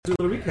Do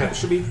a little recap. It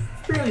should be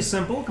fairly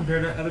simple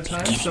compared to other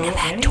times. So,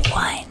 Annie,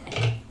 one. Do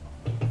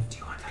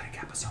you want to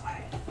recap us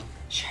away?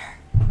 Sure.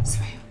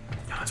 Sweet.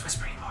 No one's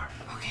whispering more.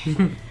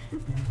 Okay.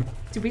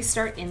 Did we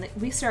start in the?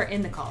 We start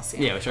in the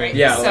Coliseum. Yeah, right.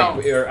 Yeah, So,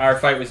 like our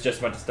fight was just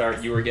about to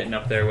start. You were getting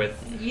up there with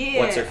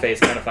what's her face,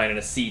 kind of finding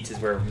a seat is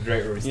right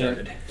where we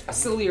started.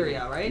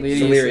 Celeria, right?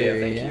 Lady Celeria,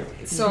 Celeria, thank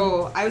you.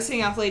 So I was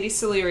sitting off Lady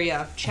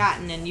Celeria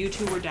chatting, and you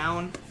two were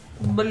down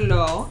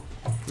below.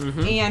 Mm-hmm.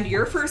 And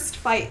your first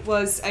fight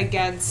was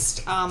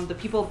against the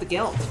people of the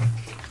guild,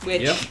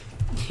 which Yep.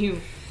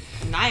 you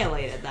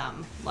annihilated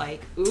them.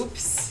 Like,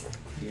 oops.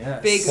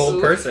 Yes. Big Whole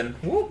oof. person.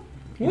 Whoop.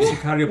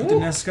 Sicario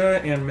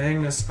Putanesca and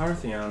Magnus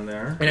Artheon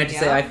there. And I have to Yeah.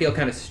 say, I feel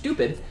kind of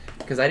stupid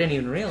because I didn't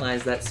even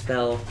realize that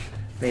spell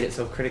made it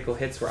so critical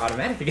hits were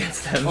automatic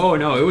against them. Oh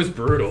no, it was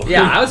brutal.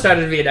 Yeah, I was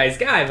trying to be a nice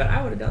guy, but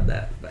I would have done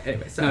that. But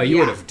anyway, so No, you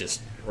Yeah. would have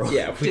destroyed.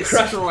 yeah, we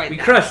Destroyed them.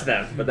 crushed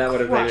them, but that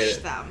would have made Crushed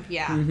it them,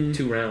 yeah. Mhm.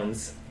 2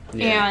 rounds.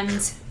 Yeah.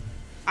 And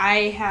I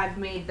had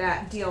made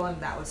that deal,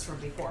 and that was from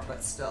before,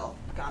 but still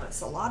got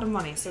us a lot of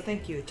money, so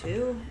thank you,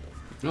 too.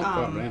 No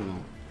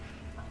problem.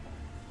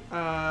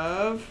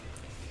 Of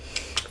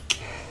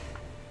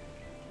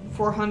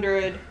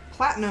 400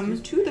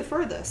 platinum to the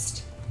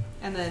furthest,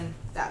 and then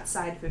that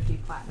side 50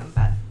 platinum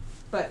bet.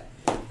 But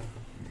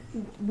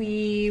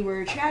we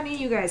were chatting,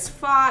 you guys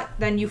fought,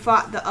 then you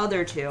fought the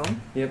other two.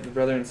 Yep, the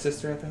brother and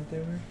sister, I thought they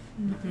were.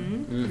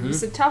 It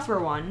was a tougher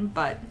one,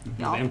 but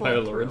y'all Vampire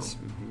pulled through. lords.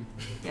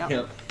 Yep.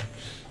 Yep.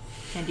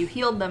 And you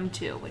healed them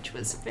too, which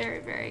was very,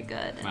 very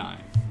good. And Wow.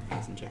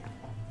 Awesome check.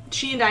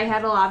 she and I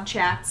had a lot of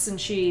chats, and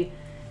she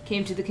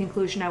came to the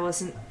conclusion I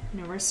wasn't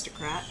an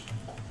aristocrat,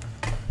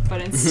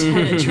 but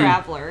instead a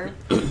traveler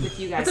with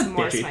you guys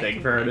more as Bitchy my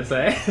thing for her to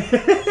say.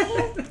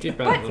 She's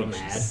probably a little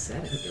mad.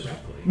 Said it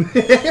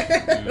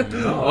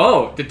directly.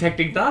 Oh,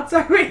 detecting thoughts,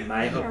 are we?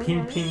 My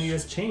opinion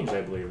has changed,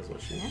 I believe, is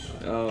what she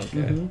said. Oh,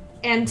 okay.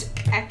 And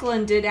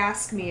Eklund did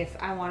ask me if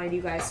I wanted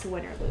you guys to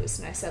win or lose,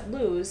 and I said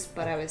lose,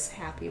 but I was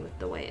happy with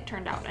the way it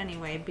turned out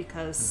anyway,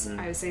 because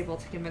I was able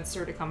to convince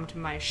her to come to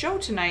my show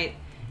tonight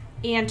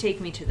and take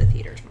me to the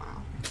theater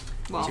tomorrow.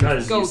 Well,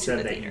 Because go you to said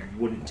the that theater. you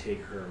wouldn't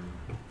take her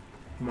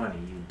money.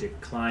 You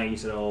declined. You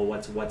said, "Oh,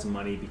 what's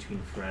money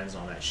between friends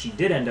and all that." She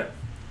did end up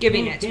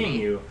Giving it to paying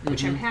me, you,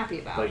 which I'm happy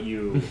about. but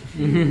you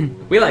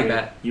We like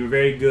that. You were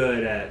very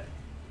good at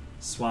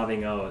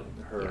swabbing out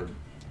her Because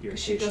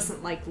irritation. she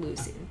doesn't like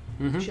losing.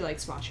 Mhm. She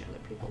likes watching other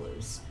people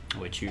lose.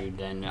 Which you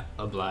then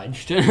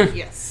obliged.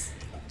 Yes.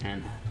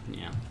 And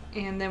yeah.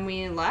 And then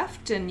we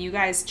left, and you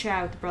guys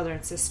chat with the brother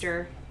and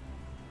sister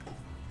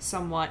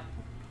somewhat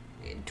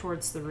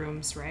towards the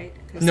rooms, right?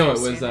 'Cause No, they're it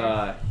was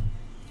standing-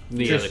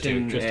 The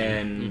Tristan, other two.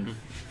 and Mhm.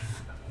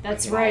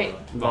 That's Valra. right.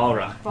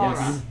 Valra. Valra.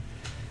 Yes.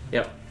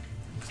 Yep.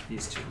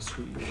 These two is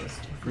who you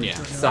were. Yeah.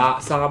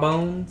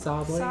 Sawbone?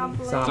 Sawblade? Sawblade.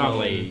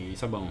 Sawblade.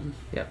 Sabone.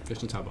 Yep.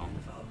 Tristan Sabone.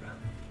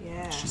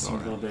 Yeah. She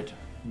seemed a little bit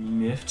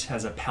miffed.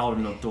 As a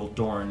paladin of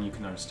Dorn, you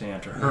can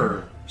understand. To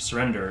her,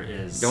 surrender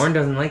is... Dorn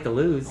doesn't like to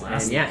lose. Well, And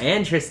that's- yeah,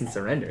 and Tristan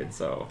surrendered,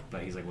 so.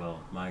 But he's like,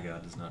 well, my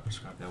god does not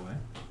prescribe that way.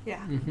 Yeah.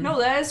 Mm-hmm. No,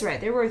 that is right.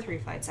 There were 3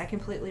 fights. I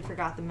completely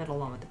forgot the middle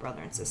one with the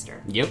brother and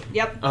sister. Yep.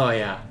 Yep. Oh,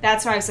 yeah.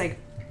 That's why I was like,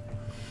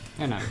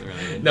 They're not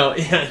related. No,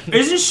 yeah.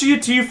 Isn't she a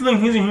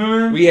tiefling? He's a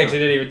human? We actually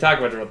didn't even talk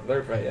much about the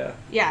third fight, yeah.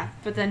 yeah.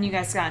 But then you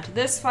guys got into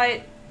this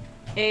fight.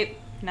 Ape,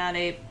 not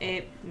ape,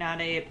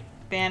 not ape.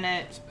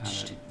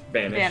 Banished.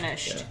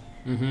 Banished.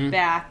 Mm-hmm.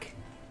 Back.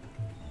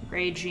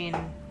 Raging.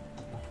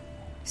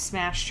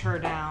 Smashed her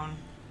down.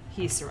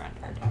 He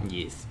surrendered.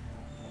 Yes.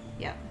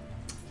 Yep.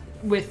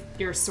 With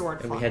your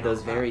sword. And we flung had those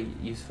off. very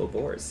useful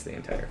boars the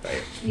entire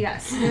fight.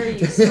 Yes, very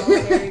useful.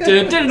 Very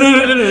good.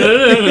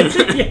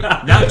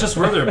 Yeah. Not just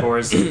were there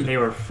boars, they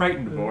were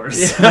frightened boars.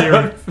 Yeah. They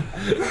were...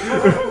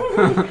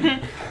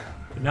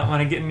 Did not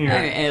want to get near.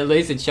 At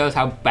least it shows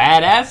how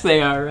badass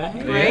they are, right?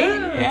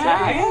 Right?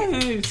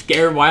 Yeah.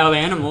 Scare wild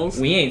animals.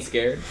 We ain't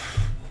scared.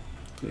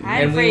 I'm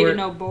And we afraid were- of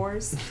no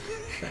boars.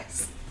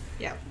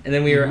 Yep. And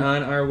then we were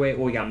on our way.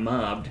 Well, we got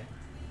mobbed.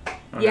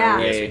 On Yeah. Our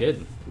way Yes, we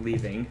did.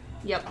 Leaving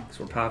Yep. because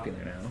we're popular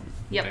now.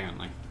 Yep.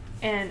 Apparently.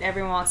 And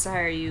everyone wants to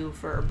hire you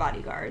for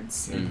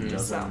bodyguards. Mhm.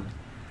 So. A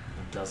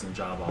dozen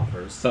job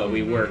offers. But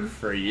we work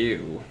for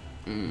you.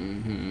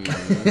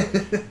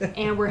 Mm-hmm.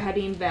 And we're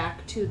heading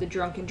back to the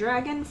Drunken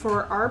Dragon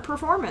for our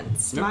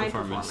performance. Your My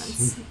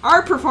performance.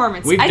 Our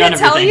performance. We've I done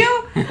didn't tell everything.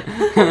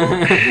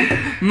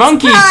 you.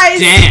 Monkey Surprise!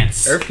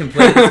 dance. Urf can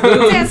play the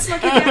spoon. Dance,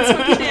 monkey, dance,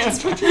 monkey,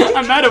 dance, monkey.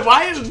 I'm out of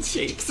wild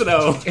shapes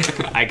though.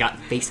 I got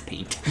face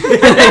paint.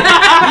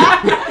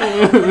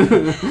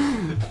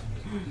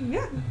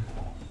 Yeah.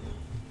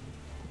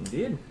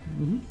 Indeed.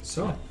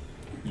 So,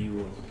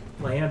 you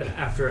land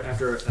after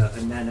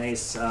a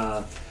nice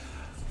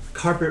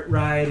carpet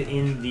ride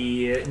in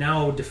the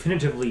now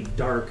definitively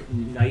dark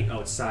night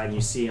outside, and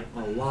you see a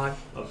lot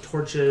of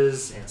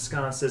torches and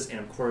sconces and,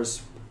 of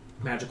course,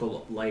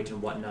 magical light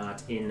and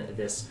whatnot in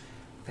this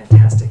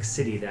fantastic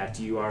city that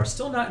you are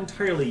still not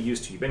entirely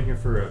used to. You've been here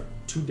for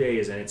 2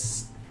 days, and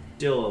it's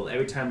still,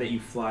 every time that you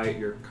fly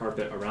your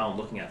carpet around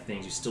looking at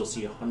things, you still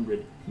see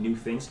 100 new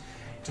things.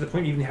 to the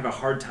point you even have a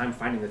hard time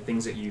finding the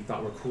things that you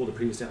thought were cool the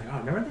previous day. Like, oh,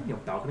 remember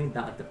that balcony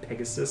that like the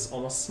Pegasus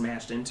almost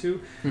smashed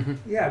into?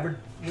 Yeah,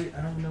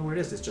 I don't know where it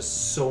is. It's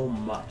just so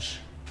much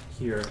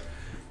here.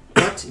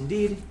 But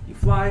indeed, you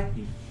fly,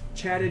 you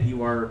chatted,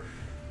 you are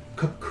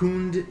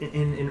cocooned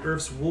in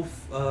Urf's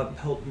wolf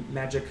pelt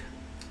magic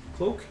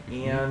cloak,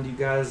 and you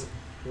guys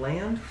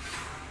land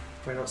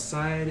right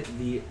outside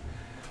the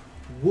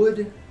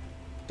wood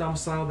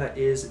domicile that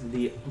is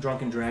the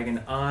Drunken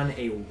Dragon on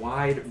a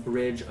wide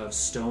bridge of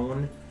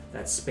stone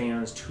that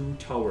spans 2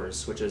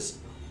 towers, which is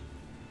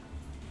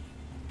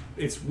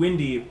it's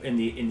windy in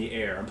the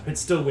air, but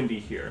it's still windy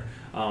here.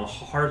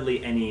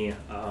 Hardly any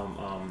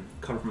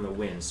cover from the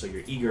wind, so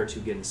you're eager to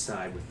get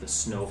inside with the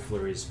snow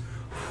flurries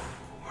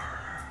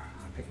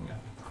picking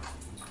up.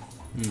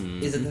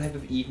 Is it the type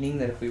of evening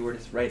that if we were to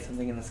write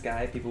something in the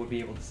sky, people would be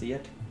able to see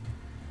it?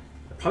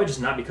 Probably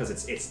just not because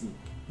it's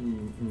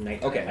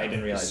nighttime. Okay, I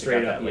didn't realize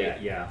straight it got up. that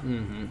late. Yeah.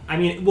 I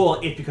mean, well,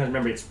 it's because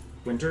remember it's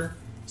winter,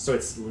 so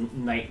it's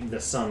night. The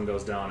sun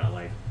goes down at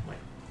like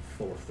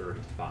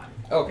 4:35.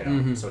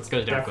 Okay. So it's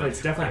Goes down definitely. quick.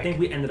 It's definitely. I think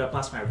we ended up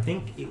last time. I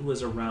think it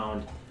was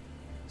around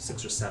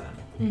 6 or 7.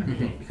 I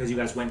think because you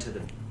guys went to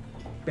the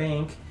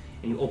bank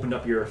and you opened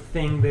up your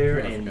thing there,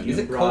 and you Is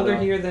it brought colder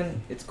up- here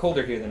than it's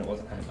colder here than it was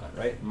in Heimat,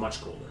 right? Much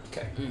colder.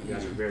 Okay. You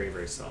guys are very,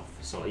 very south.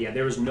 So yeah,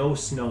 there was no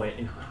snow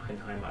in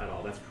Heimat at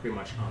all. That's pretty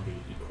much on the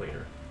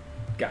equator.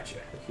 Gotcha.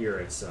 Here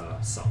it's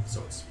south,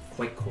 so it's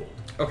quite cold.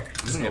 Okay.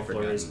 Snow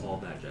flurries, all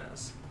that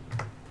jazz.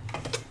 I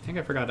think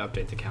I forgot to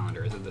update the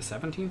calendar. Is it the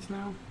 17th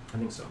now? I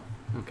think so.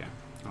 Okay,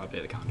 I'll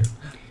update the calendar.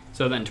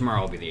 So then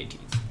tomorrow will be the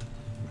 18th.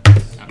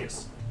 Okay.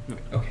 Yes.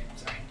 Okay.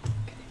 Sorry.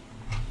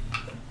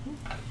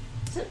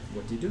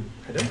 What do you do?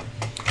 Head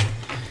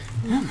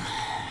in?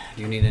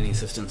 Do you need any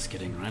assistance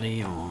getting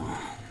ready or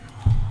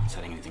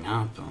setting anything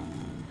up? Or...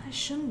 I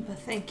shouldn't, but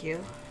thank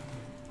you.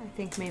 I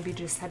think maybe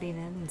just heading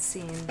in and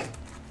seeing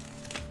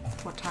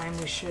what time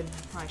I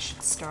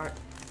should start.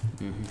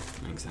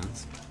 Makes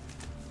sense.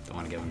 Don't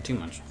want to give him too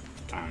much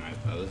time, I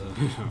suppose.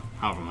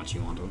 However much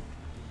you want to.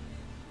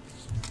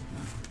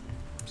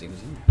 See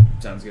what's in there.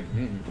 Sounds good to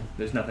me.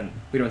 There's nothing.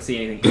 We don't see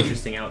anything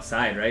interesting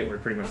outside, right? We're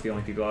pretty much the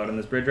only people out on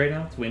this bridge right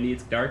now. It's windy.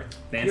 It's dark.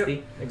 Nasty.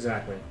 Yep,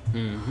 exactly.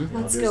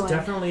 Let's There's go in.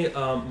 definitely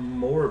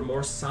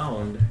more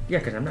sound Yeah,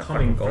 because I'm not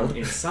coming fucking from cold.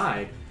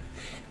 inside.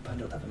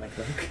 Bundled up in my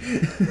cloak.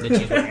 That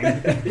she's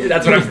wearing.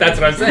 That's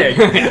what I'm saying.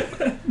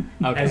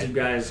 As you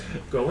guys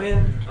go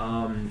in,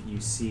 you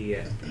see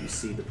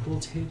the pool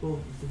table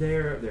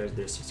there.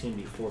 There seem to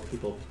be 4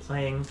 people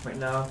playing right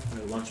now.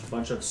 There's a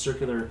bunch of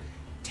circular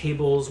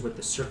tables with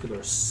the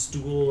circular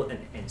stool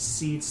and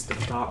seats. The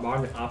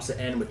bottom and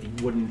opposite end with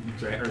the wooden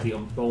or the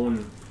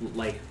bone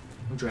like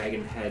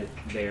dragon head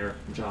there,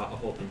 jaw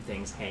open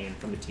things hanging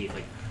from the teeth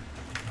like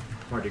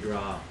Mardi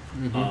Gras.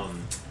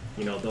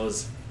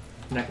 Those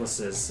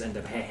necklaces end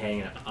up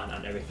hanging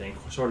on everything.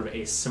 Sort of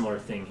a similar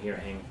thing here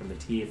hanging from the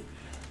teeth.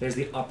 There's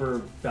the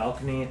upper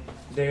balcony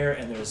there,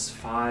 and there's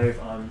 5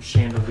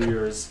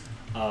 chandeliers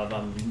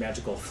of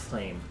magical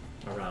flame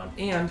around.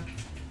 And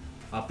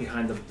up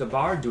behind the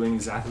bar, doing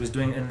exactly what he's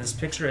doing in this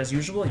picture as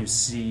usual, you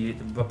see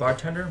the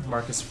bartender,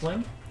 Marcus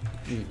Flynn.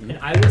 And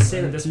I would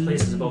say that this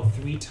place is about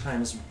 3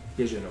 times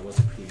busier than it was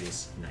the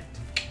previous night.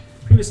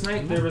 Previous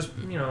night, there was,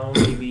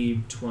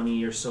 maybe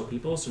 20 or so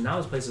people, so now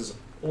this place is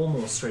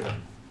almost straight up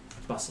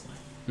bustling.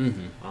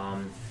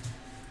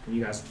 When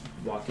you guys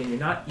walk in, you're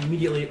not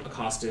immediately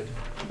accosted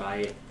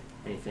by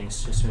anything. As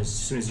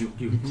soon as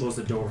you close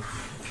the door,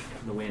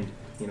 the wind,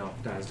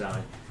 dies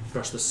down.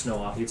 Brush the snow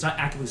off. It's not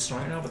actively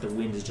snowing right now, but the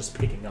wind is just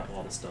picking up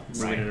all the stuff.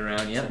 Moving it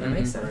around. Yeah, that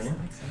makes sense. That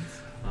makes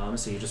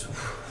sense. So you just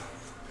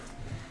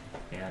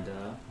and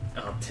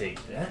I'll take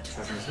that.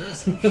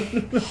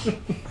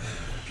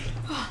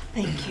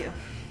 Thank you.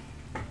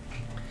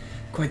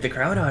 Quite the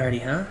crowd already,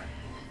 huh?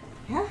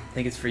 Yeah?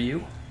 Think it's for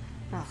you?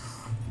 Ugh,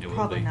 It will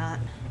probably be. not.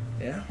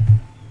 Yeah.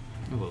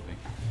 It will be.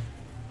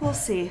 We'll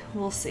see.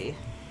 We'll see.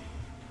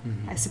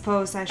 I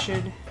suppose I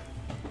should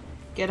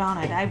get on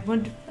it. I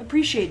would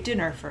appreciate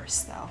dinner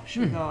first, though.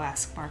 Should we go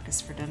ask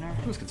Marcus for dinner?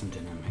 Let's get some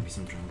dinner, maybe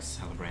some drinks,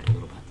 celebrate a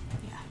little bit.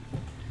 Yeah.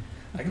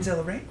 I can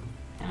celebrate.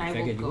 And I I will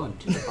figured you go would.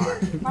 to the bar.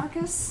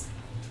 Marcus?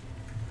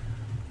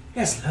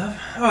 yes, love.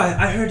 Oh,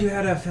 I heard you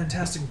had a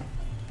fantastic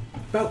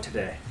bout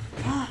today.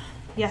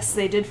 Yes,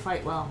 they did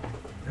fight well.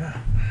 Yeah.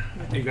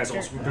 You guys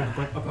also went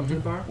up to the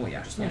bar? Well,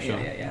 yeah. Just Yeah, make sure.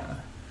 yeah.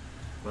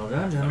 Well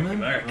done, gentlemen.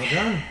 Mark. Well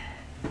done.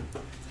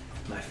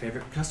 My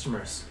favorite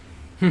customers.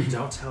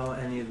 Don't tell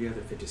any of the other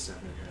 57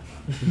 in here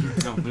about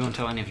it. No, we won't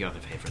tell any of your other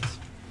favorites.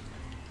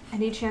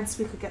 Any chance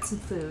we could get some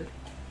food?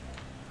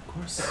 Of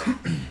course.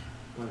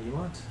 Whatever you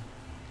want.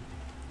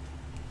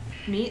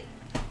 Meat?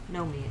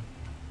 No meat.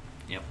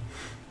 Yep.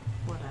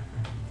 Whatever.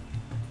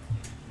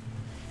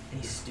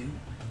 Any stew?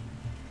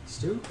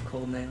 Stew?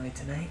 Cold night like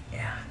tonight?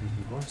 Yeah.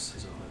 Of course.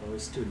 There's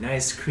always stew.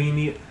 Nice,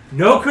 creamy.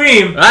 No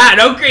cream! Ah,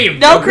 no cream.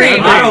 No cream!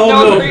 A lot of whole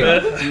No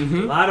milk. cream.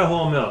 A lot of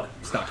whole milk.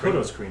 Stop cream.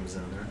 Kodos cream's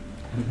in there.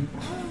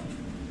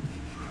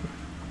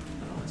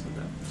 Oh, that's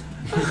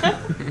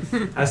not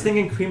bad. I was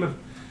thinking cream of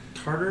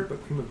tartar,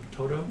 but cream of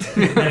Toto. And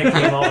then it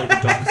came out like the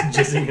dog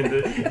jizzing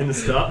in the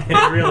stuff, and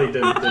it really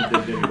didn't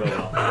go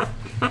well.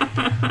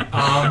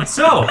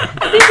 So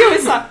I think it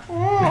was like,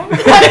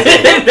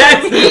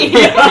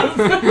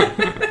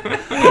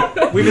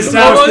 we've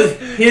established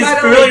that his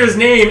familiar's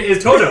name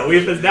is Toto.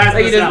 That's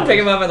Like you just pick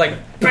him up and like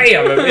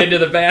bam him into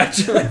the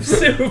batch of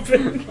soup.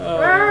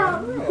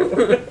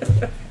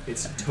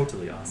 It's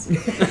totally awesome.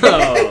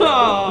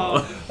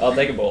 Oh. I'll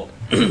take a bowl.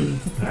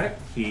 Alright,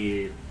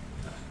 and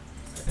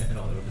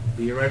I'll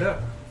be right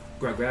up.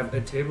 Grab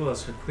a table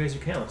as quick as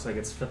you can. Looks like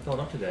it's filling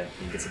up today.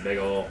 He gets a big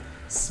old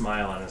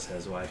smile on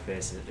his wide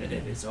face.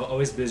 It's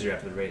always busier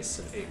after the race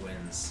of 8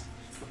 wins.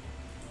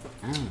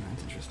 Oh,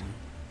 that's interesting.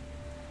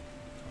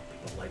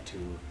 People like to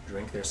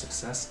drink their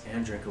success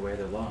and drink away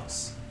their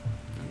loss.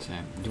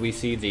 Do we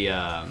see the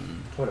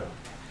Toto.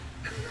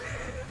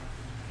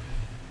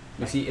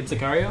 we see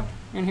Ipsicario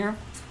in here?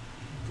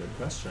 Good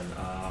question.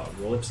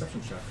 Roll a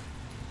perception check.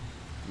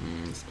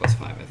 It's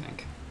 +5, I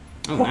think.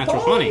 Oh,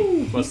 natural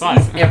 20.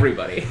 +5.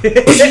 Everybody.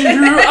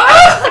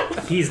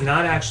 He's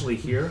not actually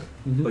here,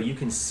 but you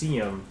can see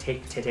him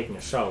taking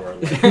a shower.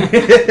 Like, 4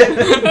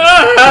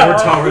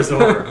 towers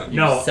over.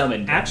 No,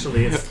 summoned him.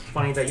 actually, it's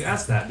funny that you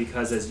asked that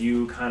because as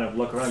you kind of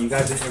look around, you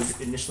guys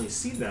didn't initially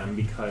see them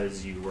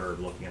because you were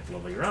looking at the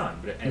level you're on.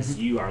 But as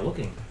you are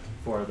looking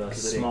for the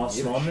small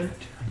men,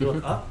 you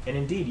look up, and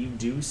indeed you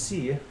do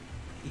see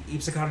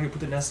Ipsicario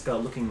Puttanesca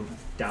looking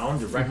down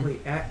directly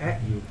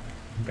at you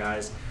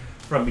guys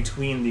from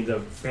between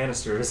the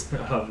banisters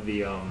of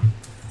the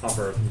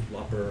upper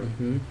level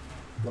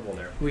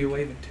there. Who are you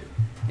waving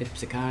to?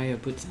 Ipsicario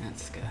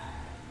Puttanesca.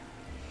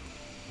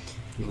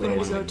 you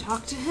ready to go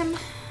talk to him?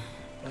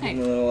 Hey.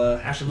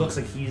 Actually looks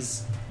like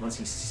once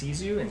he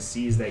sees you and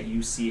sees that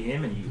you see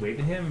him and you wave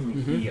to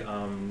him, he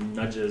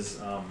nudges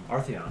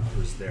Artheon,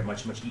 who's there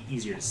much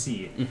easier to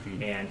see,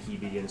 and he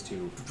begins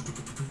to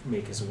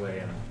make his way,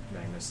 and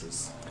Magnus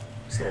is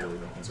slowly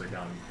making his way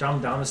down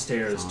the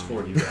stairs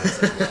toward you guys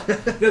as well.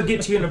 They'll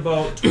get to you in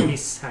about 20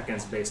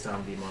 seconds based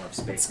on the amount of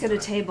space. Let's get a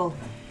table.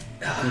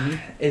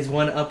 Is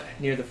one up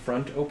near the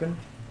front open?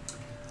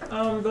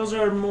 Those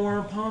are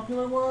more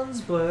popular ones,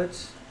 but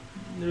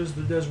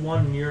there's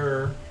one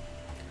near.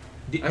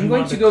 I'm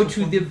going to go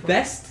to the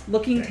best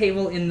looking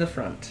table in the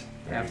front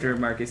after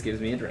Marcus gives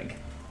me a drink.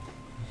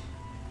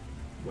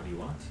 What do you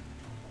want? Do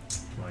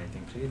you want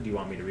anything to do? Do you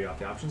want me to read off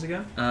the options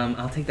again?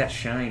 I'll take that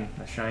shine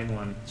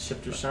one.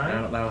 Shifter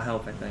shine? That'll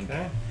help, I think.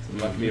 Okay. So I'm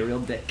about to be a real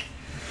dick.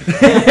 Are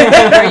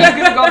you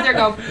gonna go there?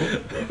 Go.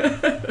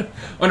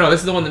 Oh no, this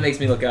is the one that makes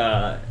me look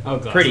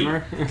pretty.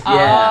 Gossamer?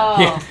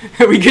 Yeah.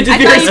 We could just I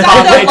do thought a you got the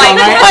spotlight white on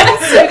that.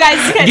 ones. You guys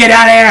can Get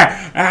out of here!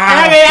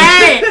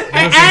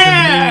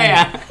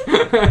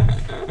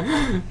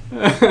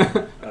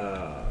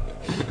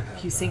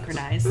 You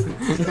synchronize.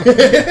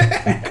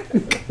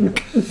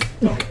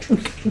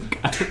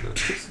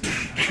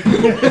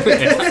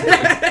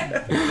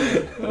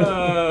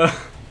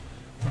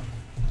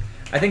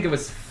 I think it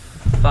was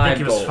I 5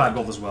 think it was gold. 5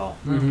 gold as well.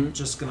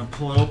 Just gonna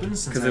pull it open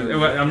since Because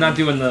I'm not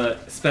doing the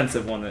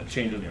expensive one that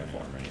changes your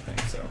form or anything.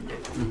 So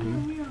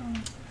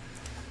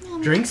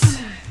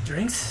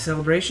drinks,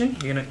 celebration.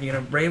 You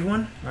gonna brave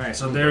one? All right,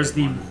 so there's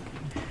the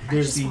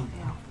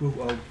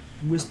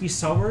wispy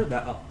sour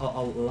that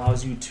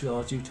allows you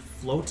to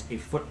float a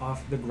foot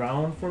off the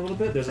ground for a little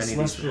bit. There's a I need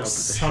these celestial for help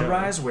with the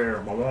sunrise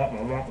where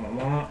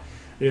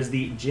there's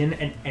the gin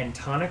and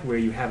tonic where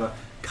you have a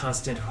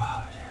constant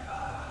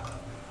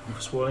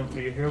swirling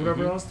through your hair,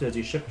 whatever else. There's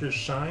the shifter's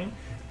shine,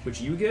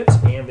 which you get,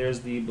 and there's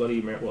the bloody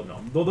well,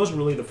 no, those are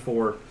really the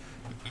 4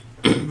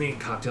 main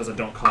cocktails that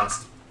don't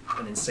cost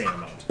an insane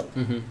amount.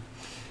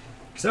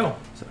 So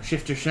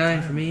shifter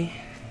shine for me.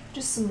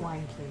 Just some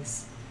wine,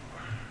 please.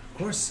 of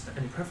course,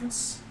 any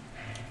preference?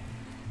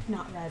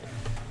 Not red.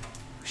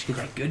 We should get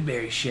that good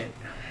berry shit.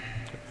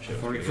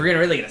 If we're gonna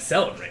really gonna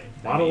celebrate.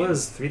 Bottle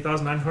is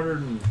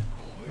 $3,950.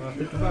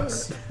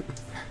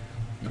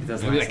 It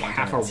does Maybe last like long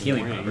half time. a It's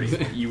healing wine. properties.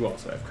 But you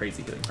also have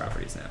crazy healing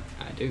properties now.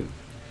 I do.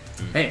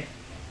 Hey,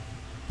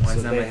 So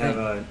wine's not they my have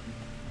thing. a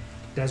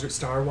Desert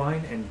Star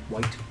wine and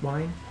white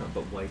wine,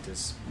 but white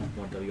is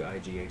one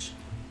WIGHT.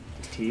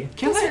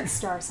 Desert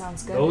Star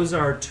sounds good. Those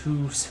are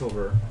 2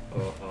 silver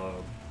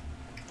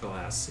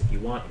glass. If you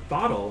want a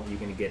bottle, you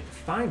can get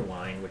fine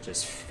wine, which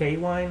is Fey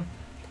wine,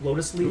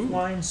 lotus leaf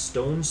wine,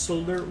 stone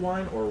solder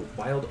wine, or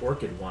wild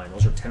orchid wine.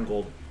 Those are 10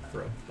 gold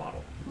for a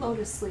bottle.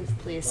 Lotus leaf,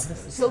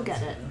 please. He'll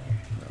get it.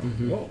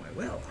 Whoa, I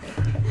will.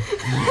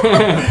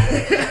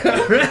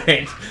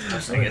 Alright.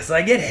 I guess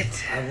I get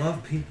it. I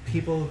love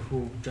people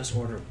who just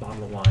order a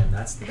bottle of wine.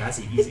 That's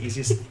the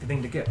easiest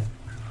thing to get.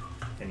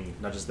 And he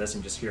nudges this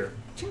and just hear,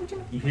 ching,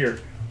 ching. You hear.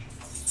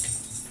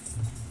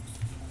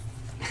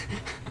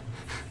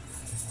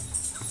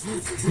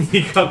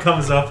 He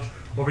comes up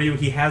over you.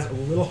 He has a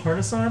little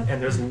harness on,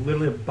 and there's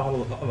literally a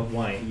bottle of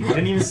wine. You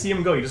didn't even see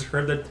him go. You just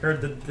heard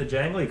the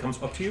jangle. He comes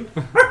up to you.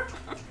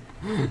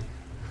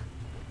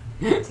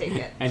 Take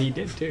it. And he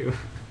did too.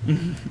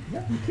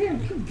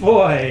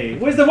 Boy,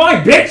 where's the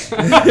wine, bitch?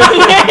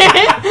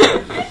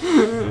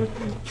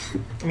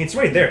 I mean, it's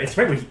right there. It's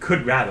right where he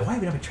could grab it. Why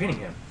have we not been training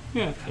him?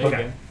 Yeah.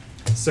 Okay.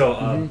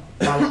 So,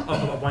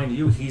 behind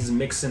you, he's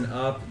mixing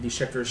up the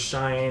Shifter's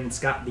Shine. It's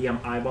got the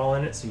eyeball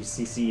in it, so you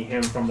see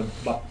him from the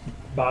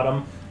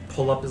bottom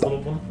pull up his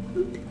little one.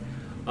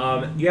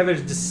 You have a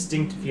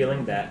distinct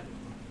feeling that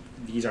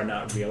these are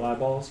not real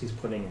eyeballs. He's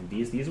putting in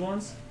these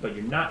ones, but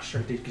you're not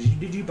sure. Did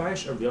you buy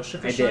a real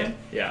Shifter's Shine? I did.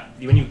 Yeah.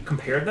 When you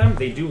compared them,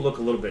 they do look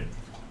a little bit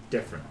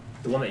different.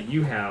 The one that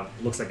you have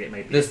looks like it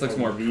might be. This looks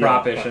more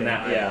proppish than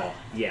that. Yeah.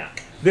 Yeah.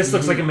 This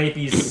looks like it might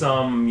be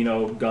some,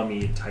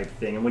 gummy type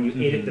thing. And when you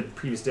ate it the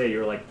previous day, you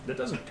were like, that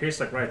doesn't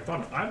taste like what I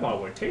thought an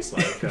eyeball would taste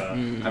like.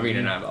 I've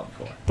eaten an eyeball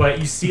before. But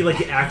you see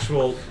the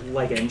actual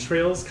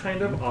entrails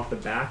kind of off the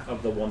back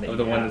of the one that you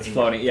The one have that's in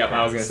floating. your Yep,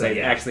 I was going to so, say, it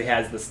yeah. actually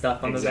has the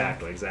stuff on the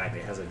back. Exactly.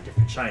 It has a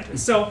different shine to it.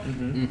 So,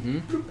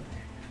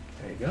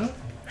 there you go.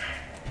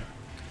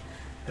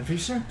 And for you,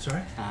 sir?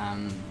 Sorry.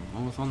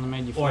 What was one that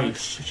made you Or are you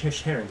float?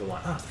 sharing the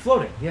one? Ah,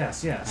 floating.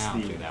 Yes. I'll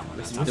do that one.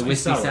 That sounds The like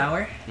whiskey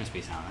sour?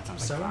 Whiskey sour. That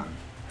sounds Sour? like fun.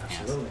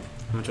 Absolutely.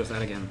 How much was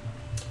that again?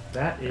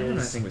 That I don't know,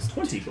 I is think it was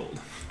 20 gold.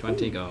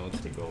 20 gold.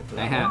 20 gold for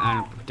I that one.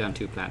 had put down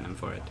 2 platinum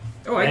for it.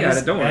 Oh, I got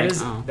it. Don't worry.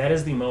 That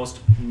is the most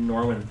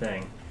Norwin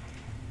thing.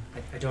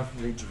 I don't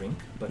really drink,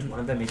 but one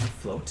of them made me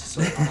float, so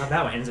I'll have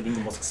that one. Ends up being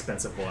the most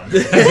expensive one.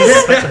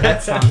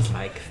 That sounds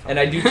like fun. And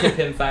I do tip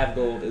him 5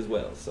 gold as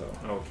well, so.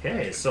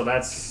 Okay, so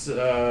that's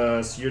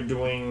so you're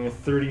doing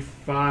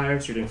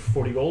 35, so you're doing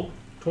 40 gold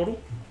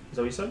total. Is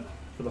that what you said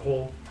for the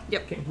whole?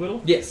 Yep.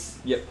 Whittle? Yes.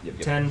 Yep.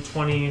 10,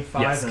 25,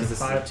 Yes, and 'cause this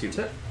is a 5 two.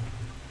 tip.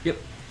 Yep.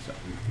 So.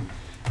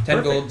 10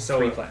 Perfect. gold, So,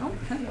 3 platinum.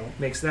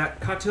 Makes that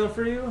cocktail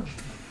for you.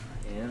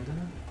 And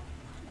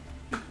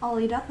I'll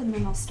eat up and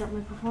then I'll start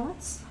my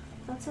performance.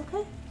 That's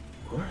okay.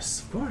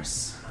 of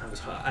course.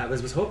 I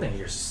was hoping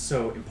you're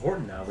so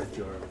important now with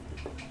your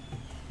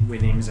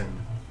winnings and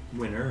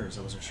winners.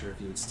 I wasn't sure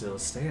if you would still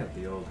stay at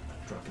the old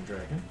Drunken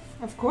Dragon.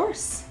 Of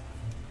course.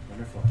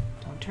 Wonderful.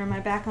 Don't turn my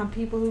back on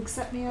people who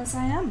accept me as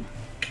I am.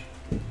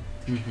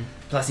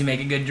 Plus, you make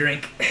a good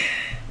drink.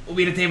 We'll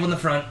be at a table in the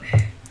front.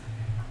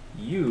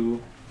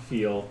 You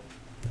feel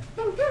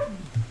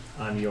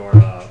on your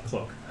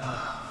cloak.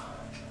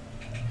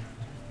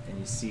 And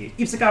you see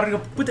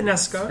Ipsakario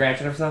Putaneska.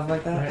 Scratching herself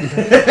like that?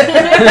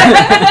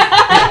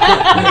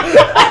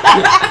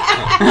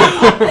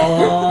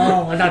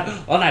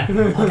 Hold on.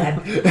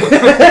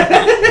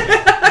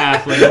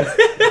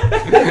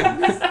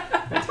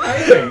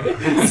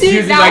 See,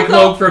 Using now my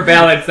cloak for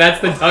balance. That's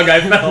the tug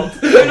I felt.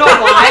 You know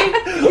why?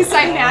 Because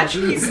I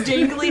imagine he's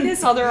dangling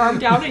his other arm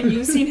down and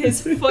using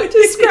his foot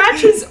to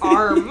scratch his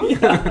arm. Oh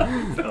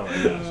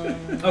my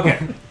gosh. Okay,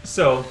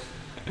 so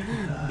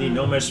the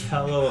gnomish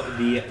fellow,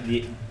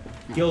 the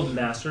guild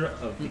master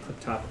of the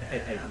Clifftop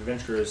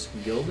Adventurers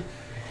Guild,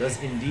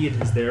 does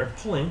indeed is there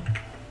pulling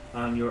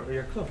on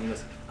your cloak. And he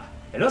goes,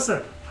 "Hello,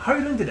 sir. How are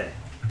you doing today?"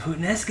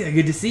 Putanesca,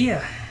 good to see you.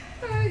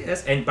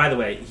 Yes. And by the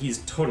way, he's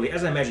totally,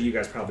 as I imagine you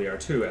guys probably are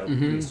too, at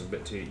least a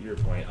bit to your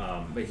point.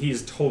 But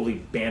he's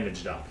totally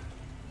bandaged up.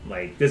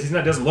 Like this,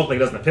 doesn't look like he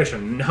does in the picture.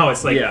 No,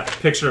 it's like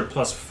picture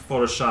plus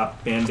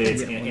Photoshop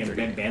band-aids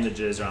and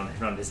bandages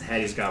around his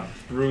head. He's got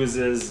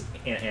bruises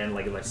and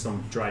like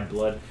some dried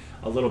blood,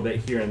 a little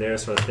bit here and there,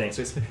 sort of thing.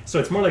 So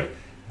it's more like,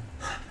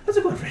 how's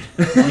it going,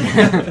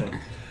 friend?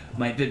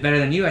 Might be better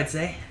than you, I'd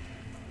say.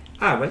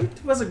 Well,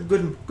 it was a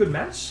good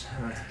match.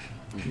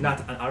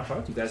 Not on our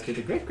part. You guys did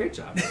a great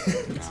job.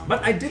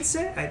 But I did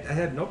say I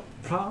had no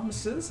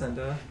promises, and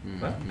well,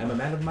 I'm a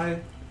man of my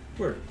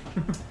word.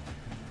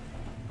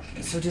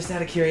 So, just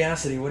out of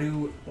curiosity,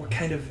 what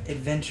kind of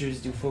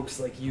adventures do folks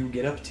like you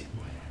get up to?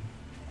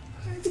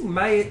 I think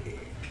my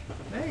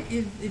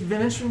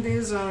adventuring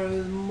days are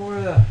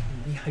more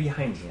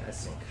behind me, I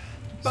think.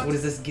 So, what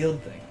is this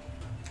guild thing?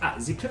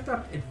 The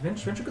Clifftop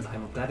Adventure Guild.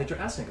 I'm glad that you're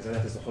asking, because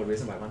that is the whole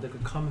reason why I wanted to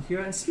come here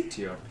and speak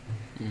to you.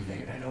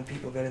 Figured I know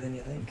people better than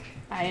you think.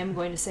 I am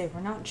going to say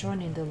we're not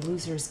joining the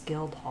Losers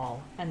Guild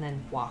Hall and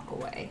then walk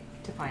away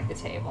to find a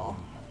table.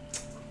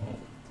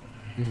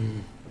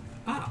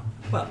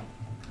 Well,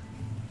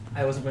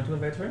 I wasn't going to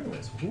invite her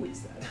anyways. Who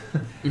is that?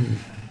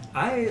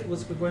 I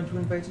was going to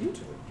invite you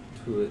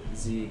to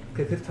the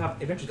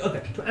Clifftop Adventure Guild.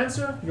 Okay, to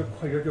answer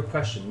your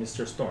question,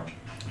 Mr. Storm.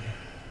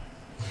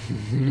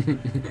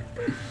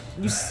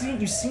 You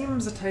seem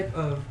the type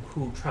of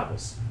who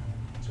travels.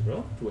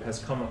 Girl who has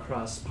come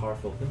across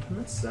powerful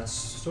implements. That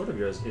sort of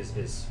yours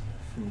is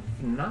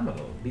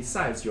phenomenal.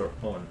 Besides your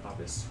own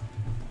obvious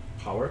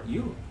power,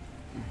 you,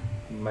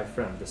 my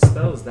friend, the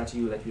spells that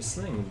you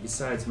sling,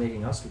 besides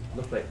making us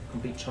look like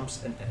complete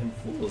chumps and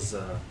fools,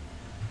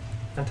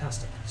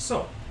 fantastic.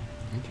 So,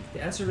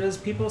 the answer is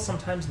people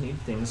sometimes need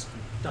things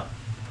done,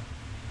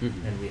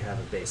 and we have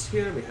a base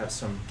here. We have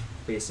some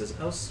bases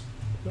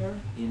elsewhere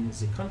in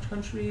the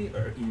country,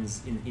 or in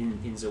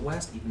the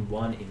west, even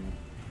one in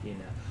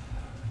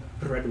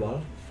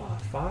Redwall,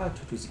 far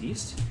to the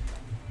east,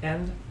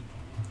 and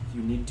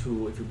you need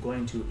to, if you're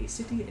going to a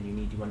city and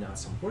you want to have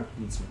some work,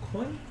 you need some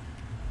coin,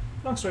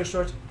 long story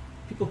short,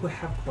 people who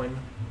have coin,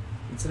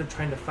 instead of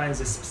trying to find a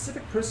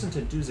specific person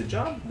to do the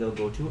job, they'll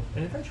go to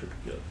an adventure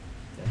guild.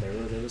 And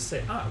they will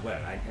say,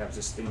 well, I have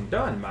this thing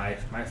done. My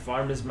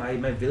farm is, my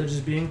village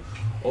is being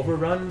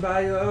overrun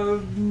by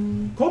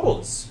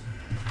kobolds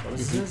from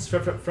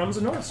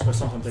the north or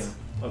something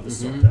of the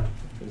sort. Yeah,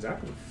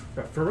 exactly.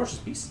 Ferocious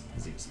beast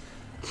disease.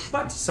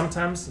 But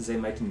sometimes they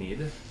might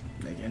need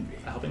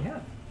a helping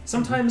hand.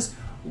 Sometimes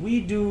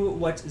we do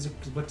what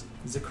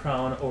the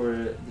crown or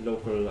the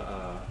local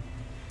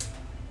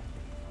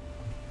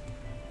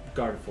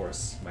guard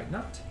force might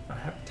not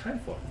have time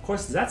for. Of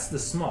course, that's the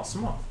small.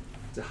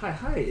 The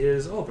high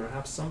is,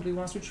 perhaps somebody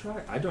wants to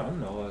try, I don't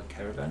know, a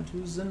caravan to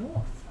the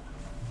north.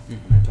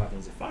 I'm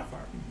talking the far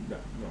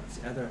north,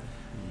 the other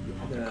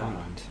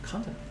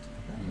continent.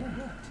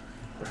 Yeah.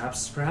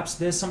 Perhaps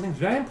there's something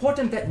very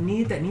important that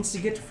needs to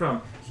get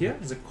from here,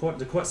 the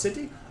court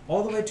city,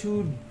 all the way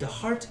to the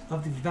heart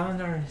of the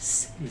Valinor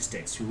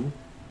city-states, to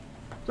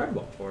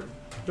Redwall, or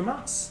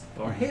Damas,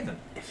 or Haven.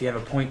 If you have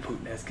a point,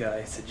 Putinezka,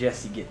 I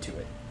suggest you get to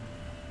it.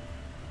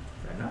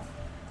 Fair enough.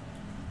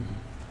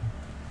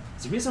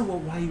 The reason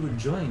why you would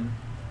join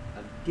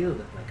a guild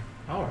like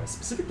ours,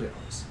 specifically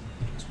ours,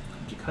 is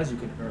because you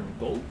can earn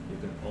gold, you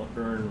can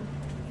earn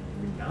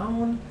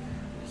renown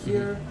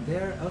here,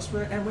 there,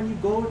 elsewhere, and when you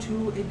go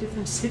to a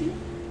different city,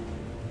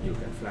 you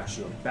can flash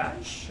your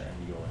badge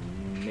and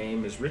your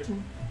name is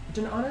written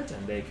on it,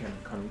 and they can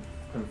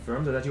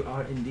confirm that you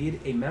are indeed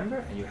a member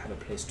and you have a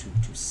place to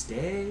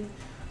stay.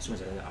 As soon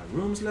as there are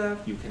rooms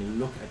left, you can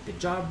look at the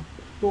job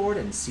board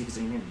and see if there's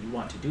anything you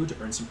want to do to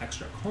earn some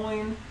extra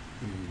coin.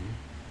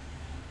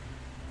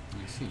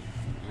 I see.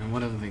 And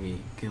what are the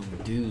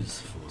guild dues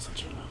for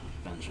such an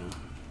venture?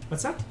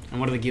 What's that?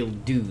 And what are the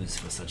guild dues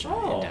for such an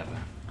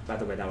endeavor? By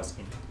the way, that was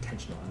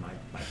intentional on my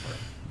part.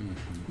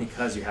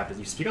 Because you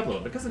speak up a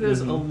little, because it is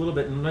a little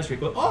bit nicer.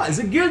 It's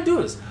a guild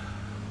dues.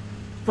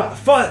 Well,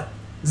 for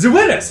the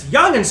winners,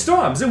 Young and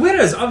Storm, the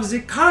winners of the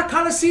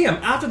Coliseum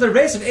after the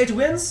race of 8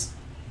 wins,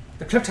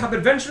 the Clifftop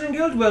Adventuring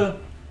Guild will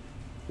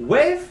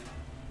waive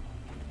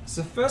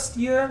the first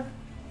year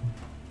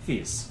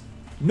fees.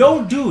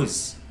 No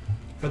dues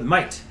for the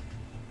might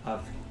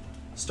of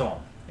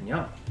Storm and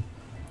Young.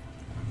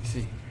 I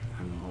see.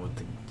 And what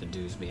would the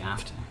dues be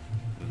after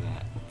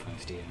that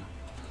first year?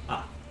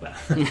 Well,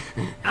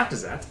 after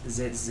that,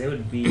 they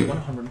would be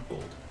 100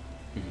 gold.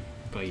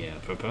 Per year,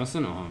 per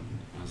person, or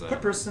as a... Per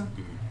person,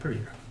 per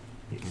year.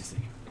 Yes. I see.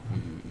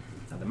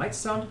 Now, that might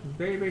sound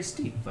very, very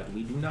steep, but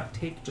we do not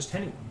take just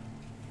anyone.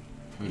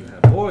 You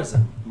have more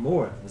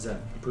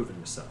than proven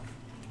yourself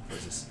for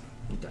this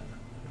endeavor.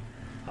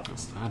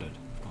 Obviously. Flattered,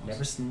 of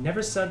course.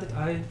 Never said that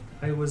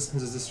I was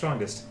the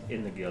strongest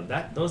in the guild.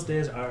 Those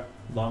days are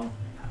long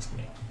past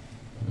me.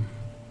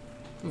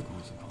 Of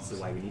course. This is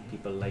why we need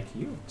people like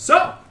you.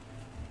 So,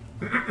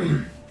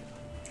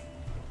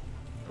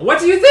 what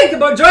do you think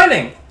about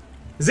joining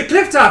the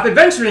Clifftop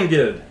Adventuring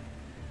Guild?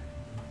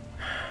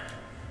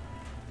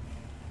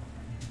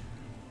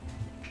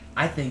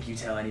 I think you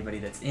tell anybody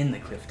that's in the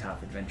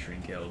Clifftop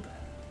Adventuring Guild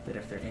that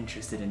if they're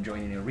interested in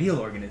joining a real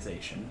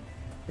organization,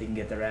 they can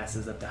get their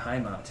asses up to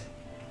Highmont.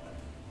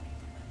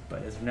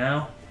 But as of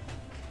now,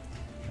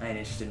 I ain't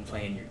interested in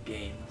playing your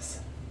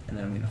games. And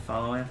then I'm going to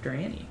follow after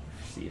Annie,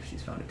 see if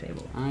she's found a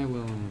table. I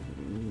will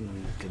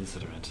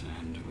consider it,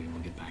 and we will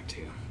get back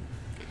to you.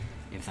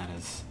 If that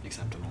is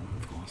acceptable,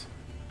 of course.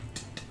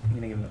 I'm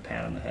going to give him a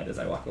pat on the head as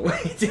I walk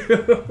away,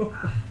 too.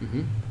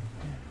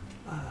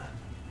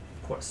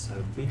 Of course, I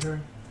will be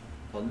here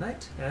all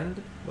night,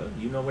 and, well,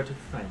 you know where to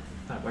find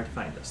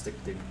us. The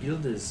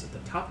guild is at the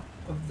top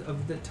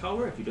of the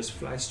tower. If you just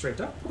fly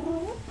straight up,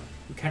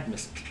 you can't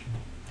miss it.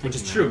 Which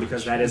is true,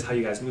 because that is how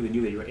you guys knew that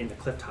you were in the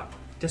Clifftop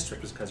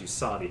district, was because you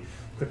saw the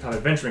Clifftop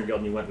Adventuring Guild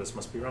and you went, this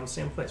must be around the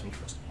same place when you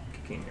first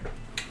came here.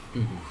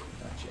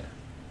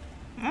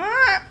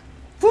 Gotcha.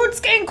 Food's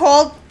getting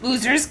cold.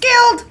 Losers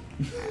Guild.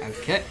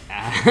 Okay.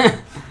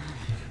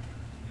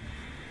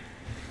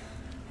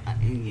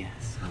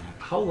 Yes.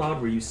 How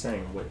loud were you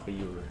saying what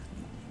you were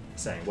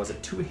saying? Was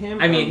it to him?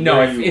 I mean, or no,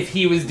 were if, you if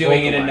he was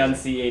doing an vocalizing,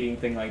 enunciating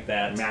thing like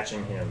that.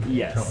 matching him. in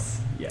Yes.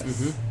 tone?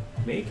 Yes.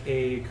 Make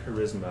a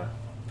charisma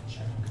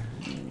check.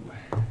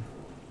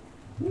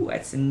 Ooh,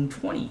 that's in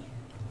 20.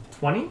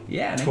 20?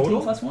 Yeah, 19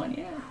 Total? plus 1,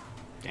 yeah.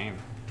 Damn.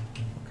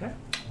 Okay.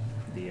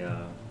 The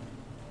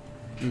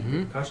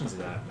repercussions of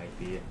that might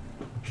be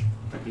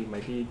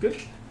good.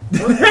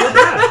 Or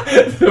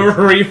bad. The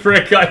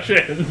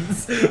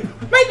repercussions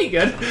might be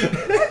good.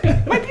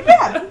 Might be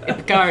bad.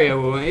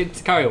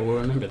 Icario will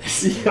remember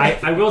this.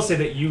 I will say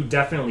that you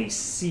definitely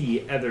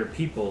see other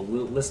people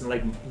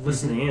listening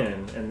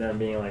in, and then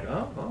being like,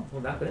 well,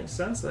 that makes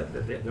sense. That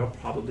they'll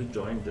probably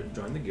join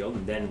the guild,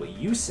 and then what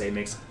you say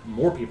makes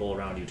more people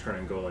around you turn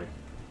and go like,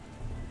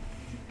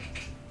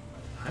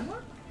 I'm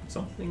what?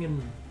 something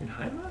in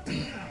Heimat?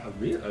 A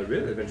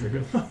real adventure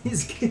guild.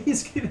 He's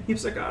giving you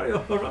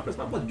Sicario a run for his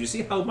money. Did you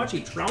see how much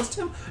he trounced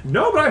him?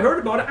 No, but I heard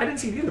about it. I didn't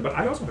see it either, but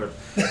I also heard.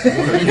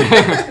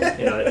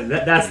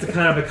 That's the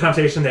kind of a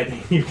conversation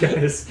that you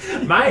guys.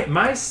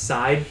 My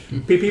side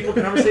people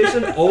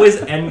conversation always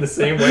end the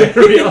same way. I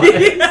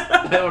realize.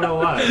 I don't know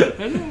why.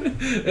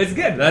 It's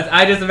good.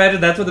 I just imagine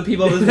that's what the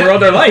people of this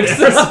world are like.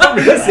 For some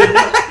reason.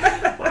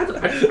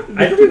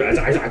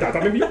 I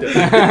thought maybe you did.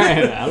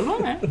 I don't know,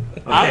 man.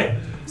 Okay,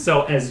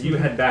 so as you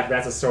head back,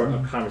 that's a sort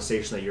of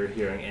conversation that you're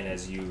hearing, and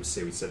as you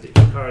say, we said to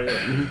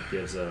Ikaria,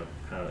 gives a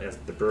kind of, as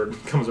the bird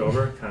comes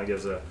over, kind of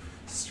gives a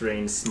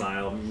strange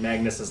smile.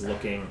 Magnus is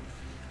looking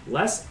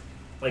less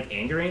like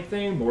anger or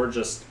anything, more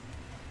just,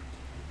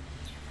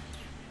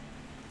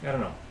 I don't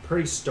know,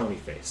 pretty stony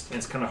faced, and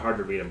it's kind of hard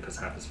to read him because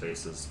half his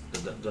face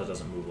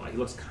doesn't move like. He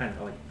looks kind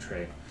of like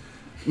Trey.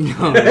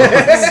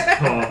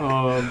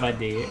 Oh,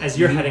 buddy. As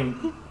you're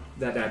heading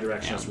that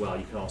direction as well,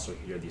 you can also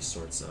hear these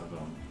sorts of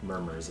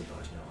murmurs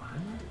about,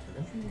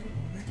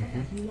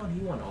 he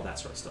won, all that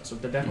sort of stuff. So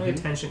definitely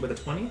attention with a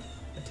 20,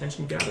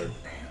 attention gathered.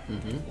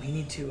 We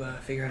need to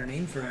figure out a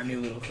name for our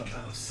new little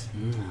clubhouse.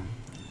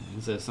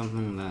 Is there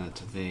something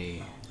that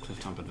the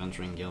Clifftop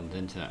Adventuring Guild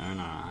did to earn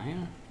our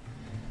hire?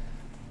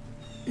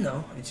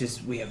 No, it's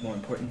just we have more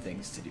important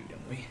things to do,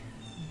 don't we?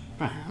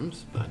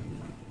 Perhaps, but,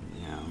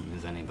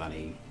 is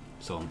anybody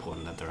so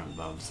important that they're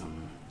above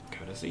some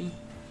courtesy?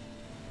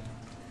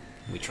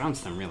 We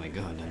trounced them really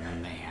good, and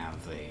then they have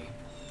the,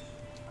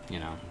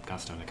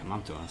 gusto to come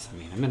up to us. I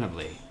mean,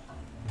 admittedly,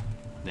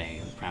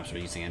 they perhaps were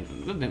using it a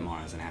little bit more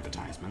as an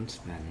advertisement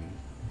than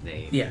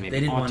they maybe they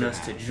didn't ought want to us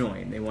have. to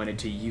join. They wanted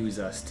to use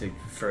us to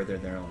further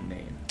their own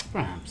name.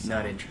 Perhaps.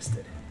 Not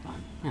interested.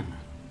 But,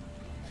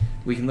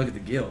 We can look at the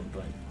guild,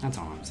 but that's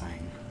all I'm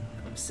saying.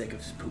 I'm sick of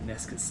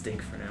Putineska's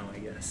stink for now, I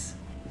guess.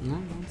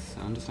 No, that's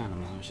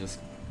understandable. I was just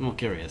more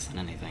curious than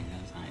anything,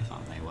 as I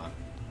thought they were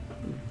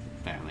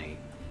fairly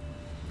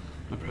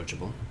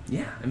approachable.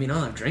 Yeah, I mean,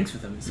 I'll have drinks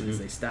with them as soon as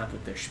they stop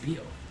with their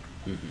spiel.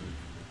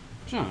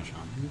 Sure.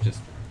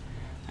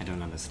 I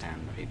don't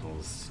understand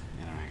people's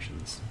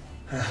interactions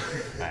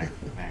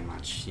very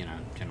much.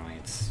 Generally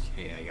it's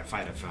you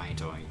fight a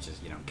fight, or you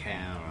just don't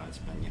care, or it's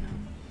but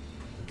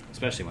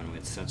especially when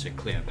it's such a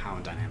clear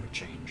power dynamic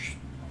change.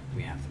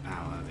 We have the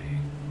power,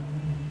 they're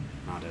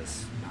not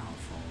as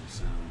powerful,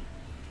 so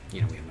we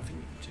have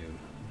nothing to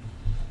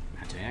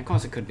add to it. Of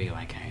course, it could be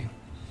like a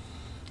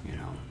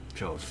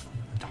show of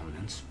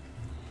dominance.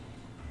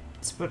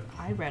 That's what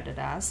I read it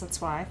as. That's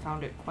why I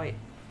found it quite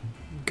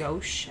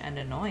gauche and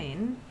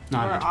annoying.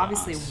 Not We're into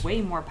obviously us.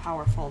 way more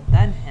powerful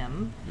than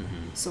him.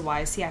 So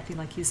why is he acting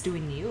like he's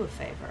doing you a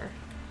favor?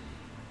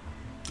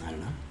 I don't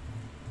know.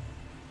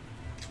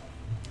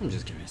 I'm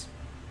just curious.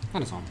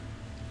 That is all.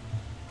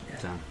 Yeah.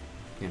 So,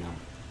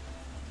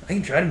 I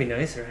can try to be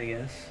nicer, I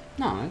guess.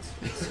 No,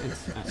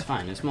 it's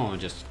fine. It's more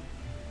just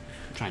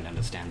trying to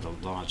understand the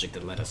logic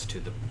that led us to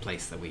the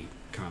place that we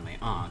currently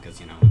are, because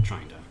we're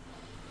trying to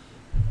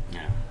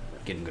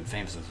get in good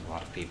favors with a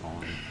lot of people,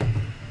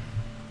 and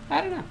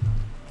I don't know.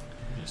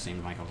 It just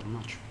seemed like a little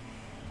much.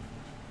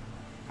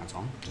 That's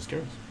all. Just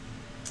curious.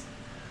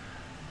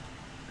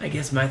 I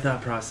guess my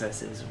thought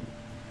process is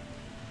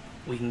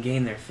we can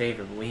gain their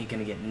favor, but we ain't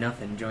gonna get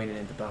nothing joining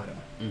at the bottom.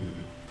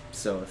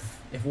 So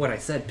if what I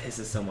said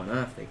pisses someone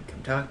off, they can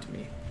come talk to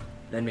me.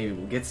 Then maybe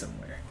we'll get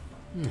somewhere.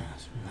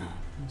 Yes,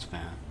 that's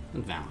fair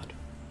and valid.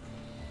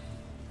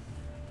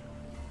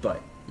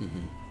 But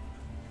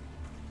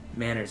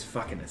manners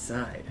fucking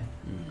aside,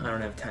 I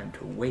don't have time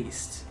to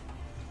waste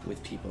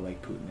with people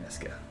like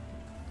Putineska.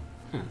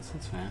 Yes,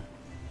 that's fair.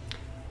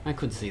 I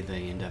could see the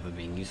endeavor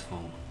being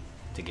useful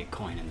to get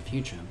coin in the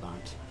future,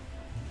 but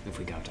if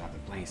we go to other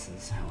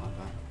places,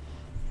 however,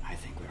 I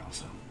think we're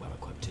also well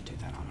equipped to do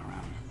that on our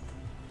own.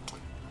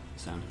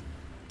 So,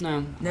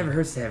 no. Never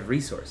hurts to have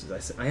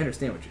resources. I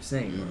understand what you're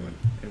saying, Norwin.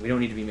 And we don't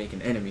need to be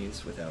making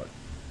enemies without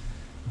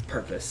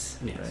purpose,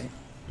 Yes. right?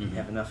 We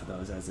have enough of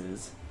those as it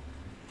is.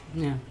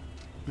 Yeah.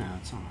 No,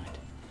 it's alright.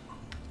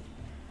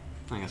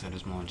 Like I said,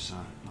 it's more just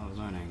a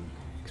learning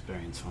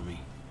experience for me.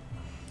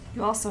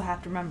 You also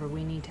have to remember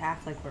we need to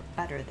act like we're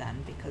better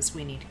then, because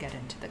we need to get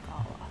into the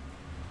gala.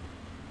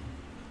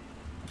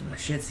 Oh,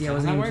 shit, see, I How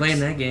wasn't that even playing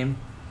works? that game.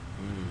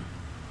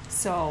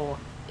 So,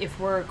 if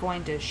we're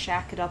going to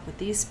shack it up with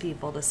these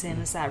people, the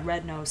same as that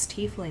red-nosed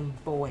tiefling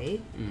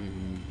boy,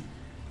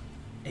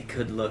 It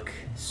could look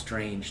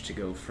strange to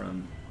go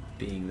from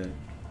being the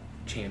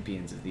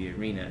champions of the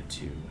arena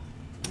to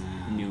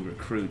new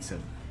recruits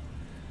of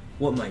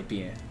what might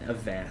be a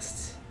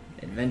vast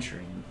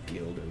adventuring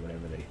guild or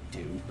whatever they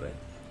do, but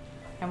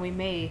and we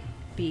may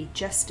be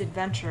just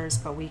adventurers,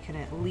 but we can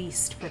at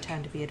least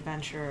pretend to be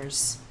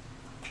adventurers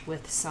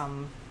with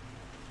some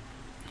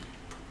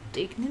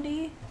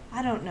dignity?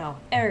 I don't know.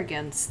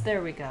 Arrogance.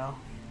 There we go.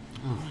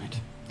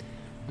 Alright.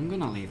 I'm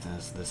gonna leave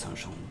the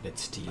social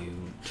bits to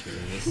you, too.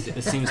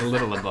 This seems a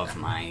little above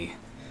my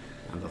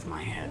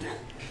head.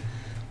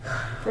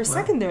 For a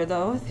second there,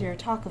 though, with your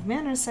talk of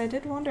manners, I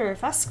did wonder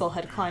if Eskel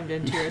had climbed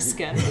into your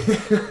skin.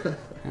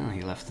 Well,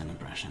 he left an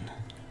impression.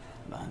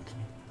 but,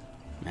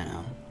 you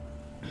know,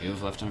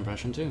 you've left an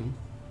impression too,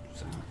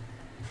 so.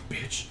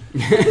 Bitch.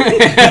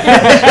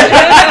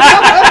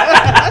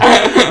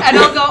 And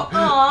I'll go,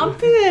 aw,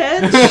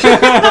 bitch.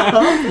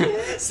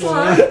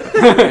 Slut.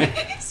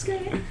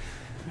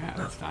 Yeah,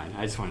 that's fine.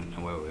 I just wanted to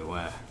know where we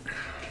were.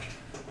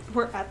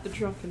 We're at the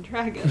Drunken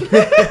Dragon.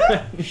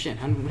 Shit,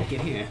 how did we make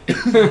it here?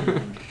 That's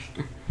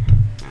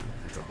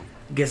all.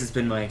 I guess it's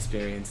been my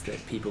experience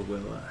that people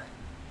will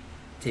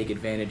take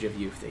advantage of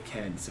you if they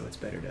can, so it's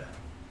better to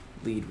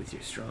lead with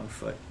your strong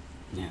foot.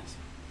 Yes.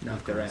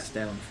 Knock their ass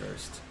down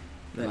first,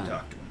 then Right.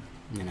 talk to them.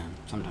 You know,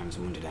 sometimes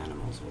wounded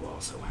animals will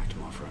also act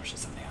more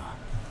ferocious than they are.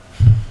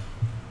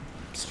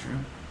 It's true.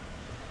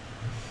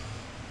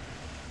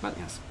 But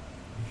yes.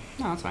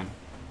 No, that's fine.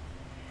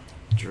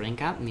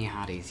 Drink up, me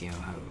hearties,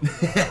 yo-ho.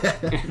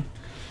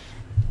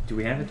 Do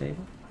we have a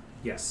table?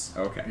 Yes.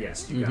 Okay.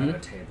 Yes, you got a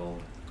table.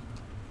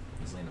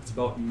 It's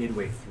about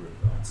midway through,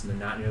 though. It's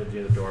not near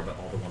the door, but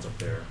all the ones up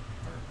there are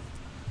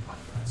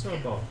occupied. So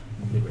about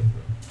midway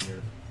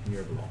through,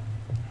 near the wall.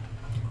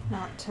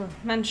 Not to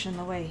mention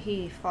the way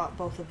he fought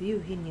both of you,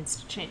 he needs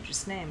to change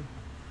his name.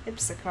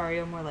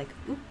 Ipsicario, more like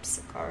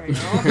Oopsicario.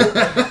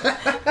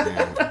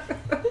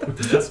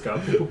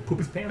 Poop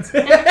his pants.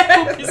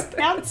 Poop his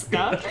pants,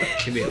 God.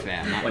 To be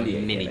fair, not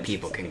 1d8 many damage.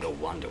 people can go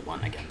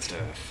 1-to-1 against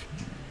Urf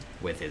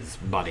with his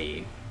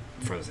body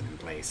frozen in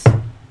place.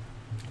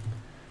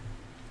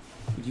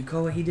 Would you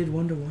call what he did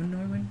 1-to-1,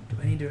 Norwin? Do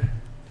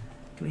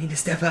we need to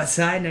step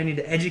outside and I need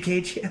to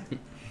educate you?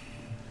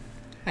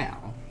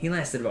 Well, He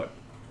lasted about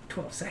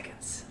 12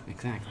 seconds,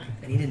 exactly.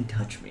 and he didn't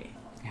touch me.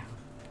 Yeah,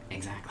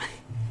 exactly.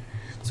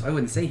 So I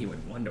wouldn't say he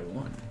went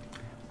 1-to-1.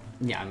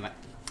 Yeah, He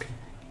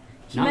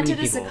not meant many it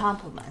as a people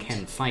compliment.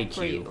 can fight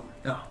for you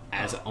Oh,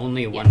 as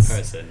only one Yes.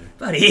 person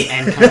buddy.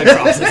 and come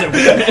across as a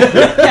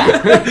weakness.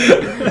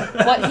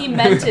 Yeah. What he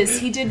meant is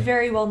he did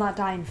very well not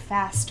dying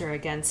faster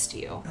against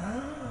you.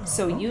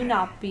 So you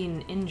not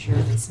being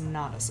injured is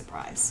not a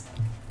surprise.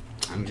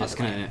 I'm just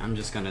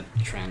gonna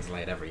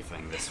translate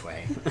everything this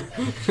way.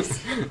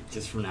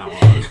 just from now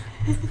on.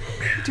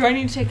 Do I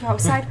need to take you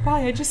outside?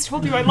 Why? I just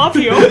told you I love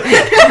you.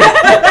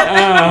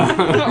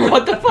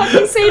 What the fuck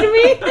you say to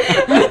me?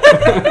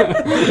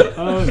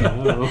 Oh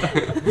no.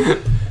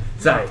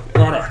 Sorry,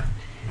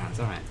 That's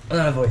alright. a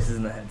lot of voices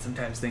in the head.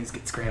 Sometimes things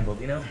get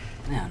scrambled, you know?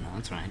 Yeah, no,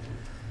 that's right.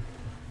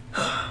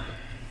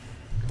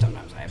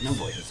 Sometimes I have no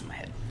voices in my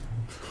head.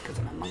 Because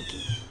I'm a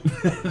monkey.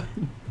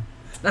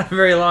 Not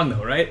very long,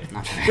 though, right?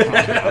 Not very long,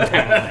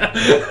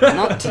 apparently.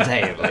 Not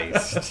today, at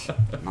least.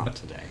 Not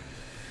today.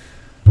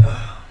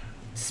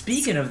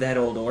 Speaking of that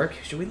old orc,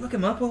 should we look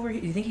him up over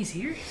here? Do you think he's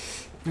here?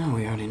 No,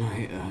 we already know.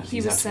 He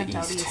he's was out to sent the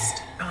out east.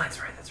 east. Oh, that's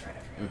right. I forgot.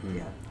 Mm-hmm.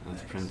 Yeah.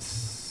 That's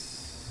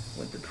Prince...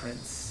 With the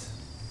prince.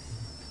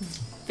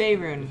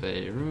 Faerun.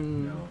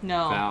 Faerun?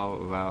 No.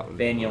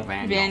 Vaniel.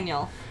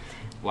 Vaniel.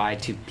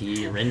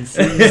 Y2P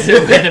rinses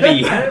with a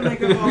B. I didn't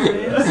make up all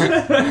names.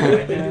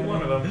 I did do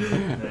one of them.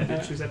 And I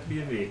did choose that to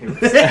be a V.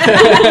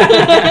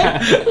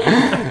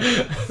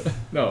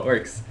 No, it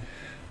works.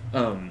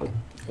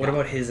 What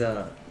about his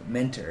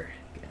mentor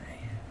guy?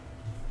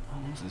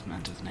 What was his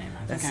mentor's name?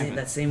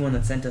 That same one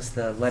that sent us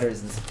the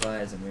letters and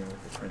supplies when we were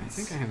with the I prince.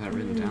 think I have that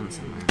written down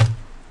somewhere.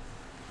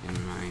 In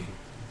my...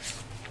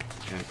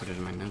 I put it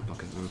in my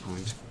notebook at one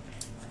point.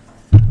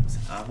 Was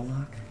it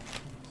Avalok?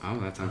 Oh,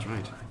 that sounds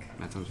right.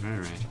 That sounds very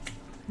right.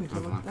 We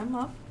can look them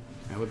up.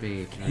 That would be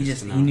He curious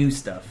just to know. he knew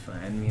stuff.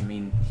 I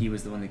mean, he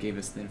was the one that gave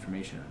us the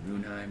information on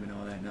Runheim and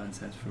all that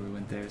nonsense before we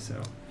went there.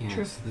 So Yes,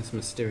 True. this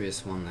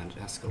mysterious one that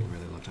Eskel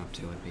really looked up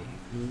to would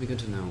be good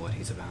to know what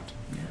he's about.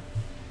 yeah.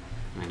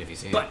 And if you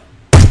see But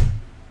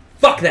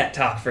fuck that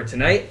talk for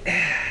tonight.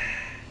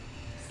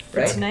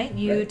 For Right? tonight,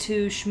 you Right.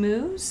 two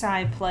schmooze,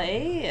 I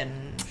play,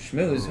 and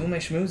Schmooze. Who am I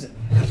schmoozing?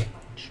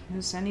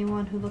 schmooze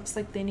anyone who looks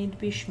like they need to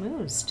be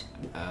schmoozed.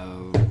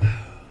 Oh,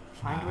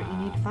 Find what you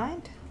need to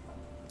find.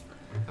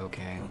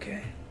 okay.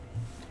 Okay.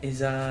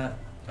 Is our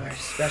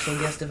special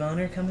guest of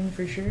honor coming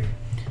for sure?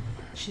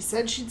 She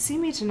said she'd see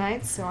me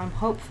tonight, so I'm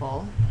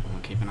hopeful.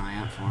 We'll keep an eye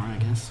out for her, I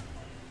guess.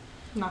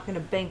 I'm not going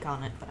to bank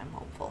on it, but I'm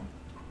hopeful.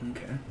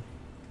 Okay.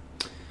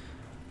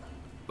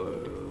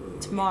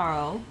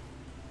 Tomorrow,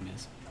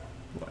 Yes.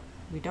 What?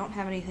 we don't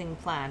have anything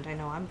planned. I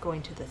know I'm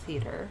going to the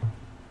theater.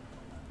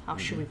 How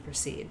should we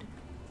proceed?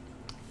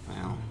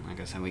 Well, like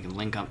I said, we can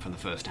link up for the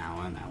first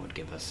hour, and that would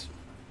give us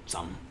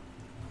some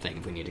thing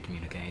if we need to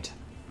communicate.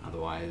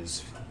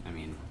 Otherwise, I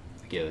mean,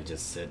 we could either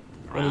just sit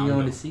What are around. you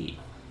going to see?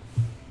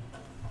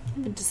 I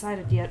haven't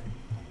decided yet.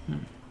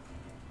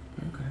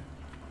 Okay.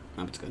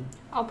 Oh, it's good.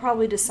 I'll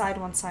probably decide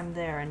once I'm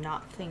there and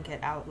not think it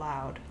out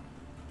loud.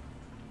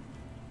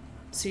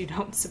 So you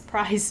don't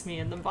surprise me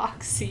in the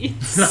box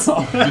seats.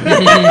 Yeah,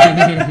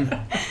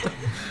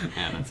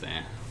 that's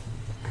fair.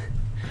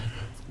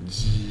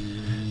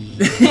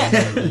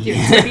 Your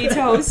tippy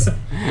toes.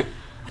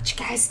 What you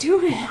guys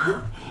doing?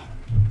 Just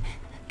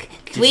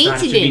thought it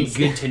should be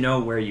good to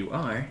know where you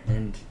are,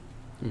 and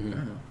I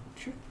don't know.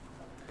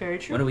 Very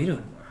true. What are we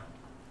doing tomorrow?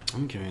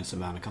 I'm curious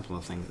about a couple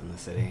of things in the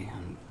city.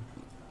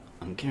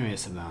 I'm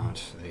curious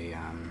about the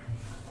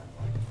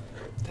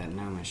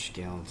gnomish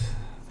guild,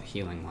 the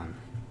healing one,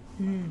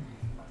 Hmm.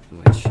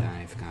 which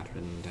I've got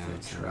written down. The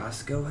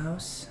Trosco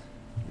House?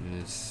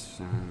 This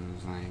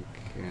sounds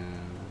like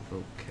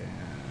vocab.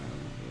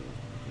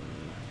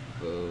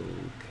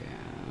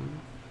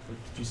 What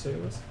did you say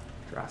it was?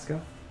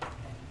 Trosco?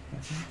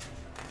 That's it? Is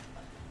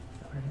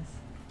that what it is?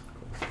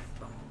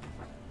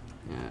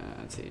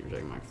 Let's see,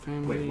 reject my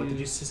family. Wait, what did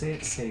you say?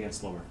 Say it again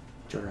slower.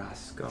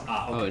 Jarosco. Okay.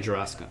 Oh,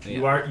 Jurassic.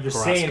 Yeah. You're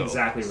saying Carrasco.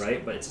 exactly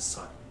right, but it's a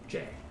son.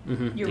 J.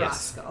 Mm-hmm.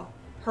 Yes. Urasco.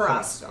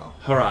 Harasco.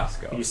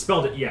 Horosco. You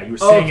spelled it. Yeah, you were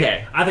saying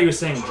Okay. it. I thought you were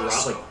saying like.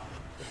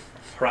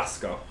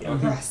 Horosco. Yeah.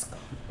 Harasco.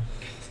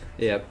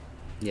 Yep.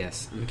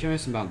 Yes. I'm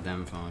curious about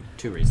them for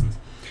 2 reasons.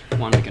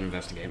 1, we can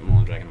investigate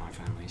more Dragonlight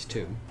families.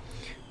 2,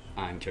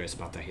 I'm curious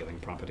about their healing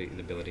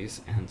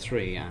abilities. And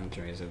 3, I'm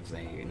curious if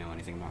they know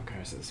anything about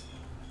curses.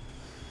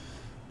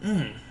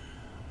 That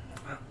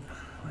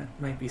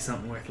might be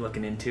something worth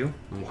looking into.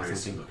 Why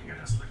is he looking at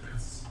us like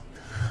this?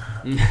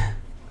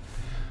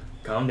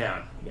 Calm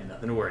down. You got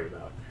nothing to worry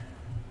about.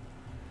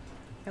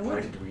 Why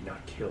did we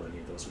not kill any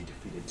of those we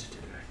defeated today?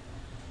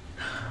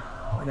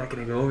 We're not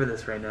going to go over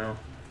this right now.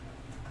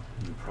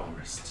 You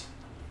promised.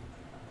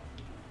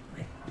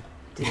 I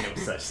did no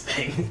such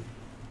thing.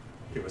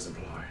 It was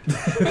implied.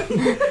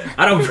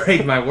 I don't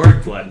break my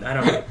word, Blood.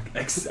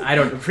 I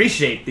don't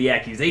appreciate the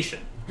accusation.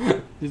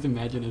 Just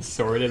imagine a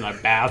sword in a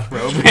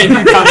bathrobe and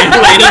you come in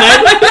late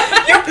at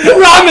night. You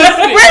promised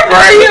me! Where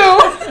were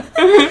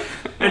you?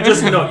 And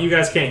just no, you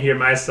guys can't hear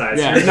my side.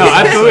 Yeah, so no,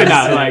 absolutely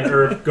not. Like,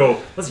 Urf, go.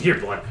 Let's hear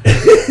blood.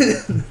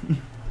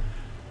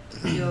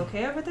 You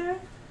okay over there?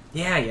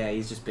 Yeah,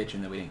 he's just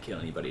bitching that we didn't kill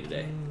anybody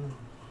today.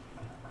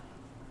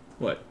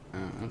 What?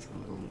 That's a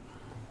little...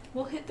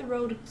 We'll hit the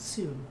road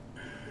soon.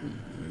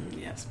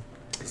 Yes.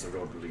 Is the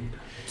road lead?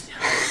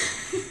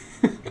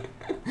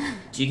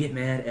 Do you get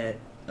mad at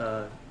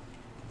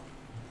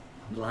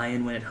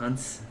lion when it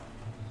hunts?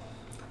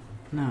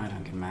 No, I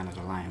don't get mad at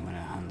a lion when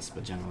it hunts,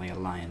 but generally a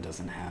lion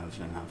doesn't have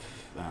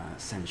enough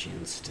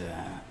sentience to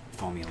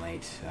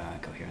formulate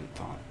coherent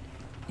thought.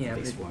 Yeah,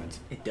 These words.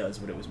 it does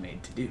what it was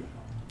made to do.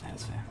 That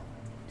is fair.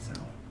 So,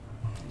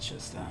 It's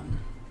just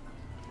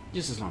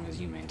as long as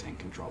you maintain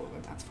control of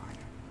it, that's fine.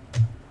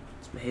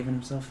 he's behaving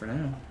himself for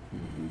now.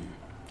 Mm-hmm.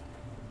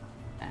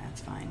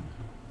 That's fine.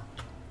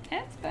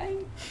 That's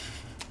fine.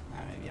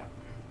 Alright, yep.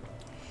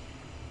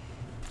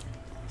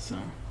 So,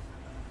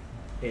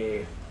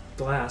 A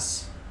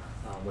glass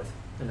with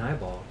an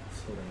eyeball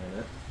floating in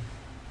it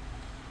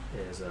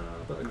is a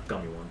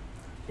gummy one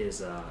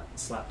is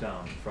slapped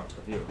down in front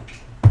of you,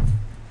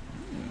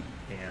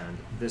 and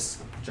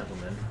this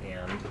gentleman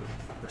and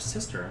her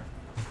sister.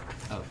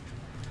 oh,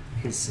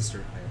 His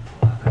sister.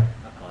 I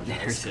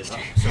apologize. Her sister.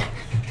 Sorry.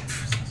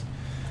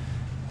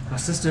 My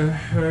sister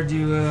heard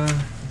you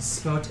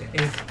spout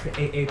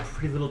a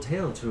pretty little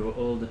tale to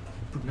old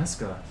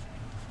Putneska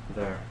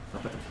there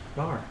up at the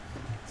bar.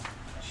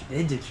 She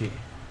did she?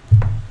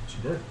 She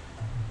did.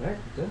 Right?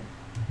 Good.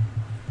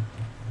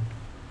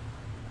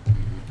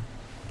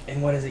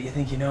 And what is it you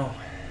think you know?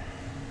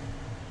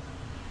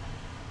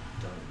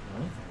 Don't know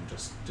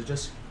anything.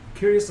 Just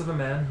curious of a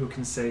man who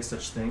can say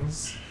such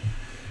things.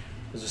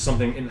 Is there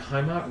something in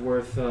Heimat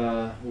worth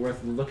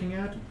looking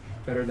at?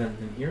 Better than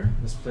in here?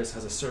 This place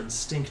has a certain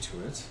stink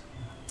to it.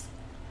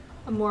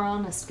 A more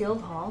honest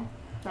guild hall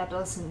that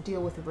doesn't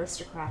deal with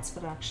aristocrats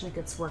but actually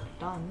gets work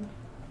done.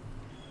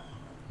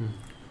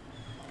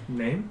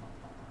 Name?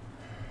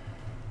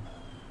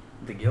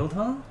 The guild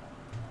hall?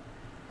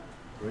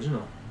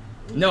 Original.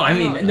 No, I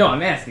mean, no,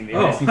 I'm asking.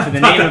 You're Oh, asking for the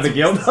I thought name of the that's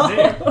guild its hall?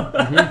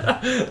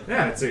 name.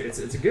 Yeah, it's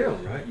a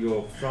guild, right?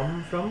 You're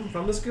from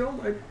this guild,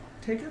 I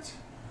take it?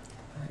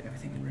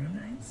 Everything in Rune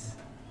Knights?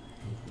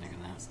 look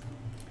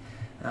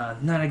at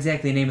that. Not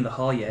exactly the name of the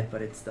hall yet,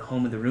 but it's the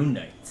home of the Rune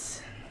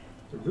Knights.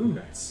 The Rune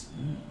Knights.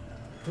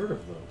 Heard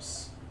of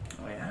those?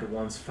 Oh yeah? The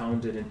ones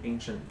founded in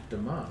ancient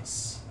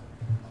Damas.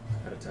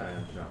 At a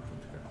time. No.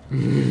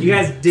 You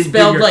guys did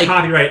Spelled your like-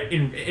 copyright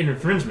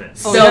infringement.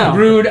 Oh, Spelled no.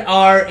 Rude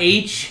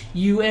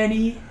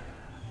R-H-U-N-E?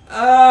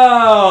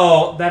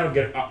 Oh, that'll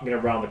get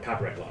around the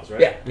copyright laws,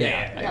 right?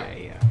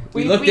 Yeah.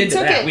 We looked into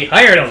took that. it- We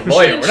hired a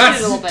lawyer. We're not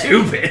changed it a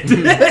little bit.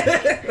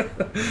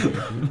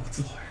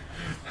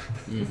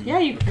 stupid. Yeah,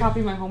 you can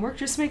copy my homework,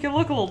 just make it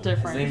look a little His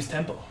different. name's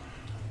Temple.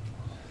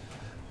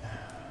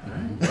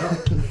 Well,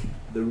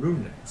 the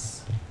Rune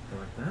Knights. I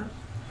like that.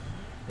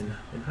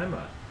 In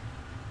Heimat.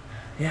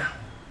 Yeah.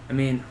 I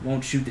mean,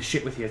 won't shoot the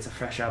shit with you. It's a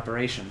fresh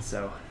operation,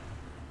 so...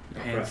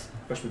 Your hands...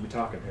 What should we be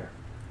talking here?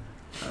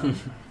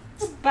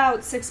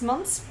 About 6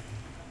 months.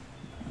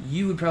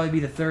 You would probably be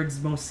the third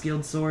most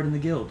skilled sword in the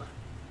guild.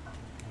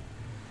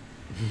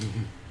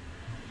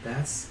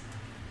 That's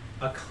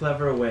a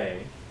clever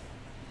way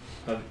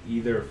of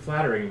either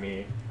flattering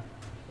me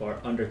or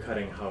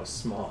undercutting how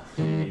small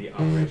the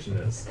operation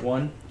is.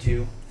 1,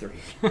 2, 3.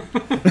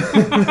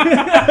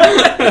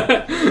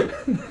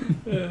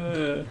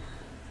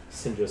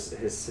 Syndra's,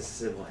 his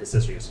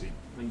sister used to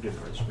be good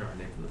for her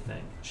name from the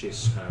thing.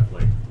 She's kind of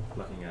like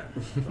looking at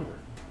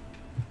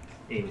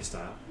Amy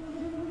style.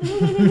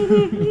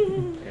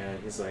 And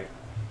he's like,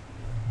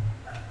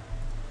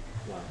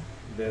 Well,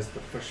 there's the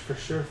for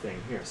sure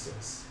thing here,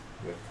 sis.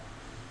 With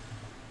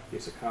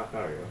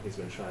Yusakario, he's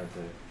been trying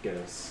to get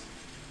us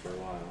for a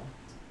while.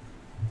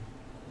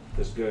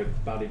 There's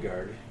good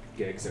bodyguard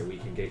gigs that we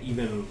can get.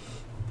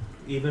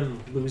 Even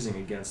losing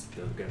against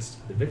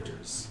the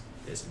victors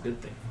is a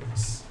good thing for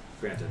us.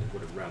 Granted, it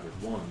would have rather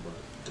won,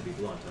 but to be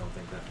blunt, I don't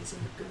think that was in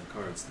the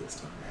cards this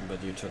time.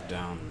 But you took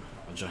down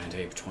a giant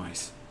ape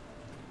twice.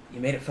 You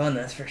made it fun,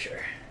 that's for sure.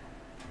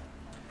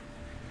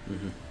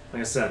 Mm-hmm.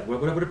 Like I said, I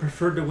would have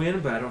preferred to win,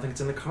 but I don't think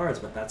it's in the cards.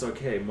 But that's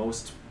okay.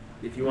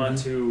 If you want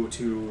to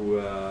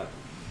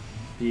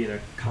be in a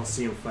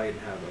Coliseum fight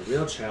and have a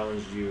real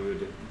challenge, you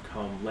would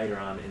come later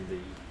on in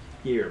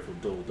the year for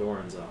Dol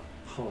Doran's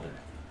holiday.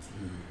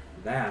 Mm-hmm.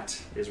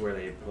 That is where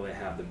they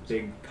have the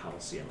big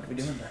Coliseum. What are we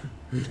doing then?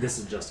 This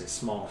is just a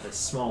small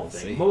thing.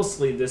 See.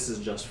 Mostly, this is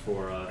just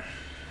for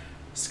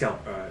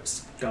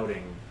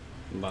scouting,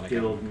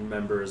 guild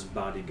members,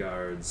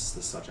 bodyguards,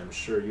 the such. I'm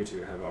sure you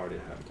two have already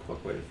had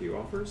quite a few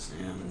offers.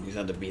 Yeah, you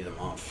had to beat them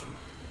off.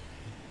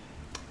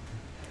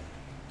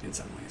 In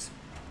some ways.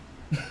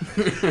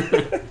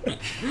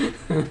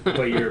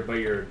 but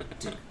you're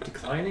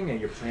declining, and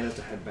your plan is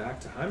to head back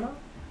to Haima?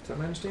 Is that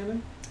my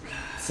understanding?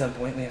 At some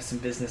point, we have some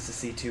business to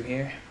see to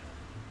here.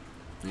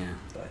 Yeah.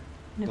 But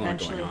And Lot going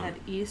eventually on. head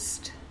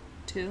east,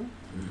 too.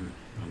 Mm-hmm.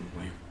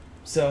 Probably.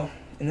 so,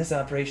 in this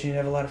operation, you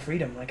have a lot of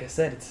freedom. Like I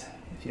said, it's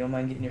if you don't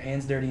mind getting your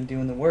hands dirty and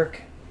doing the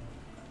work.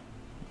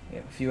 We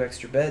have a few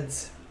extra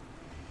beds.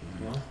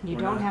 Well, You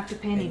we're don't not- have to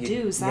pay any And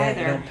dues You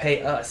either. don't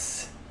pay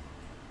us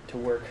to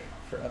work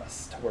for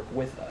us, to work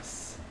with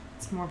us,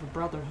 It's more of a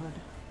brotherhood.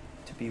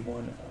 to be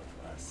one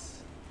of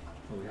us.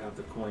 Well, we have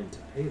the coin to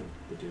pay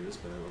the dues,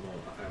 but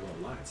I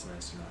won't lie. It's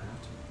nice to not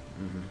have to.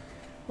 Mm-hmm.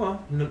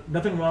 Well,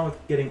 nothing wrong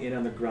with getting in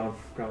on the ground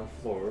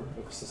floor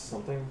of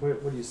something.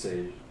 What do you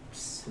say,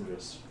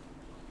 Sindris?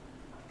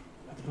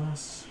 At the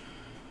boss,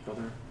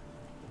 brother.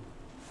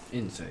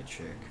 Inside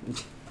check.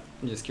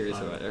 I'm just curious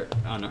On- about her,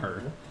 on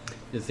her.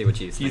 Just see what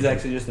she's She's thinking.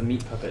 actually just a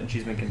meat puppet, and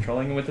she's been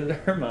controlling it with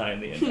her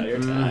mind the entire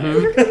time.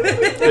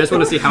 Mhm. I just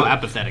want to see how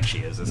apathetic she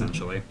is,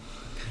 essentially.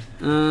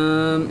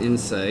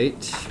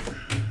 Insight.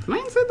 Am my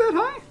insight that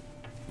high?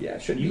 Yeah,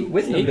 should You- you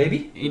wisdom,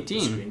 baby? The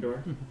 18. screen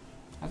door.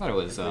 I thought it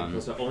was.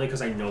 So only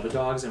because I know the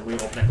dogs, and when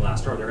we open that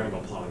glass door, they're gonna go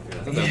plowing I through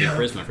thought that. that would be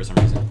charisma for some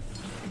reason.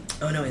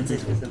 Oh no,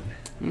 insight wisdom.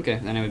 Okay,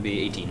 then it would be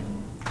 18.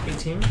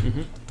 18.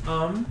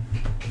 Mm-hmm.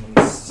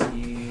 Let me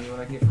see what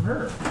I can get from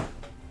her.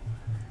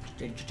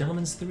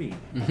 Gentleman's 3.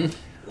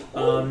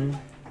 Mm-hmm.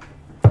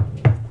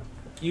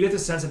 You get the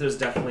sense that there's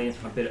definitely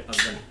a bit of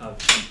an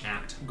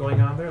act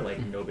going on there,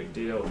 like no big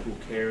deal, who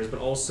cares,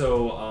 but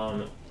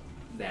also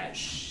that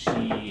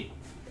she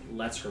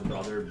lets her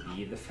brother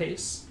be the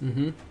face.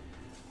 Mm-hmm.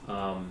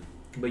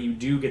 But you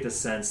do get the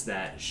sense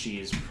that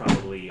she's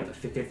probably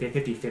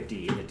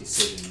 50-50 in the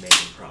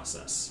decision-making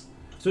process.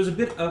 So there's a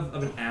bit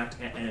of an act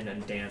and a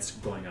dance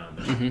going on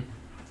there.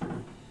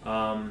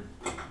 Mm-hmm.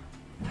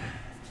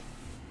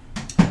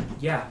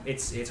 Yeah,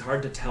 it's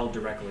hard to tell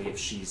directly if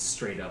she's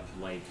straight up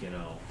like,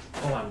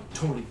 oh, I'm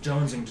totally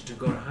jonesing to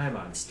go to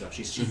Haima and stuff.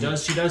 She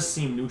does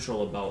seem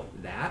neutral about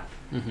that.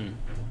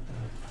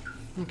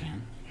 Mm-hmm. Okay.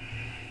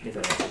 If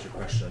that answers your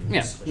question.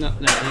 Yeah, no,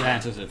 that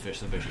answers it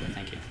sufficiently,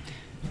 thank you.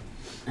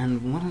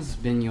 And what has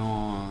been your,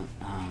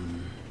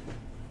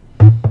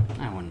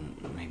 I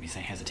wouldn't maybe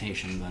say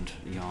hesitation, but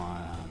your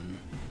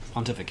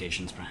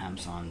pontifications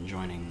perhaps on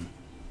joining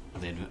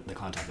the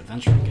Cloudtop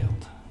Adventuring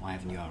Guild? Why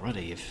haven't you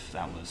already, if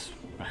that was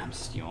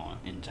perhaps your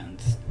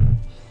intent?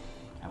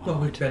 Well,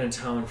 we've been in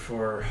town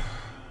for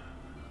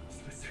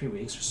 3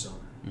 weeks or so.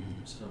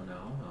 Mm-hmm. So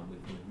now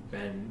we've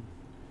been.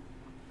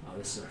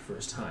 This is our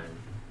first time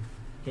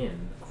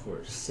in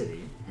Court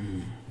City.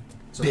 Mm.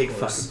 So Big of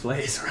course, fucking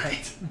place,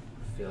 right?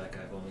 I feel like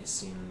I've only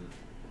seen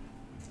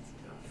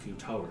a few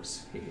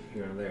towers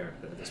here and there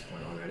at this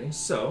point already.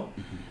 So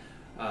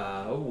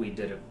we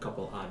did a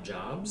couple odd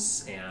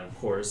jobs, and of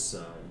course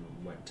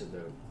went to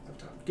the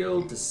Top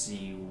Guild to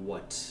see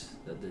what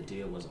the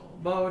deal was all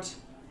about.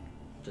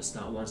 Just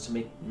not wants to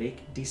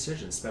make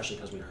decisions, especially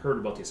because we heard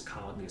about these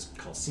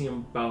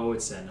Coliseum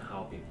bouts and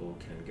how people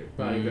can get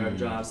bodyguard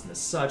jobs and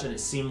such. And it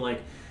seemed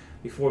like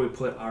before we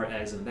put our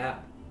eggs in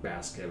that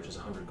basket, which is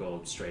 100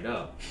 gold straight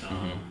up,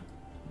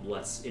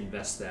 let's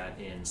invest that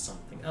in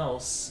something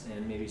else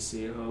and maybe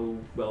see how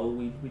well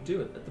we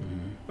do it at the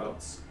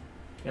bouts.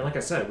 And like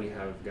I said, we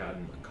have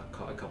gotten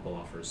a couple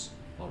offers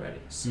already.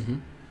 So.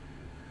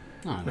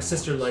 My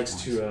sister likes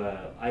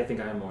to. I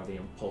think I'm more the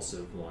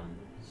impulsive one.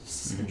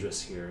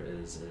 Sindris here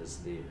is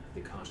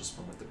the conscious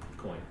one with the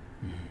coin.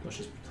 Well,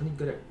 she's plenty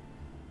good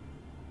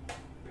at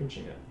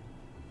pinching it.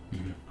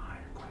 Iron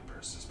coin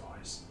purses,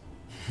 boys.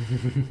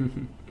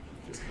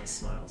 Just kind of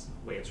smiles,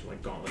 waves her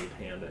like gauntleted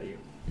hand at you.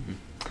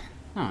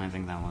 No, I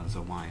think that was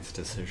a wise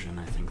decision.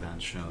 I think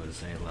that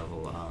shows a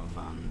level of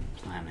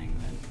planning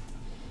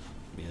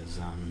that is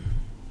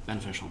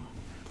beneficial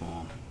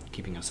for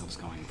keeping ourselves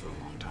going for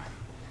a long time.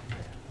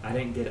 I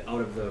didn't get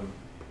out of the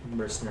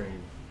mercenary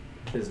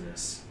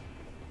business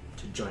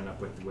to join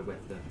up with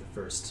the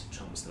first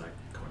chums that I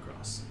come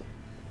across.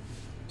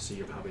 So so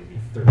you're probably the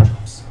third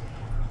chumps.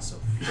 So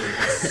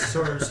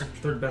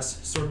third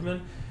best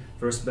swordman,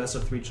 first best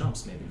of 3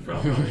 chumps maybe.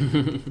 Probably.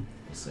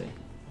 We'll see.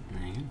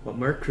 What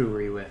merc crew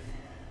were you with?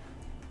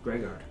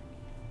 Gregard.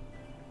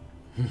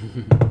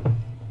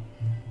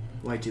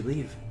 Why'd you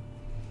leave?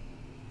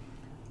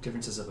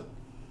 Differences of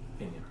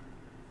opinion.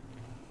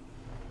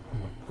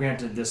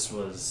 Granted, this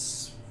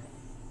was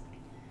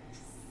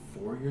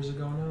 4 years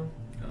ago now.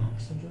 Oh.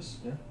 Sindris?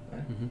 Yeah.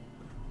 Right.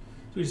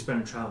 So we just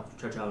been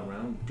traveling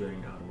around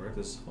doing out work.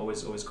 There's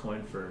always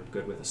coin for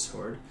good with a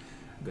sword.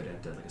 Good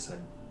at, like I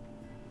said,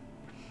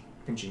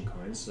 pinching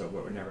coins, so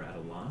we're never at a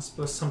loss.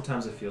 But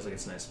sometimes it feels like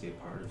it's nice to be a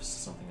part of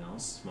something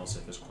else, mostly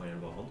if there's coin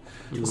involved.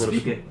 A little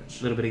bit good,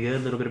 a little bit of good, a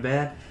little bit of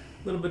bad.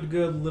 A little bit of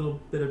good, a little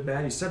bit of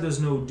bad. You said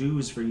there's no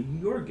dues for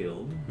your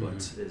guild,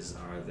 but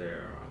are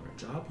there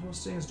job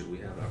postings? Do we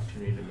have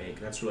opportunity to make?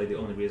 That's really the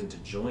only reason to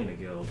join a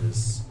guild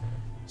is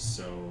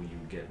so you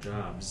get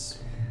jobs,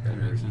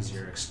 better,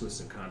 easier,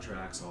 exclusive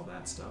contracts, all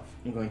that stuff.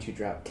 I'm going to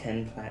drop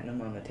 10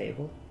 platinum on the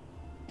table.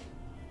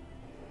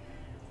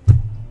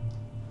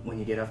 When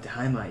you get up to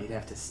Heimat, you'd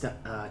have to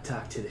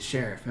talk to the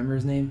sheriff. Remember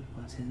his name?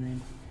 What's his name?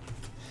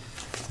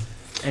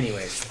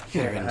 Anyways,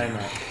 Sheriff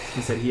Heimat.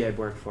 He said he had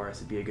work for us.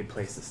 It'd be a good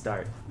place to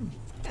start.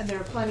 And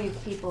there are plenty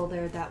of people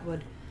there that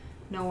would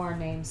know our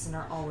names and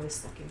are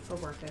always looking for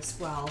work as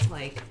well,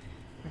 like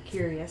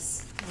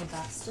Mercurius,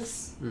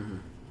 Modestus.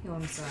 He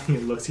owns He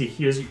looks, he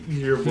hears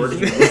your word,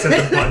 he looks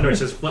at the button, which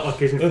just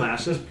occasionally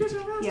flashes.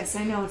 Yes,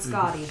 I know it's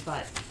gaudy,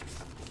 but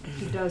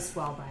he does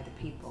well by the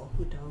people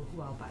who do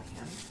well by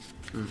him.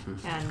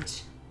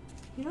 And,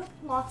 you know,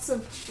 lots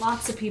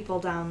of people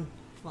down,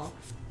 well,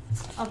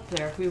 up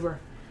there. We were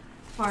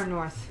far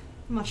north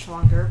much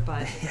longer,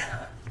 but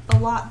a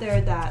lot there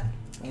that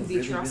can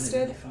be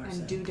trusted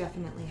and do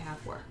definitely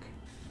have work.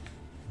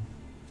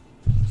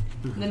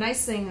 The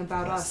nice thing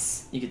about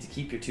us... You get to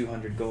keep your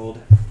 200 gold,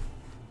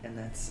 and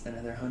that's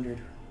another 100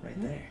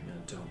 right there. No,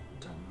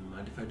 don't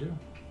mind if I do.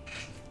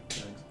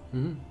 Thanks.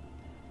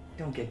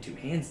 Don't get too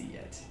handsy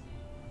yet.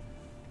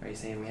 Are you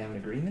saying we have an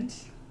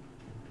agreement?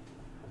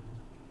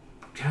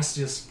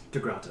 Cassius de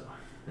Grotto,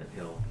 and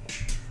he'll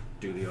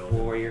do the old...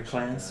 Warrior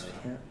class?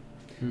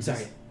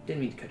 Sorry,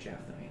 didn't mean to cut you off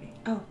though, Annie.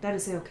 Oh, that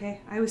is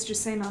okay. I was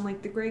just saying,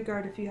 unlike the Grey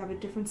Guard, if you have a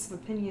difference of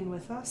opinion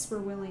with us, we're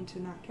willing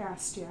to not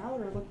cast you out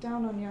or look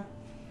down on you.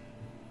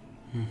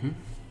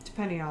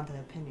 Depending on the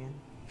opinion.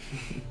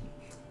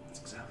 That's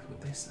exactly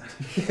what they said.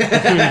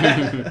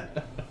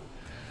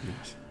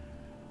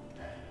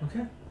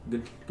 Okay,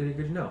 good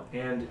to know.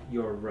 And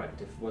you're right.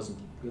 If it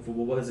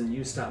wasn't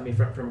you stopping me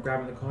from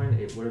grabbing the coin,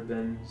 it would have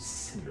been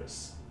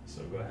Sindris.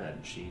 So go ahead.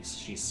 She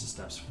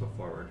steps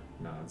forward,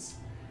 nods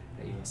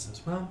at you and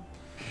says, "Well,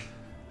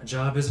 a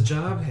job is a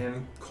job,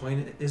 and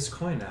coin is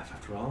coin.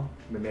 After all,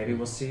 but maybe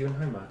we'll see you in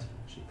Heimat."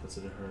 She puts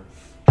it in her,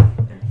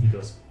 and he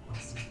goes,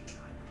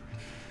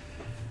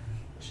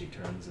 She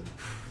turns and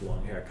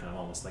long hair kind of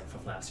almost like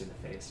flaps you in the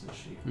face, and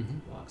she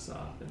walks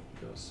off and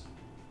goes,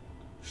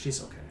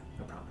 "She's okay,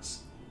 I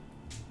promise."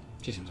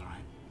 She seems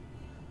alright.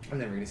 I'm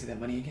never going to see that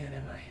money again,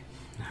 am I?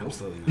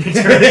 Absolutely not. He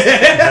turns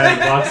and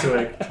walks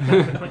away.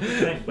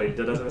 But he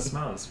doesn't have a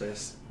smile on his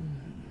face.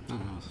 Oh,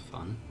 that was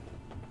fun.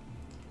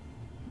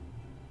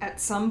 At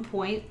some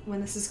point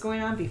when this is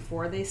going on,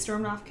 before they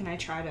stormed off, can I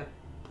try to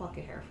pluck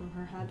a hair from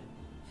her head?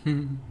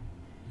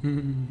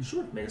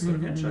 Sure, make a sort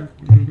of hand check.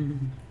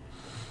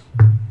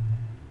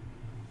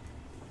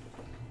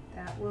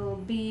 That will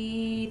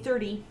be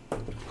 30.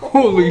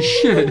 Holy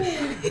shit!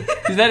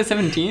 Is that a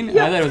 17? I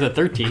thought it was a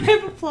 13. I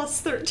have a plus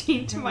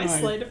 13 to my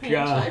sleight of hand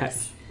gosh.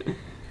 checks. Oh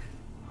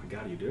my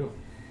god, you do.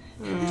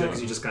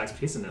 Because you just got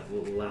XP in that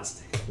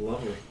last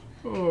level.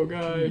 Oh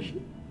gosh.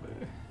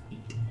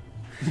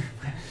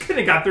 Could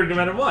have got through no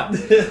matter what.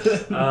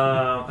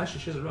 Actually,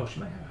 she has a roll. She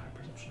might have a high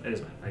perception. It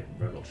is I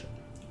rolled shit.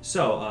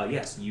 So,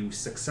 yes, you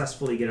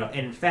successfully get up.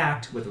 In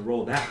fact, with a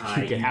roll that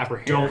high, you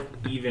don't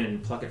even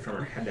pluck it from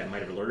her head. That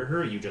might have alerted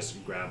her. You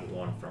just grab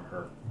one from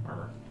her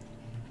armor.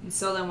 And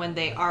so then when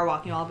they are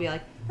walking, I'll be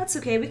like, "That's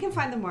okay, we can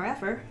find them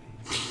wherever."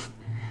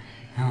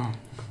 Oh.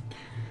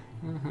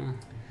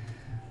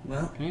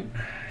 Well, I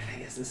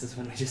guess this is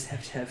when we just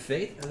have to have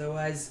faith.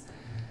 Otherwise,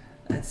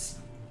 that's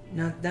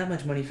not that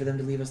much money for them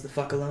to leave us the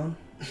fuck alone.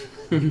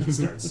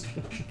 Starts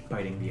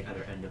biting the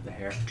other end of the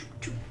hair.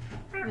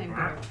 And I'm going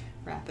to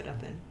wrap it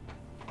up in.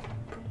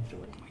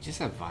 We just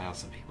have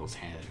vials of people's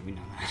hair. We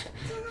know that.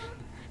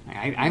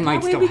 I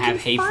might still have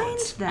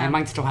Hayfoots. I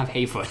might still have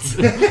Hayfoots.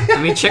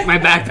 Let me check my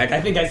backpack.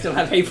 I think I still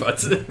have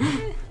Hayfoots.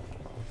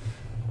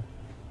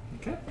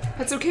 Okay.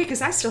 That's okay,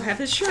 because I still have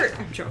his shirt.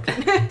 I'm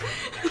joking.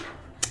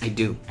 I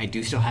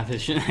do still have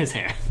his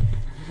hair.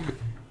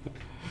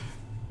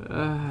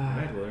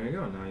 Alright, well there you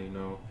go. Now you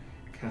know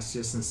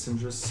Cassius and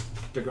Sindris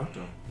de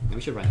Grotto.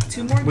 We should write that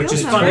 2 down. more Which guild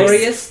is numbers. fun.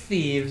 Glorious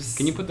thieves.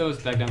 Can you put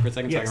those back down for a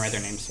second so I can write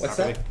their names What's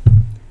properly?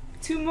 that?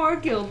 2 more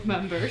guild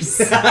members.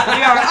 We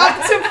are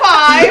up to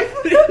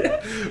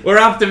 5. We're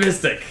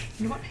optimistic.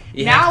 You know what?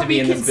 You have Now to be we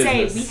in can this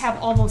say business. we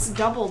have almost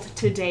doubled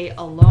today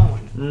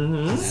alone.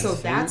 Mm-hmm. So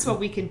that's what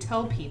we can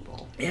tell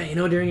people. Yeah,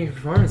 during your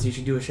performance, you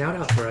should do a shout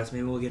out for us.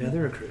 Maybe we'll get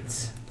other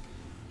recruits.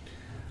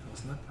 I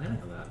was not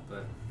planning on that,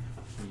 but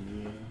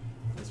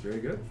that's very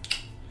good.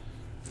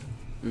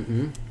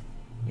 Mm-hmm.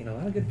 A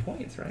lot of good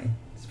points, right?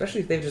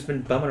 Especially if they've just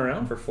been bumming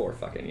around for 4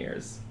 fucking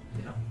years.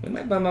 Yeah. We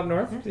might bum up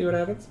north, see what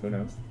happens. Who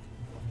knows?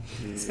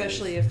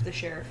 Especially if the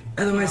sheriff.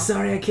 Otherwise,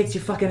 sorry I kicked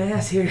your fucking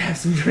ass. Here, have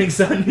some drinks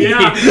on me.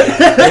 Yeah.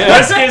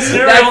 Best case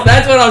scenario.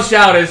 That's what I'll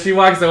shout as she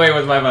walks away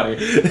with my money.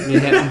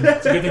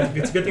 It's a good thing.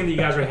 It's a good thing that you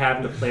guys are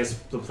having the place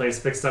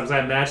fixed up. Because I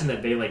imagine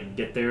that they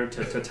get there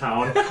to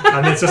town,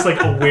 and it's just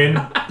a wind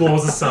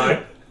blows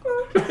aside.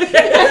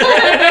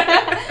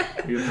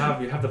 You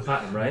have the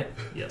platinum, right?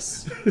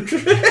 Yes.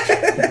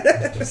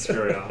 Just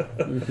carry on.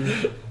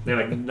 They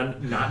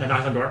knock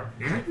on the door.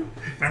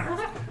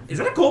 Is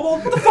that a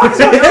kobold? What the fuck is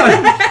going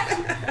on?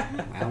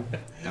 Well,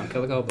 don't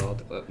kill the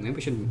kobold. Well, maybe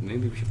we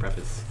should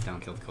preface "Don't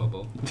kill the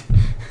kobold."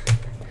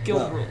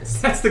 Guild rules.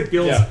 That's the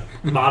guild's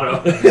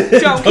motto.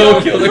 Don't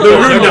kill The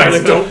room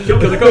knights don't kill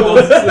the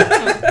kobolds.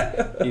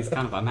 He's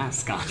kind of a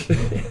mascot.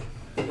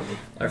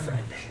 Our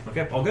friend.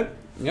 Okay, all good.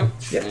 Yep.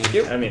 Thank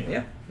you. I mean,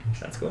 yeah,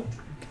 that's cool.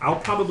 I'll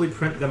probably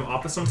print them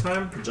off at some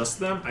time, just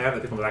them. I have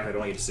the people in the back I don't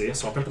want you to see,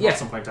 so I'll print them off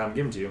some point in time and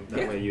give them to you.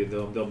 That way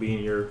they'll be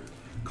in your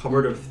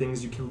cupboard of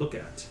things you can look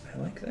at. I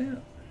like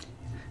that.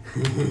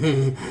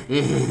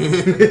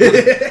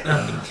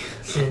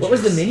 What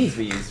was the minis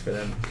we used for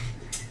them?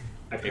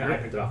 I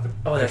printed it off.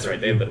 Oh, that's right.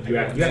 They You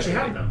actually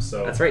have them,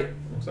 so That's right.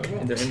 So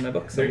well. They're in my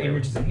book. They're They're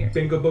images in here.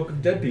 bingo book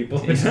of dead people.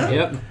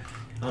 Yep.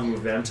 I'll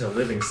move them to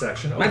living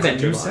section. Oh, My it's a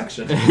venture new log.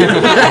 section.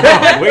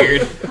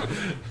 Weird.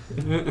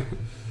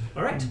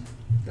 All right.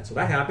 So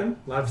that happened.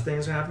 A lot of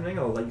things are happening.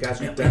 I'll let you guys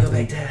Yep,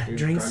 definitely like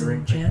drinks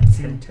and garnering chats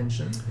and-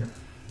 tension. Yeah.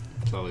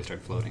 Slowly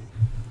start floating.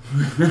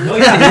 Oh,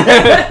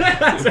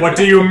 yeah. What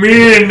do you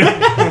mean?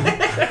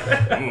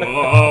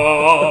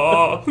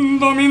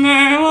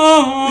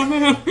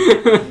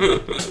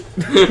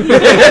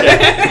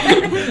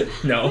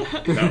 No.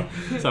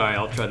 Sorry,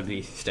 I'll try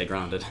to stay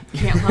grounded.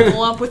 Can't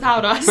level up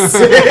without us. It's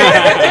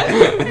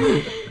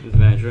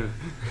very true.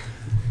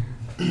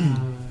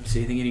 So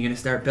you think you're gonna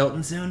start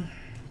belting soon?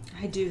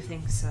 I do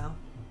think so.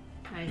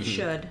 I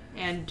should.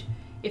 And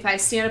if I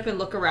stand up and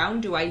look around,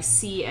 do I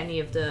see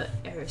any of the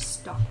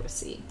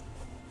aristocracy?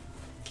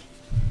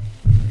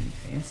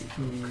 Fancy.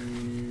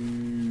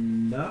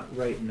 Not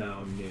right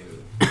now, no.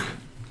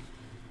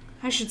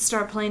 I should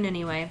start playing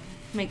anyway.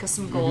 Make us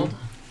some gold.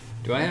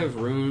 Do I have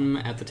room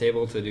at the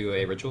table to do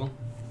a ritual?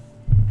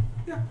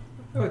 Yeah,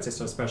 I would say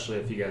so, especially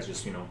if you guys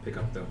just, pick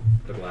up the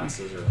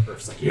glasses or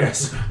it's like,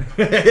 yes.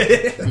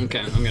 Okay,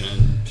 I'm gonna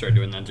start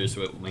doing that just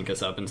to link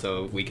us up, and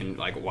so we can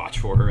watch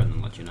for her and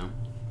then let you know.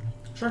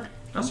 Sure.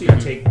 So yeah,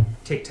 take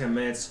 10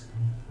 minutes,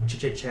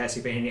 chit-chat, see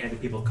if any other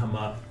people come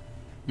up,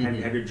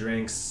 have your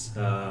drinks,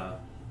 come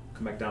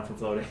back down from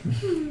floating.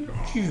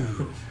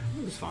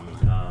 It was fun.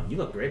 You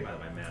look great, by the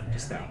way, man.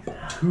 Just that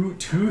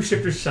two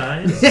shifter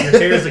shines. Your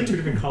hair is 2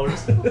 different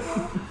colors.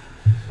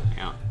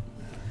 Yeah.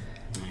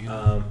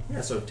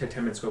 Yeah, so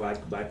 10 minutes go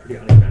by pretty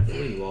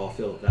uneventfully. You all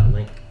feel that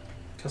link.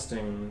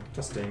 Testing.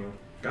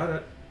 Got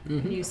it.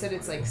 And you said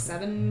it's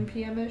 7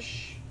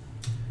 p.m.-ish?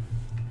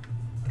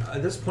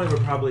 At this point, we're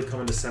probably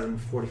coming to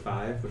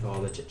 7:45 with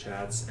all the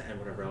chit-chats and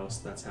whatever else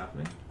that's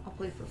happening. I'll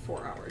play for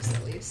 4 hours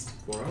at least.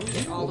 4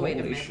 hours? All the way to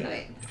Holy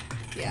midnight.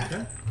 Yeah,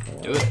 Okay.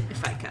 Do it.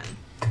 if I can.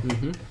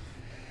 Mm-hmm.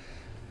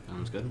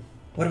 Sounds good.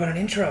 What about an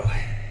intro?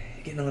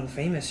 You're getting a little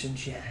famous,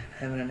 shouldn't you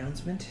have an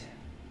announcement?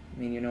 I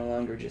mean, you're no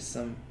longer just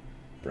some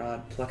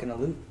broad plucking a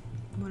loot.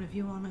 What if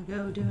you want to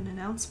go do an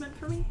announcement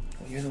for me?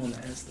 Well, you're the one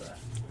that has the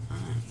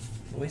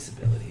voice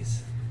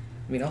abilities.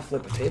 I mean, I'll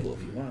flip a table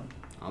if you want.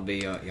 I'll be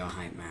your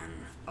hype man.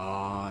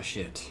 Aw,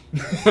 shit.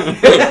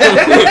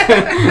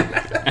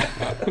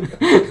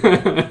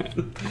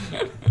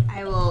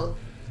 I will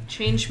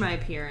change my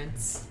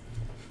appearance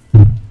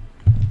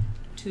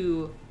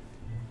to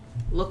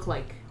look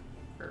like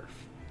Urf.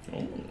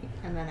 Oh.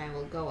 And then I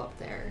will go up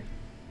there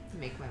and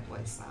make my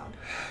voice loud.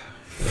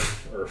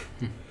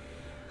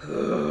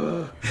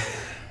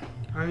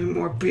 I need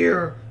more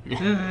beer. Wait.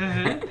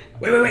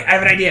 I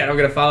have an idea. I'm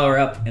going to follow her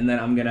up, and then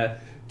I'm going to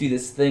do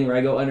this thing where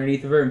I go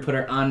underneath of her and put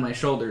her on my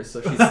shoulders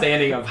so she's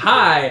standing up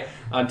high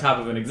on top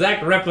of an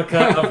exact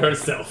replica of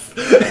herself.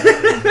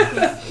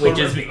 Which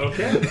is me.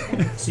 Okay.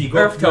 So you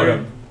go up Urf to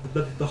where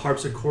totem. the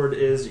harpsichord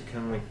is. You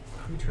kind of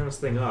how do you turn this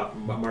thing up?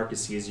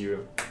 Marcus sees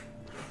you.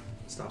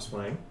 Stops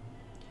playing.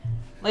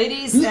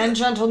 Ladies and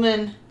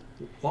gentlemen,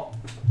 What?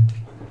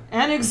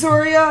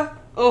 Anixoria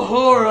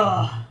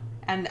Ohora.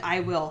 And I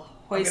will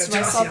hoist I'm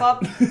gonna toss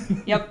myself ya. up.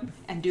 Yep.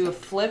 And do a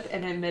flip,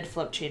 and in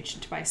mid-flip change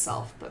into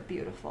myself, but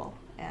beautiful.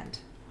 And,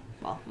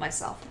 well,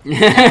 myself. What are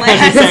you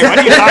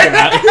talking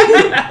about? And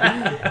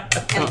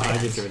I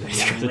just heard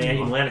that.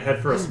 You land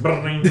head first.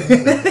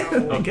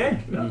 Okay.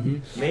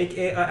 Make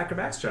a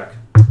acrobatics check.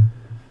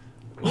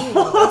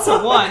 that's a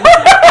 1.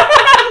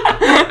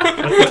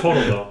 What's the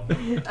total, though?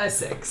 A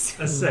 6.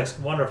 A 6.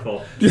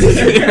 Wonderful.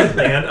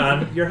 Land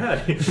on your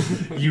head.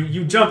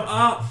 You jump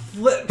up,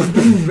 flip.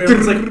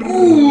 Everyone's like,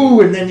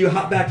 ooh, and then you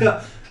hop back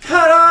up.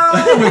 Ta-da!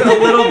 With a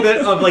little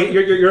bit of like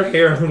your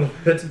hair a little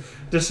bit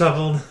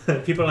disheveled.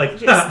 People are like,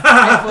 Do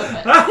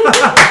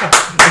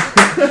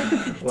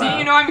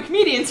you know I'm a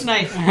comedian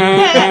tonight?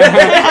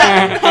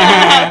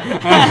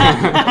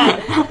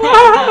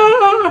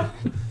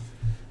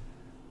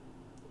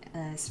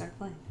 And I start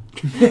playing.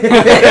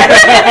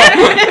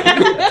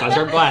 I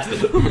start blasting.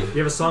 You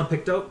have a song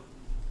picked out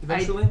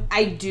eventually?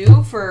 I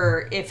do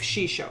for if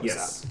she shows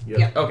Yes. up.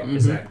 Yep. Okay.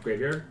 Is that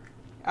Graveyard?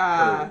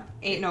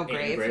 Ain't no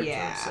grave.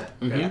 Yeah.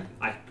 Okay.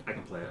 I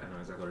can play it. I know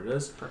exactly what it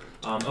is.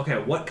 Perfect. Okay,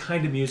 what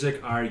kind of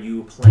music are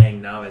you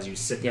playing now as you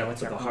sit Yeah, down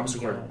what's at the our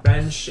harpsichord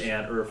bench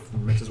and Urf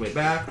makes his way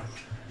back?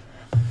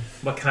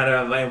 What kind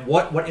of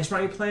what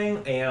instrument are you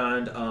playing,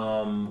 and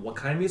what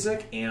kind of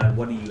music, and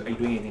are you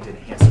doing anything to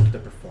enhance the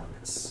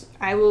performance?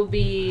 I will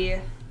be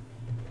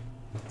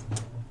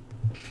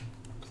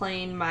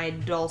playing my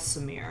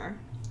dulcimer,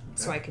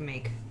 so I can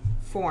make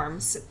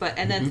forms,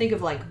 and then think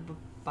of like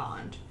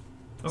Bond.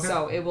 Okay.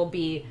 So it will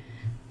be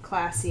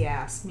classy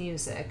ass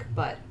music,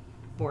 but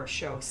more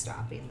show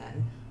stopping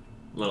than.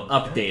 A little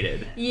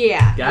updated.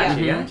 Yeah. Gotcha.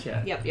 Yeah.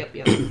 Gotcha. Yep.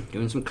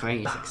 Doing some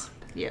classics.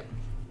 Yep.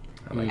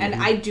 I like And it.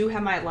 I do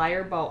have my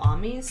lyre bow on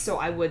me, so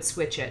I would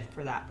switch it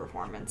for that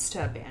performance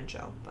to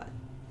banjo, but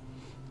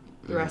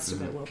the rest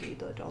of it will be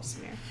the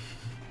dulcimer.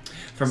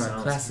 From our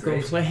Sounds classical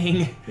great.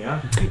 playing,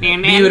 Yeah.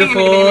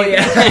 beautiful,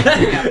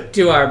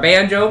 to our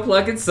banjo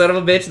plucking son of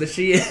a bitch that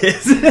she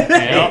is.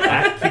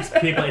 That keeps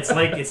people. It's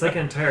like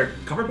an entire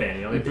cover band.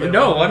 You know. They play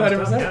No, all that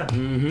 100%. stuff,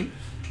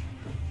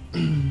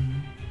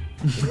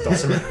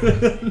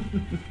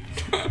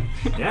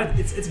 yeah,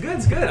 it's good.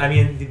 It's good. I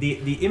mean,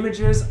 the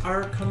images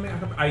are coming.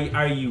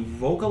 Are you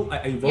vocal?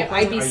 Are you vocalizing? Yeah,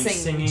 I'd be are you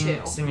singing,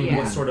 too. Singing Yeah.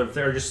 what sort of?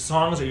 Are just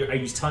songs? Are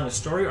you telling a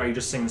story? Or are you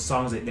just singing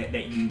songs that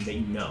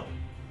you know?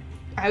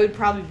 I would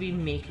probably be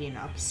making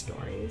up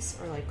stories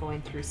or like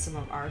going through some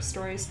of our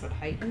stories, but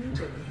heightened.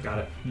 Got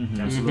it.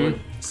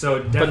 Absolutely. So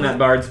Putting definitely that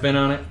bard spin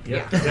on it.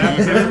 Yeah,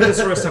 definitely the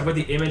sort of stuff with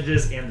the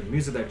images and the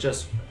music that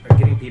just are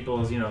getting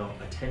people's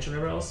attention.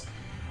 Everywhere else.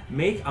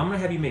 I'm gonna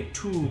have you make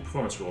 2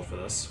 performance rolls for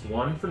this.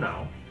 One for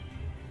now.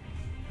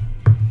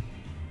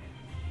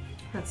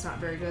 That's not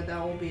very good.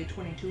 That will be a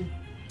 22.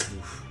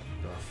 Oof,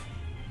 rough.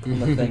 I'm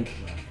gonna think.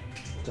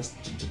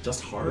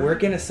 Just hard.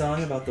 Working a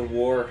song about the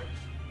war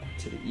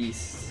to the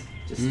east,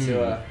 just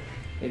to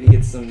maybe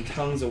get some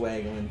tongues a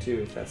waggling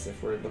too,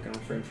 if we're looking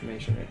for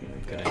information or anything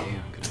like Good that.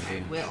 idea. Good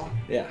idea. Will.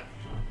 Yeah.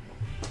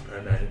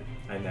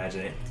 I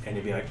imagine it, and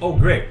you'd be like, "Oh,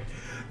 great!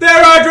 There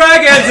are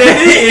dragons in the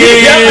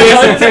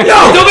east!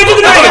 No, don't mention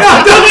the dragons! No,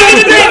 don't mention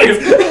the dragons!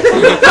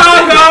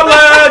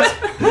 Hobgoblins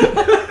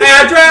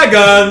and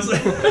dragons!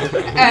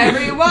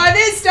 Everyone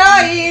is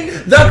dying.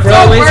 The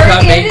crow is Work,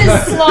 coming. it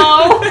is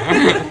slow,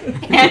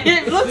 and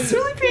it looks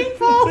really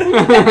painful.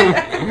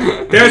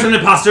 There's an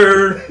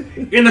imposter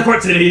in the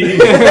court city!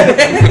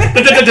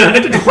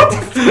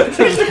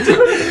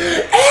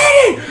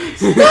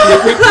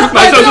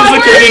 My social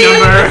security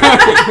number!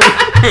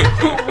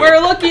 We're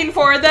looking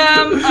for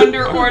them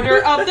under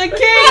order of the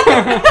king.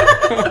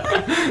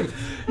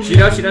 She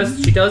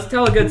does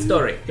tell a good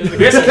story.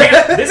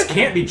 This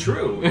can't be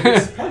true.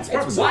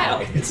 It's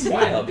wild. It's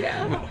wild,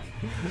 yeah.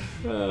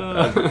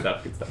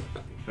 Good stuff.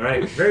 All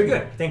right, very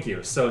good. Thank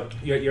you. So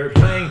you're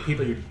playing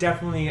people. You're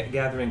definitely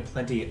gathering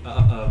plenty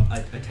of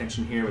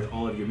attention here with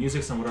all of your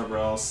music and whatever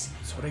else.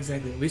 So what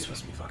exactly are we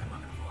supposed to be fucking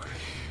looking for?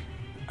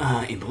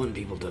 Important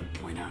people to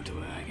point out to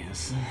her, I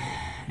guess.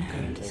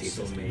 And to see if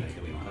Also there's make anybody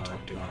that we want to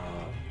talk to.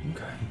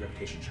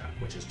 reputation check,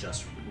 which is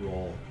just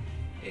roll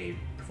a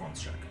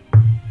performance check.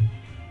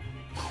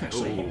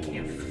 Actually, you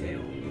can't fail.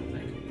 I don't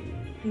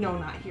think. No,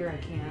 not here. I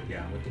can't.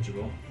 Yeah. What did you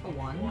roll? A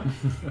 1.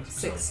 1.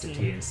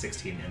 16.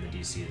 16, and the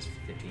DC is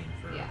 15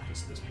 for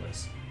this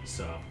place.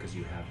 So because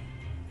you have.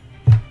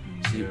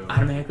 So you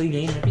automatically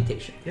gain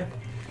reputation. Yeah.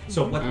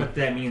 So what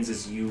that means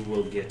is you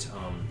will get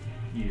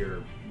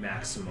your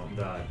maximum,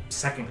 the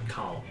second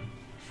column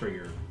for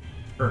your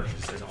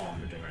earnings is all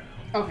I'm doing right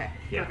now. Okay.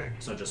 Yeah.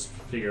 Perfect. So just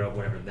figure out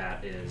whatever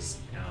that is.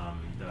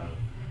 The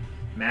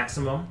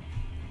maximum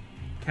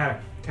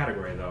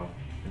category though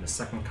in the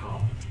second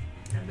column,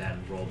 and then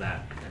roll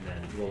that, and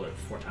then roll it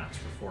 4 times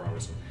for 4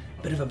 hours.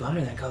 Bit of a bummer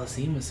that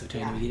Coliseum was so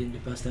tiny we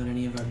didn't bust out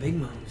any of our big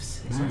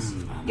moves.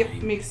 Yep, I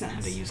makes had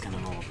to sense. use kind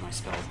of all of my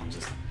spells on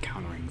just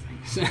countering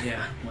things.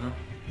 Yeah, well,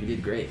 you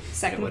did great.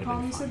 Second would've been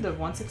column, you fun. said the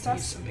 1 Use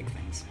success. some big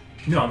things.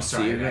 No, I'm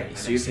sorry. you're right. I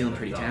So you're said feeling the-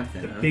 pretty tapped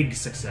then, The huh? big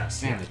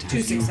success. Yeah, the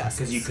 2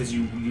 successes. Because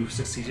you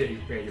succeeded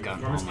at your Got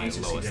performance all my and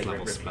you succeeded lowest at your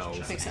level reputation spells.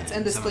 check. Makes sense.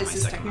 And this Some of place my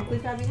is second technically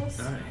level. fabulous.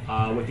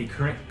 All right. With the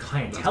current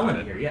clientele That's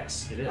in here,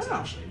 yes, it is Oh,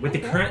 actually. With the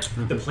okay. current,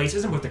 the place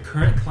isn't, with the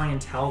current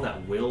clientele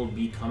that will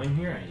be coming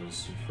here, and you'll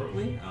see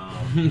shortly,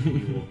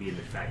 you will be in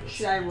the fabulous.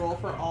 Should I roll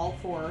for all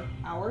 4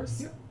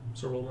 hours? Yeah.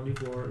 So roll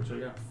 1d4. So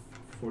yeah,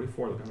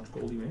 44. Look how much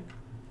gold you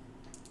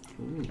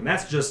make. And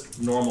that's just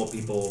normal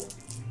people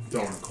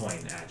throwing a coin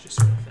at you,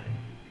 sort of thing.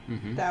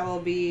 That will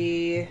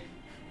be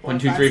 1,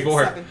 2, 3,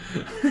 4.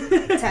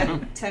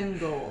 10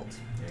 gold.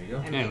 There you go.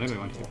 And Yeah, me. literally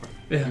 1, 2, 3, 4.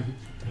 Yeah. 10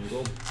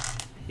 gold.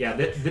 Yeah,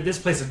 this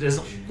place, it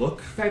doesn't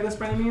look fabulous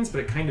by any means, but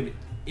it kind of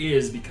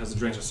is because the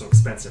drinks are so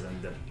expensive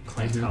and the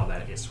clientele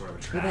that it sort of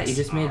Look attracts. at that, you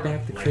just made are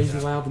back the like crazy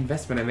that. wild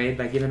investment I made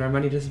by giving our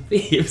money to some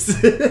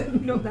thieves.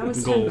 No, that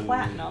was 10 Gold.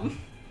 platinum.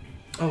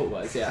 Oh, it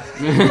was, yeah.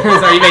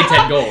 Sorry, you made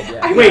 10 gold, yeah.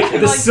 I Wait, Like-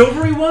 the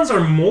silvery ones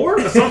are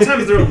more?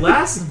 Sometimes they're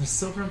less, and they're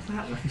silver and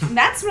platinum. And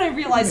that's when I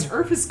realized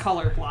Urf is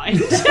colorblind.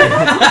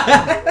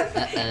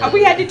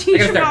 We had to teach I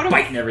gotta him how start to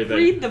biting everything.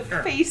 read the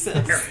faces.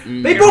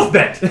 They both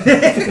bent!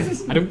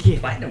 I don't care.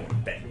 Platinum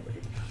one bang.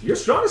 You're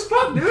strong as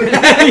fuck, dude!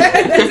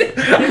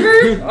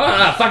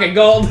 Ah, fucking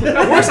gold.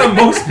 That works on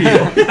most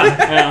people.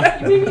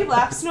 You made me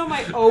laugh, Snow.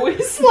 My O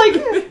is like...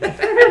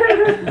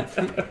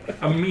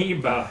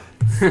 Amoeba.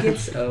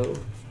 Schizo.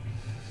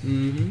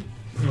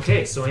 Mm-hmm.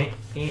 Okay, so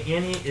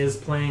Annie is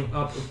playing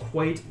up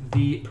quite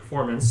the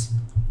performance.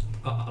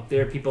 Up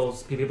there, people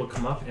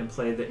come up and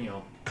play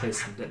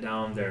place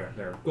down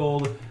their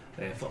gold.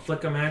 They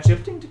flick them at you,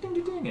 ding, ding, ding,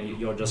 ding, ding, and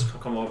you'll just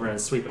come over and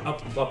sweep it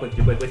up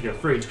with your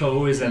free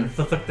toes and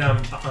flick them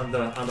on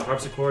the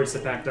harpsichord.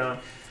 Sit back down,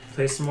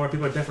 play some more.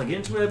 People are definitely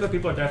getting into it, but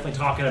people are definitely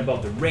talking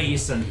about the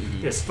race and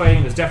there's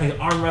fighting. There's definitely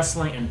arm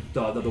wrestling and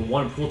the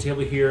one pool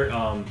table here.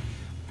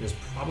 There's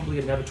probably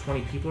another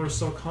 20 people or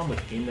so come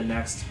within the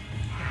next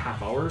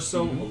half hour or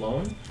so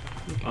alone.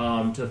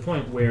 To the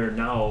point where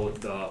now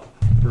the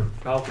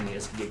balcony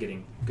is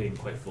getting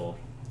quite full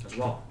as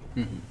well.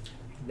 Mm-hmm.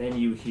 Then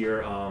you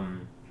hear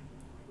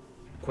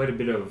quite a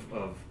bit of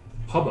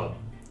hubbub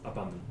up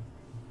on the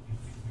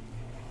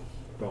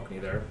balcony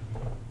there,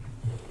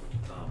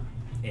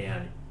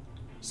 and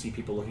see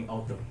people looking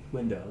out the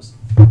windows.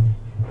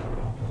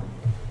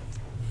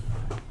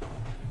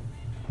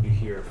 You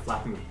hear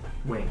flapping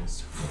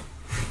wings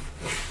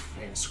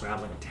and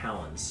scrabbling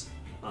talons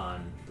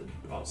on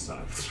the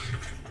outside.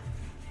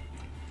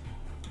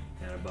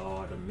 And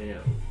about a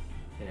minute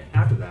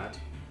after that,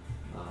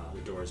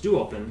 the doors do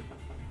open.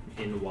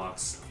 In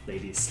walks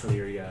Lady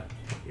Celeria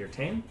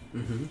Irtane.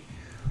 Mm-hmm.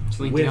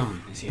 Sling With- Dion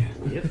is here.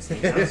 Yep,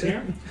 same house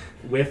here.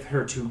 With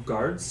her 2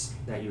 guards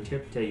that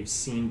you've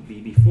seen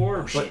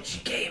before, but She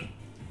came.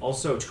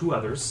 also 2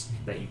 others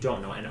that you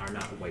don't know and are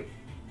not white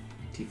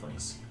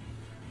tieflings.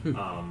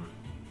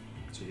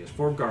 So there's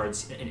 4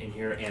 guards in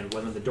here, and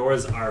when the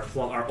doors are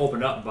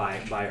opened up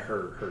by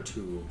her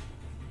 2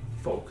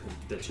 folk,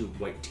 the 2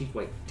 white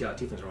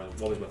tieflings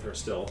are always with her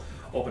still,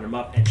 open them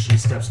up, and she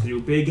steps through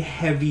big,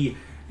 heavy,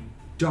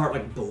 dark,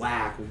 like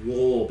black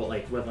wool, but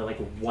with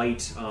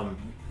white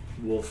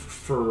wolf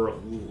fur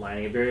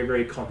lining. Very,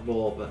 very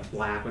comfortable, but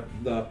black with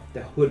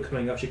the hood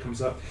coming up. She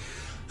comes up,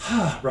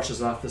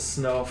 brushes off the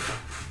snow.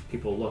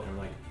 People look and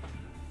like,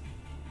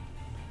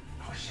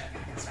 oh shit,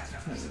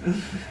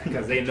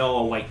 because they know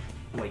a white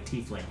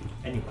tiefling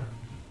anywhere,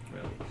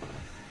 really.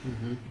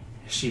 Mm-hmm.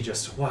 She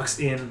just walks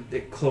in,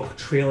 the cloak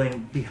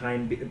trailing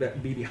behind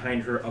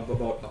her of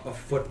about a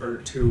foot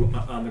or 2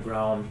 on the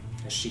ground.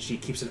 And she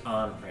keeps it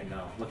on right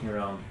now, looking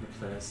around the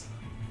place.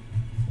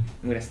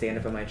 I'm gonna stand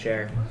up in my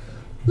chair.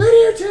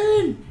 Lady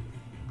Irtane!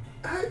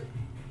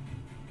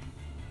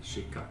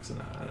 She cocks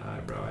an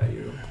eyebrow at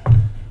you.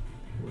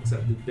 Looks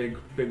at the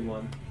big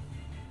one.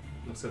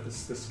 Looks at the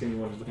skinny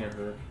one who's looking at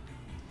her.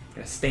 I'm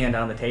gonna stand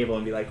on the table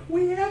and be like,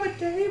 "We have a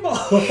table."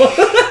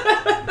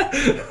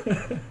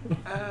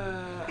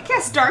 I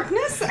cast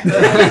darkness.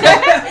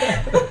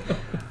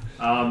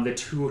 The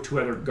two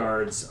other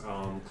guards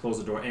close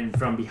the door, and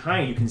from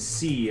behind you can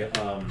see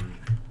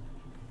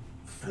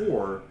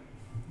 4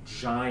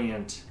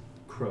 giant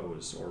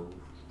crows or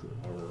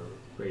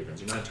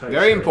ravens. You're not entirely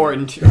Very sure.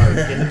 important.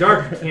 In the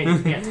dark, you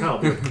can't tell.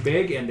 They're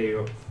big, and they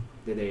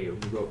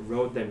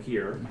rode them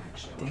here.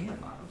 Actually, I want my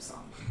bottom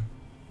song.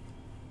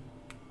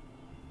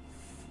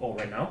 Oh,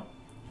 right now?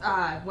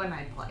 When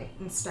I play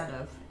instead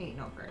of Ain't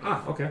No Granny.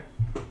 Ah, okay.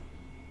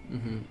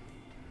 Mm-hmm.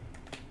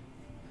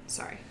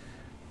 Sorry.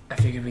 I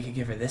figured we could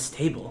give her this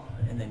table,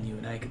 and then you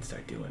and I could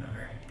start doing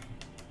our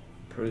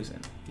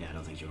perusing. Yeah, I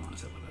don't think she'll want to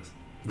sit with us.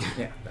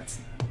 Yeah, that's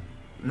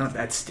not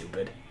that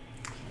stupid.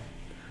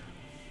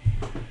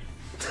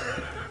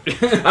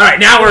 Alright,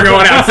 now we're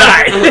going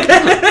outside!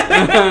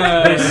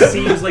 But it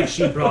seems like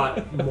she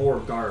brought more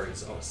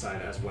guards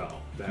outside as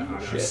well that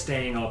are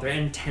staying out there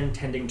and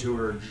tending to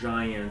her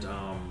giant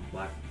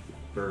black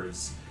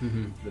birds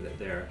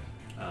there.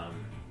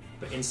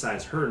 But inside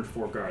is her and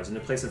 4 guards, and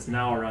the place that's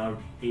now around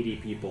 80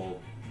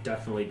 people,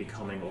 definitely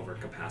becoming over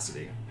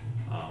capacity.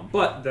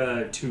 But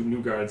the 2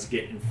 new guards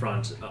get in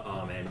front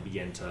and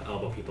begin to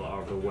elbow people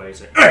out of the way,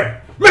 saying,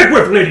 "Hey, make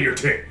way for Lady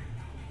Irtane!"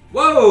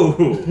 Whoa,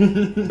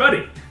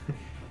 buddy.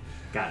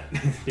 Got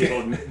it.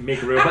 People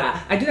make room.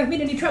 I do not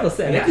mean any trouble,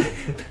 sir. Yeah.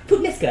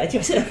 Pugneska at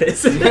your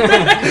service.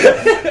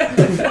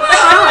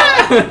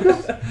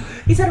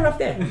 He's had a rough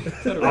day.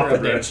 Off the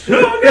bridge.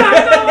 Oh,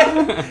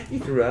 God, no! He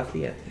threw off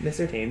the Miss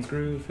Irtane's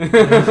groove.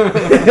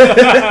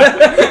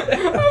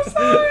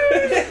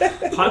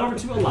 Climb over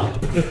to a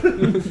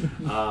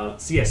lava.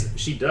 So yes,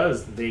 she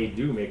does. They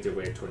do make their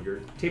way toward your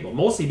table,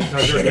 mostly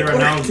because there are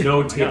now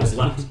no tables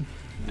left.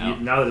 Now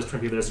that there's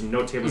 20 people, there's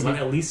no tables left,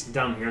 at least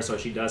down here, so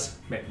she does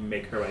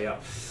make her way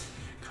up.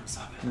 Comes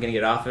up. I'm gonna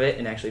get off of it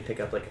and actually pick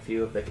up like a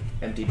few of the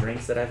empty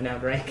drinks that I've now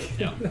drank.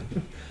 Yeah.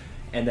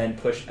 And then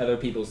push other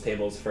people's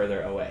tables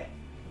further away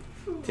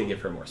to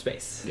give her more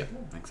space. Yep.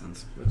 Makes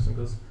sense. Looks and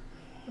goes.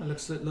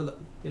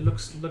 It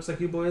looks like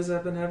you boys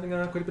have been having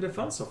quite a bit of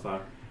fun so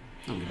far.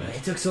 Not too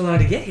It took so long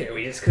to get here,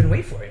 we just couldn't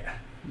wait for you.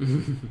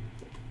 bad.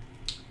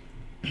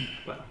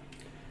 Well,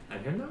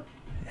 I'm here now.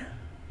 Yeah.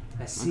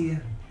 I see.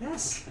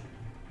 Yes.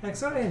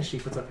 Sorry. And she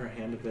puts up her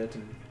hand a bit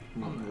and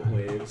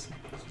waves.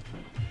 What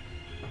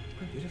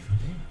a beautiful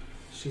thing.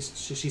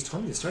 She's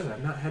told me the story, but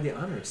I've not had the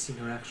honor of seeing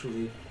her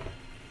actually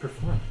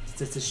perform.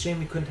 It's a shame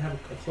we couldn't have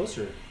a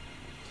closer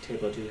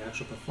table to the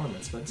actual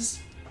performance, but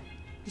this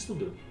will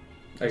do.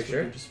 Are you This will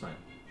sure? do just fine.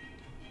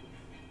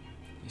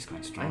 He's quite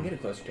I strong. can get a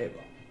closer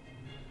table.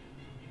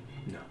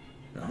 No.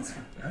 No, that's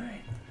fine.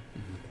 Alright.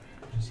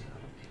 Just,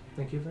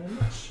 thank you very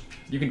much.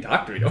 You can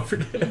talk to me, don't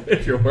forget,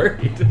 if you're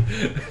worried.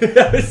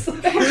 I was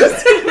like, I'm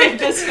just gonna make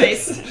this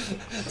face.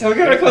 don't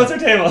get a closer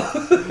table.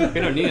 We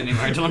don't need any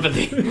more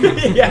telepathy.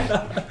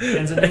 Yeah.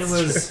 And the name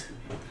was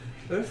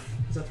Urf,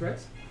 is that right?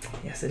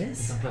 Yes, it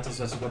is. That is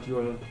what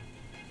your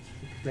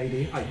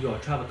lady, your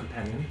travel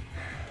companion,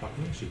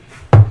 talking to. She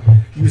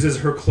uses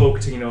her cloak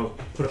to,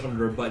 put it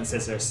under her butt and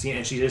sits there,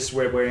 and she's just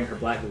wearing her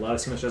black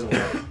gloves. She doesn't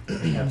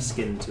have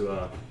skin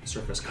to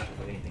surface cut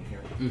or anything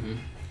here. Mm-hmm.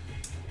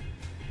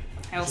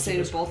 I will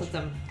say to both of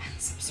them, I'm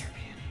subservient.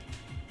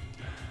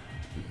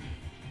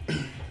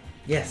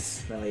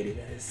 Yes, my lady,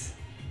 that is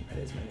my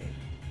name.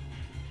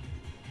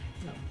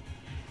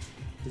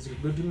 It's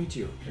good to meet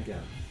you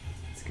again.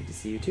 It's good to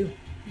see you too.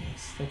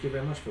 Yes, thank you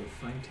very much for the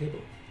fine table.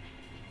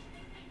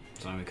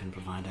 So we can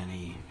provide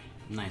any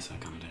nicer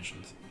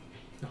accommodations.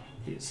 No,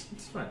 it's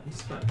fine.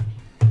 It's fine.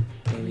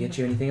 Can we get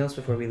you anything else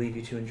before we leave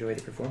you to enjoy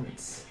the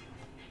performance?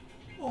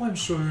 Oh, I'm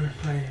sure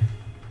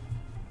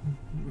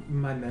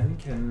my men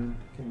can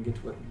get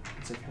what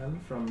they can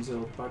from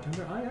the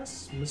bartender. Ah,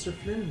 yes, Mr.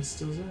 Flynn is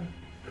still there.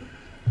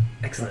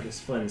 Excellent. Marcus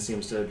Flynn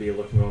seems to be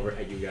looking over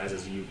at you guys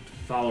as you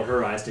follow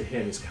her eyes to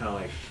him. He's kind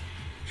of like.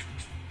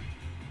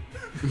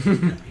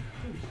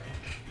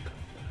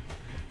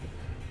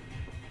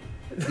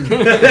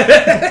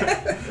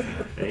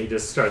 And he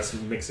just starts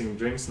mixing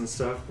drinks and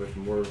stuff with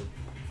more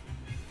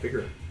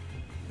vigor.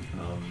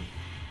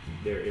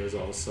 There is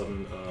all of a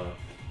sudden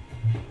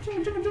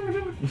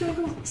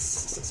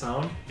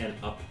sound, and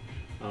up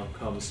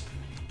comes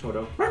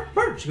Toto.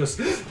 She goes,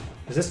 "Is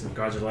this?" And the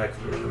guards are like,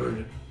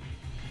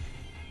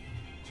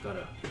 "She's got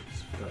a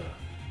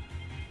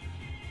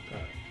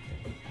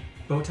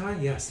bow tie?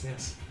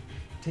 Yes.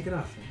 Take it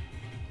off."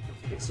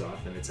 And takes it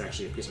off, and it's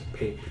actually a piece of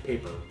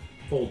paper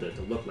folded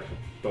to look like a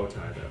bow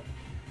tie, though.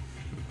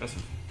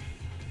 Impressive.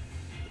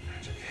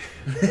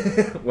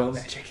 Magic. Well,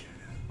 magic.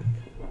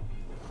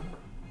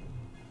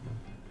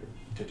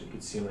 It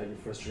would seem like your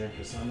first drink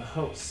is on the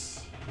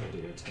house,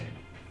 Lady Attain.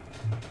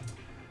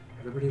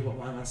 Everybody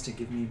wants to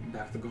give me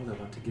back the gold I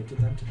want to give to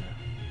them today.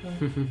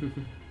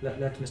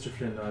 Let Mr.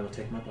 Flynn know I will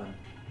take him up on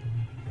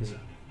his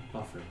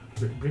offer.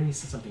 Bring me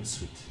something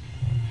sweet.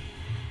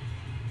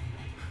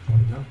 All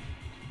done.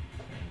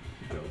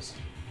 And he goes.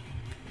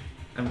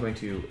 I'm going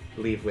to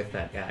leave with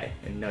that guy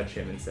and nudge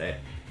him and say,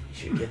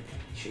 "You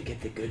should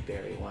get the good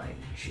berry wine.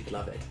 She'd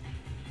love it."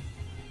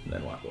 And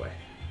then walk away.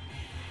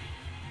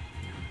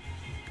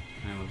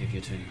 I will leave you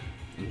to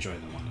enjoy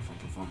the wonderful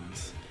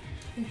performance.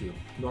 Thank you.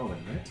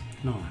 Norwin, right?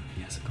 Norwin,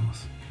 yes, of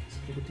course. It's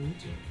good to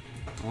meet you.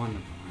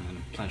 Wonderful, and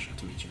a pleasure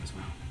to meet you as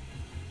well.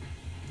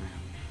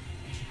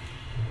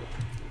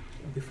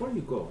 Before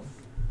you go,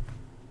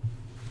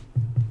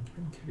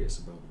 I'm curious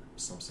about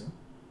something.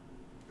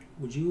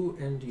 Would you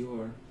and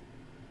your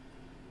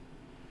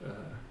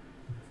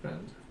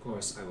friend, of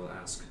course, I will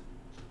ask.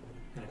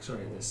 And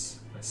actually, this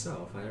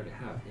myself, I already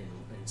have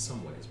in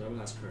some ways, but I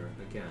will ask her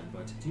again.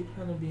 But do you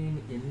plan on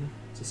being in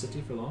the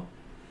city for long?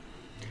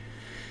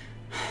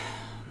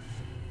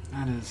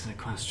 That is a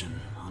question.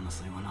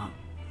 Honestly, we're not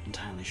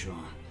entirely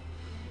sure.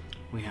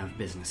 We have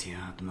business here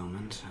at the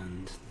moment,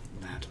 and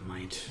that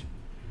might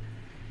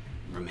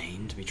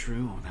remain to be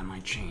true, or that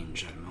might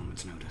change at a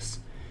moment's notice.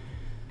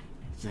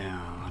 There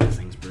are a lot of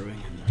things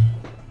brewing, and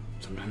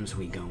sometimes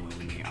we go where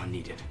we are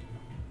needed.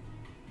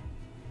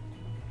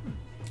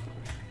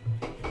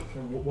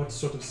 And what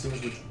sort of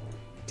things would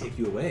take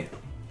you away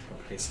from a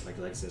place like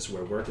this,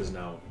 where work is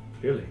now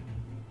clearly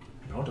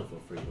bountiful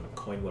for you, a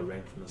coin will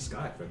rain from the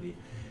sky for the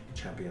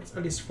champions,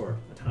 at least for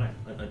a time,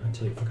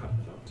 until you've forgotten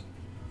about it.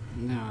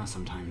 There are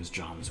sometimes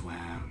jobs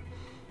where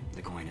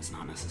the coin is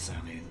not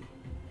necessarily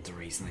the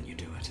reason that you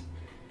do it.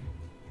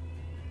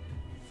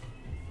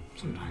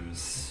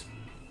 Sometimes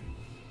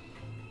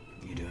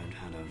you do it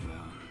out of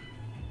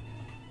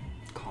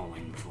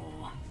calling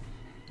for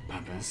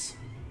purpose,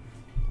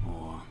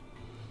 or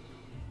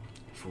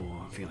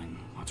for feeling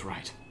what's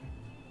right.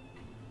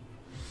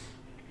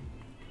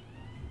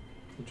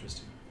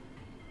 Interesting.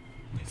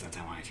 At least that's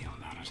how I feel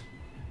about it.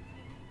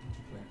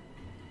 Well,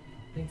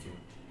 thank you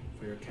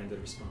for your candid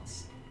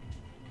response.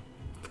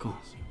 Of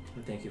course.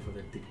 And thank you for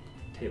the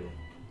table.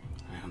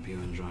 I hope you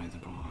enjoy the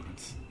ball.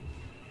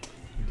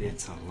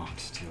 It's a lot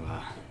to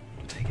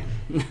take in.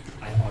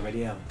 I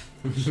already am.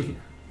 She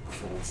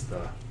folds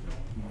the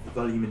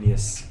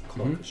voluminous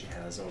cloak that she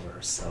has over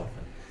herself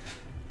and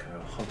kind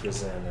of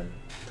hunkers in and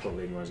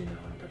totally ignores you now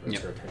and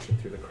diverts her attention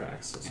through the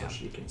cracks so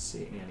she can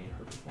see Annie and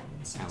her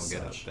performance. I will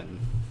get up and,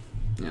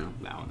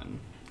 bow and then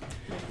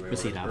Norwin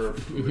proceed and out. Urf,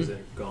 who is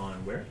it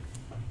gone where?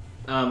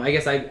 I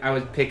guess I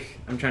would pick.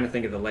 I'm trying to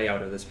think of the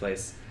layout of this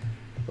place.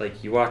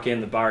 Like you walk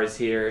in, the bar is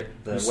here.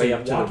 The way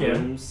up to the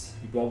rooms.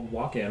 You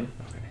walk in,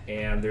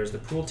 and there's the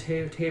pool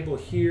table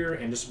here,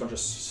 and just a bunch of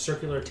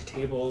circular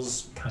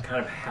tables, kind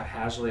of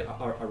haphazardly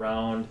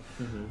around.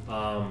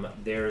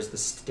 There's the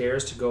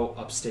stairs to go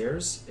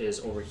upstairs is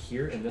over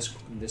here in this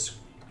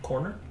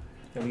corner.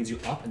 That leads you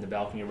up, and the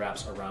balcony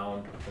wraps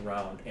around,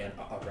 and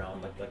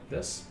around like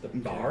this. The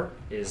bar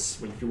is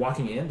when you're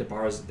walking in. The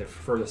bar is the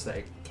furthest that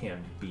it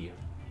can be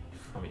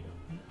from you.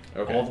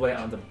 Okay. All the way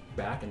on the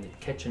back, and the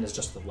kitchen is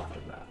just to the left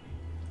of that.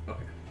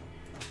 Okay.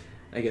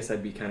 I guess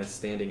I'd be kind of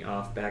standing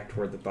off back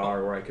toward the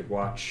bar where I could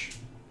watch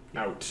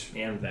out,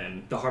 and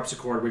then The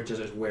harpsichord, which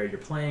is where you're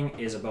playing,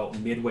 is about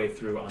midway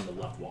through on the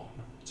left wall.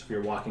 So if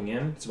you're walking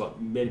in, it's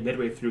about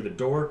midway through the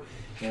door,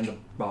 and the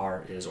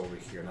bar is over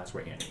here, and that's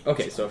where Annie is.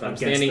 okay. So if I'm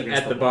Against standing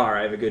at the wall. bar,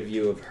 I have a good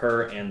view of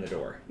her and the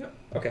door. Yep.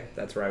 Okay,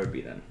 that's where I would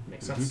be then.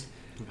 Makes sense.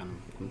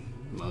 I'm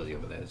mosey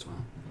over there as well.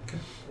 Okay.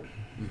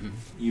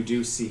 You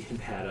do see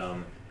that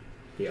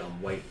the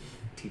white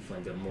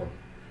tiefling, the more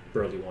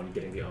burly one,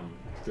 getting the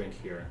drink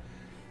here.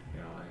 I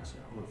asked,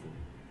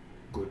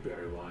 good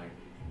berry wine.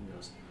 He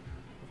goes,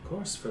 of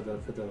course, for the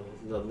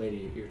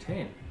lady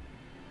Irtane.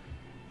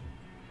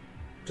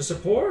 Just a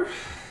pour?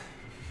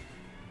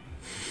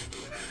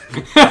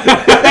 He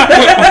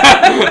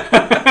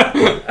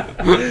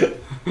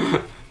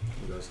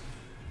goes,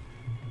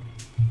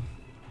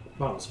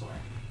 bottle's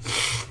fine.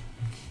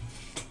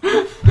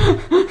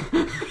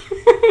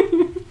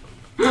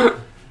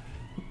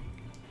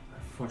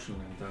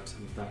 Unfortunately,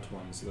 that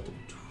one's a little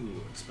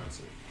too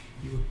expensive.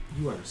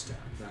 You understand.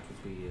 That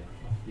would be,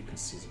 you can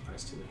see the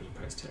price tag. There's a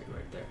price tag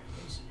right there.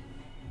 Goes,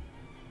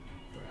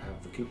 but I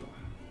have the coupon.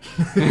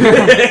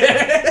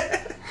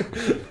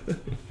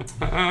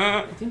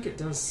 I think it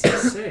does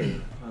say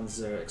on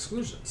the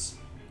exclusions.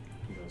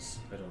 He goes,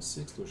 I don't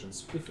see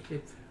exclusions.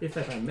 If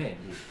I may,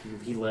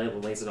 he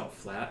lays it out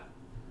flat.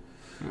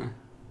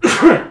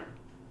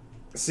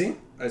 See?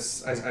 I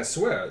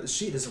swear,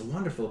 she is a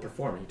wonderful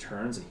performer. He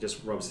turns and he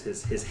just rubs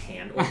his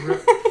hand over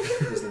it.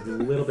 There's a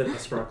little bit of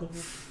sparkle.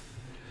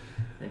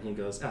 And he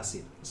goes,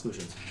 see,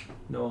 exclusions.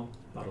 No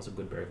bottles of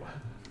good berry wine.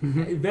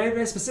 Very,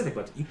 very specific,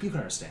 but you can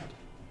understand.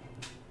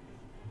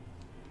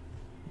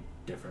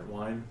 Different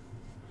wine.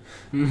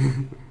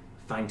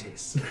 Fine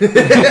taste. I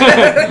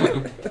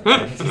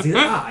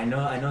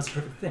know it's a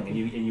perfect thing. And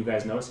you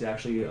guys notice he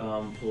actually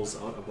pulls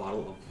out a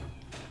bottle of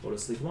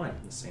Lotus Leaf wine,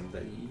 the same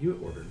that you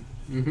ordered.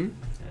 And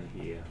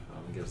he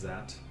gives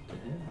that to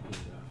him.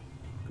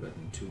 He goes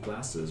in 2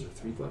 glasses, or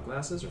 3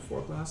 glasses, or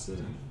 4 glasses,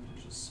 and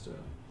just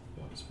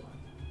one is fine.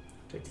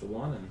 Takes the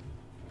one and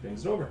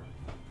brings it over.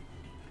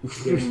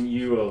 Giving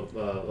you a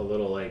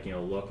little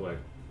look like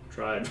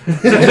tried. So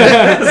he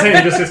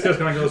just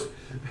kind of goes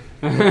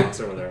walks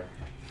over there.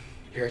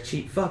 You're a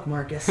cheap fuck,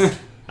 Marcus.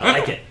 I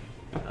like it.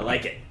 I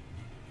like it.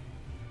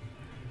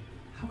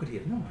 How could he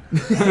have known?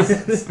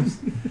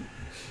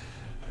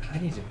 I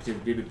need to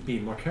be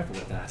more careful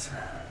with that.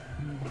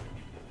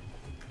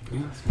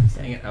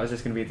 Dang it! I was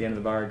just gonna be at the end of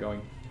the bar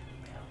going.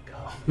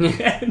 No,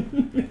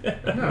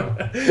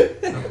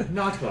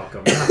 not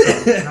welcome.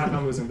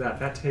 Not losing that.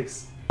 That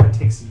takes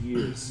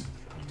years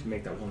to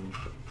make that one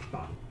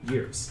bottle.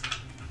 Years.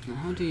 Now,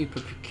 how do you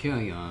procure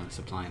your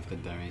supply of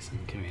good berries?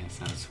 I'm curious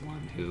as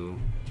one who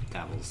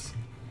dabbles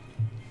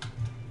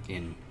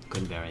in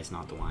good berries,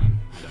 not the wine.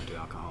 I don't do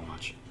alcohol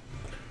much.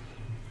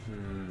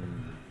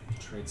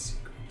 Trade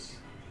secrets.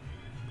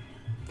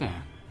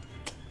 Fair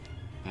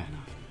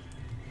enough.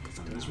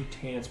 It does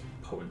retain its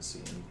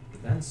potency and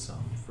then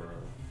some for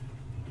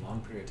a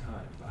long period of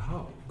time. But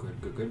how?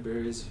 Good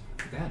berries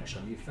vanish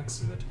under the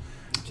effects of it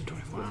After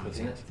 24 hours.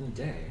 within a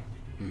day.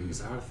 Mhm.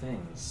 These are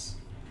things.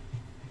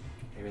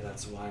 Maybe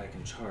that's why I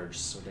can charge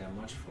so damn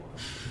much for a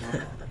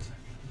bottle of it.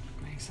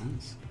 Makes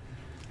sense.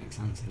 Makes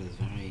sense. It is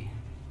very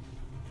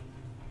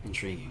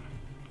intriguing.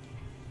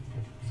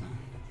 So,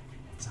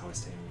 That's how I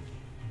stay in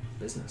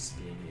business,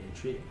 being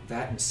intriguing.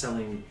 That and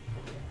selling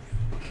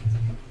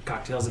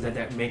cocktails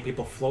that make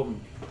people float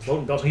and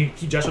belt. He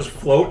gestures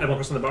float, and one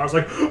person in the bar is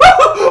like,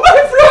 "Oh,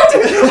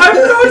 I'm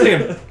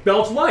floating!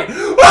 Belt light.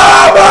 Oh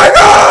my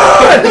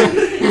god!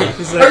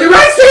 He's like, are you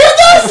guys seeing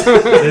this?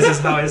 This is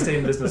how I stay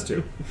in business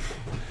too.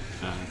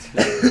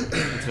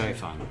 it's very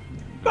fun.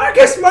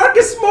 Marcus, more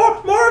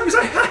because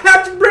I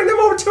have to bring them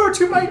over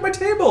to my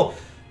table.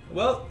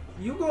 Well,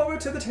 you go over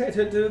to the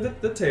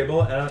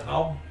table, and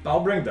I'll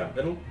bring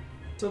them.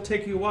 It'll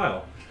take you a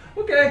while.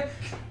 Okay.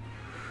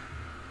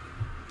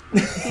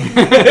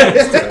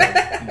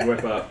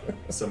 Whip up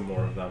some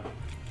more of them.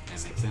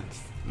 That makes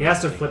sense. He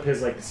has to flip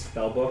his like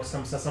spell book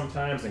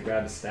sometimes and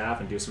grab his staff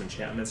and do some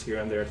enchantments here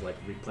and there to like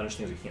replenish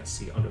things we can't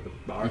see under the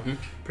bar.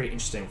 Pretty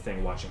interesting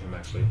thing watching him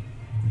actually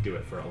do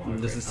it for a long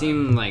time. Does it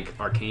seem like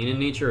arcane in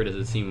nature, or does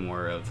it seem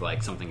more of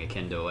like something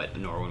akin to what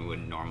Norwin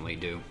would normally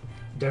do?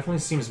 Definitely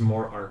seems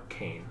more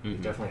arcane.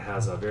 It definitely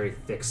has a very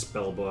thick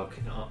spell book.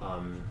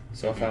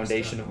 So a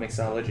foundation of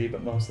mixology,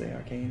 but mostly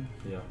arcane.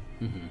 Yeah.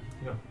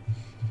 Yeah.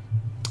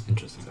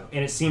 Interesting. So,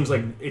 and it seems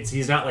like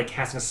he's not like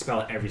casting a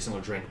spell at every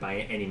single drink by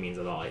any means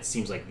at all. It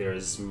seems like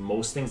there's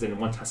most things,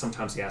 and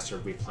sometimes he has to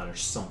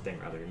replenish something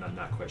or other. You're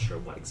not quite sure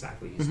what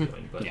exactly he's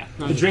doing, but Yeah.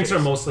 the drinks are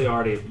mostly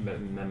already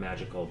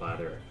magical by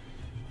their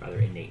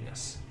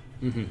innateness.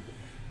 He's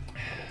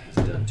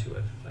done to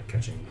it, like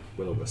catching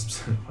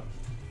will-o-wisps and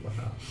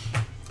whatnot.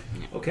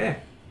 Okay.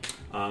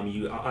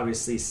 You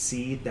obviously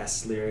see that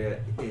Slyria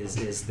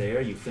is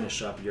there. You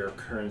finish up your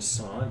current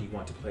song. Do you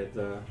want to play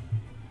the...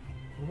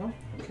 Well,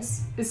 okay.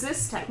 Is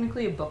this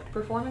technically a booked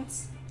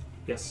performance?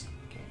 Yes.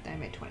 Okay, I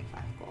made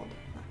 25 gold,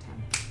 not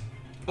 10.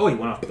 Oh, you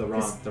went off the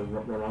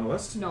wrong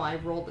list? No, I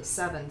rolled a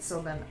 7, so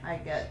then I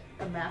get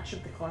a match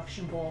of the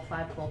collection bowl,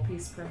 5 gold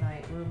piece per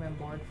night, room and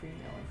board, free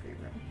meal, and free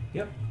room.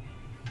 Yep.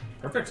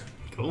 Perfect.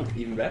 Cool.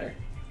 Even better.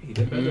 He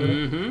did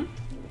better.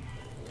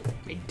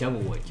 Make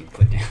double what you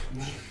put down.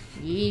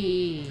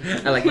 Yee.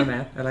 I like my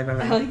math.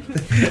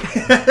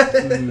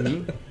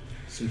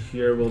 So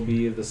here will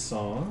be the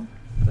song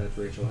that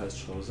Rachel has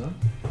chosen.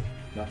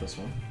 Not this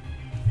one.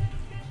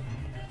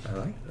 I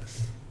like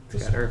this.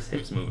 It's got Urf's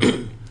hips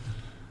moving.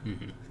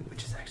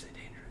 Which is actually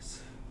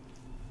dangerous.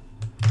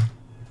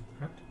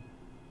 Correct?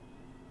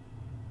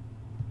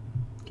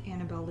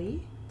 Annabelle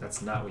Lee?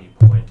 That's not what you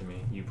pointed to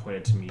me. You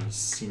pointed to me,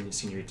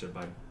 Senorita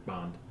by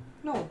Bond.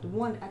 No, the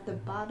one at the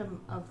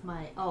bottom of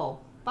my... Oh,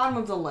 bottom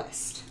of the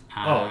list.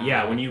 Oh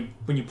yeah, when you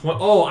point.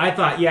 Oh, I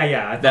thought I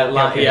thought, That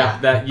line, okay. yeah.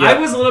 I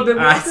was a little bit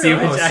more. I see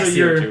what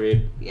you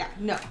mean. Yeah,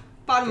 no.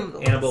 Bottom of the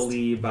Annabelle list.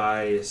 Lee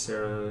by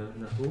Sarah.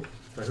 Who?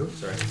 By who?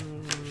 Sorry.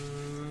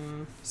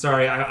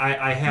 Sorry,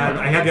 I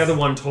had the other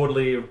one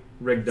totally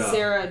rigged up.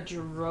 Sarah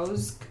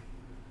Jarosc.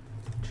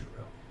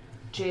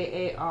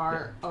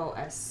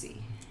 Jarosc.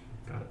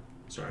 Got it.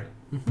 Sorry.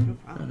 No Oh,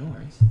 problem. no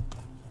worries.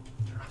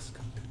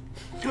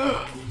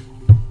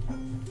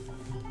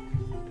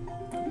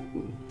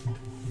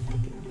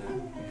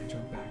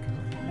 Jump back up.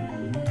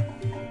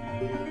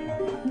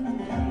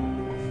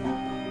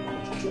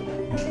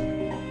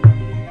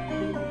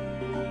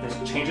 This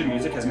change in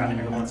music has gotten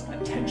everyone's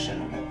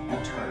attention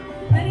turned.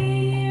 Many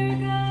years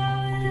ago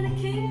in a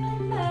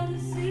kingdom by the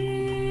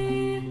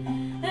sea,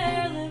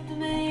 there lived a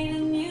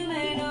maiden you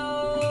may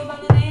know by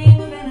the name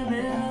of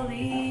Annabelle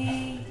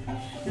Lee.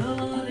 No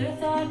other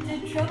thought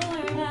did trouble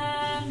her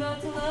mind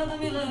but to love and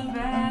be loved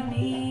by me.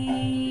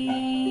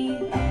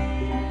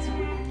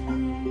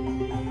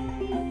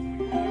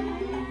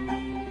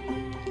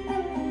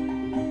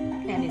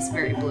 And he's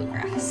very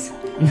bluegrass.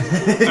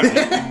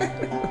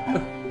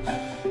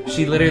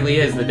 She literally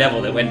is the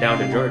devil that went down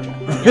to Georgia.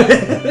 We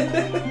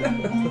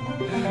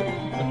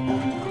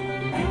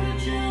were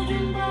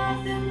children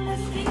both in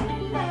this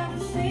kingdom by the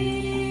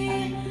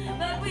sea,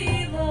 but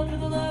we loved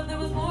with a love that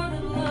was more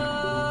than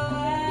love.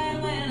 I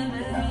am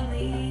Annabelle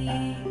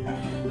Lee,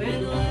 where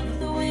the love of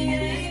the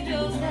winged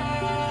angels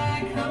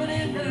fly,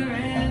 coveted her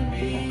and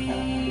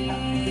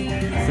me.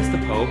 Is this the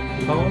Pope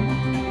poem?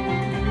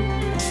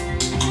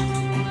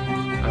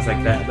 I was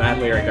like, that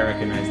lyric I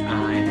recognized.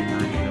 I am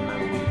Annabelle.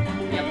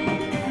 Yep.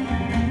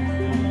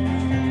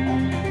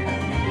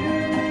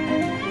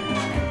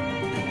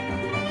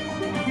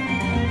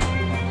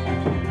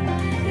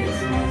 This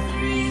was the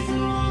reason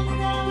long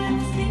ago in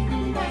this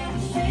kingdom by the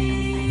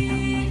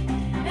sea.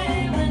 A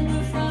wind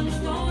blew from a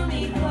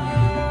stormy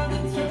cloud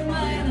that took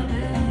my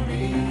Annabelle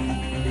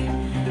Lee.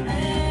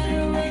 And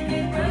her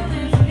wicked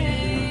brothers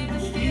came to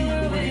steal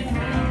her away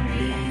from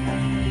me.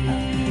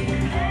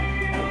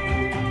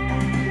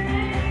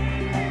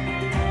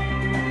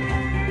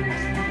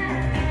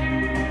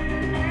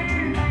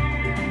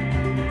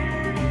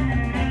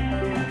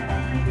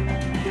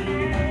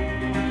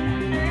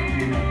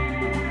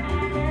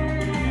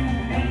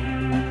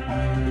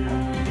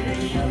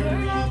 They shut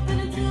her up in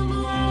a tomb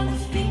below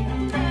this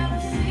kingdom by the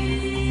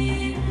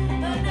sea.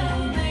 But no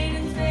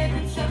maiden's faith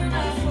could sever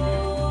my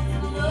soul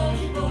from the love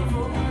she bore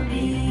for me.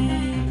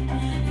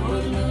 For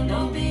the moon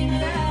don't beam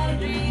without a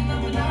dream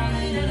of my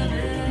darling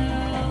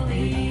Annabelle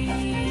Lee.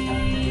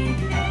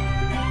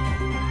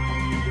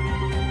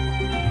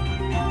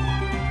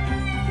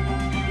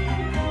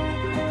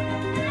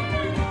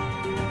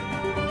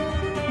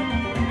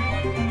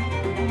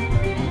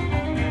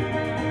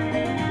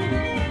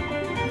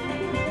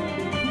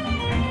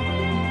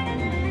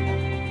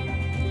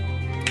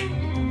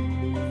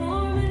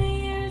 For many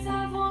years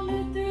I've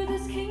wandered through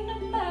this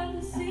kingdom by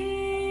the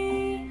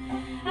sea.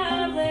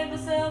 I've laid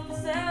myself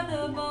beside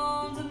the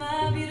bones of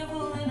my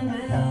beautiful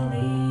Annabelle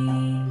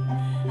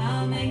Lee.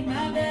 I'll make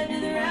my bed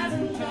near the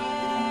rising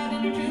tide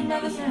and her tomb by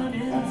the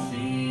sounding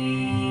sea.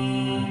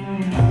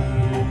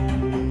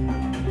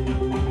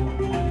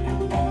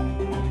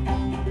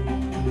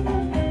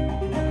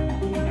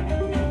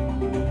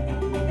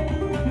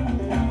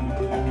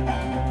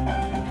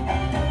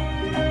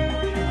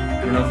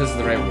 don't know if this is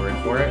the right word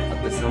for it,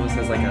 but this almost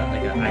has like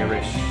an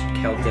Irish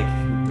Celtic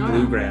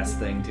bluegrass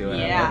thing to it.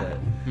 Yeah. I love it.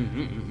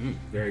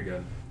 Very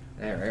good.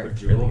 Yeah, right.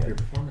 What'd you roll for your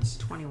performance?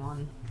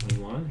 21.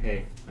 21?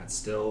 Hey, that's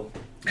still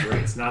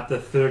great. It's not the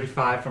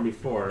 35 from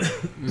before.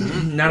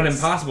 Not an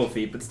impossible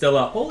feat, but still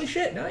holy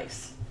shit,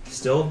 nice.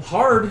 Still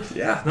hard.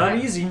 Yeah. Not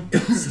easy.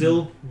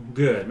 Still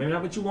good. Maybe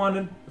not what you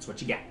wanted. That's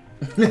what you got.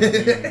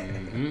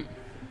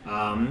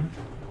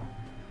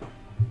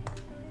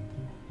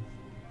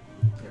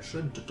 I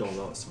should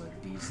dole out some of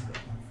these though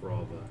for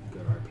all the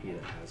good RP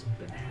that has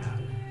been had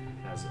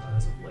as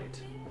of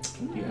late.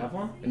 Do you have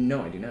one?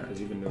 No, I do not. Because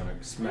you've been doing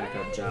a smack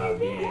up job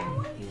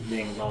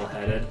being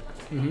level-headed.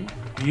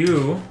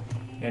 You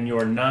and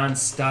your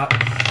non-stop.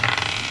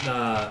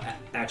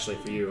 Actually,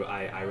 for you,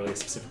 I really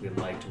specifically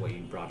liked what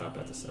you brought up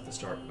at the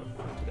start of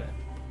today.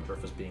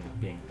 Urf was being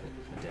a dick.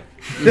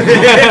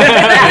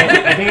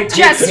 I think it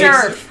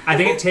I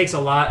think it takes a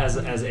lot as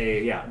a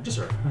just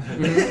Urf.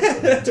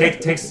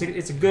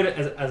 It's a good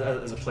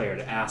as a player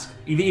to ask,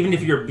 even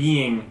if you're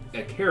being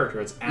a character,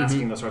 it's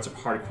asking those sorts of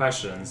hard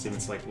questions. And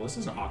it's like, well, this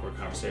is an awkward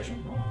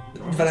conversation. Well,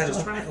 But I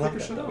just trying to figure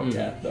shit out.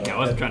 Yeah, I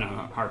wasn't trying to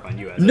harp on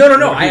you.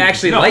 No. I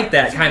actually like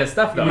that kind of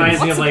stuff though. It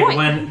reminds me of What's like the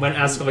point? when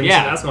Eskel,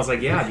 Yeah. I was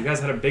like, yeah, you guys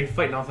had a big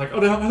fight, and I was like,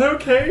 oh, are they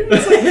okay?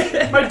 It's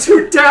like, my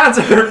two dads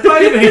are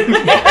fighting.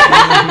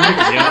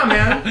 Yeah,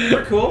 man,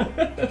 we're cool.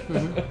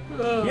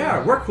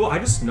 Yeah, we're cool. I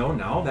just know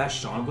now that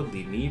Sean would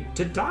lead me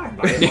to die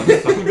by one of the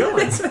fucking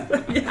villains.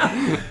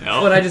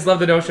 Well, and I just love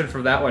the notion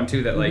from that one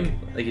too that like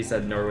you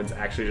said, Norwin's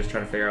actually just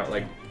trying to figure out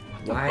like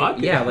why. fuck?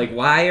 Yeah, like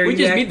why are We you?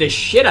 just beat the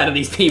shit out of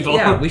these people.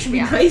 Yeah, we should be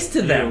Yeah. nice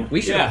to them. We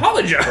should Yeah.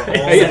 apologize.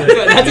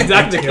 That's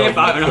exactly the camp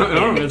out. to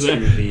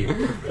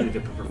the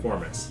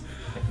performance.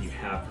 Like you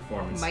have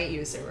performance. Might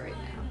use it right now.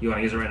 You want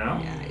to use it right now?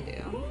 Yeah, I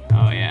do.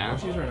 Oh yeah.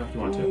 Let's use it right now if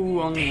you want to.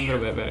 Ooh, only a little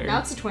bit better. Now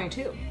it's a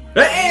 22.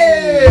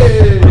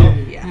 Hey!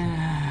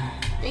 Yeah.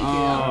 Thank you.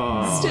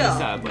 Oh, Still.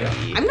 sadly.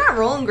 I'm not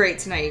rolling great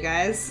tonight, you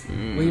guys.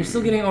 Well, you're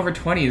still getting over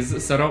 20s,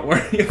 so don't worry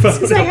about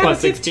Because I it. have a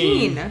plus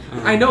 15. 16.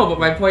 I know, but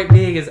my point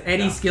being is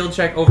any skill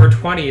check over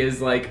 20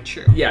 is like,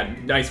 True. yeah,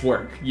 nice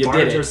work. You Bards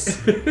did are it.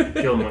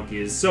 skill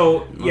monkeys.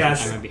 So,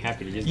 yes, I'm gonna be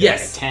happy to just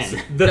Yes. get like a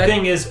 10. the That-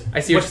 thing is... I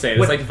see what you're saying.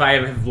 It's like if I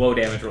have low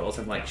damage rolls,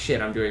 I'm like,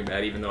 shit, I'm doing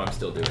bad, even though I'm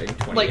still doing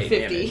 28 Like 50,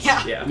 damage.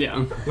 yeah. Yeah.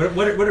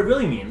 What it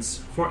really means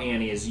for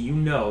Annie is you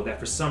know that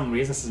for some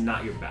reason this is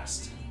not your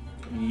best.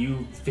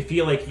 You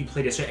feel like you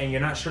played it and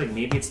you're not sure, like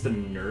maybe it's the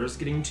nerves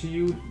getting to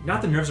you.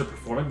 Not the nerves of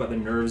performing, but the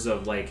nerves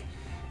of like,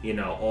 you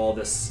know, all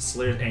this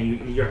slurs,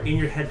 and you're in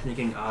your head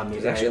thinking, maybe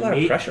There's actually a lot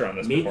of pressure on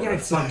this maybe I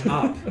performance. fucked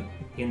up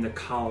in the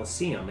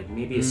Coliseum. Like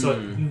maybe so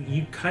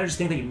you kind of just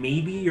think that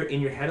maybe you're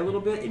in your head a little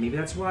bit, and maybe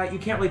that's why you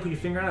can't really put your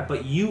finger on it,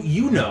 but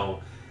you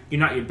know you're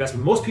not your best.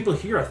 But most people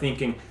here are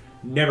thinking,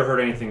 never heard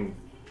anything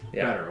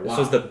better. Wow. This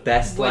was the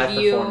best Would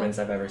live you- performance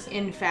I've ever seen.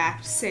 In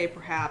fact, say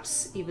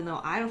perhaps, even though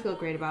I don't feel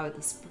great about it,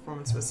 this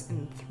performance was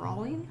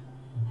enthralling.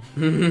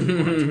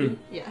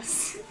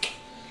 Yes.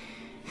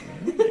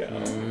 Okay.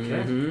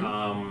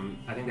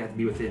 I think that'd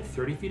be within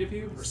 30 feet of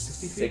you or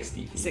 60 feet.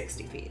 60 feet.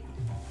 60 feet.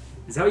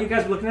 Is that what you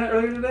guys were looking at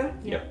earlier today?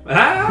 Yep.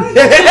 Ah!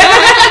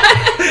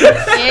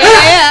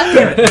 Yeah.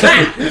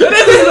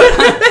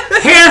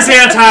 Hand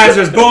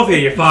sanitizers, both of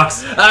you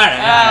fucks.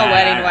 Oh,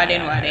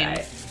 wedding.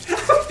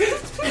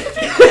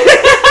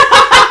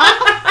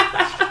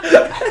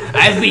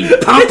 I've been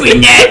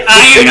pumping that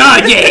iron all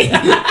day.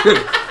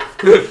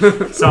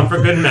 Some for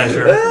good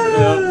measure.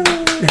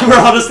 We're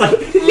all just like,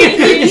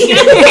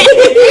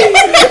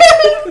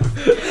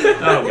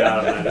 oh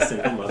god, I'm not a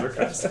single mother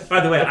Christ.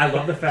 By the way, I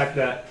love the fact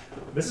that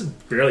this is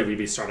barely we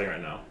be starting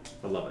right now.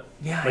 I love it.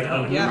 Yeah, like I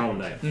know. on your own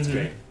night. It's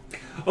great.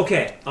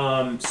 Okay,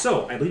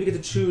 so I believe you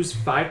get to choose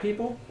 5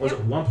 people. Or is it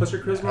 1 plus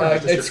your charisma? Or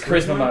just It's your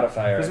charisma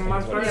modifier. I Charisma think is what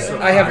modifier? it is. So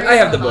I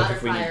have the book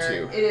if we need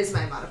to. It is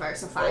my modifier,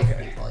 so 5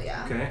 people,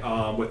 yeah. Okay,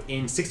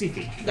 within 60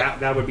 feet.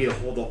 That would be the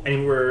whole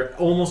anywhere,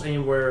 almost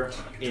anywhere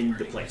in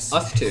the place.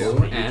 Us two,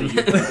 and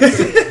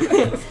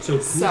So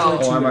who's So- going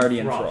to Oh, I'm already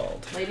enthrall?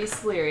 enthralled. Lady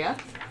Celeria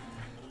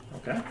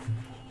Okay.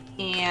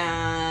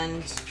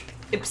 and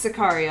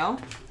Ipsicario,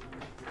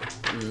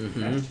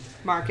 Okay.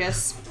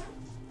 Marcus.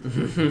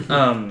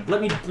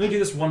 Let me do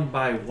this one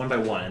by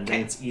one, and then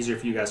it's easier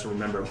for you guys to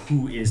remember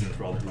who is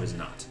enthralled and who is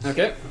not.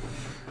 okay.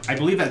 I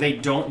believe that they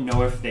don't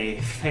know if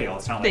they fail.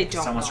 It's not They like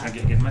don't someone's know. trying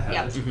to get them ahead.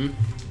 Yep.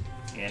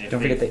 And if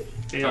Don't they forget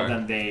fail,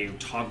 then they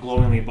talk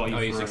glowingly about you Oh,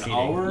 you're for an succeeding.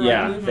 hour. I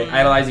Yeah, believe? they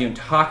idolize you and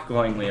talk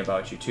glowingly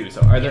about you too.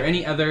 So, are there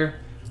any other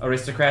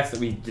aristocrats that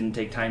we didn't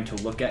take time to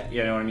look at?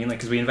 You know what I mean? Like,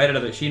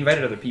 because she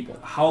invited other people.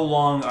 How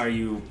long are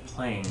you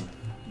playing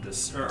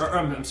this? Or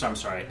I'm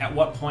sorry. At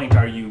what point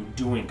are you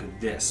doing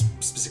this?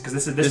 Because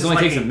this is only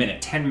like takes a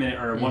minute. 10-minute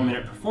or 1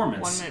 minute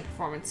performance. 1 minute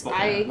performance.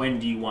 But when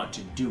do you want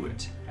to do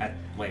it? At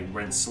like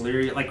when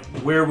Celeria, like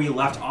where we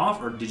left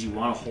off, or did you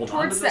want to hold on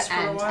to Towards this the for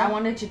a end. while? I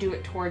wanted to do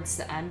it towards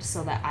the end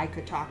so that I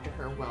could talk to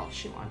her while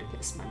she wanted to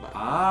kiss my butt.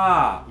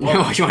 Ah, No,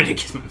 well, you wanted to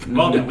kiss my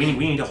well then we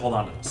need to hold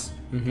on to this.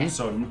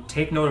 So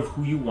take note of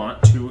who you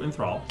want to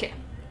enthrall. Okay.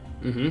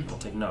 We'll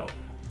take note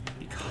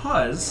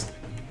because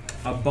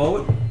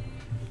about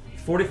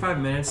 45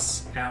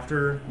 minutes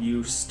after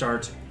you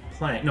start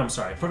playing. No, I'm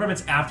sorry. 45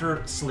 minutes after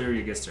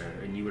Celeria gets there,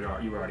 and you were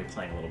already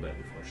playing a little bit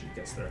before she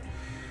gets there.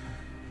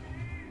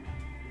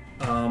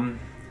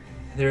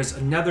 There's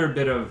another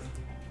bit of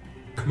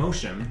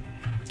commotion.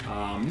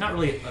 Not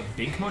really a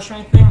big commotion or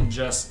anything,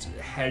 just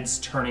heads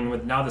turning.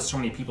 With now there's so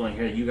many people in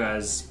here that you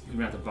guys,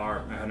 even at the bar,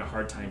 are having a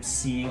hard time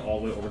seeing all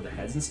the way over the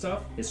heads and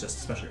stuff. It's just,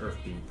 especially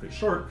Urf being pretty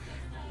short,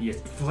 you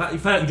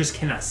find out you just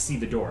cannot see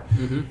the door.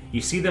 Mm-hmm.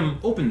 You see them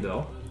open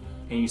though,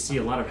 and you see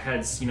a lot of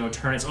heads,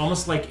 turn. It's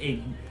almost like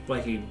a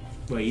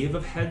wave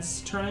of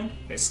heads turning.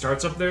 It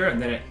starts up there,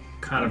 and then it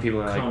kind of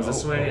people are comes like,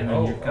 this way, and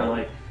then you're kind of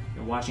like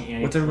watching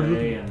Annie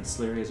play, and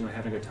Celeria's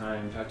having a good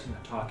time,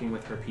 talking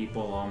with her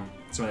people.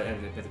 So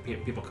the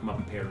people come up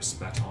and pay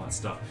respect, all that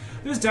stuff.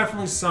 There's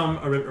definitely some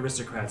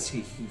aristocrats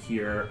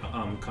here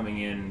coming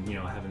in,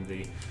 having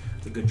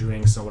the good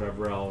drinks or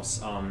whatever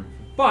else.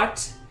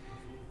 But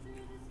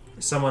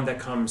someone that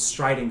comes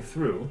striding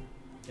through,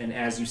 and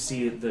as you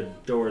see the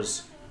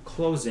doors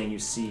closing, you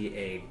see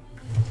a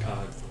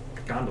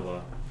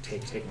gondola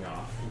taking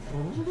off.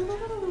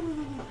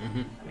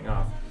 Taking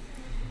off.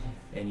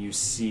 And you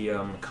see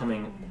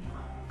coming,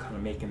 kind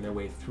of making their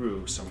way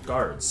through some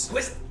guards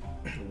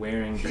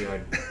wearing the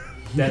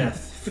Deneth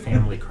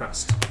family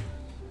crest.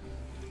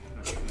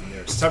 And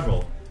there are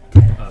several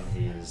of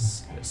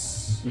these.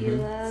 He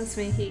loves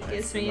me. He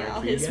gives me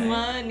all his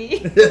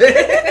money.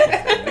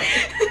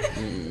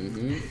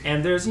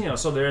 And there's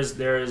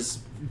there's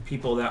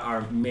people that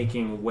are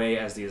making way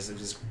as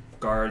these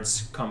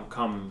guards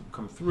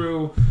come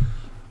through,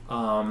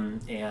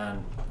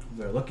 and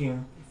they're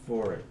looking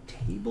for a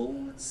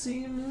table, it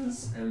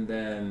seems, and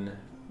then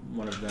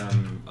one of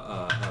them,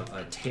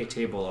 a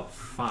table of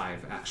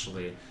 5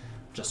 actually,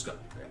 just got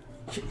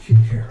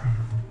here.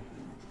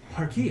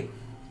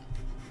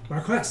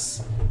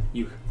 Marquess,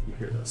 you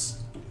hear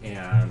this,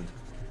 and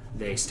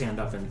they stand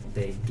up and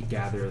they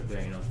gather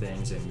their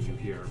things, and you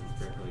hear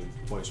very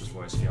boisterous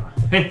voice.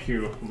 Thank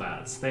you,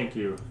 lads. Thank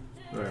you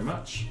very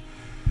much.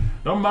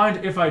 Don't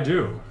mind if I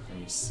do. And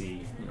you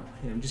see,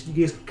 you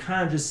guys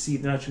kind of just see,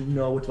 not you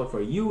know what to look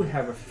for. You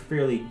have a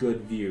fairly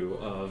good view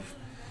of,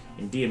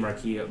 indeed,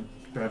 Marquis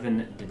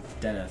Brevin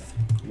Deneth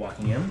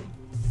walking in.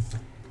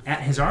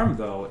 At his arm,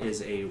 though,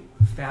 is a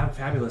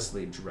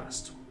fabulously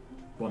dressed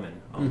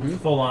woman,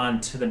 full on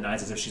to the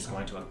nines, as if she's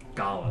going to a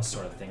gala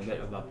sort of thing. A bit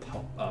of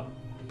a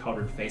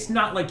powdered face,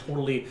 not like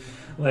totally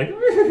like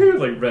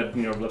red,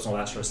 lips and all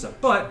that sort of stuff,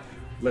 but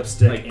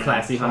lipstick, like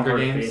classy Hunger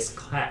Games,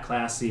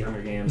 classy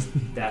Hunger Games,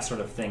 that sort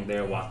of thing.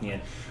 They're walking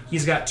in.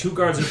 He's got 2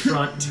 guards in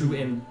front, 2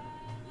 in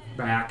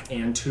back,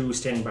 and 2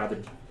 standing by the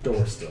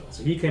door still.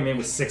 So he came in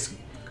with 6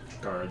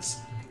 guards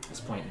at this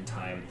point in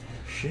time.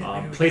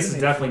 Place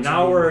is definitely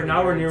now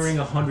we're nearing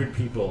 100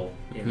 people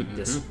in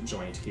this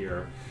joint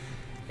here,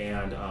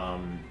 and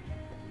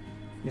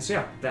so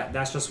yeah,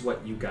 that's just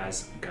what you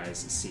guys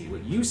see.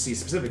 What you see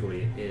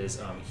specifically is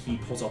he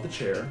pulls out the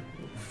chair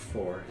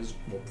for his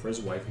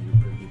wife,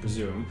 you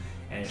presume,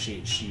 and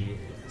she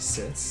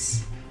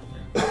sits.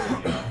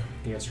 And,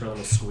 he gets her a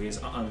little squeeze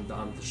on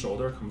the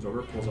shoulder, comes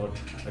over, pulls out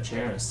a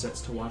chair, and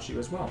sits to watch you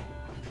as well.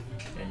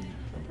 And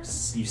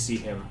you see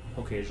him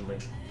occasionally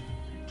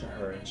to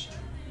her and sort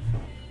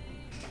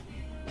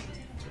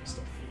of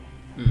stuff.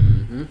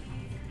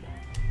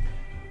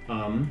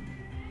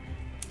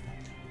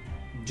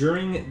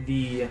 During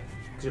the,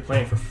 because you're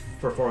playing for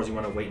 4 hours, you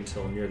want to wait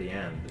until near the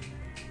end,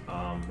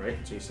 right?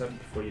 So you said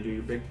before you do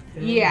your big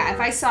thing? Yeah, or? if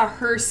I saw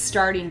her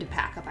starting to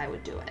pack up, I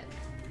would do it.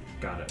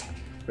 Got it.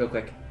 Real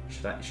quick,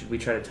 should we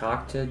try to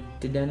talk to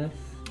Deneth?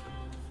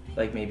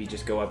 Like maybe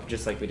just go up,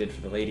 just like we did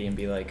for the lady, and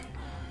be like...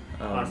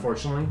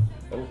 Unfortunately,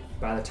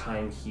 by the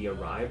time he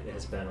arrived, it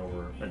has been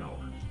over an hour.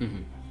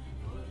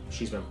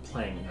 She's been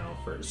playing now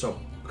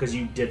because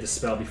you did the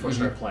spell before she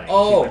started playing.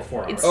 Oh, she's been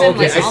 4 hours. It's been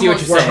okay, I see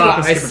what you're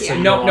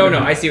saying. No,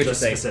 I see what you're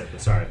saying.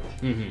 Sorry.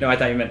 No, I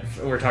thought you meant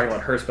we were talking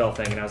about her spell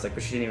thing, and I was like,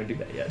 but she didn't even do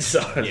that yet, so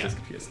I was just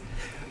confused.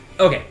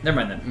 Okay, never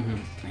mind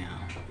then.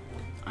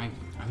 Yeah,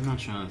 I'm not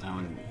sure that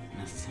would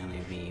necessarily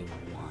be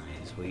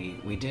wise.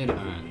 We did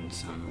earn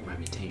some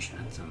reputation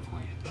at some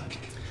point, but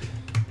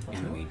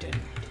we did.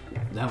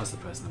 That was the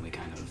person that we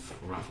kind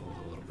of ruffled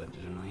a little bit,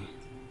 didn't we?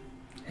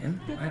 Him?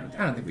 I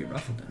don't think we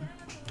ruffled him.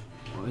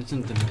 Well,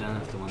 isn't the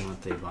Deneth the one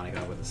with the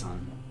bodyguard with the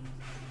sun?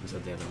 Was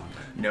that the other one?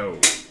 No.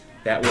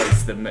 That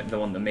was the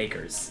one, the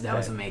makers. That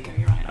was a maker,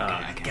 you're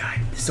right. Okay. God,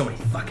 there's so many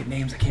fucking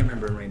names. I can't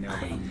remember them right now.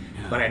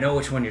 But I know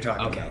which one you're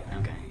talking about.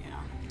 Okay, yeah.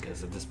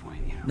 Because at this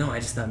point, No, I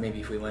just thought maybe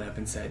if we went up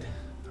and said,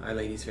 Our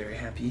Lady's very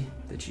happy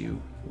that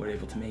you were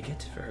able to make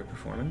it for her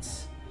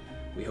performance.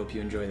 We hope you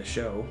enjoy the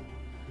show.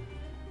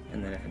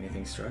 And then if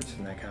anything starts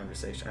from that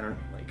conversation, I don't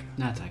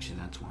That's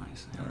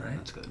wise. All right.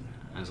 That's good.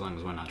 As long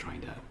as we're not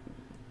trying to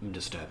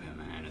disturb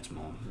him, and it's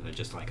more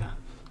just like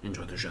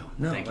enjoy the show.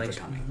 No, Thank you for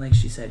coming. like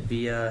she said,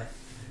 be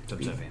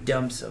Subservient.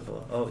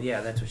 domicile. Oh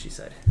yeah, that's what she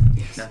said.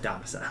 Yes. Not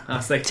domicile. I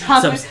was like,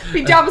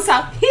 Be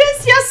domicile.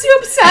 Yes,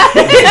 soup side.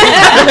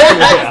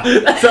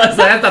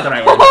 that's not the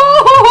right word.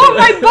 Oh,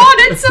 my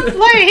bonnet's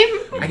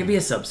aflame. I can be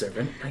a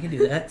subservient. I can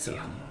do that. So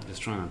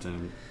Just try not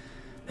to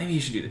Maybe you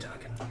should do the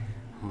talking.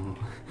 Oh,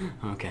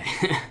 okay.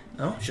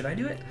 Oh, should I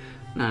do it?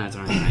 No, it's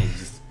alright. I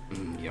just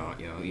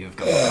you've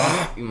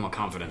got more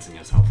confidence in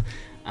yourself.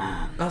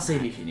 I'll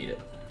save you if you need it.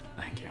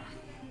 Thank you.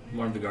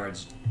 One of the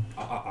guards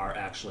are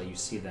actually, you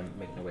see them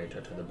making their way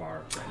to the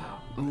bar right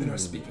now. Ooh, They're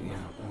speaking Yeah.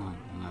 of Well,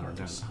 no, I was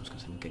going to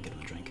say we could get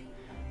him a drink.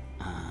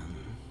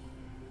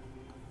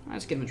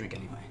 Let's get him a drink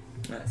anyway.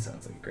 That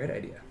sounds like a great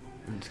idea.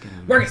 Let's get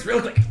him. Marcus,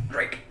 real quick,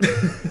 drink.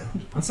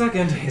 1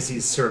 second, as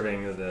he's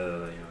serving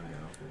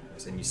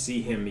and you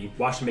see him, you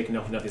watch him making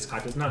enough of these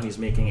cocktails now, he's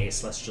making a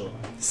celestial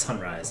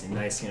sunrise, a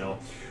nice,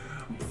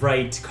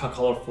 bright,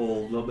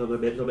 colorful, little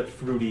bit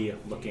fruity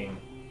looking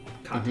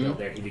cocktail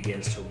there. He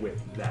begins to whip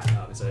that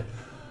up. He's like,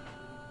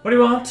 what do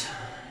you want?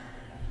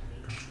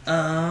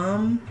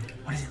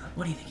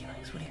 What do you think he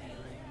likes?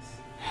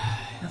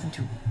 Nothing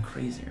too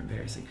crazy or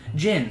embarrassing.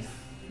 Gin.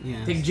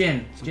 Yeah. Take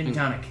gin. Gin and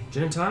tonic.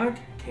 Gin and tonic?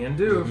 Can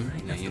do. Right,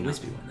 Yeah, that's you the know.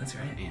 wispy one. That's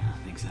right. Yeah, I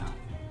think so.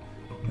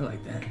 I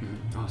like that.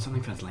 Oh,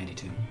 something for this lady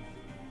too.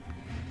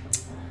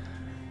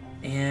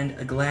 And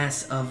a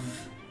glass of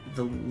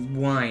the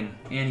wine.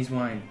 Annie's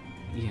wine.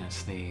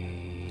 Yes,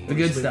 The the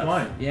good Sweet stuff.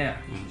 wine. Yeah.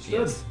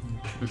 Yes.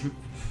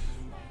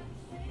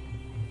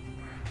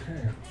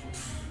 Okay.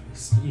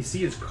 You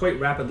see, it's quite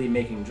rapidly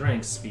making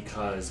drinks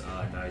because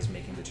now he's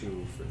making the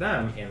two for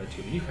them and the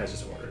two that you guys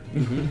just ordered.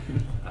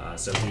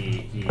 So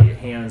he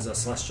hands a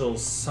celestial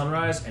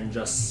sunrise and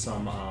just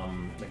some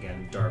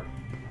again dark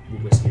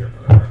whiskey or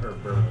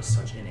bourbon as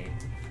such in a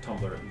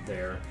tumbler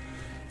there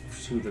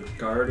to the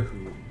guard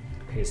who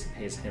pays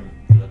him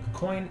the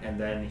coin, and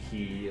then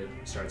he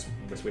starts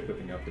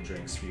whipping up the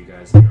drinks for you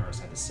guys. And ours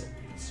had to sit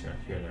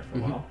here and there for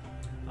a while.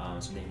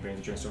 So then he brings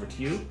the drinks over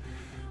to you.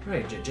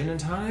 Right, gin and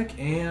tonic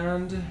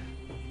and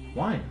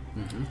wine.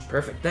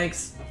 Perfect.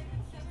 Thanks.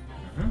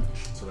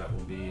 So that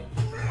will be.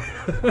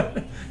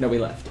 No, we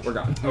left. We're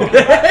gone.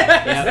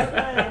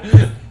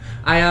 Yeah.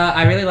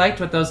 I really liked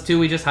what those two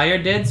we just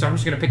hired did, so I'm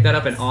just gonna pick that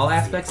up in all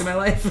aspects of my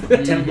life.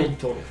 10 gold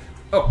total.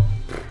 Oh,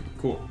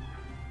 cool.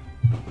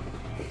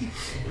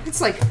 It's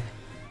like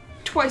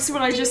twice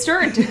what I just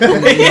earned. Yep.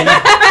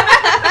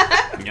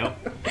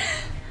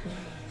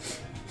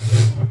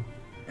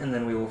 And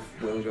then we'll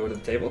go to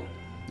the table.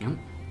 Yep.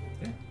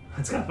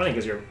 It's kind of funny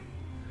because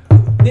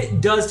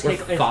it does take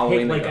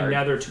following the like guard.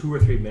 another 2 or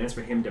 3 minutes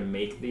for him to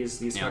make these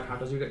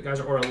cocktails you guys,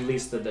 or at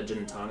least the gin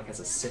and tonic has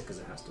to sit because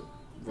it has to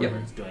whatever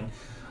it's doing.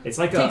 It's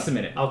like Takes a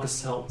minute.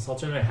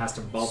 Alka-Seltzer. It has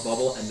to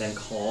bubble and then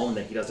calm, and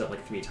then he does it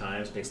like 3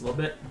 times. It takes a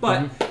little bit,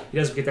 but he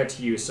does get that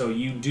to you. So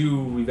you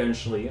do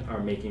eventually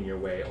are making your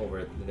way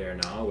over there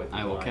now. With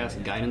I will wine cast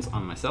and- guidance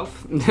on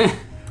myself.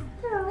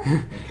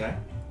 Okay.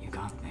 You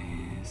got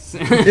this.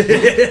 All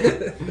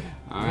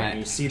And right.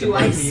 you see the Do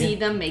I marquee. see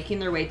them making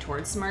their way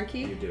towards the You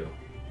marquee? do.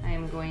 I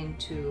am going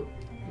to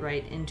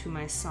write into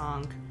my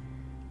song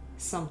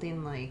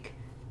something like,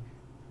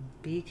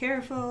 "Be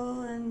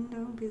careful and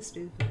don't be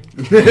stupid."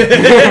 Okay.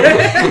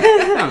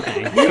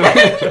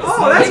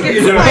 Oh, that's what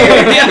you're doing. Be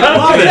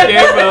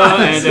careful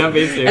and don't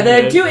be stupid. And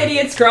then 2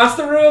 idiots crossed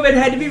the room and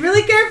had to be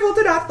really careful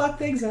to not fuck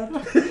things up.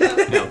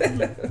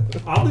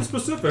 Oddly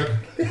specific.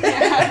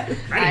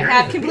 I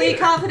have complete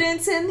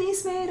confidence in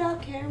these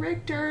made-up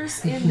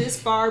characters in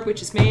this bar,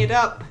 which is made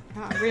up.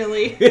 Not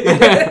really.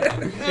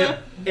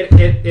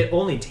 It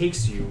only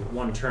takes you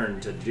 1 turn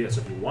to do this.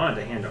 If you wanted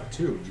to hand out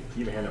 2,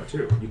 you can hand out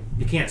 2.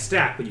 You can't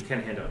stack, but you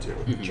can hand out 2.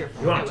 Sure,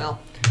 You want I to. will.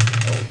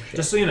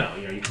 Just so you know,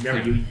 you can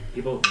remember,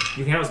 you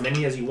can have as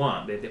many as you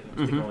want. They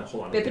can only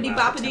hold on. Bippity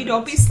boppity,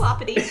 don't be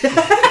sloppity.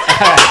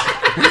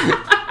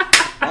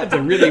 That's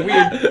a really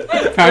weird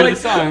part of the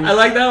song. I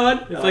like that one.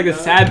 It's like a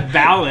sad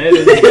ballad,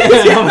 and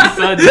then all of a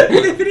sudden,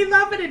 Bippity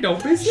boppity,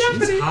 don't be She's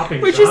sloppity.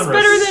 hopping Which is genres.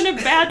 better than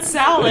a bad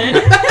salad.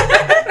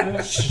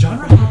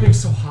 Genre hopping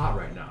so hot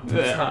right now.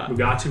 Yeah.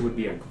 Mugatu would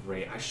be a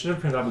great. I should have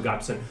printed out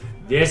Mugatu saying,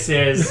 "This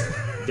is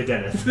the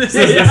dentist. This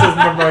is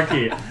the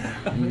marquee."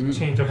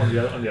 Change up on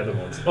the other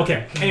ones.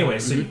 Okay. Anyway,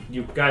 so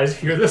you guys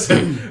hear this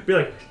and be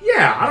like,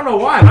 "Yeah, I don't know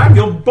why, but I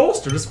feel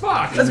bolstered as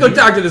fuck." Let's go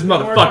talk to this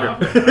motherfucker.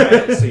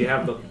 Alright, so you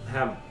have the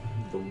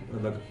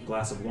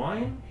glass of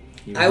wine.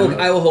 You I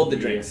will hold the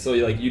Yeah. drinks. So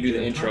you do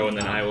the intro and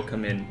then I will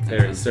come in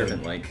very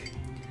servant like.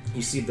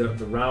 You see the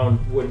round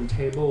wooden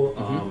table.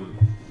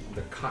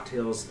 The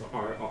cocktails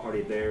are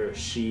already there.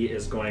 She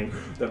is going.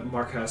 The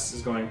Marquess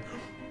is going.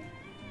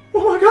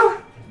 Oh my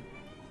god!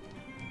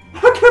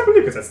 I can't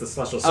believe because that's the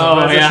celestial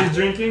sunrise that she's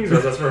drinking. So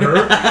that's for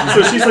her.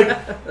 So she's like,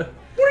 "What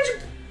did you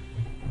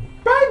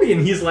buy me?"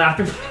 And he's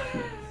laughing.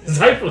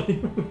 Zeitfully,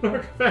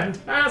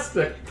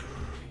 fantastic.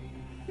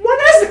 What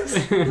is this?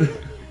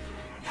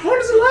 How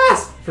does it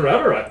last?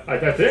 Forever, I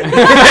think.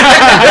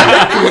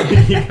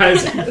 You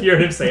guys hear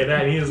him say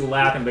that, and he is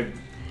laughing. The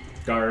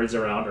guards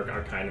around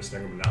are kind of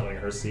sniggering, not letting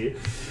her see.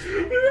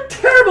 You're a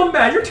terrible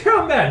man. You're a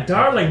terrible man.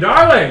 Darling.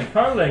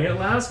 It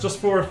lasts just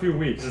for a few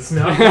weeks. It's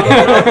not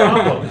a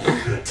problem.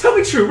 Tell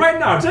me true right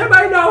now. Does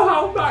anybody know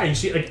how? And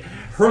she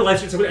her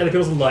lights and other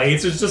people's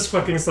lights. It's just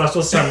fucking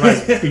celestial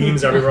sunrise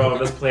beams everywhere over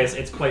this place.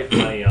 It's quite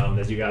funny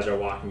as you guys are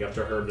walking up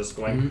to her, just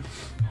going.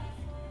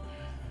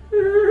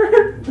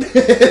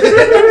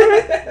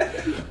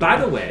 By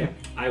the way,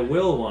 I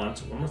will want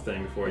one more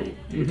thing before you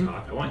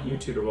talk. I want you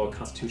two to roll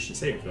Constitution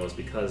saving throws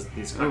because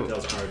these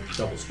cocktails are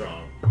double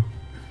strong.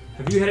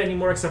 Have you had any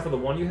more except for the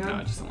one you had?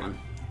 No, just the one.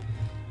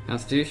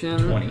 Constitution.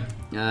 20.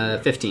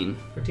 15.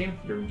 15?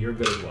 You're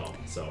good as well.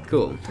 So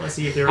Cool. let's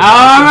see if there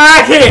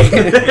Alrighty!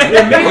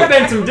 there may have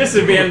been some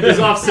disadvantages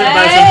offset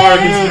by some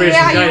bardic inspiration.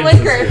 Yeah, you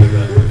guidance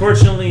liquor. but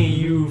fortunately,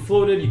 you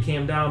floated, you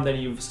came down, then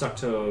you stuck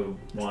to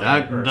one.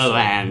 Stuck or the some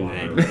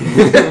landing.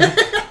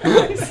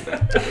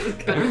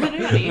 Better than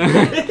any.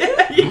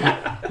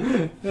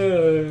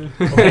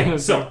 Okay,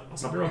 so I'll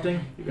stop interrupting.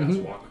 You guys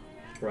walk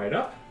right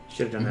up.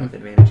 Should have done that with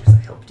advantage because I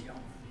helped you.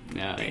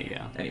 Yeah, there you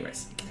go.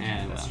 Anyways,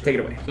 And, well, take it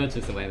away. that's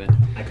just the way that.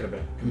 I could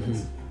have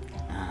been.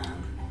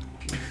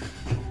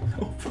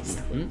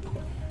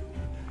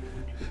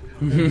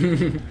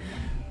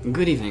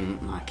 Good evening,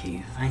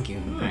 Marquis. Thank you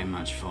very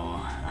much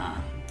for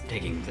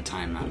taking the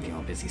time out of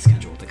your busy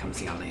schedule to come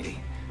see our lady.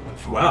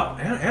 Well,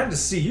 and to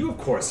see you, of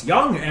course,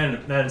 young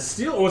and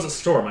still, or was it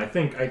Storm? I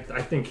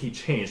think he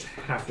changed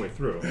halfway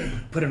through.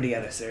 Put them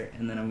together, sir,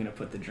 and then I'm gonna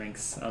put the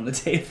drinks on the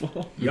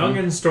table. Young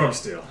and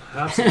Stormsteel,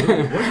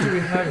 absolutely. What do we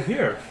have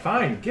here?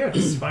 Fine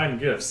gifts, fine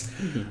gifts.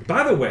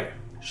 By the way,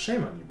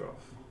 shame on you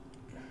both.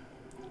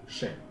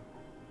 Shame.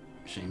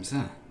 Shame,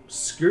 sir.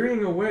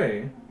 Scurrying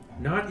away,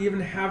 not even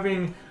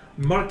having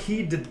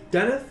Marquis de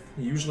Deneth.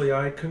 Usually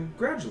I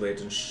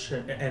congratulate and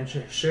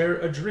share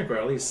a drink, or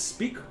at least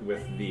speak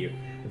with the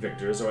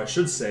victors, or I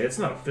should say, it's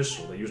not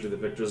official. Usually the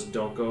victors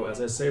don't go, as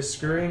I say,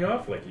 scurrying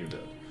off like you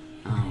did.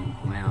 Oh,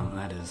 well,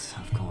 that is,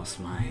 of course,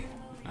 my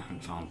own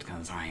fault,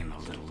 because I am a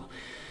little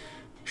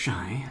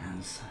shy,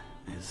 as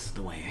is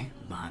the way,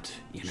 but,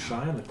 you know...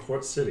 Shy in the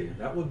court city.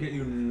 That will get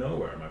you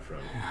nowhere, my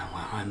friend.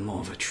 Well, I'm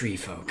more of a tree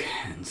folk,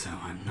 and so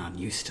I'm not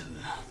used to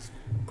the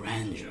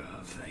grandeur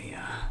of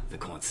the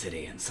court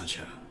city in such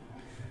a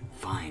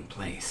fine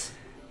place.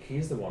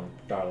 He's the one,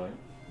 darling,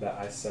 that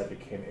I said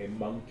became a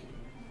monkey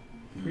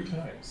 3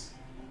 times.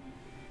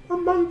 A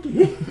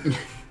monkey.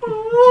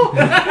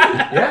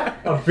 Yeah,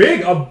 a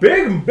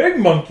big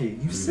monkey.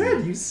 You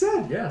said,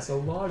 yes, a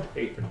large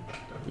ape.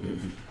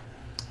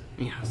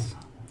 Yes,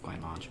 quite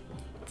large.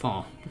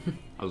 For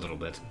a little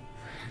bit.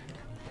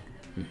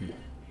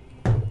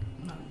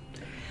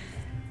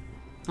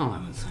 All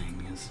I was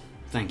saying is,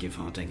 thank you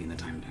for taking the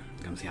time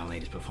to come see our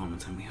lady's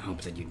performance, and we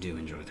hope that you do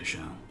enjoy the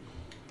show.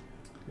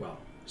 Well,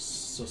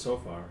 so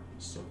far,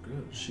 so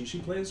good. She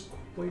plays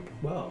quite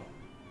well.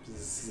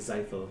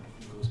 Zythel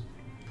goes,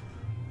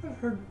 I've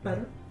heard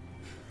better.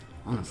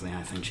 Honestly,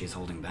 I think she's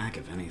holding back,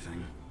 if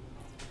anything.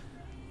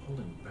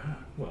 Holding back?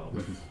 Well,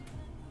 with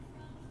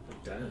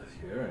Deneth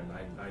here,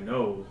 and I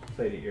know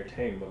Lady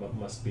Irtane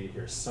must be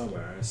here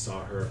somewhere. I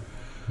saw her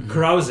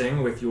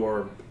carousing with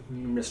your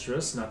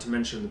mistress, not to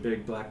mention the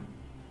big black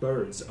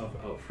birds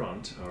out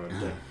front, or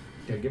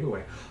dead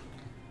giveaway.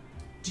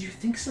 Do you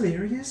think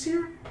Celeria is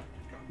here?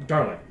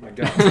 Darling, my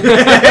God.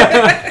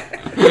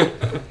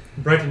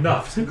 Bright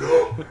enough.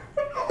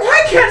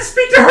 I can't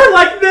speak to her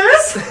like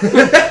this!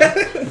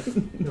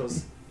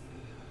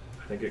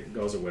 I think it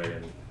goes away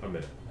in a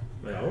minute.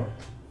 An hour?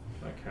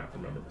 I can't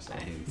remember myself.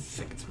 I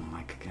think it's more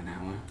like an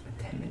hour.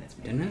 10 minutes,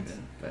 maybe. 10 minutes?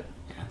 Even, but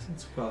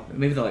Yes. Well,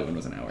 maybe the light one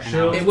was an hour.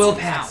 She'll- It will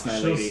pass, my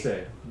she'll lady.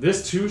 stay.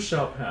 This too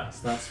shall pass.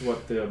 That's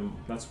what the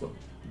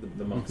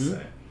monks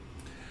say.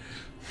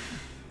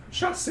 I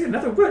shan't say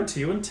another word to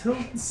you until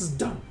this is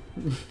done.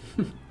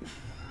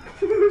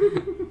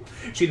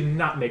 She did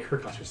not make her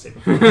culture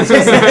statement. She's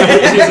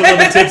a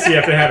little tipsy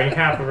after having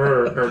half of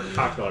her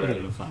cocktail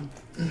already.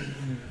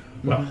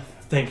 Well,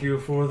 thank you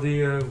for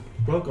the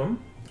welcome,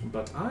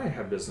 but I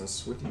have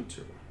business with you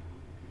two.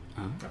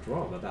 After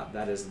all,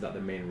 that is the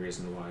main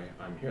reason why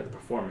I'm here. The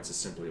performance is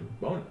simply a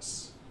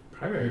bonus.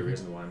 Primary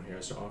reason why I'm here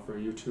is to offer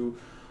you two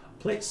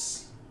a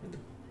place in the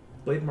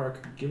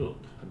Blademark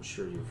Guild. I'm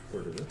sure you've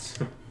heard of it.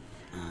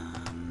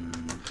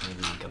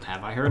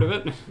 Have I heard of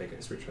it? Make a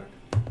history check.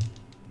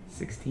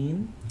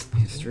 16?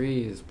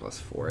 History is plus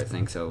 4, I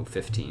think, so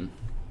 15.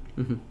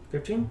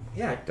 15?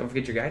 Yeah. Don't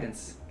forget your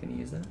guidance. Can you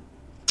use that?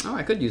 Oh,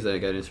 I could use that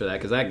guidance for that,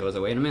 because that goes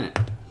away in a minute.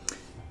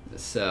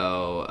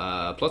 So,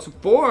 plus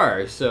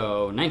 4,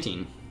 so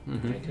 19.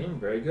 19,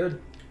 very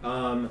good.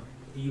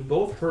 You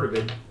both heard of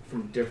it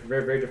from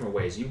very, very different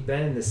ways. You've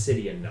been in the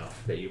city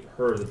enough that you've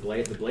heard of the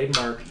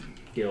Blademark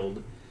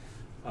Guild,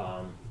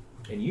 and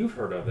you've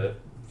heard of it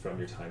from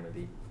your time in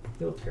the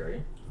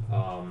military.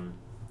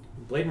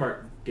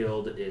 Blademark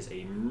Guild is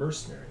a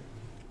mercenary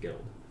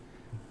guild,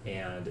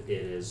 and it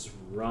is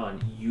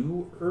run.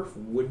 You, Urf,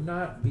 would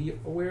not be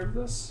aware of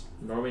this.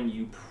 Norman,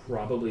 you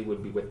probably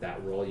would be with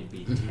that role. You'd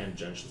be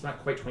tangential. It's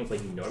not quite 20,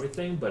 like you know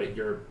everything, but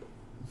you're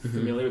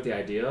familiar with the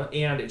idea,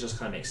 and it just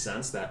kind of makes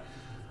sense that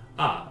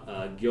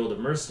a guild of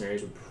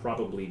mercenaries would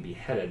probably be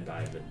headed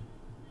by the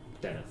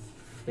Deneth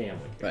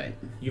family. Right.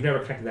 You've never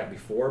connected that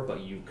before,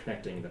 but you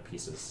connecting the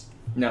pieces.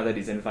 Now that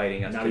he's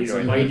inviting us Now to he's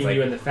join, inviting it's like,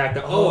 you, and the fact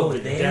that oh, the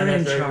they're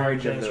in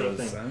charge of sort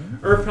those. thing.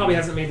 Urf probably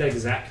hasn't made that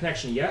exact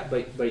connection yet,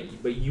 but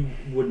you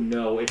would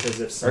know it's as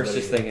if somebody. Urf's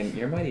just thinking,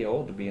 you're mighty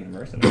old to be in a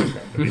mercenary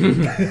company.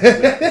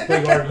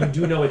 but you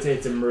do know it's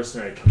a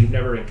mercenary. You've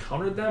never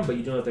encountered them, but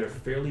you know that they're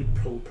fairly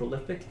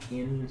prolific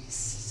in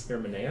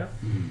Ceremania.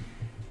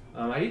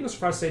 I'd even go so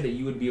far to say that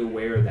you would be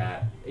aware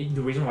that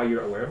the reason why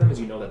you're aware of them is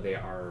you know that they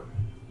are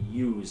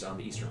used on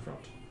the Eastern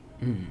Front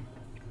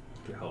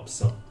to help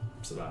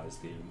subsidize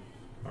the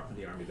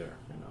army there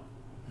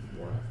in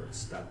war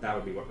efforts. That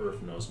would be what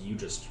Urf knows. You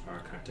just are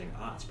connecting.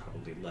 It's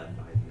probably led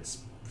by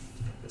this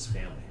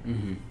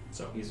family.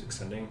 So he's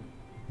extending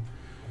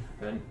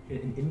an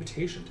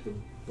invitation to the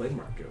Blade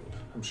Mark Guild.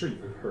 I'm sure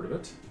you've heard of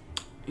it.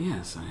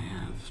 Yes, I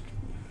have.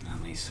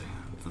 At least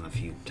from the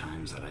few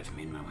times that I've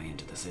made my way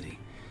into the city.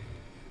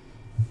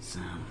 So,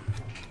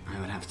 I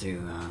would have to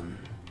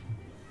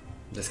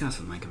discuss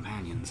with my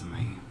companions and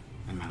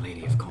my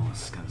lady, of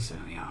course, because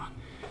we are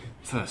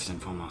first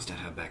and foremost at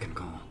her beck and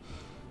call.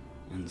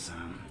 And so,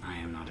 I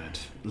am not at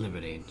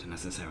liberty to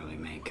necessarily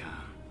make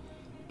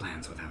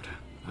plans without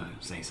her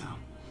say so.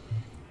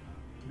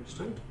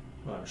 Understood.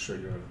 Well, I'm sure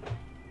your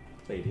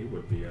lady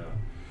would be.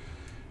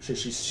 She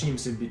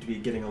seems to be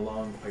getting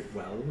along quite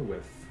well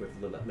with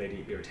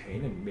Lady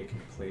Irtane and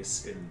making a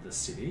place in the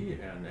city,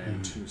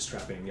 and two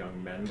strapping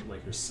young men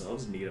like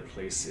yourselves need a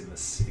place in the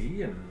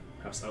city and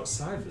perhaps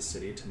outside the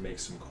city to make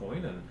some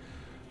coin and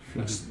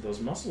flex those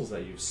muscles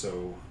that you've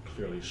so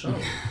clearly shown.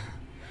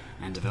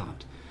 And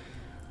developed.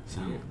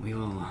 So we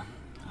will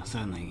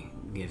certainly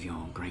give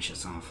your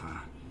gracious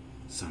offer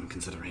some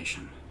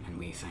consideration, and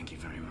we thank you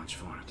very much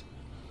for it.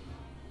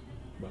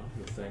 Well,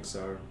 your thanks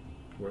are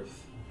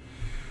worth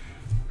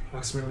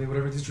approximately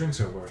whatever these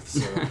drinks are worth,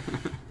 so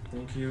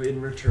thank you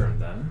in return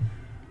then.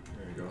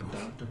 There you go.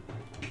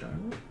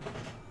 Down.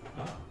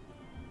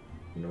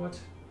 You know what?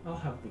 I'll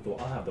have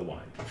the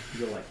wine.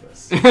 You'll like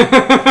this.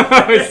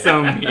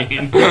 So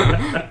mean.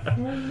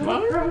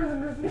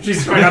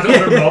 She's trying not to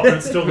open her mouth, but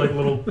it's still like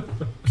little.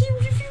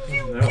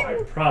 No,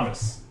 I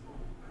promise.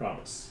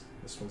 Promise.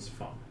 This one's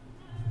fun.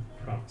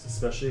 Promise.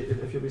 Especially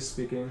if you'll be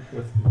speaking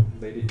with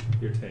Lady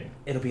Irtane.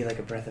 It'll be like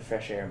a breath of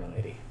fresh air, my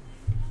lady.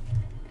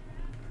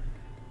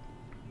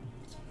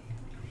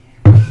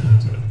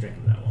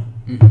 Drinking that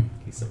one.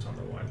 He sips on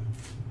the wine.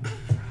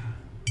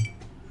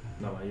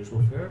 Not my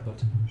usual fare,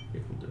 but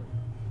it will do.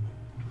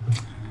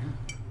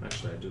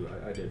 Actually, I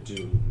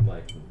do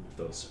like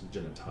those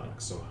gin and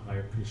tonics, so I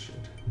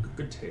appreciate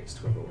good taste,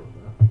 whoever ordered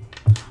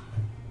that.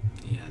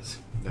 He has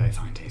very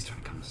fine taste when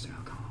it comes to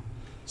alcohol.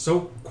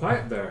 So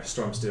quiet there,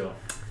 Stormsteel.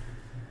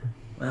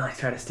 Well, I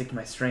try to stick to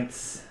my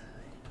strengths,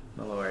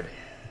 my lord.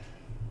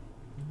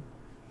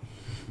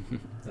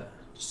 That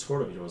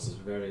sword of yours is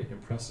very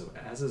impressive,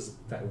 as is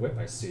that whip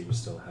I see you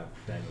still have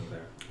dangling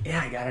there.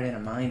 Yeah, I got it in a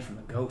mine from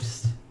a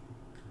ghost.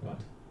 What?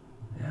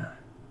 Yeah.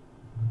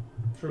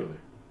 Truly?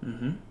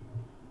 Mm-hmm.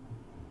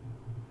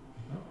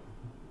 Oh.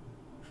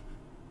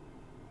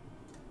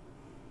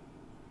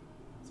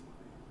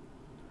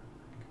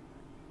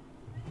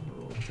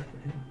 Roll a check for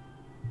him.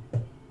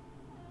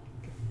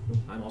 Okay.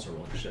 I'm also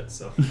rolling shit,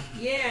 so.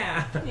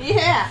 Yeah!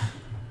 Yeah.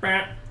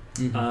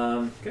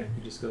 Okay,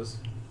 he just goes.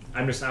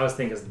 I was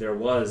thinking, because there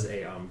was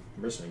a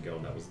mercenary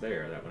guild that was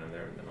there, that went in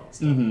there, and then all that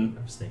stuff.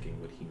 I was thinking,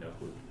 would he know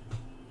who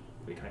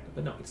we connected?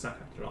 But no, it's not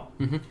connected at all.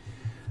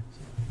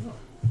 So,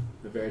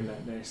 a very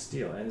nice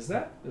deal. And is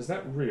that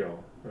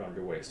real around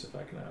your waist, if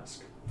I can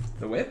ask?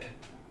 The whip?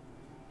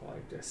 Well,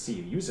 I see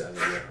you use it as a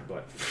whip,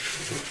 but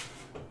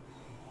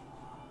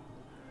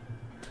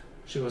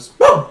she goes,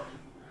 boom!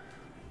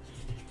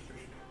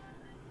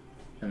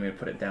 I'm gonna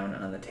put it down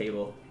on the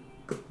table.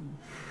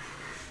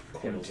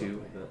 Him Coils to up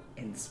like that.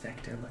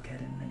 inspect or look at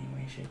it in any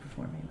way, shape, or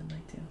form he would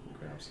like to. He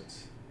grabs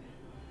it.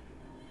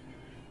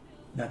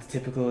 Not the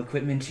typical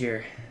equipment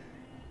your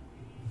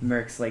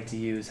mercs like to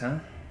use, huh?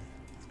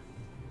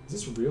 Is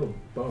this real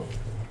bone?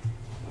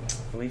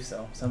 I believe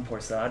so. Some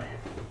poor sod.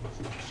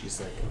 She's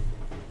like,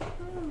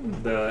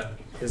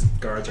 his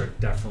guards are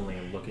definitely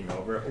looking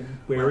over,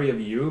 wary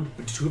of you.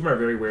 Two of them are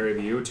very wary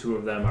of you. Two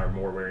of them are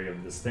more wary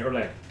of this thing, or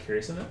like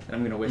curious in it. And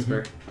I'm gonna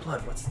whisper,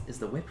 Blood, is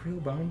the whip real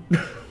bone?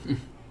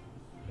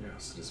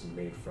 Yes, it is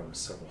made from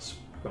several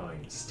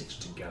spines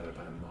stitched together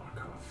by the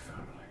Markov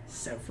family.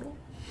 Several?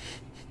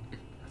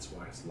 That's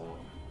why it's long.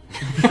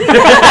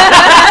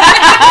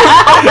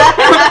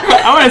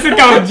 I want to sit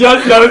down with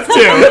just those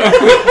two.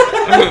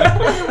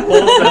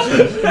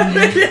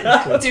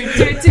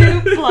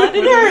 Do, blood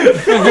and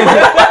earth.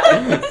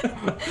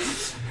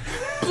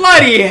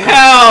 Bloody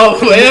hell,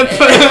 whip!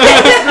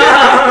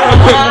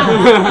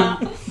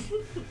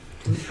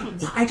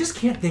 I just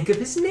can't think of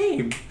his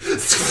name.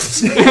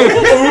 Oops.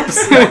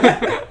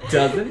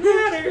 Doesn't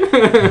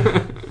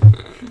matter.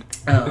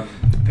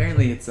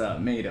 Apparently it's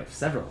made of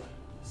several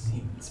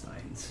human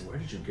spines. Where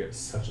did you get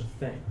such a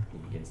thing? He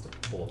begins to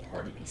pull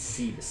apart. You can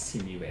see the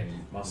sinew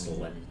and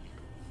muscle and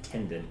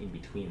tendon in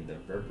between the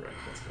vertebrae.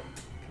 Let's go.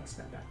 Can I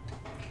snap back?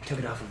 Took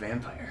it off a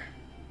vampire.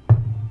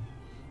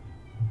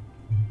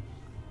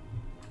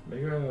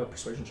 Make a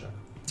persuasion check.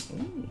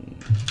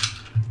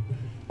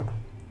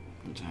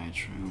 Entirely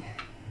true.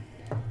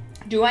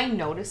 Do I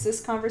notice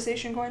this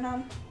conversation going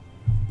on?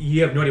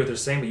 You have no idea what they're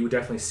saying, but you would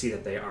definitely see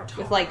that they are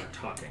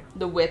talking.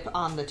 The whip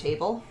on the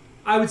table?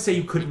 I would say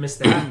you couldn't miss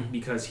that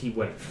because he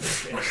went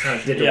and kind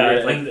of did the Yeah,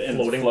 weird, like, and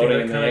floating floating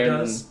thing in that the kind air of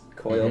and does.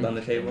 coiled on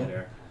the table.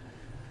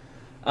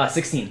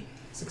 16.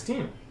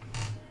 16.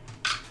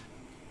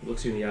 He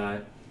looks you in the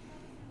eye.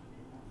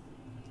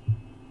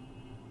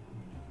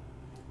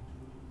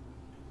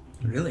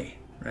 Really?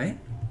 Right?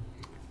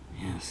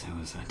 Yes, it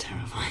was a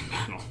terrifying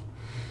battle.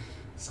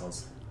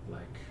 Sounds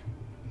like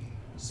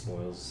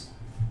spoils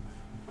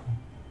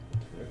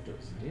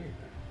directors indeed.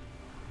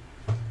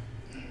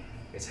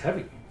 It's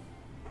heavy.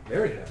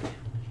 Very heavy.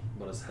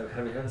 But as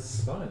heavy as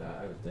spine,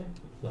 I would think.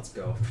 Let's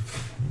go.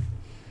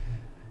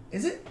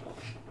 Is it?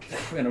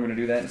 And we're gonna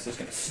do that, and it's just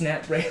gonna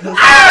snap right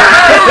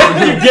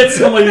out. You get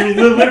someone, you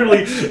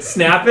literally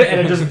snap it, and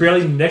it just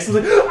barely nicks. It's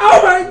like,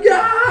 oh my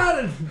god!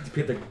 And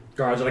the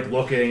guards are like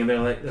looking, and they're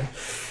like,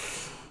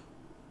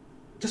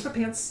 just my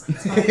pants.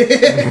 It's fine.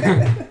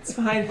 It's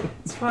fine.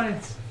 It's fine.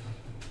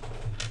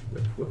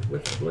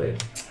 With the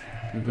blade.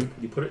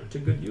 Mm-hmm. You put it to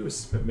good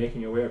use, but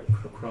making your way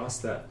across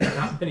that.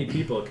 Not many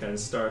people can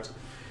start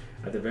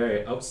at the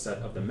very outset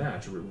of the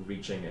match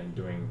reaching and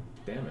doing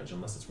damage,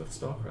 unless it's with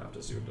spellcraft,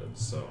 as you did.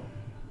 So,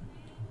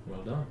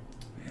 well done.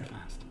 Yeah.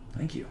 Fast.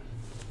 Thank you.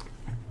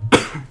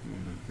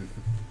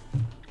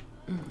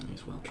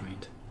 He's well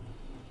trained.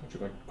 Aren't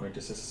you going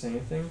to say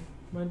anything,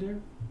 my dear?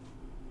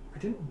 I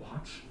didn't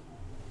watch.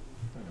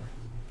 I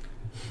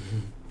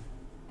know.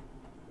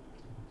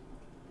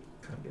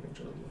 Kind of getting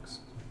each other looks.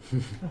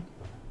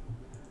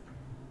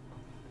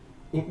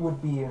 It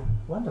would be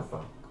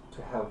wonderful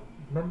to have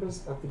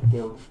members of the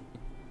guild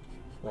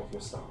like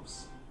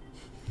yourselves.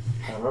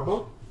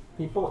 Honorable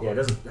people. Yeah, it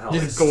doesn't help.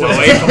 Just It's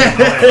glowing.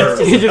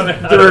 still- You just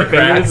threw her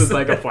fingers with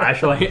like a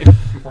flashlight.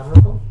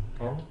 Honorable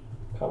and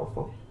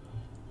powerful.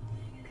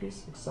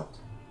 Please accept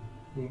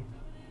the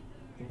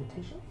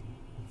invitation.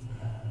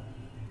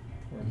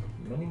 And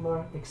many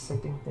more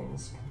exciting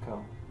things can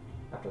come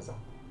after that.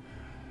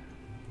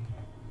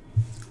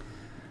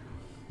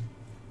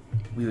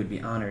 We would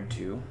be honored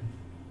to,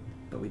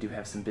 but we do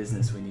have some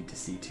business we need to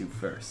see to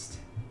first.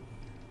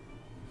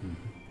 And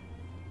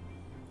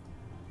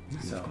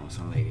So- of course,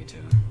 our lady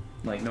too.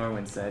 Like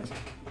Norwin said,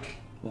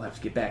 we'll have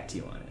to get back to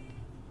you on it.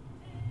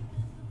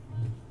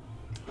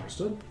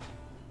 Understood.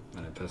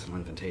 But a personal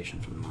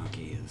invitation from the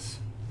Marquis is...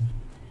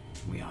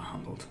 We are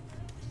humbled.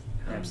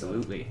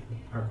 Absolutely.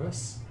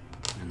 Arquess.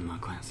 And the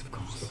Marquess, of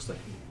course. Looks like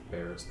he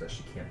bears that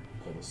she can't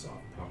pull this off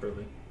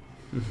properly.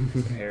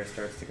 Her hair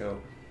starts to go.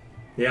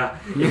 Yeah,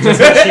 it's just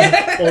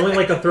that she's only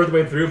like a third of the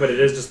way through, but it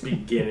is just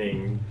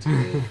beginning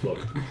to look.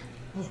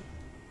 Oh,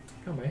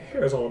 God, my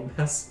hair is all a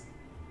mess.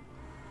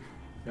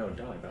 No,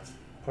 darling, that's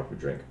part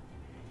of your drink.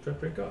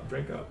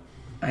 Drink up.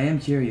 I am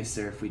curious,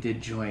 sir, if we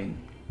did join,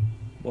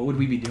 what would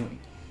we be doing?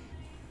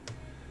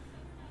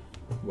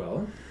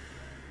 Well,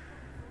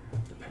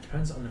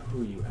 depends on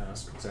who you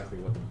ask exactly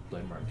what the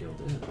Bloodmark Guild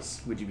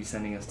is. Would you be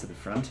sending us to the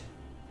front?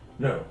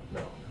 No.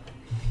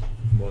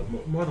 More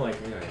than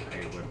likely,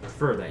 I would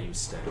prefer that you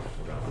stay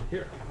around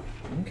here.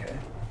 Okay.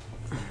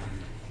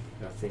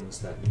 There are things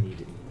that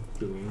need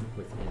doing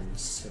within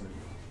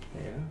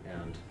Seminaire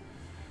and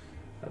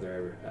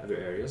other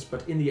areas,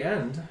 but in the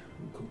end,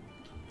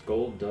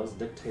 gold does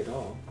dictate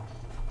all.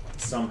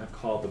 Some have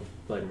called the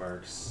Blade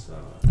Marks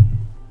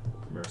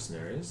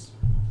mercenaries,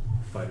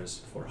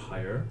 fighters for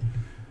hire,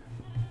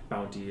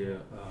 bounty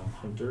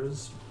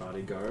hunters,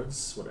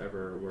 bodyguards,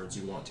 whatever words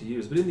you want to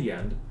use. But in the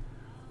end,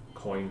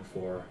 coin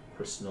for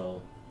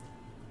personal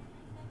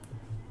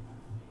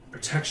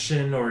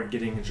protection or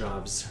getting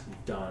jobs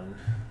done.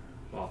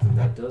 Often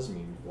that does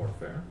mean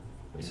warfare.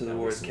 So the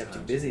war's kept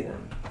you busy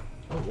then?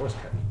 Oh, the war's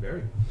kept me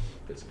very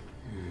busy.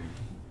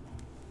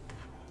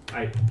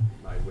 I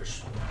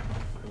wish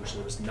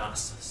there was not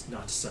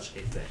such a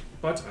thing.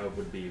 But I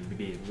would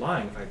be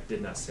lying if I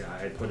did not say I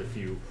had put a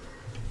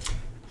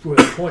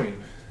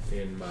coin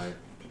in my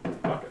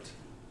pocket.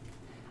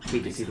 We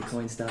can see the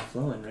coin stop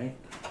flowing, right?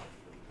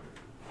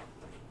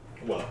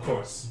 Well, of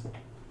course.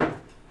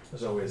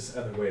 There's always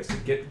other ways to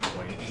get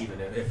coin, even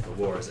if the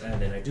war is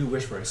ended. And I do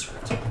wish for a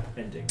swift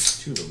ending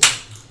to the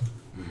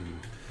war.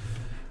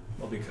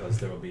 Well, because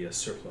there will be a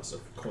surplus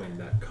of coin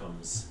that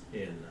comes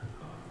in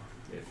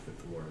if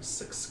the war is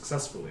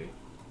successfully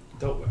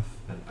dealt with,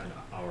 and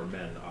our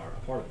men are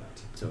a part of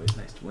that. It's always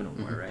nice to win a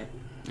war, right?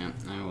 Yeah,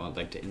 I would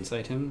like to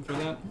insight him for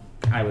that.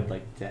 I would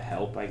like to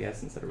help, I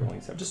guess, instead of rolling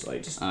separate. Just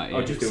like, just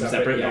Yeah, just do them separate,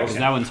 separate. yeah, Yeah, Because okay.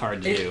 that one's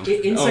hard to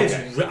do. Insight's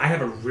Okay. I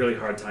have a really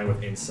hard time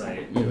with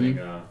insight Mhm. doing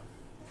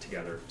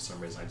together for some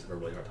reason. I just have a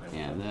really hard time with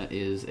Yeah, that. that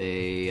is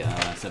a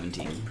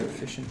 17.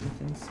 Proficient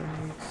with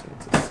insight, so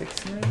it's a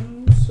 6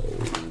 now, so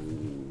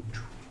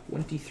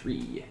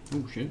 23.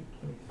 Oh, shit.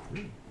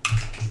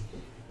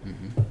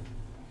 Mm-hmm.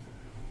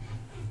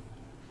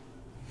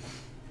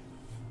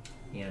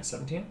 And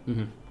 17?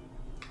 Mm-hmm.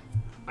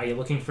 Are you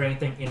looking for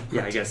anything in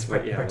Yeah, I guess,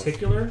 but, yeah,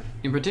 particular?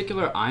 In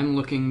particular, I'm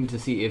looking to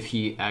see if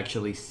he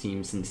actually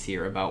seems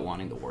sincere about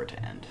wanting the war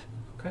to end.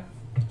 Okay.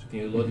 So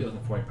you're looking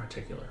for in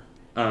particular.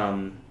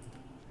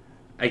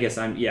 I guess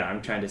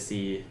I'm trying to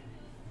see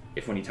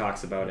if when he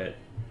talks about it,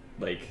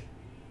 like,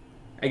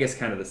 I guess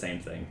kind of the same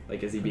thing.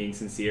 Like, is he being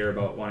sincere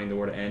about wanting the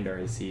war to end, or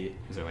is he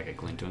Is there like a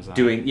glint to his eye?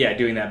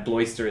 doing that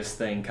boisterous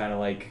thing, kind of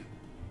like,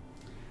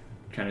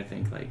 trying to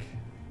think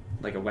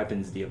like a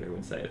weapons dealer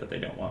would say that they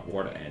don't want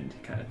war to end,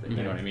 kind of thing.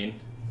 You know what I mean?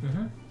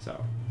 Mm-hmm.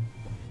 So,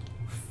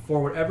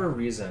 For whatever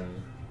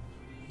reason,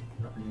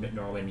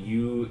 Norwin,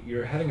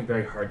 you're having a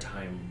very hard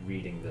time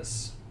reading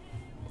this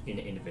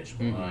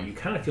individual. You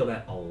kind of feel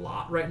that a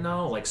lot right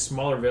now. Like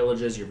smaller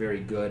villages, you're very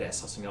good at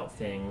sussing out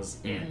things,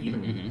 and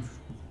even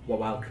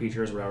wild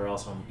creatures, whatever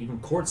else, even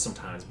courts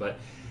sometimes. But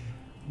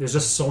there's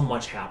just so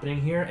much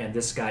happening here, and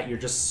this guy, you're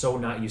just so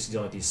not used to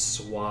dealing with these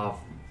suave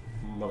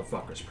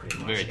motherfuckers, pretty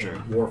much. Very true.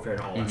 And warfare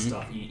and all that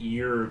stuff.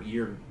 You're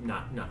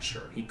not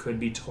sure. He could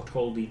be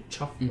totally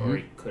chuffed, or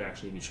he could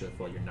actually be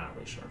truthful. You're not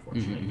really sure,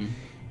 unfortunately.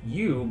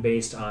 You,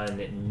 based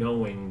on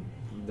knowing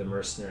the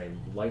mercenary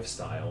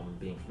lifestyle, and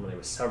being familiar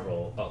with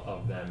several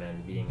of them,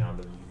 and being on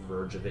the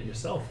verge of it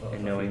yourself,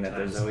 and knowing that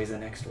there's always a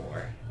next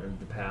war in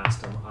the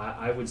past,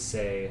 I would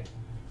say,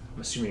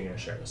 I'm assuming you're going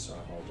to share this, so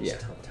I'll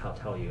just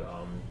tell you.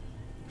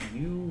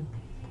 You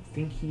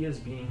think he is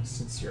being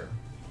sincere.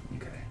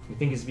 Okay. You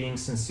think he's being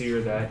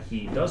sincere that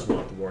he does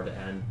want the war to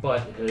end,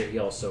 but he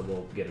also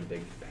will get a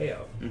big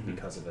payout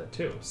because of it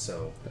too.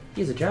 So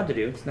He has a job to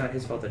do. It's not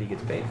his fault that he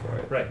gets paid for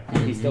it. right.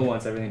 He still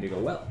wants everything to go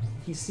well.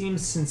 He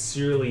seems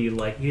sincerely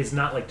like he's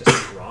not like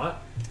distraught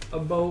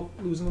about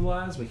losing the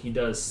lives, but he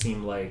does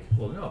seem like,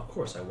 well, no, of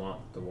course I want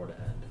the war to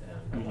end,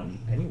 and I want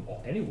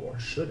any war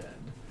should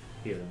end,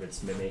 even if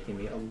it's making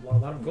me a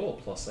lot of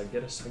gold. Plus, I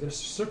get a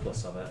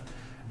surplus of it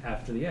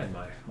after the end,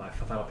 my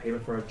final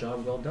payment for a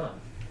job well done.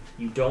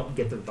 You don't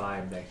get the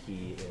vibe that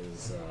he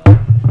is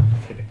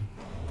kidding.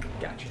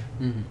 Gotcha.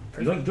 You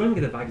don't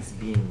get the vibe he's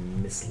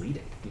being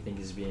misleading. You think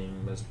he's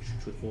being as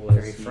truthful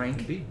Very as he frank.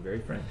 can be. Very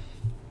frank.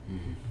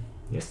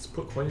 Yes,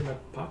 put coin in my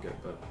pocket,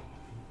 but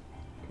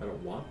I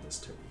don't want this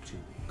to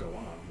go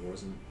on. War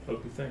isn't an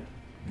ugly thing.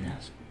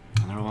 Yes.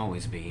 And there will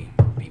always be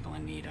people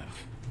in need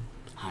of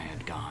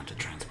hired guard to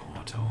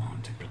transport or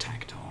to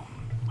protect or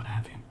what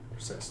have you.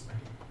 Precisely.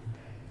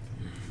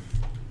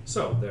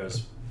 So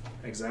there's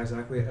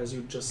exactly as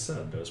you just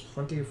said. There's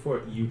plenty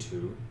for you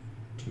two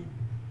to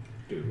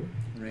do.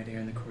 Right here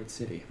in the court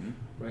city.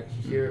 Right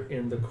here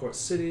in the court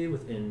city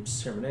within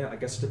Ceremony. I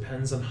guess it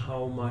depends on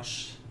how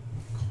much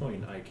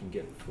coin I can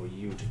get for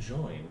you to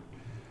join.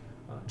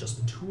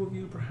 Just the two of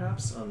you,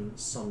 perhaps, on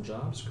some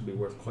jobs could be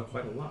worth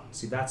quite a lot.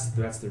 See, that's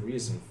the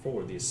reason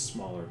for these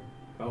smaller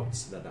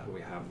bouts that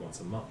we have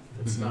once a month.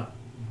 It's not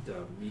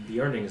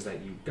the earnings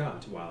that you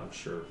got. While I'm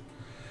sure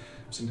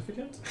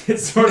significant,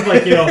 it's sort of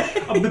like, you know,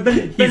 a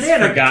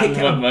banana. Forgotten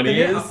what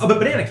money is. A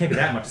banana can't be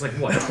that much. It's like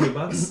what,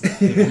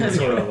 $20? That's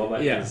sort of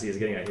what Yeah. he's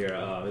getting at here.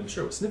 I'm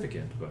sure it was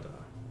significant, but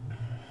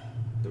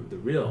the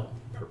real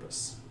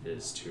purpose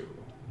is to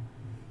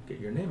get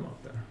your name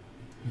out there.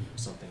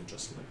 Something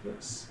just like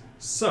this.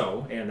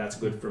 So, and that's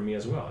good for me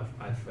as well.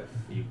 If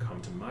you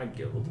come to my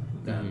guild,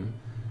 then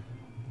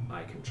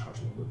I can charge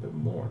a little bit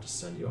more to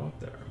send you out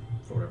there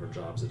for whatever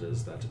jobs it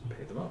is that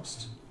pay the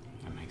most.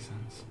 That makes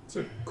sense.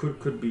 So it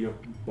could be a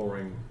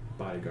boring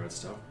bodyguard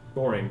stuff.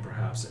 Boring,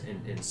 perhaps,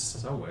 in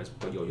some ways,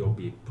 but you'll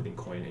be putting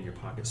coin in your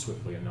pocket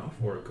swiftly enough,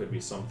 or it could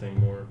be something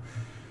more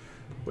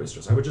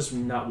boisterous. I would just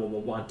not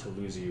want to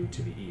lose you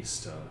to the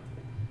east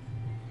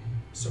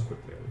so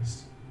quickly, at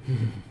least. Fair.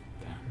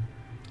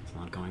 There's a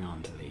lot going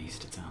on to the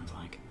east, it sounds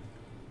like.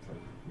 From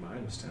my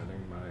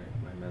understanding,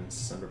 my men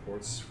send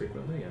reports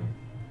frequently, and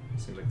it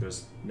seems like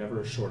there's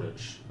never a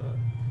shortage of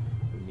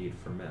need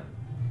for men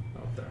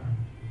out there.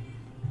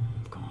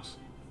 Of course.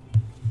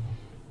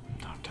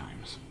 Dark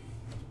times.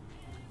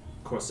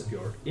 Of course, if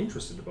you're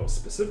interested about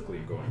specifically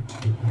going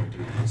to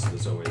the east,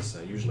 there's always,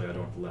 usually I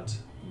don't let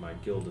my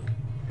guild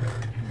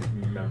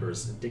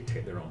members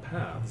dictate their own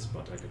paths,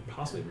 but I could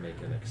possibly make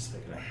an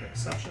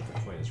exception if the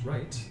coin is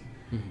right,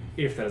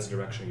 if that is the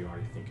direction you're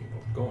already thinking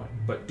about going.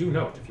 But do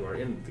note, if you are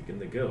in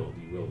the guild,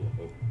 you will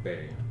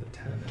obey the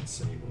tenets,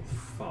 and you will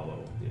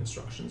follow the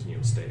instructions, and you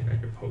will stay at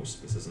your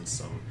post. This isn't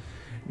some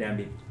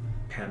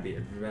namby-pamby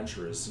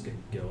adventurers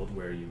guild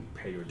where you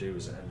pay your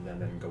dues and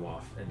then go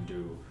off and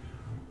do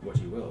what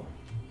you will.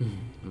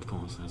 Of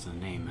course, there's a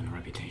name and a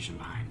reputation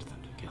behind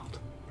the guild.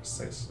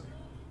 Precisely.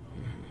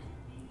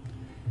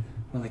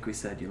 Well, like we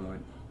said,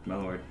 my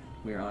lord,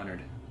 we are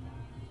honored.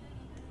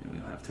 And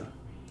we'll have to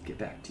get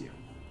back to you.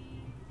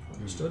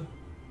 Understood.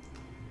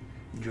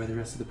 Enjoy the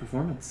rest of the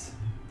performance.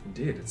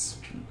 Indeed, it's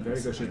very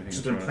That's good. anything She's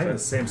else been you wanna playing the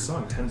say? same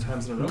song 10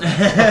 times in a row.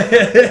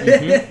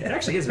 It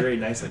actually is very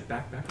nice, like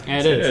back. Yeah,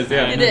 it is.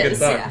 Yeah, It good is,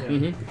 song.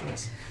 yeah.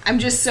 Nice. I'm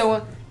just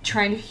so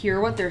trying to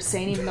hear what they're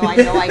saying, even though I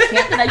know I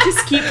can't, but I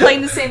just keep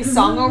playing the same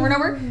song over and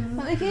over.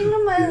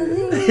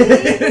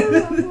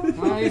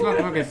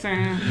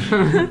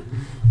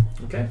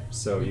 Okay,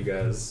 so you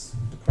guys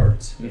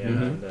apart,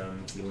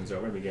 and he leans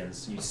over and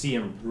begins. You see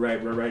him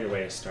right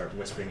away start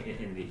whispering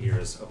in the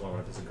ears of one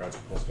of his guards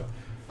who pulls a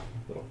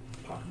little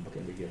pocketbook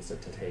and begins to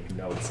take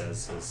notes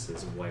as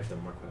his wife, the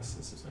Marquess,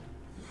 is like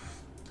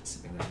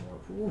sipping that more.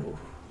 Ooh.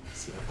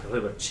 See a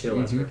little bit of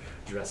chill as her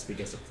dress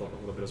begins to float a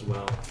little bit as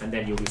well, and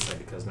then you lose sight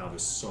because now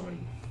there's so many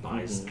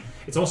bodies.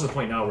 It's almost to the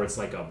point now where it's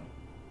like a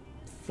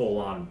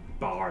full-on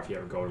bar. If you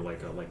ever go to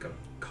like a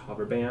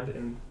cover band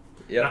in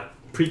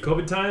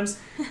pre-COVID times,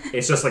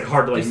 it's just like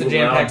hard to like Just a move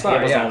around jam-packed bar,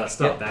 tables, yeah. all that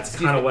stuff. Yeah. That's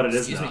kind of what it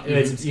is Excuse now.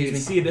 me. You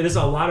see, there's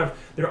a lot of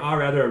there are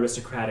rather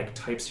aristocratic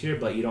types here,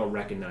 but you don't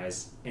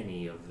recognize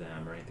any of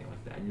them or anything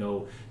like that.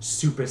 No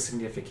super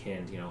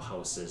significant,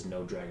 houses,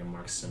 no dragon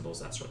mark symbols,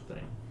 that sort of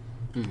thing.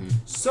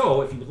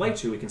 So, if you would like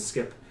to, we can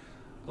skip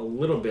a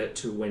little bit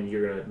to when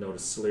you're going to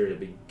notice Celeria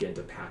begin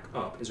to pack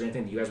up. Is there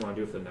anything that you guys want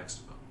to do for the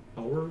next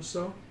hour or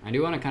so? I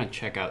do want to kind of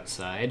check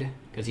outside,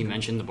 because he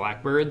mentioned the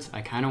blackbirds.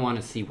 I kind of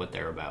want to see what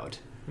they're about.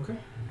 Okay.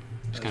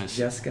 I was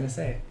just gonna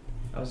say.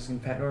 I was just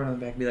gonna pat Norman on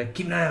the back and be like,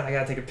 keep an eye out, I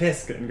gotta take a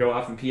piss, and go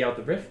off and pee out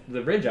the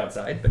bridge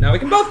outside, but now we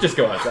can both just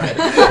go outside.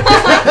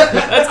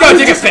 Let's go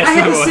take a piss. I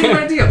had the same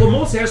idea. Well,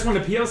 mostly I just want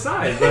to pee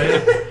outside,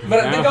 but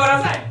Then going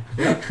outside.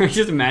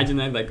 Just imagine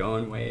that, like,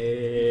 going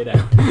way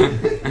down.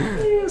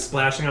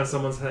 splashing on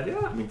someone's head. Yeah,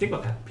 I mean, think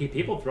about that.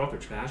 People throw out their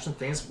trash and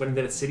things when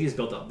the city is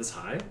built up this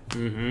high.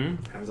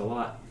 Happens a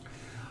lot.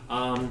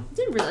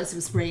 Didn't realize it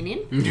was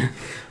raining.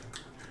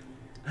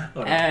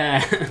 Oh,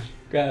 no.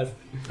 Grass.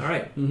 All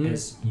right,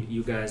 as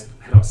you guys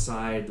head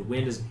outside, the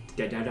wind is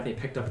definitely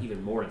picked up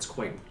even more. It's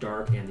quite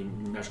dark, and the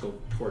magical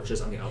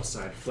torches on the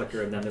outside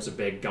flicker, and then there's a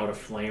big gout of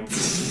flame.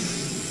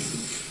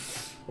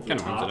 Kind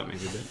of warms it up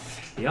maybe a bit.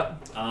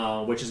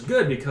 Yep, which is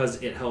good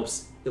because it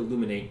helps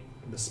illuminate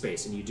the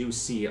space, and you do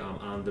see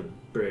on the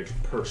bridge,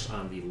 perched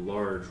on the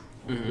large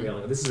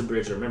railing. This is a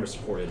bridge that, remember,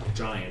 supported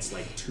giants,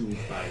 like 2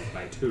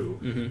 by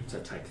 2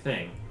 type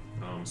thing.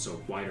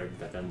 So wider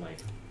than like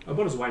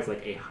about as wide as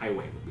like a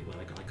highway would be,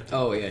 like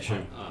a sure.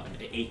 An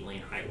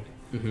 8-lane highway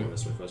for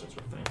this sort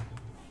of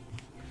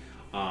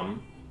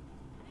thing.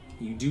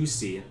 You do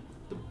see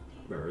the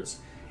birds,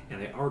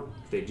 and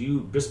they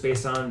do, just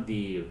based on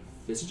the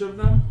visage of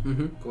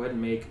them. Go ahead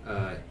and make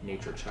a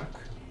nature check.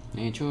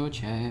 Nature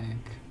check.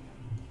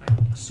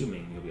 I'm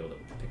assuming you'll be able to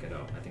pick it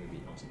up. I think it'd be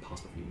almost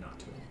impossible for you not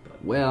to.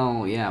 But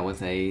Well, yeah,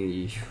 with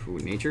a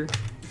nature.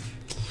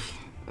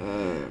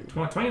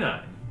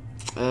 29.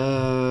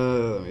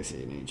 Let me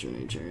see.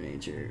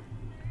 Nature.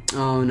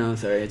 Oh no,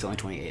 sorry, it's only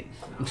 28.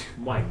 Oh,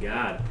 my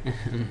God.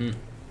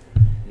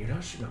 You're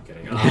not sure. No, I'm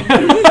kidding.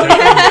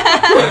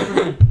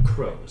 Definitely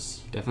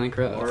crows. Definitely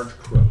crows. Large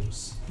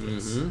crows.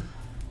 Yes.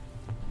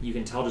 You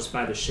can tell just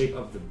by the shape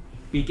of the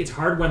beak. It's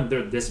hard when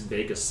they're this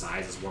big a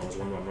size as one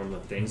of the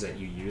things that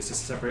you use to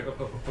separate a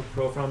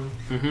crow from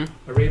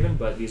a raven.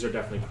 But these are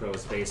definitely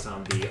crows based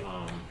on the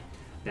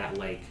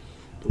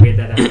way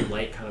that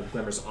light kind of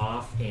glimmers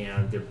off,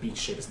 and their beak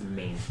shape is the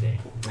main thing.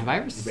 Have I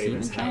ever seen a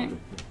Ravens have giant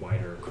a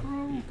wider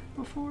crow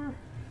before?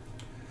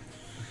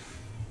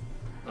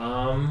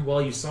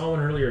 Well, you saw one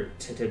earlier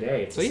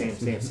today. It's the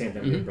Sweet. same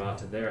thing we brought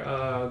to there.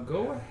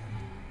 Go.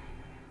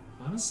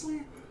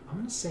 Honestly, I'm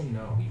gonna say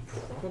no. You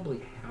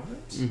probably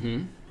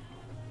haven't.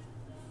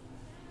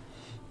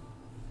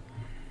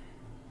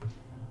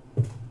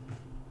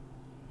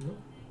 Nope.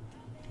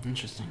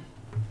 Interesting.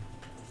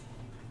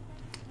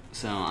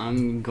 So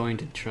I'm going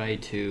to try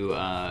to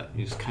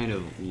just kind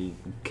of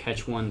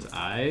catch one's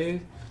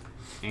eye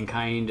and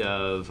kind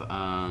of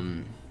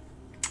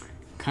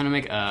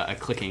make a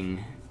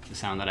clicking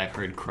sound that I've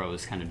heard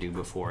crows kind of do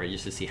before,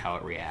 just to see how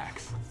it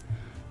reacts,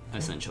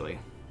 essentially.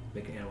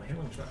 Make an animal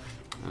handling check.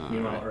 Alright.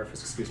 Meanwhile, Urf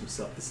has excused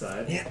himself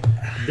aside.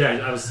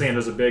 Yeah. I was saying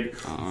there's a big.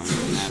 For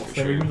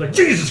He sure. was like,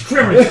 Jesus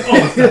Christ!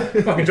 Oh,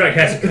 it's fucking dry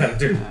cat. Kind of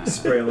do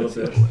spray a little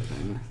bit.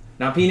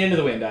 Not peeing into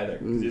the wind either.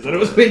 You said it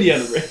was windy on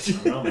the bridge.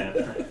 I don't know,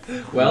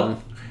 man.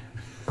 Well,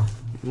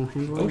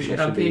 oh shit,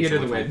 I'm peeing into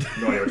the wind.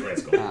 No idea which way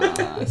it's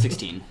going.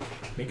 16.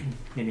 Make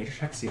a nature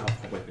check. See how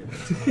far away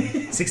it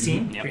is.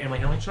 16. Yep. Your animal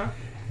handling check.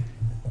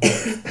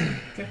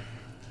 Okay.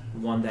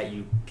 One that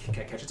you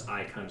catch its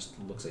eye kind of just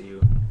looks at you,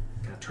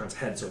 kind of turns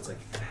head, so it's like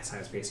its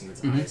eyes facing,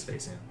 its eyes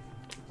facing.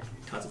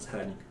 Toss its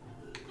head,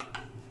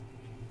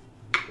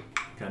 kind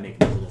of making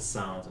these little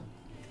sounds, and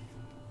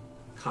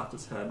cocks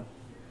its head.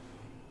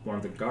 One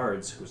of the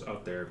guards who's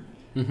out there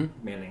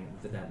manning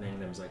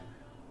them is like,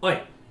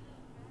 "Oi,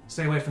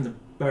 stay away from the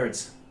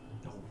birds.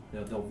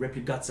 They'll rip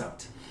your guts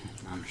out."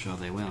 I'm sure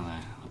they will. They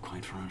look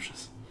quite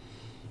ferocious.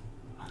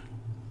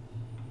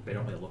 They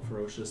don't really look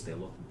ferocious. They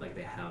look like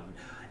they have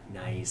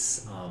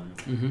nice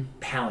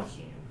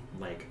palanquin,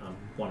 like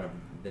one of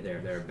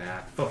their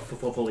back,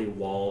 fully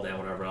walled, and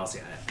whatever else.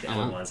 Yeah, the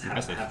other ones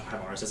have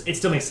arms. It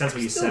still makes sense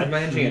what you Still said.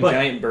 imagining a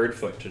giant bird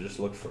foot to just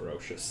look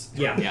ferocious.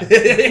 Yeah, Yeah.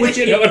 which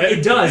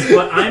it does.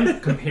 But I'm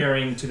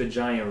comparing to the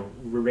giant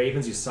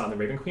ravens you saw in the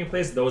Raven Queen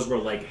place. Those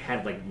were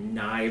had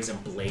knives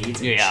and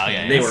blades. And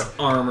Yeah. They were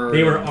armored.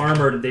 They were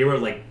armored. They were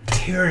like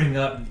tearing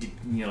up,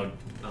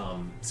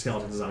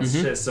 skeletons on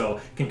shit. So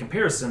in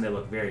comparison, they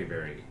look very,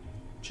 very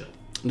chill.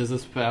 Does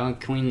this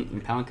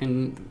palanquin,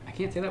 I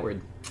can't say that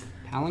word,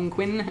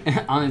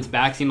 palanquin on its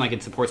back seem like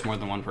it supports more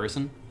than one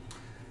person?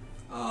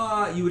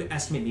 You would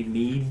estimate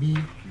maybe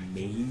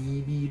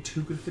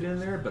two could fit in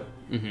there, but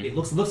it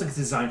looks like it's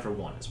designed for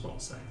one. Is what I'll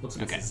say. Looks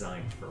like it's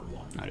designed for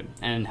one. Noted.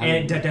 And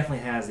it definitely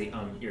has the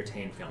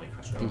Irritane family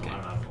crest. I don't know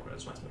what it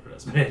is,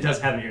 but it does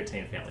have an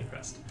Irritane family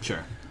crest.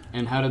 Sure.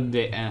 And how did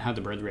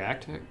the bird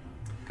react?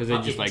 Because they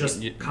just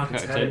cocked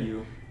its head at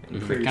you.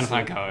 Kind of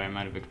like how I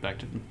might have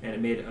expected. And it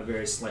made a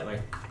very slight,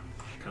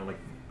 kind of like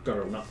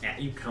guttural, not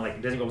at you, kind of like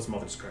it doesn't go with its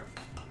mouth, it's kind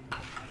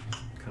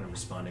of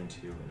responding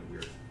to you in a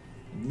weird,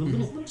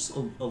 just a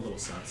little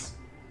sense.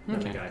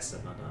 And the guy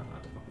said not to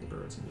fuck with the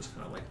birds, and just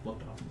kind of like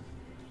looked off.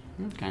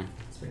 Okay.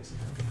 Space.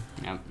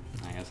 Yep.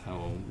 I guess I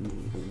will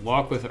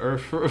walk with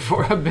Urf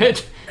for a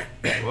bit.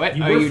 What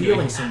you are were you feeling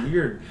doing? some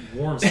weird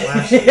warm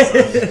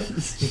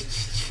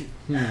splashes.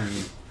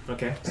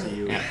 Okay, so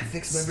you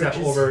step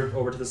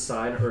over to the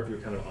side, or if you're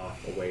kind of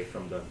off away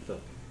from the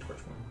torch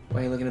one. Why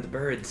are you looking at the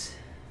birds?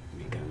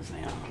 Because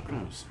they are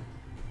gross.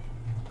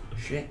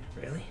 Shit,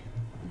 really?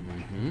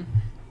 Mm-hmm.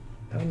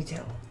 How can you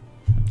tell?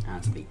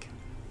 That's a beak.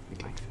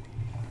 Beak like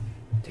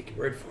Take your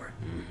word for it.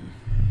 Mm-hmm.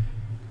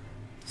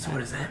 So what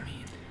does that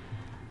mean?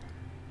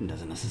 It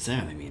doesn't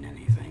necessarily mean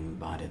anything,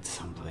 but it's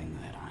something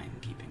that I'm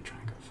keeping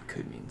track of.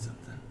 Could mean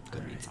something.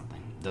 Could mean something.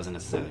 Doesn't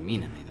necessarily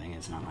mean anything.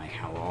 It's not like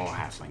how all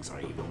halflings are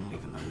evil,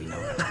 even though we know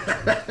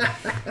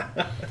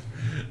that.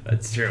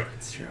 That's true.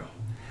 It's true.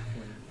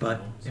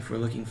 But if we're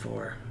looking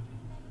for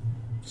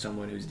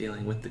someone who's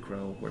dealing with the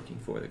crow, working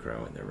for the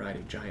crow, and they're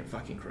riding giant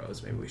fucking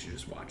crows, maybe we should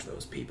just watch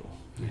those people.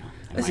 Yeah,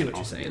 I see what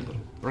you're saying.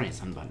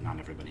 Brazen, but not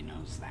everybody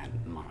knows that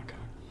moniker.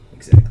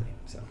 Exactly.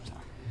 So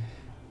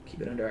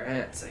keep it under our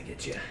hats. I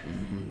get you.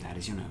 Mm-hmm. That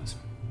is your nose.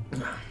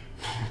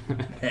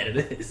 That it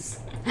is.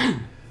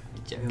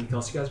 Anything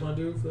else you guys want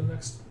to do for the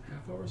next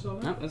half hour or so?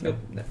 No, let's go.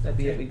 That'd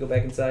be it. We go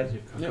back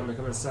inside. Come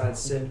inside,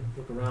 sit,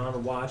 look around,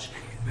 and watch.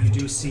 You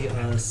do see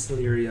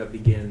Celeria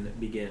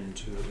begin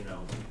to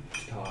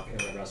talk and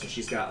whatever else. So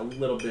she's got a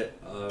little bit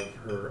of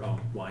her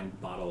wine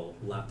bottle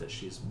left that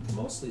she's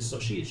mostly. So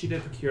she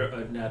did procure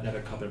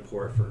another cup and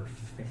pour it for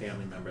a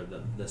family member,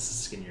 the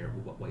skinnier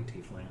white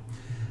tiefling,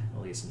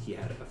 at least, and he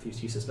had a few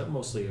pieces, but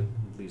mostly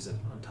leaves it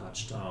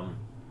untouched.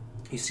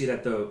 You see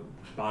that the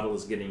bottle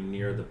is getting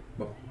near the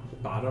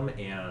bottom,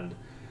 and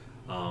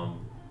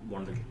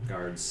one of the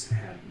guards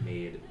had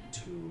made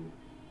to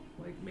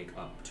make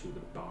up to the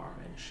bar,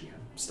 and she had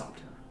stopped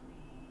him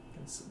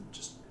and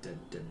just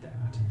did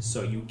that.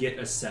 So you get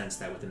a sense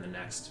that within the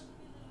next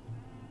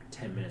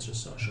 10 minutes or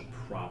so, she'll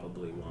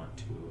probably want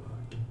to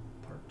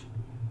depart.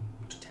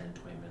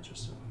 10-20 minutes or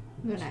so.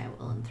 Then I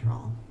will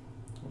enthrall.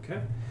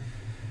 Okay.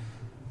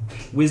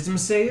 Wisdom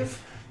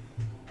save.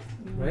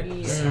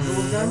 Right? Several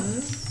of them.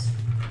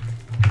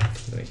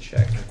 Let me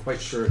check. I'm quite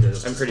sure it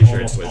is. I'm pretty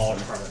sure it's almost all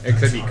wisdom. part of It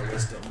could be our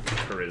wisdom.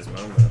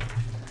 charisma,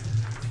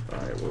 but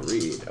I will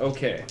read.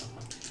 Okay.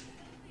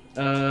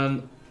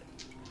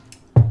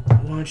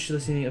 Launch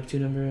listening up to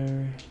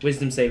number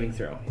wisdom saving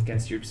throw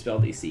against your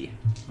spell DC.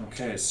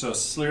 Okay, so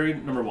Slurry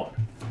number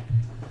 1.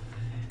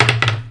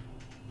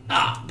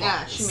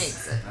 Yeah, she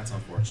makes it. That's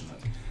unfortunate.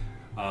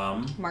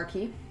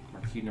 Marquis.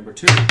 Marquis number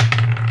 2.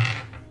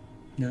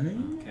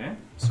 9. Okay,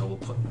 so we'll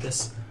put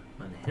this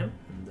on him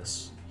and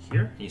this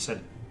here. And you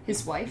said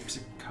His wife.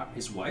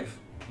 his wife.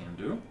 Can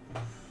do.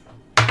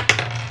 9.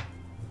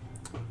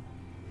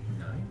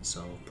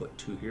 So we'll put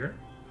 2 here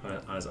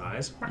on his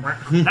eyes.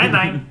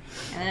 9.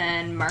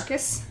 And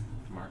Marcus.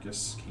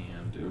 Marcus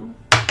can do.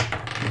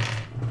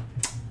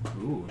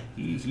 Ooh,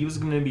 he was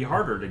going to be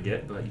harder to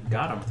get, but you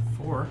got him with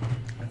 4.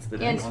 That's the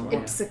And next one.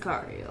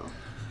 Ipsicario.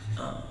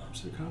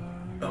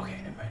 Okay,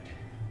 never mind.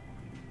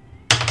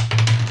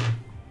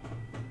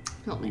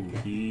 Help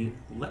me.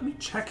 Let me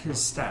check his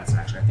stats,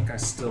 actually. I think I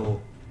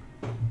still...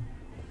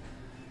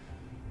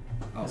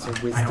 Oh, So I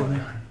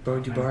wisdom.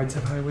 don't- Do bards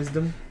have high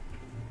wisdom?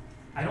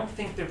 I don't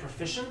think they're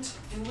proficient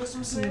in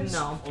wisdom saves.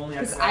 No, Only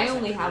because I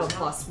only have a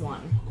 +1.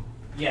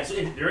 Yeah, so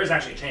there is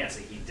actually a chance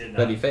that he did not.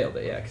 But he failed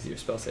it, yeah, because your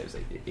spell save's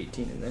like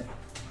 18 in there.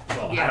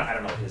 Well, Yeah. I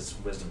don't know what his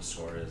wisdom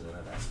score is, and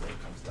that's what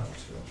it comes down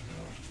to.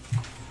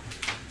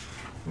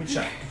 Let me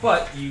check.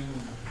 But you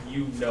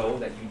know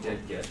that you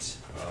did get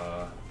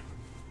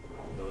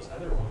those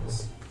other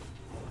ones.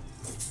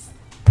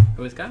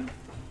 Who is God?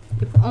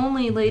 If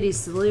only Lady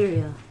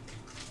Celeria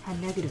had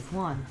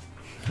 -1.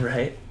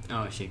 Right?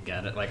 Oh, she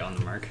got it on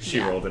the mark. She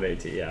Yeah. rolled an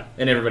 80, yeah.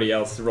 And everybody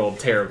else rolled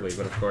terribly,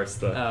 but of course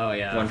the Oh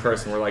yeah. one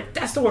person were like,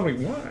 that's the one we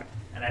want.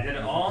 And I did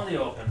it all in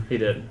the open. He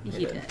did.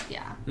 He did,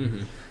 yeah.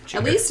 Mm-hmm.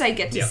 At least I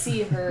get to Yeah.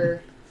 see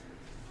her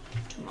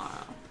tomorrow.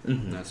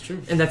 Mm-hmm. That's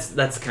true. And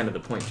that's kind of the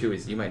point too,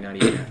 is you might not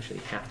even actually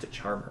have to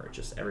charm her.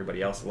 Just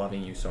everybody else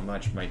loving you so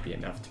much might be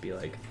enough to be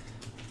like,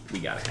 we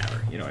gotta have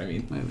her. You know what I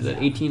mean? Wait, was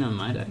that 18 on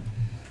my die?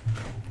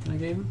 I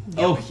gave him.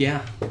 Oh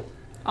yeah.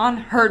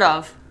 Unheard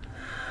of.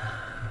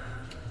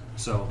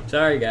 So,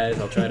 Sorry guys,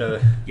 I'll try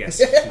to. yes,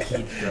 he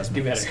does Do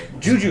make better. sense.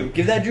 Juju,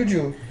 give that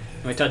juju.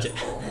 Let me touch it.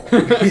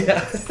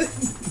 Yeah.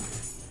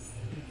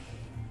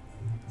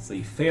 So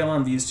you fail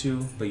on these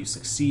 2, but you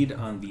succeed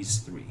on these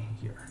 3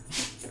 here.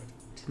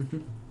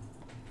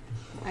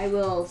 I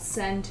will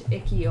send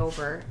Icky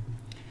over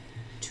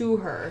to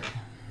her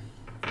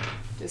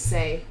to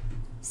say,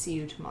 see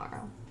you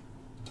tomorrow.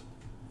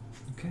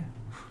 Okay.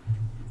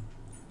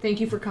 Thank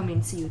you for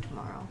coming. See you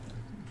tomorrow.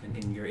 And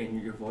in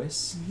your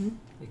voice,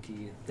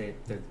 Icky, the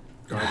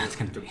Yeah, it's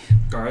gonna be.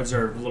 guards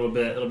are a little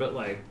bit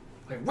like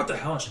what the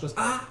hell? And she goes,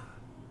 ah.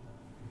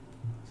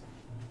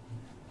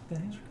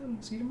 Thanks for coming.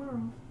 See you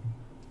tomorrow.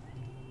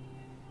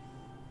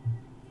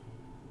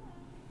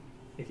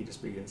 Icky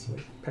just begins to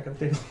peck at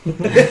the table. A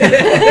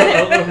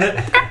little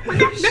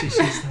bit. She's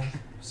like,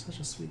 such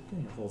a sweet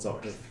thing. Holds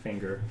out her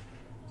finger.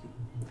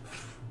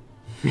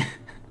 And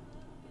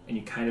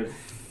you kind of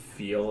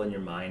feel in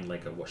your mind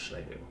like, what should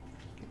I do?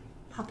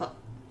 Pop up.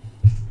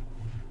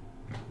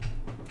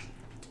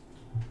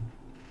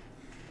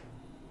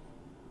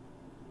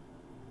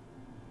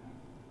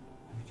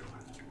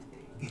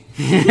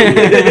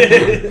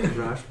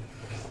 Raj.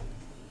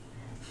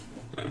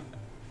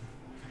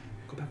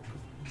 Go back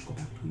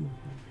to your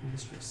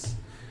mistress.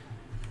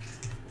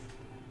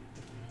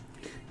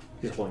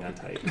 He's holding on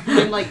tight.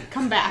 I'm like,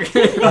 come back.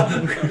 Funny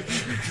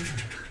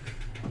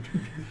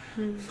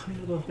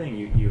little thing.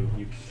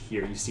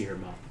 You see her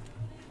mouth.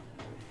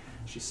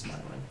 She's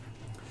smiling.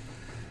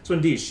 So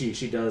indeed,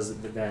 she does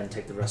then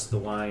take the rest of the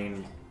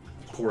wine,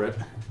 pour it.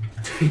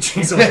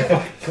 She's like,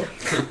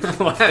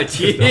 Wow,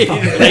 geez,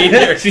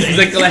 lady. She's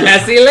a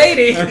classy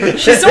lady.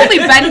 She's only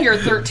been here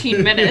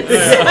 13 minutes.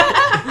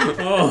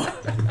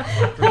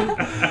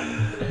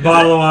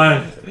 bottle of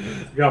wine.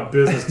 Got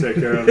business to take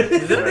care of.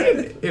 Is that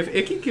like, if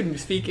Icky can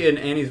speak in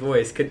Annie's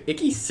voice, could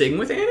Icky sing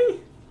with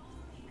Annie?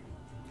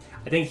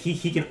 I think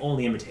he can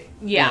only imitate.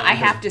 Yeah, I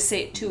have to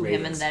say it to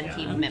him and Ravens, then yeah.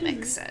 he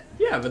mimics it.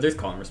 Yeah, but there's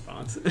call and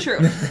response. True.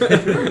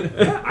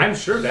 Yeah, I'm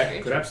sure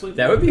that could absolutely.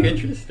 That would be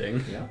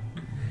interesting. Yeah.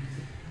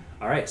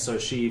 All right, so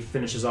she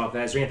finishes off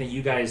that. Is there anything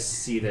you guys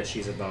see that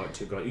she's about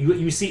to go?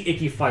 You see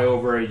Icky fly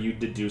over. You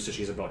deduce that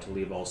she's about to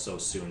leave also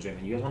soon. Is there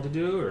anything you guys want to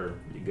do, or are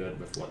you good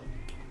with what?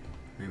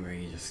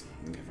 Maybe you just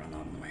get run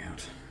out on the way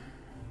out.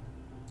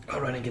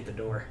 I'll run and get the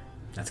door.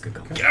 That's a good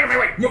call. Get out of my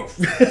way! Move!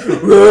 I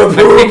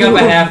pick up a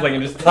halfling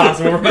and just toss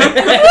him over my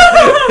head.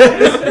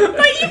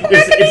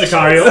 It's a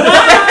Cario.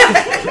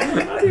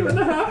 Not even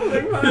a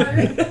halfling.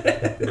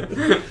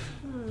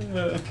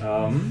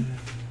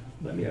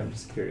 Let me. I'm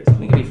just curious.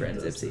 We can be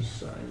friends, Does Ipsy. the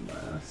shine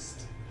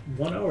last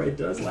 1 hour. It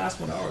does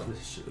last 1 hour.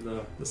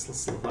 The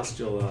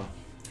celestial.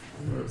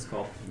 What it's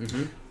called.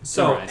 Mm-hmm.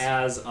 So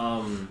Sunrise.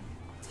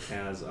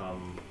 as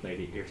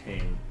Lady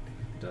Irtane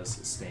does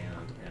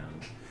stand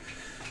and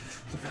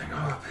looking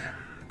up,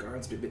 the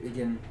guards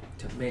begin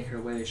to make her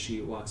way.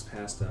 She walks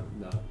past the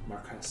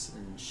Marquess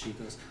and she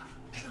goes,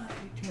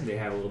 and they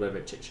have a little bit of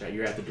a chit chat.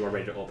 You're at the door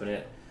ready to open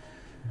it.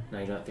 Now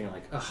you're not thinking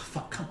like, oh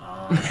fuck, come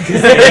on.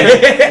 'Cause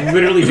they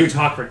literally do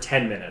talk for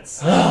 10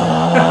 minutes.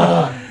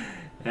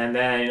 And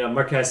then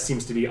Marquez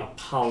seems to be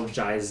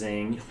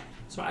apologizing.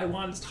 So I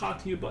wanted to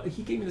talk to you, but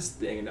he gave me this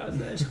thing, and I was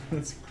like,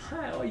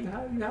 "Hi, oh, you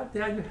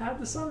had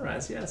the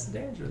sunrise. Yes,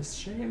 dangerous.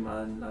 Shame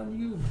on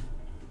you,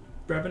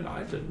 Brevin.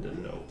 I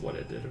didn't know what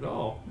it did at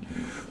all."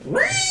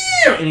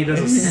 And he does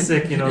a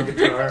sick,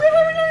 guitar.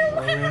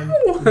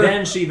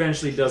 Then she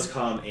eventually does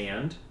come,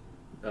 and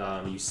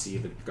you see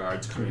the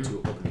guards coming to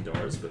open the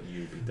doors, but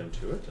you beat them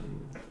to it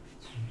and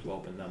you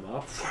open them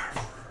up.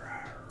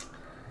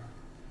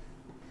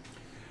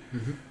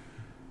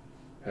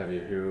 Have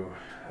you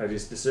had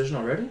this decision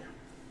already?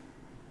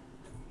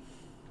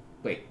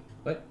 Wait,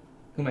 what?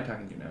 Who am I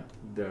talking to now?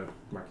 The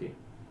Marquis.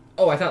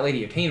 Oh, I thought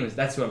Lady O'Tane was.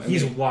 That's who I'm.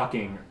 He's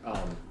walking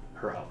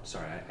her out.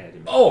 Sorry, I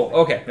didn't. Oh,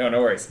 okay. No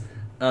worries.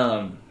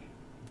 No.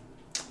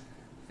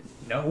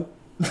 Nope.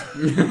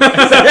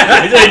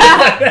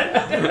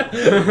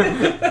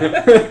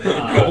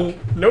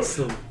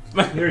 So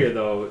Myria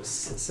though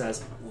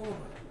says,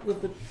 "What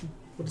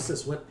is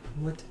this?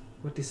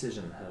 What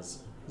decision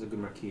has the good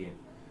Marquis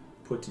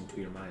put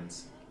into your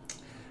minds?"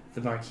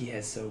 The Marquis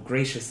has so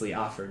graciously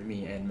offered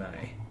me and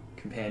my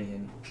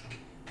companion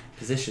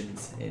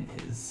positions in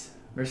his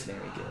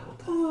mercenary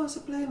guild. Oh, the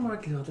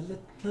Blademark Guild,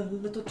 the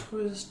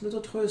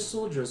little toy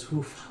soldiers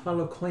who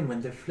follow coin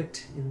when they're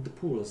flicked in the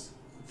pools,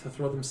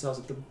 throw themselves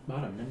at the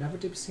bottom and never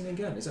to be seen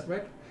again. Is that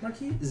right,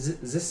 Marquis? Is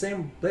this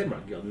same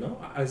Blademark Guild? No?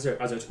 Are there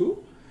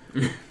two?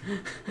 And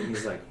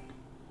he's like,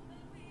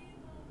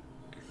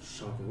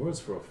 sharp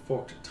words for a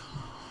forked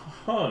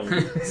tongue,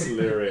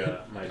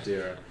 Celeria, my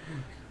dear.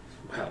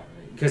 Well,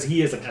 because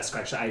he is an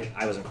escort. Actually,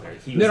 I wasn't clear.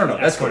 He was No,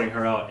 that's escorting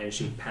her out, and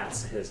she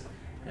pats his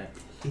head.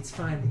 It's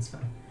fine.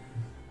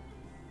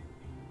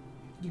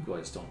 You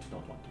guys don't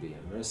want to be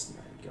a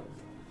mercenary guild.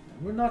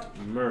 We're not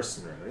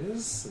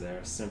mercenaries.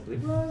 They're simply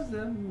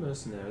they're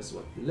mercenaries.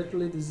 What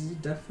literally this is the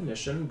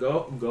definition.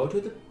 Go to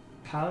the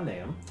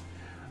Palanaeum,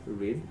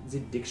 read the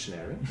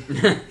dictionary,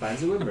 find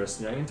the word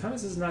mercenary, and tell me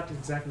this is not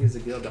exactly as a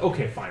guild.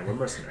 Okay, fine, we're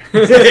mercenaries.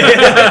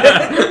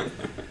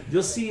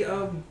 You'll see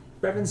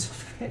Revan's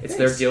face. It's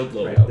their guild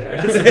logo. Right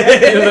there.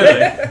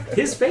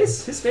 his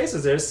face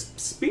is there.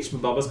 Speech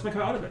bubbles going to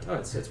come out of it. Oh,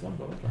 it's one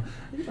bubble.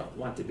 You don't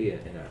want to be in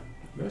a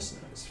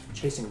mercenaries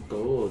chasing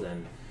gold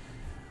and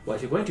well,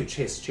 if you're going to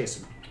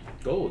chase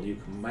gold, you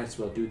might as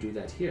well do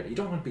that here. You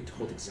don't want to be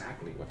told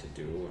exactly what to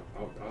do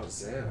out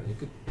there. You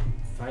could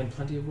find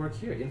plenty of work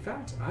here. In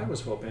fact, I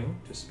was hoping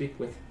to speak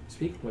with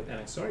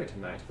Anaxaria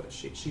tonight, but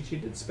she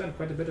did spend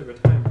quite a bit of her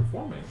time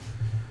performing.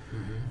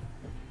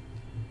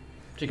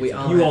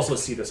 You also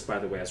see this, by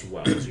the way, as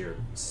well as you're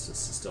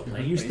still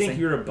playing. You think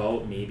you're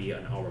about maybe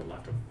an hour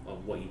left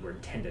of what you were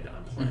intended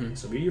on playing.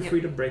 So you're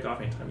free to break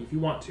off anytime if you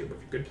want to, but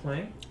if you're good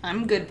playing...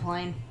 I'm good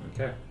playing.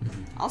 Okay.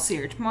 I'll see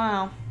her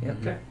tomorrow. Yeah.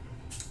 Okay.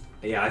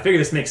 Yeah, I figure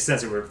this makes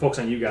sense. If we're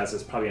focusing on you guys,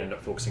 it's probably end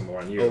up focusing more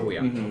on you. Oh,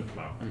 yeah.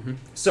 Tomorrow.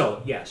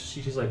 So, yeah,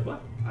 she's like,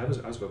 what? I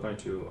was going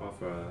to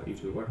offer you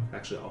to work.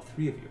 Actually, all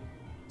three of you.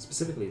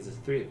 Specifically, it's the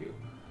three of you.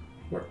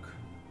 Work.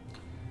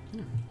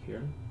 Here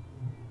in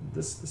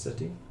the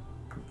city.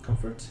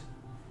 Comfort.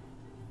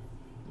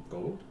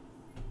 Gold.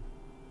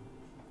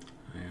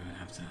 I would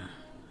have to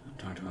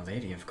talk to a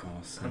lady, of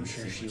course. I'm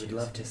sure she would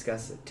love to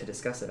discuss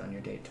it on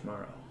your date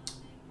tomorrow.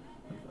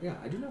 Yeah,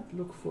 I do not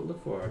look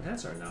for an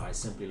answer now. I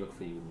simply look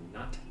for you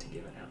not to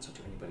give an answer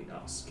to anybody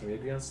else. Can we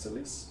agree on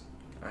this?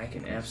 I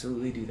can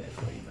absolutely do that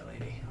for you, my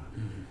lady.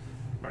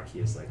 Marquis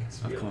is like,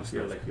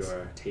 feel like course.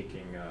 you're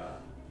taking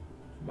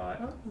my...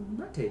 I'm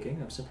not taking,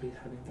 I'm simply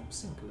having them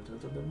sink a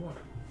little bit more.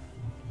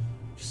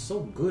 You're so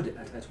good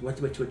at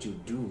what you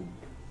do,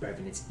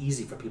 Brevin. It's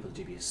easy for people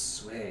to be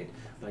swayed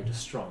by your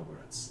strong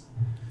words.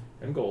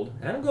 And gold.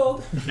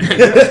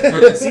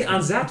 See,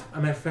 on that,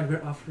 my friend,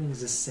 we're offering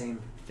the same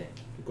thing.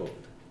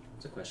 Gold.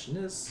 The question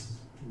is,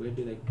 where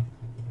do they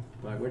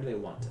want it? What do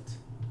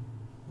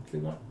they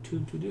want to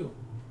do?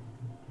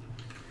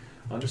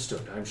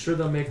 Understood. I'm sure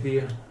they'll make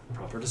the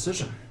proper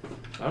decision.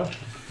 Well,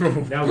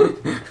 now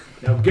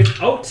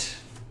get out,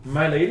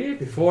 my lady,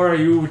 before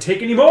you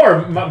take any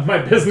more of my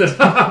business. She's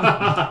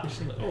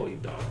like, oh, you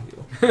dog,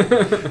 you.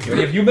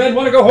 If you men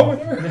want to go home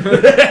with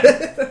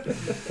her.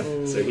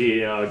 So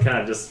he kind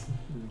of just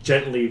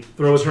gently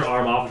throws her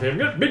arm off of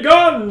him. Be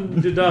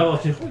gone! Be gone,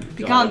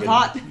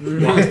 thought.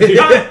 Be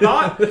gone,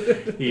 thought!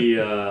 He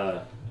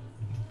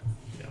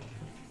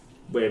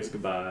waves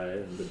goodbye,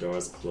 and the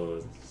doors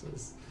close.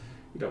 Says,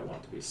 you don't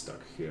want to be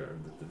stuck here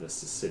in this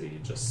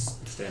city,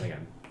 just standing at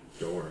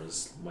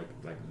doors like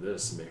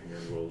this, making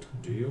your gold,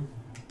 do you?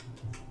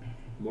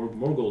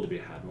 More gold to be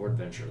had, more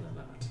adventure than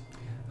that.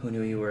 Who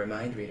knew you were a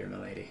mind reader, my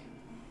lady?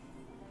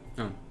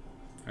 Oh.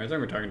 I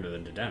think we're talking to the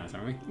Dennis,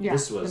 aren't we? Yeah,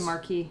 This was the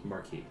Marquis.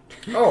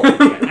 Oh,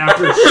 Yeah,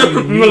 after she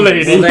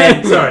leaves, Well,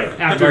 then- sorry,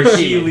 after Marquis.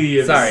 she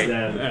leaves, Sorry.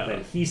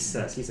 then he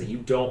said, you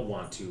don't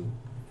want to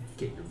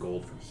get your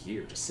gold from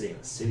here, just sitting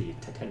in the city,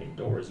 tending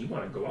doors. You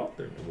want to go out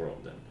there in the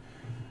world and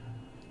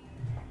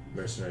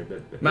mercenary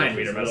mind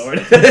reader, my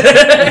business.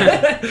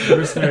 lord.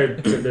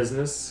 Mercenary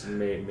business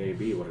may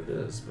be what it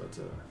is, but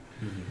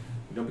you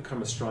don't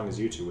become as strong as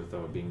you two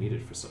without being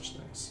needed for such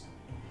things.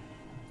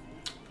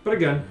 But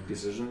again,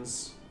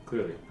 decisions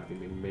clearly having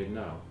been made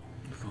now.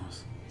 Of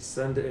course.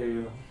 Send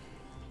a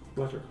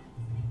letter.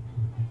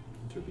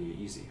 To be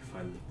easy.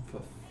 Find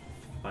the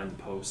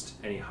post.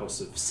 Any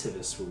house of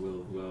civis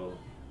will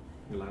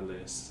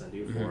gladly send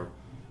you for a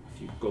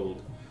few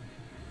gold.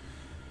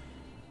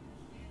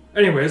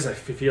 Anyways, I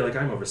feel like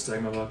I'm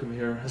overstaying my welcome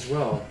here as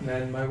well,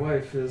 and my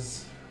wife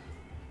is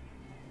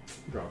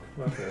drunk.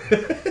 Okay.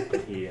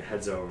 And he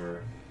heads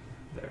over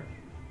there.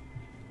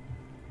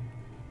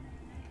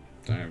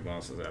 Sorry,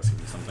 boss is asking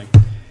me something.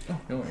 Oh,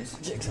 no worries.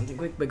 Check something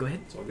quick, but go ahead.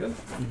 It's all good.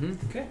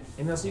 Mm-hmm. Okay.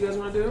 Anything else you guys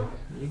want to do?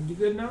 You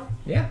good now?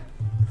 Yeah.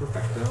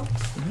 Perfecto.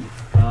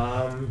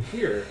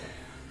 Here.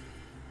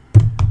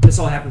 This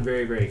all happened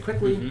very, very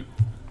quickly.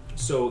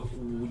 So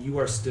you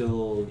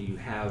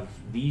have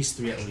these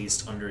three at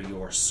least under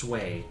your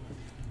sway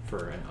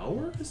for an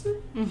hour, is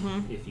it?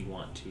 If you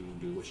want to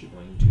do what you're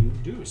going to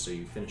do. So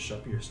you finish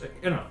up your...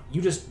 No,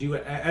 you just do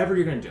whatever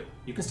you're going to do.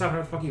 You can stop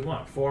whenever the fuck you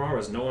want. 4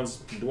 hours, no one's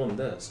doing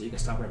this. So you can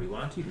stop whenever you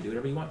want to. You can do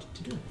whatever you want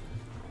to do.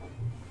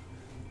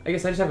 I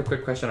guess I just have a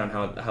quick question on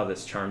how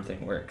this charm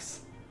thing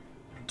works.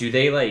 Do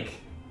they,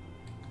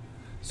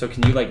 so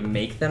can you,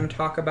 make them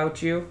talk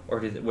about you? Or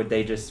would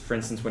they just, for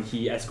instance, when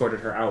he escorted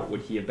her out,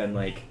 would he have been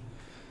like,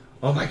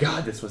 oh my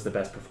god, this was the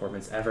best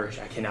performance ever.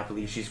 I cannot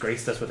believe she's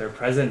graced us with her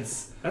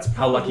presence.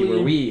 How lucky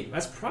were we?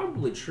 That's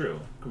probably true.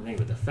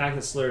 But the fact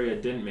that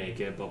Slaria didn't make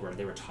it, but where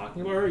they were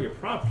talking about her, you're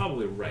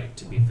probably right,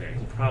 to be fair.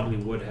 He probably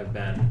would have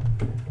been...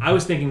 I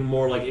was thinking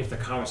more like if the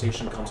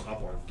conversation comes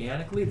up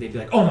organically, they'd be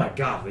like, oh my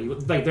god.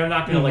 They're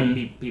not going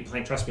to be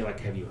playing, trust me,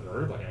 have you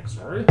heard?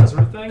 Sorry? That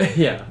sort of thing.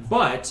 Yeah.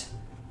 But...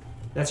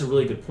 that's a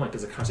really good point,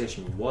 because the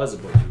conversation was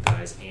about you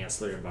guys and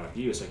Slayer about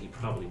you, so he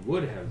probably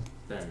would have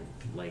been,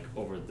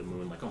 over the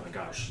moon, oh my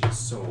gosh, she's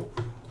so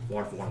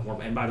wonderful, wonderful.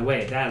 And by the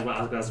way, that is what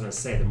I was going to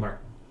say, the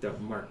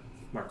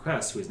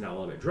Marquess, who is now a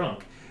little bit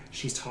drunk,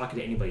 she's talking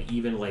to anybody,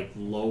 even,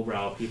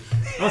 lowbrow people.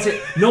 I would say,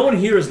 no one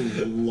here is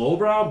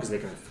lowbrow, because they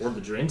can afford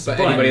the drinks, but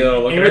anybody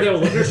that'll look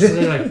at her, she's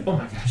like, oh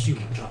my gosh,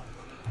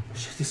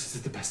 This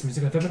is the best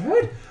music I've ever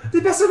heard.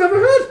 The best I've ever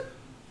heard.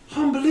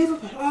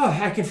 Unbelievable. Oh,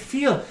 I can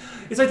feel.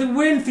 It's like the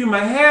wind through my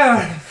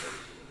hair.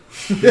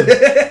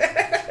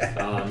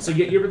 So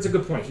it's a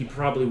good point. He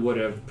probably would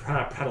have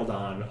prattled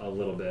on a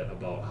little bit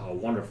about how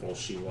wonderful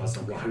she was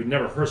and how he'd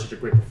never heard such a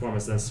great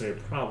performance. Then so he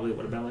probably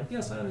would have been like,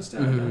 yes, I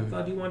understand. I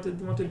thought you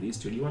wanted these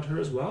two. Do you want her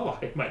as well?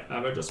 I might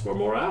have her just for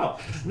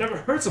morale. Never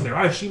heard something.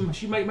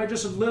 She might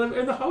just live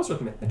in the house with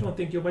me. I don't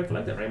think your wife would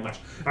like that very much.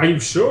 Are you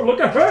sure? Look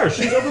at her.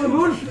 She's over the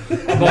moon.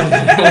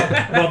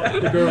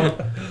 About the girl.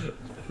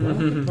 Well,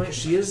 the point,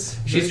 she's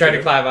trying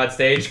to climb on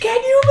stage.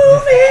 Can you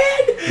move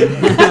in?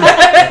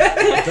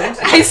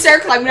 I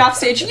start climbing off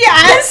stage.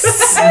 Yes!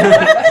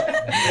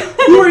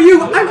 Who are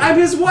you? I'm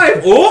his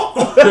wife. Oh!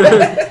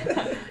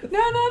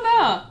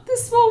 No.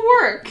 This will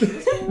work.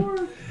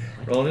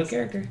 Roll a new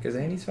character, because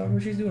Annie's found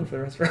what she's doing for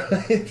the rest of her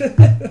life.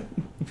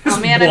 Oh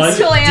man, I'm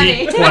still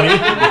Annie. 20.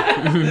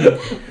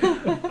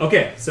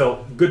 Okay,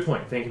 so good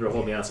point. Thank you for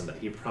holding me on something.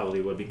 He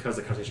probably would because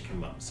the conversation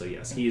came up. So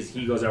yes,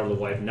 he goes out with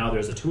the wife. And now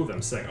there's the two of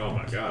them saying, "Oh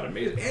my God,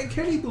 amazing!" And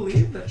can you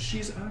believe that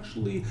she's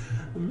actually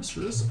the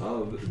mistress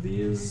of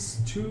these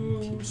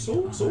two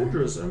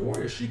soldiers and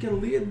warriors? She can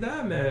lead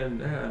them,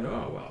 and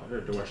oh well,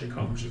 where she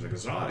comes, she's like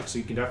exotic. So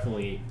you can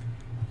definitely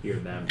hear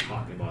them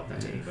talking about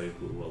that to anybody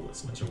who will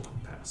listen as or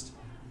walk past.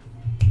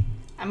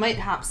 I might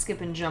hop,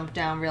 skip, and jump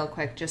down real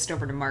quick just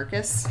over to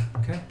Marcus.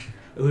 Okay.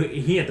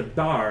 He at the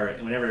bar,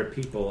 and whenever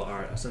people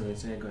are suddenly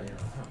saying, going,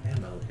 oh,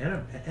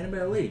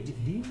 Annabelle Lee, do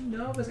you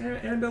know this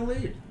Annabelle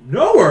Lee?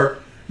 Know her?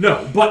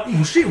 No, but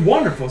she's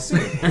wonderful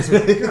singer.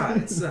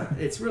 God,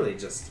 it's really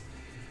just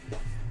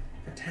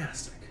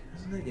fantastic,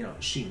 isn't it? You know,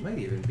 she might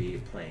even be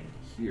playing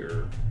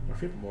here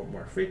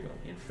more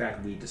frequently. In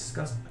fact, we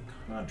discussed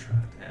a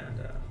contract, and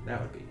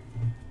that would be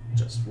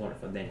just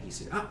wonderful. And then he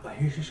said,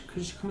 here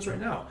she comes right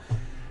now.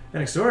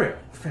 And Exorio,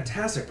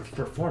 fantastic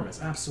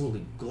performance,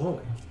 absolutely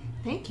glowing.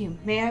 Thank you.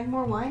 May I have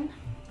more wine?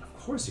 Of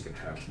course you can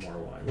have more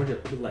wine. Would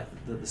you like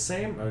the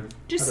same?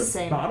 Just the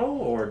same. Bottle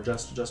or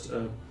just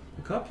a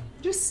cup?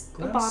 Just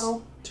glass? a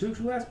bottle. Two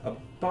glass? A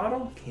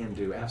bottle? Can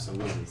do,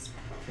 absolutely.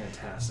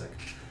 Fantastic.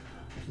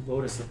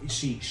 Lotus,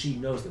 she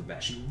knows the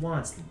best. She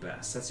wants the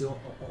best. That's the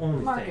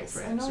only Marcus,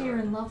 thing for I know you're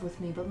in love with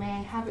me, but may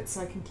I have it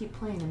so I can keep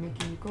playing and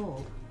making you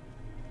gold?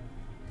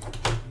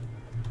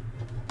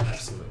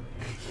 Absolutely.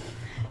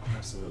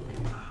 Absolutely.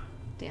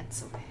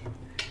 Dance away.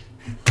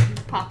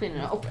 Pop in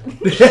and open.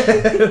 You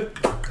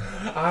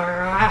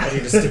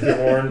just stick your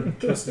horn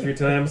close to 3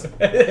 times.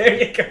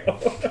 There you go.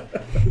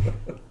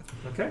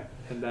 Okay,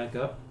 head back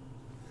up.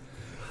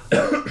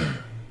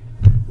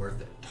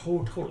 Worth it.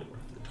 Totally worth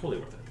it. Totally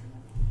worth it.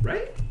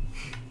 Right?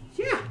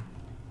 Yeah.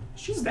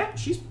 She's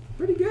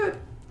pretty good.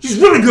 She's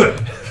really good!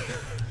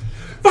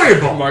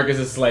 Fireball! Marcus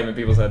is slamming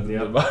people's heads in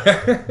the bar.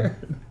 Okay,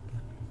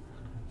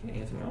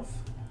 anything else?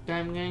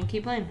 I'm gonna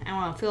keep playing. I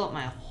want to fill up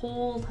my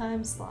whole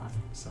time slot.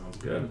 Sounds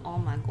good. All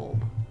my gold.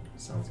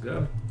 Sounds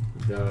good.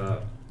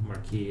 The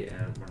Marquis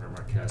and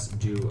Marquez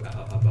do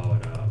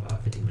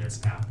about 15 minutes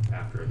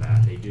after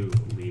that. They do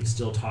leave,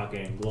 still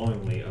talking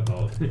glowingly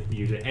about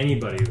you to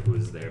anybody who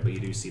is there, but you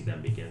do see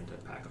them begin to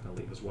pack up and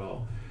leave as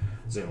well.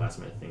 Is there any last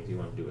minute things you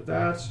want to do with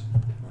that?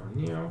 Or,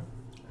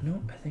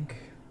 No, I think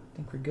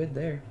we're good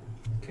there.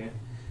 Okay.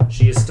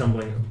 She is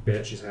stumbling a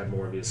bit. She's had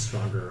more of these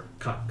stronger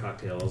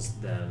cocktails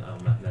than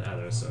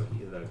others, so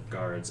the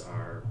guards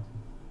are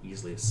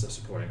easily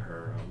supporting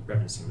her.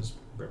 Revenue seems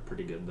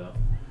pretty good, though,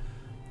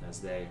 as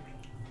they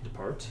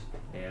depart.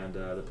 And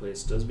the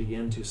place does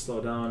begin to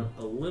slow down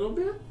a little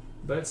bit,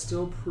 but it's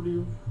still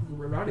pretty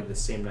rowdy. The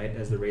same night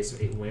as the Race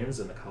of 8 Winds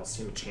and the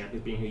Coliseum of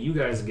Champions being here, you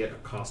guys get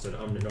accosted,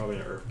 Norwin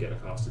and Urf get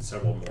accosted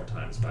several more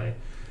times by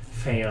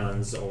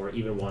fans, or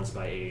even once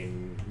by a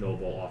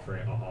noble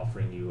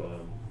offering you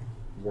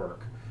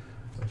work,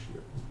 which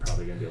you're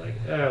probably going to be like,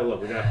 oh,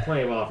 look, we got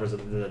plenty of offers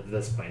at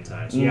this point in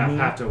time. So you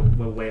have to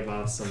wave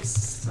off some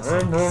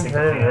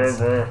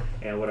sycophants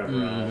and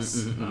whatever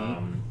else.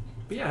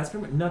 But yeah, that's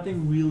pretty much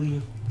nothing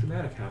really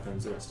dramatic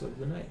happens the rest of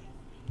the night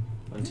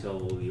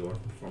until your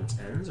performance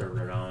ends, or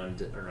around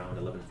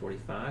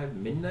 11:45,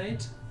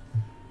 midnight.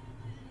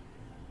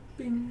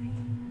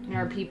 Bing. And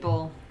are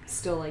people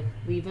still like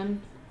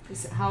leaving?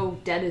 How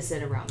dead is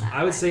it around that?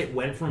 I would say it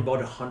went from about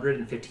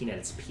 115 at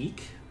its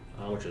peak,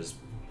 which is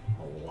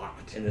a lot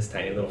in this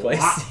tiny little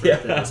place.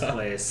 This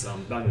place,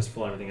 building is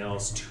full of everything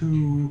else,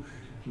 to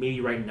maybe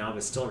right now,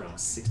 but still around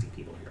 60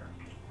 people here.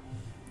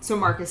 So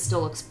Marcus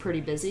still looks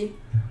pretty busy?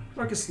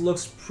 Marcus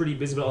looks pretty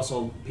busy, but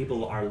also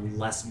people are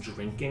less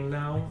drinking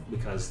now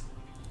because,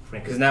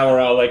 frankly, because now we're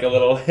all like a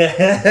little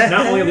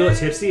not only a little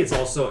tipsy, it's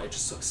just so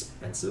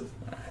expensive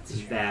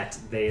that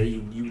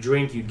you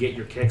drink, you get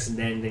your kicks, and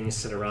then you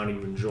sit around and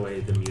you enjoy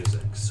the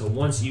music. So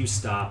once you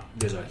stop,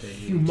 there's a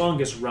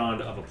humongous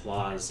round of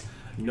applause,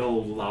 no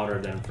louder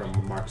than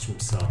from Marcus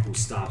himself, who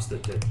stops the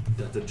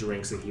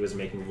drinks that he was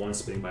making, one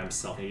spinning by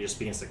himself, and he just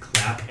begins to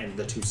clap, and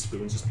the 2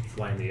 spoons just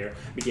fly in the air,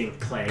 begin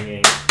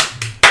clanging,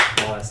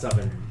 all that stuff,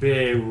 and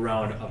big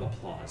round of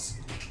applause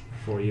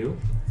for you.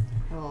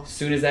 Oh. As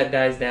soon as that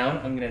dies down,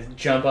 I'm going to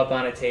jump up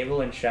on a table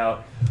and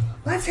shout,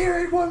 let's hear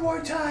it one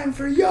more time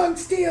for Young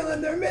Steel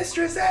and their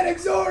mistress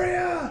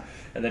Anaxoria.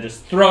 And then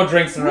just throw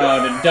drinks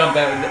around and dump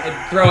out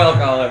and throw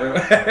alcohol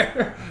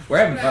everywhere. We're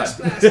having fun.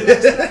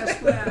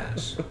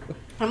 Splash.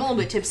 I'm a little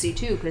bit tipsy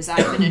too because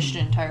I finished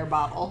an entire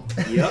bottle.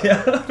 Yep.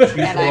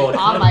 And I'm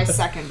on my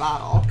second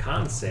bottle.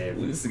 Con save.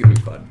 This is gonna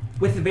be fun.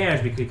 With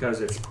advantage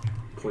because it's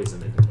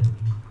poison in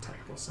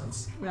technical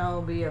sense.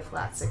 That'll be a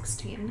flat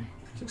 16.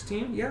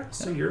 16? Yeah.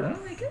 So you're I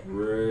like it.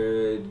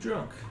 pretty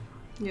drunk.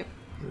 Yep.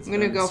 It's I'm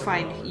gonna been go several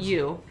find hours.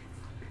 you.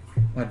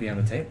 Might be on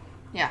the table.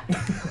 Yeah.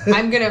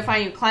 I'm gonna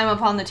find you, climb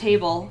up on the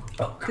table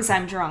because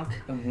I'm drunk.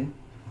 Mm-hmm.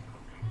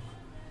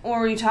 What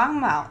were you talking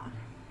about?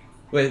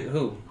 Wait,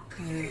 who?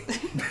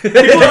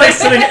 People are like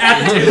sitting at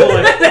the table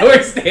and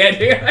We're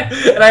standing,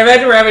 and I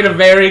imagine we're having a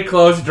very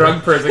close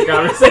drunk person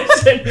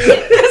conversation. Because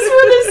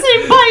we're the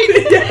same height.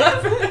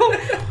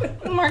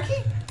 Marky?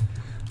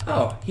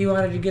 Oh, he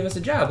wanted to give us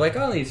a job like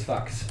all these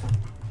fucks.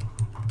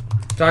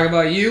 Talking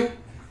about you,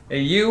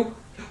 and you,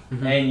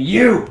 and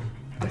you.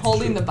 I'm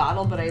holding the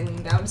bottle, but I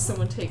lean down.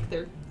 Someone take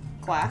their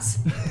glass.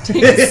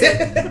 Take a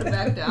sip, put it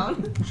back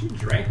down. she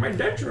drank my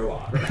denture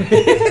water.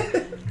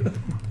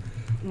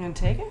 You gonna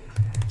take it?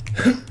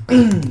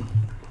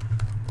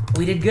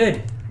 We did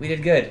good. We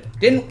did good.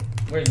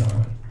 Where's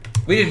Norman?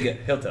 We did good.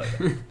 He'll tell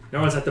you. No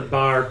one's at the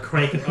bar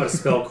cranking out a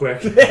spell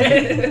quick. He's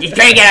trying to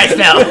get out of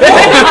spell. I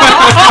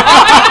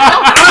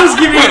was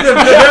giving you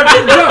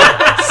no.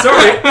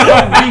 Sorry,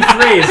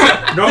 rephrase.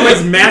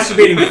 Norman's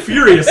masturbating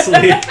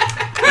furiously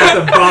at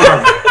the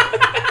bar.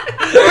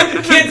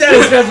 Kids had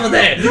a stressful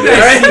day. You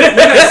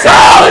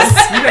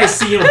guys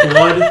see him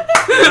blood?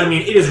 I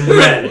mean, it is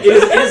red. It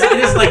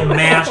is like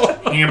mashed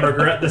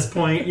hamburger at this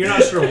point. You're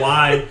not sure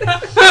why.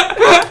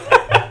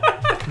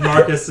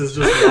 Marcus is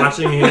just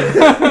watching him.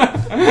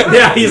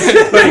 Yeah, he's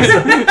putting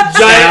some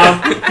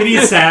giant. He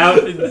needs salve.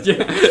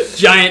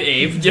 Giant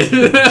ape.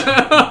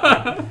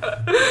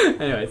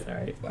 Anyway,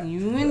 sorry.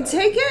 You gonna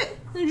take it?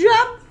 The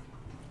job?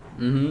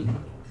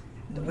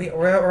 Mm-hmm.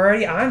 We're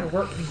already on.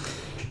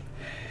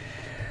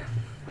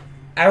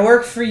 I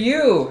work for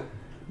you,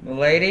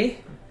 milady.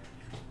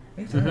 What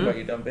are you talking about,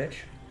 you dumb bitch?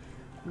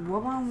 What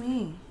about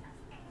me?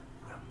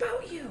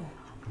 About you.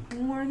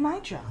 Where's my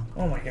job?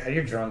 Oh my god,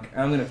 you're drunk.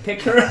 I'm gonna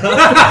pick her up.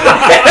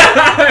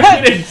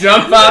 I'm gonna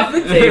jump off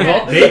the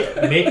table.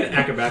 Make an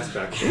acrobatics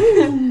check.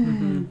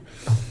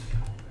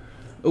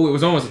 Oh, it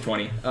was almost a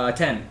 20.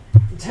 10.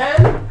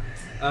 10.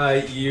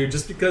 You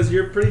just because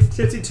you're pretty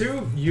tipsy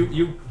too,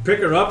 you pick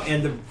her up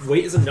and the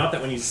weight is enough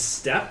that when you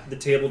step, the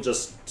table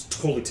just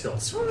totally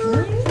tilts.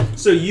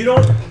 So you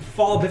don't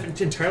fall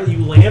entirely.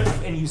 You land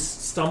and you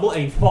stumble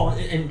and you fall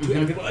and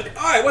people are like,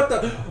 all right, what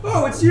the?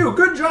 Oh, it's you.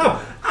 Good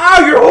job.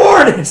 Ow, your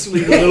horn! And so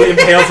you literally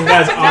impale some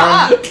guy's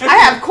arm. I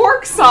have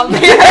corks on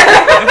there.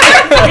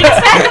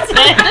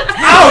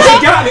 Ow,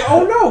 she got me.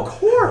 Oh no,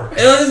 cork.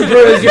 It was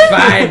bruised. You're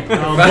fine.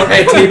 Look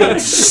at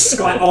the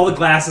table. All the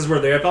glasses were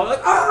there. I felt like,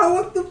 oh,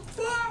 what the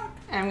fuck?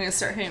 I'm gonna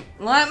start hitting.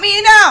 Let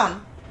me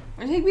down.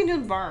 Or take me to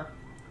the bar.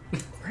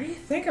 Where do you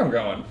think I'm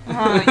going? Yay!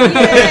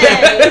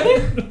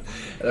 And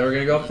then we're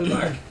gonna go up to the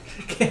bar.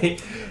 Okay.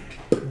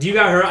 Do you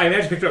got her? I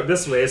imagine you picked her up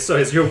this way. So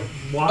as you're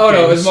walking, Oh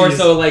no, it was more she's-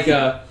 so like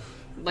a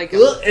Like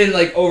and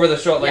like over the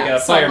shoulder, like Yeah, a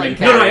so fireman. like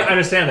No, I carry.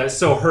 understand that.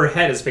 So her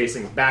head is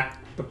facing back.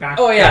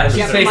 Oh, yeah, she's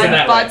yeah, facing my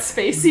that way. butt's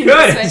facing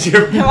Good. this way.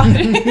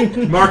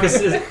 You're- Marcus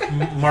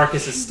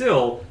is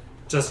still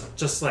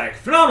just like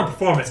phenomenal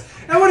performance.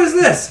 And what is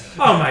this?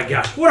 Oh my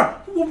gosh! What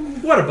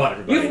a butt,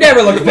 everybody! You've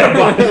never looked at a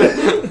butt.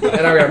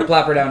 And I'm gonna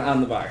plop her down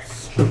on the bar.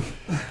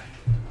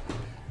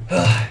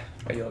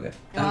 Are you all good?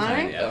 You all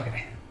right? Yeah.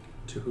 Okay.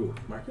 To who?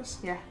 Marcus?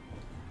 Yeah.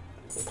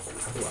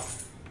 Well,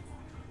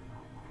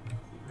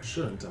 I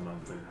shouldn't. I'm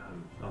on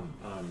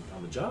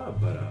the job,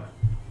 but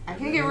I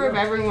can get rid of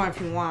everyone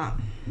if you want.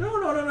 no. I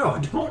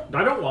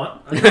don't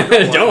want.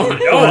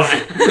 Don't want.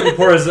 He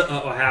pours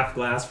a half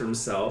glass for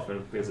himself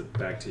and gives it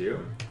back to you.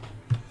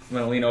 I'm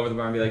gonna lean over the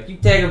bar and be like, "You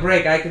take a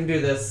break. I can do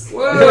this."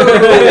 Whoa!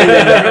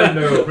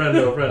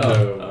 Friendo.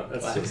 Oh,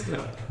 That's wow. just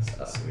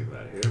let's leave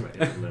that here. My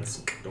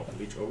implements don't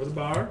reach over the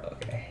bar.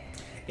 Okay.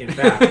 In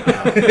fact,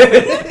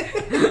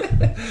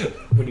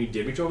 when you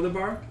did reach over the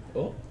bar,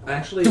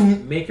 actually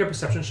make a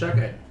perception check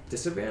at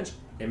disadvantage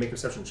and make a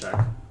perception check.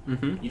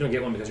 Mm-hmm. You don't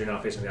get one because you're now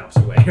facing the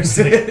opposite way. You're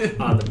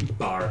sitting on the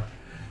bar.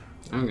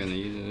 I'm gonna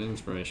use an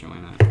inspiration. Why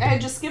not? I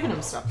had just given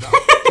him stuff though.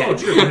 Oh,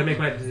 true. I'm going to make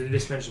my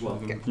disadvantage as well.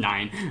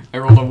 9. I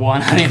rolled a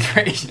 1 on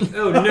inspiration.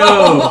 Oh,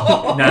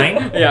 no.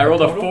 9? Yeah, I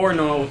rolled a 4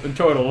 no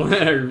total.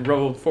 I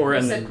rolled 4 You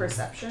and said then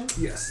perception.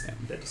 Yes.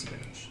 That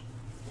disadvantage.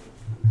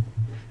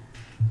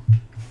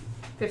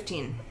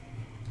 15.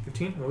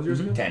 15? What was yours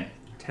again? 10.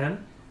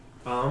 10?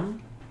 Oh,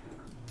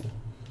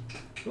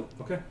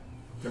 okay.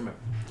 Never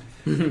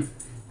mind.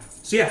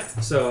 So yeah,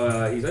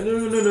 he's like,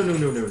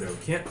 no.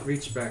 Can't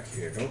reach back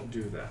here. Don't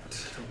do that.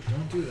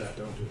 Don't do that.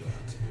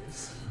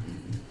 Please.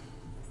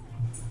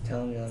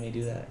 Tell him to let me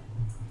do that.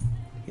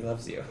 He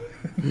loves you.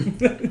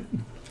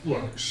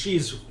 Look,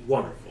 she's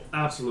wonderful.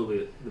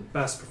 absolutely the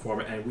best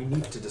performer, and we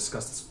need to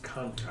discuss this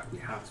contract. We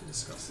have to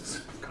discuss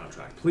this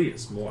contract.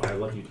 Please, more. I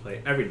love you to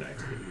play every night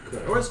if you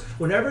could. Or else,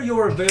 whenever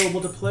you're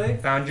available to play,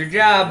 Found your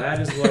job. that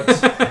is what...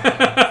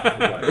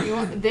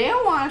 They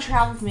don't want to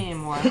travel with me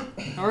anymore.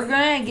 We're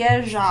gonna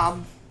get a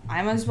job.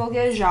 I might as well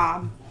get a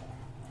job.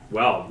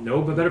 Well,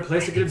 no better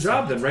place to get a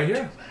job than right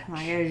here. When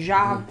I get a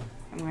job,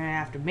 I'm gonna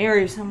have to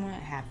marry someone,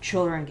 have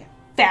children, get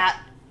fat,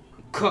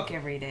 cook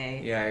every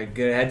day. Yeah,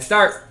 good head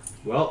start.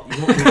 Well,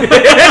 you won't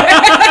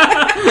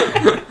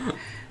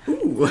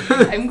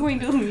I'm going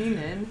to lean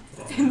in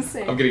and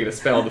say, I'm gonna get a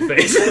spell in the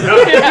face. You're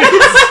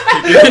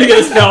gonna get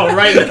a spell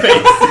right in the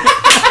face.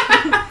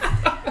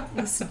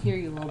 listen here,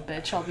 you little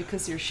bitch, all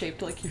because you're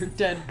shaped like your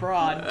dead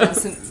broad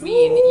doesn't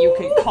mean you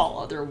can call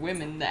other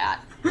women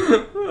that. And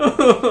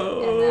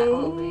that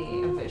will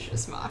be a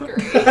vicious mockery.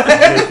 make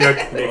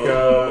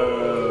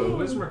a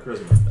wisdom or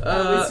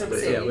charisma. Wisdom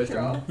saving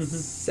wisdom. throw.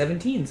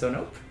 17, so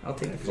nope. I'll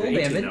take the full 18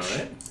 damage. now,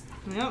 right?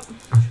 Yep.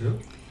 True.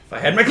 If I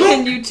had my And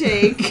cloak. you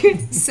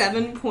take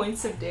 7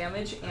 points of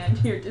damage and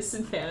you're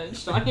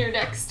disadvantaged on your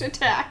next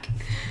attack.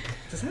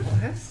 Does that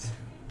last?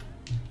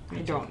 I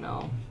don't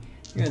know.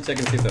 I'm gonna check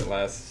and see if that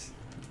lasts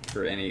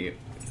for any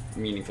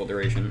meaningful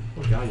duration.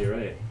 Oh god, you're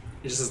right.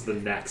 It's just the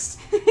next.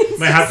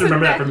 Might have to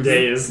remember that from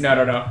days. No,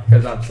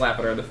 because I'm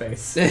slapping her in the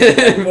face.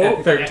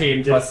 Oh,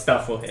 13 plus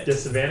stuff will hit.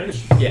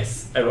 Disadvantage?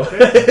 Yes, I will.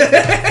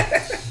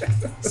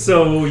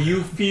 So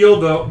you feel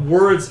the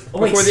words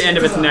Before the end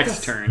of its next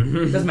It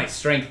turn. does my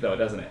strength though,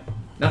 doesn't it?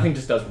 Nothing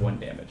just does 1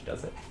 damage,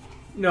 does it?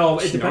 No,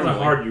 it depends on how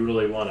Normally. hard you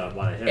really want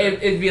to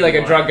hit. It'd be like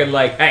a drunken,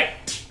 like, hey,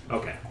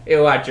 Okay.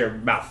 you watch your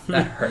mouth.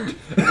 That hurt.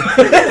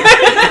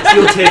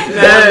 You'll take 1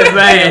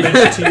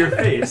 damage to your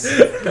face.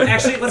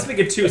 Actually, let's make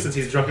it 2 since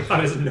he's drunk and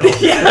probably doesn't know.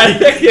 Yeah,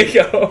 there you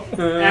go.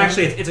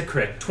 Actually, it's a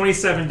crit.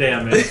 27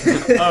 damage.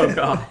 Oh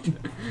god.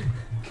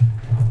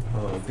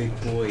 Oh, big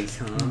boys,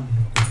 huh?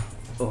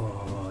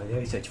 Oh,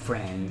 they're such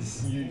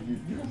friends. You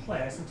don't play.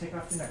 I just take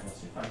off your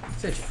necklace. You're fine.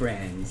 Such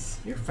friends.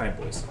 You're fine,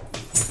 boys.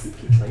 You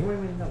keep playing. Wait,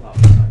 no, loud.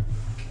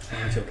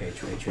 Oh, it's okay,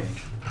 Trey.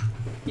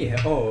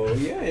 Yeah, oh,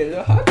 yeah, you're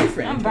a hockey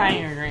friend. I'm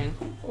buying your drink.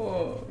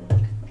 Oh.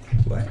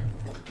 What?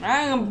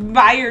 I'm gonna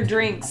buy your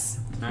drinks.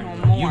 No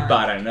more. You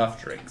bought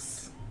enough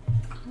drinks.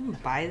 I'm gonna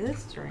buy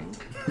this drink.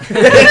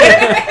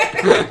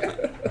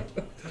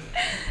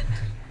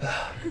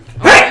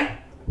 Hey!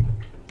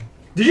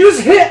 Did you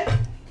just hit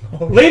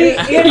Lady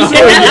Andy?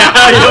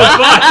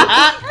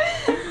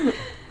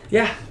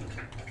 Yeah.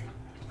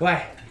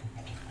 Why?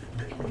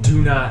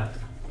 Do not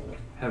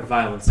have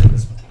violence in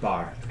this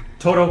bar.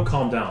 Toto,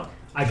 calm down.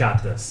 I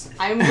got this.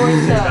 I'm going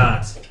Do to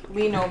not.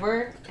 lean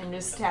over and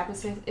just tap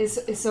his face.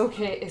 It's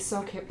okay. It's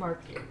okay,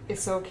 Mark.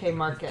 It's okay,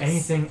 Marcus. If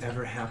anything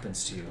ever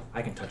happens to you,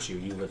 I can touch you.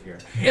 You live here.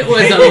 It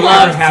was If a anything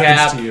love ever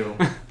happens tap. to you,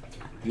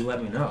 you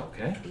let me know,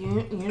 okay?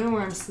 You know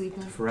where I'm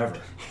sleeping. Forever.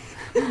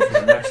 For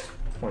the next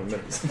 20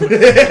 minutes.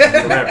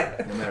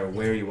 Forever. No matter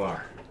where you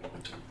are.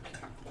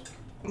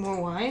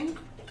 More wine?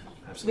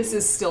 Absolutely. This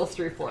is still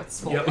 3/4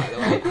 full, Yep. by the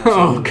way.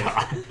 Oh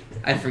god.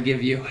 I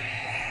forgive you.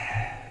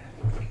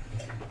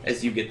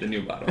 As you get the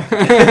new bottle.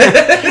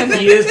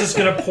 He is just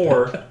gonna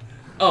pour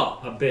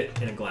a bit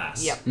in a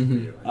glass. Yep. For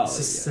you. Oh,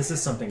 This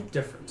is something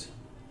different.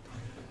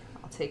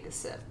 I'll take a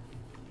sip.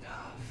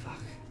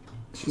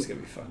 This is gonna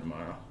be fun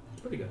tomorrow.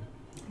 It's pretty good.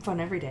 Fun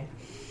every day.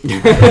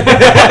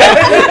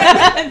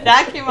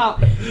 That came out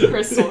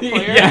crystal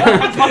clear.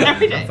 Yeah. Fun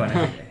every day. Fun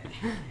every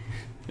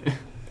day.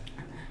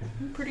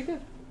 Pretty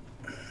good.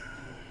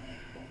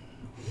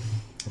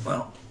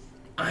 Well,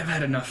 I've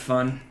had enough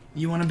fun.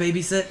 You want to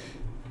babysit?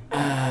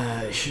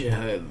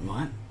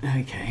 What?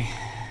 Okay.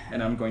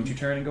 And I'm going to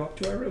turn and go up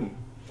to our room.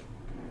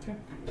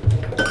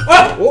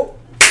 Oh,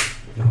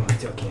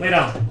 it's okay. Lay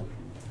down.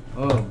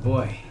 Oh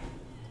boy.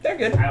 They're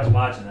good. I was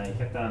watching that. He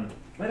kept on.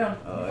 Lay down.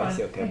 Oh, You're it's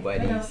fine. okay, Lay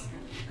down. buddies.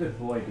 Good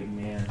boy, big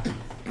man.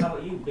 How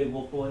about you, big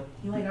wolf boy?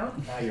 You lay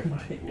down? Ah, you're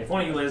fine. If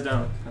one of you lays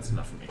down, that's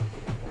enough for me.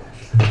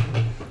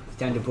 It's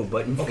time to put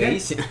button Okay.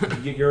 face.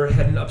 You're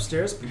heading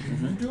upstairs.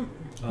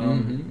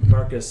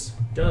 Marcus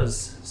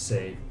does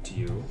say to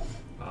you,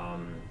 I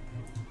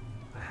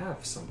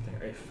have something.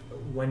 If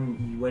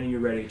when you're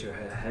ready to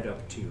head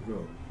up to your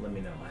room, let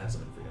me know. I have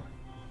something for you.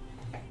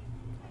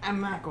 I'm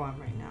not going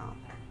right now.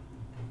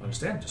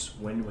 Understand? Just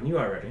when you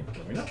are ready,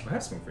 let me know. I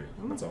have something for you.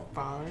 That's all.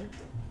 Father.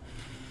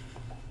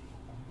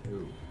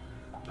 Ooh.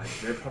 I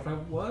very probably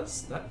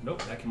was.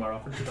 Nope, that came out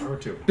offered to number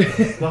 2.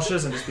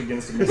 Flushes and just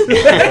begins to mix.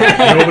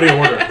 Nobody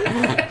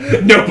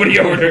ordered. Nobody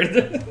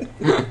ordered.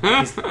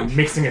 He's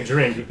mixing a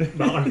drink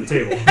under the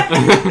table.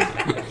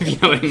 You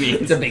know what I mean?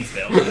 It's a big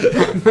spill.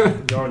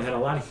 Norwin had a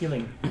lot of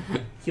healing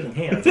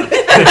hands.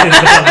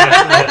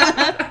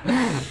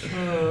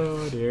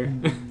 Oh dear.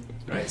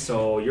 Alright,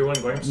 so you're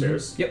going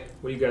upstairs. Yep.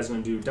 What are you guys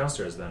going to do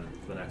downstairs then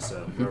for the next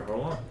how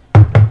long?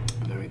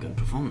 Very good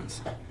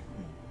performance.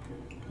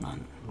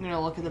 Man. I'm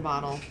gonna look at the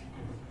bottle.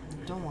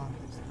 Don't want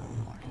this no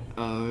more.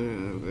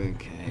 Oh,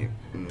 okay.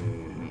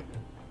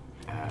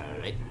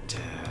 Alright.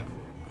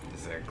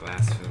 Is there a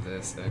glass for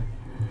this?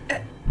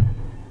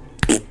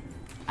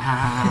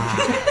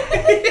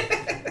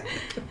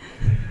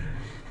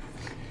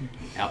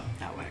 Yep,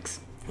 that works.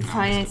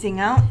 Find anything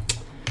out?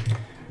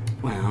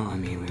 Well, I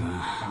mean, we were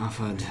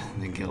offered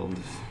the guild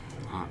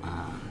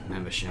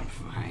membership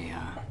by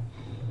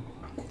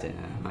the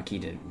Marquis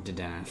de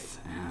Death,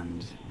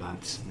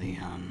 but the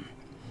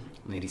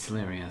Lady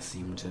Celeria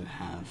seemed to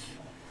have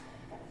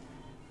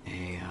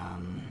a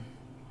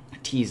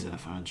teaser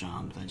for a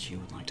job that she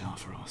would like to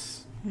offer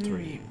us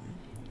 3.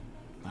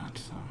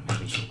 But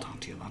maybe she'll talk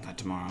to you about that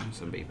tomorrow,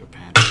 so be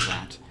prepared for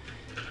that.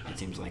 It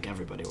seems like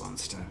everybody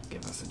wants to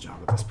give us a job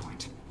at this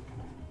point.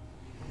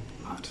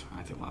 But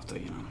I think we'll have to,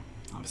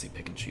 obviously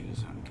pick and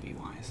choose and be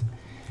wise.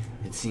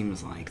 It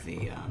seems like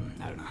I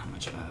don't know how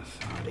much I've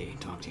already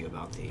talked to you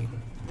about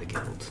the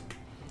guild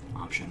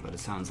option, but it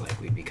sounds like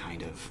we'd be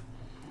kind of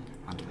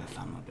under the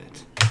thumb a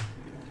bit.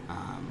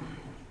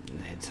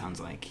 It sounds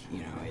like,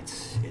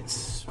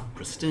 it's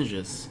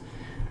prestigious,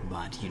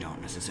 but you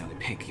don't necessarily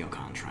pick your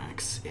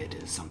contracts. It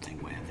is something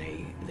where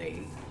they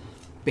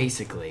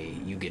basically,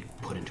 you get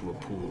put into a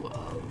pool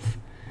of,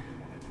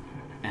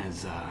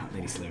 as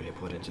Lady Celeria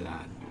put it,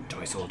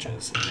 toy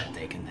soldiers, that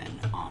they can then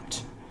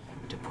opt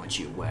to put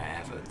you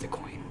wherever the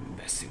coin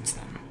best suits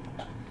them.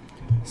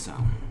 So,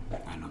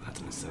 I know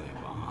that's necessarily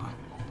our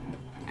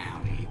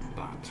alley,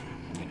 but,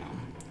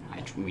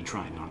 we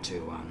try not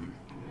to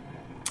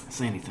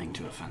say anything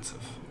too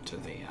offensive to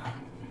the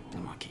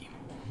Marquis.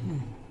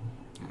 And,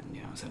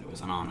 said it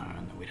was an honor,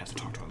 and that we'd have to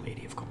talk to Our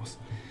Lady, of course.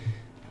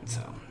 And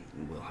so,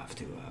 we'll have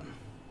to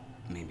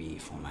maybe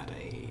format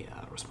a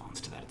response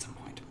to that at some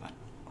point, but...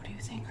 What do you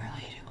think Our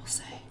Lady will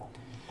say?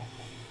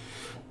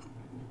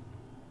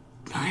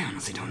 I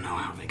honestly don't know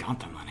how they got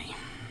the money,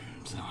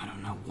 so I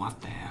don't know what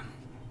they're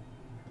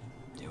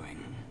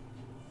doing.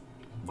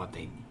 What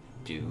they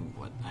do,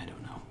 I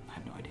don't know. I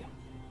have no idea.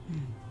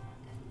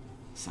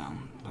 So,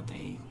 but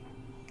they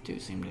do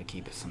seem to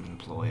keep some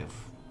employ of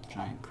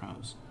giant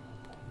crows,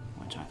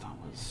 which I thought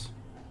was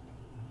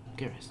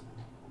curious.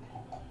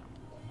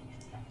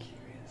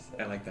 Curious.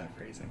 I like that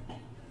phrasing.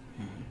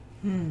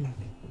 And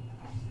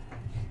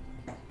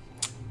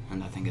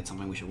I think it's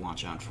something we should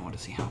watch out for to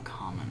see how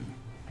common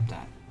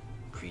that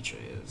creature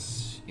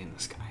is in the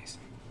skies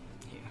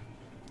here.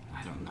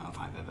 I don't know if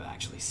I've ever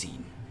actually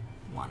seen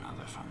one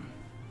other from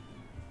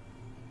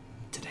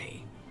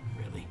today,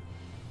 really.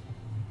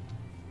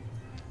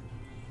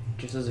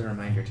 Just as a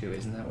reminder, too,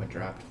 isn't that what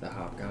dropped the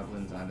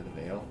hobgoblins onto the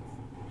Vale?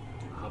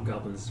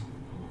 Hobgoblins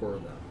were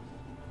them.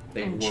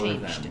 They And were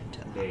changed them.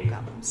 into They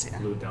hobgoblins, yeah.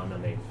 flew down,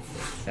 then they.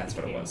 That's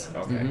what it was.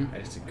 became Okay. them. Mhm. I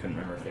just couldn't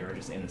remember if they were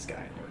just in the sky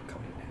and they were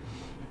coming back.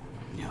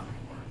 Yeah.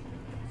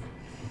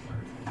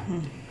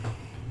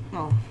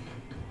 Well,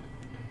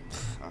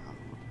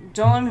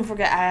 don't let me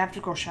forget, I have to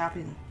go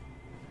shopping.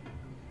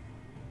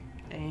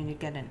 I need to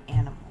get an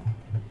animal.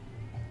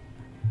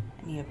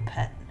 I need a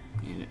pet.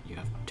 You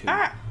have 2.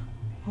 Ah!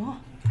 What?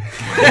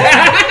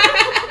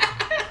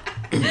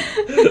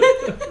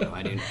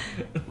 Why do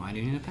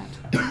you need a pet?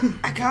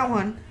 I got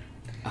one.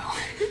 Oh,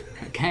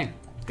 okay.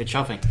 Good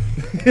shopping.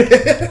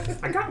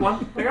 I got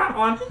one.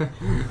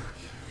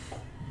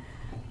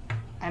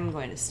 I'm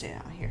going to stay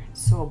out here and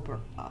sober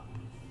up.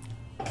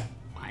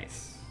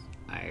 Nice.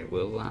 I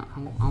will.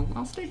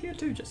 I'll stay here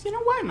too. Just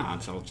why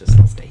not? I'll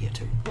stay here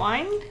too.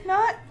 Wine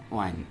not?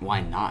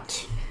 Why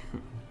not?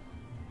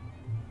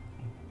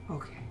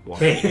 Okay.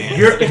 Hey,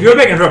 if you're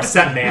making her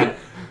upset, man,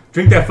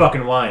 drink that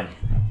fucking wine.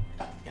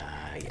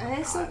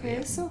 It's okay,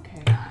 it's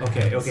okay.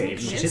 Okay. If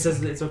It's she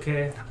says it's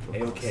okay,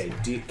 okay.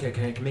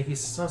 Can I make you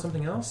smell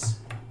something else?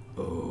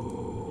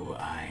 Oh,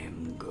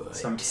 I'm good.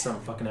 Some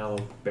fucking aloe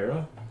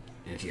vera?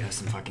 If you have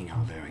some fucking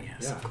aloe vera,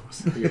 yes, Yeah. of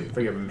course.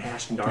 For your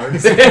mashed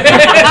nards.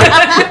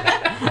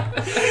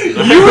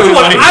 You were the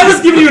one. I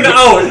was giving you an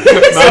out. So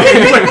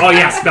you're like, oh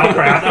yeah, spell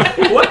crap.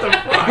 What the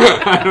fuck?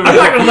 I'm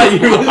not gonna let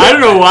you. I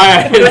don't know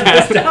why I did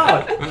that.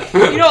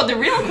 Out. The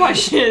real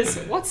question is,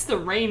 what's the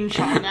range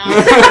on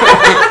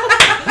that?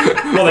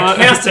 Well, the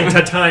casting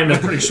time is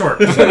pretty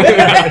short. It's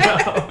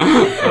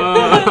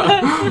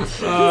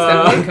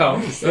got one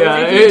comb, so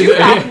Yeah, If you do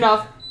have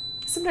enough,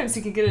 sometimes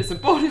you can get it as a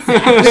bonus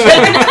action.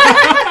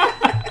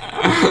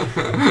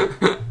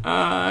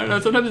 I don't know.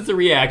 Sometimes it's a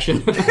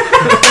reaction.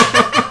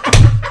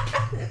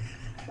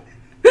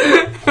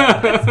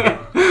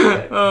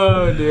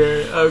 Oh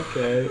dear.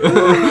 Okay.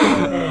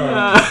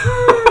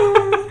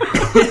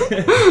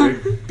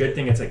 Good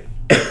thing it's like.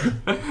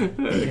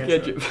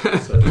 Get you.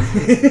 So,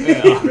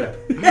 Yeah.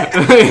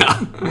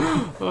 Yeah.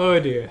 Oh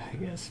dear. I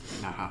guess.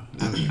 No,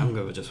 I'm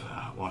good with just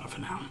water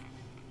for now.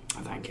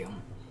 Thank you.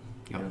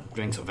 Your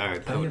drinks are very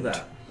Tell you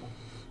potent.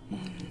 that.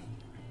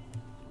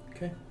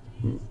 Okay.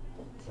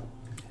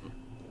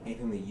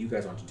 Anything that you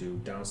guys want to do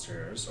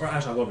downstairs, or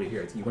actually, I'll go over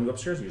here. You want to go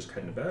upstairs, or you just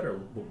head into bed, or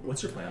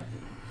what's your plan?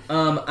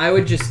 I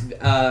would just,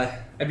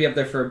 I'd be up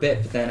there for a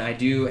bit, but then I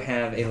do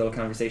have a little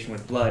conversation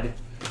with Blood,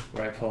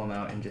 where I pull him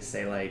out and just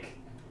say, like,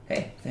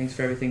 hey, thanks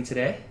for everything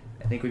today.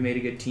 I think we made a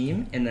good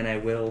team, and then I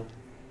will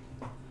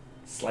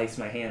slice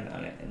my hand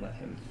on it and let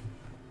him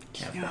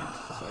have that.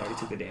 So I already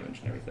took the damage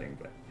and everything,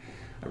 but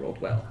I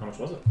rolled well. How much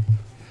was it?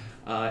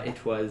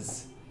 It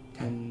was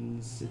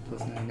 10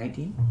 plus 9,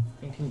 19.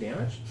 18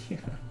 damage. Yeah.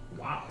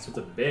 Wow, so it's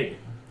a big.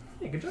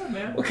 Hey, good job,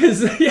 man.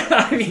 Because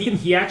I mean,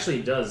 He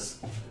actually does,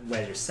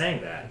 when you're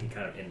saying that, he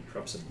kind of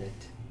interrupts a bit,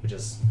 which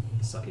is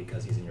sucky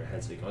because he's in your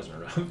head, so he goes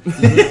around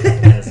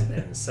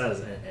and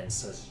says,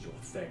 your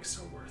thanks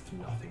are worth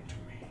nothing to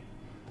me.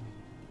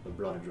 The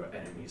blood of your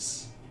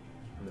enemies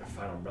and their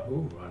final blood.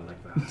 Ooh, I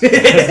like that.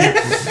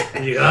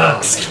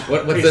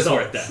 what's this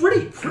worth then?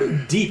 Pretty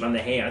deep on the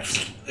hand.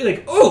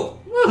 Like, oh,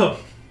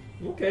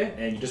 okay.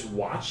 And you just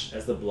watch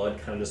as the blood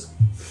kind of just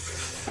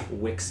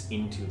wicks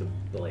into the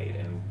blade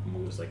and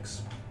moves like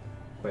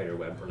spider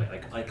web or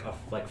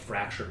like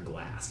fractured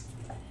glass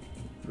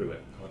through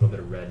it. A little bit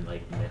of red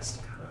like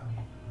mist kind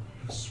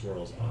of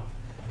swirls off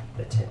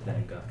the tip, then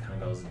it kind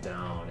of goes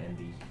down, and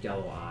the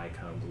yellow eye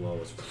kind of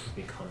glows,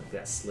 becomes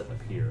that slit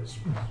appears.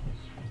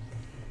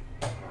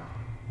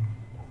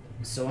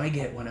 So I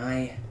get when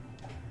I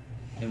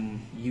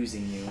am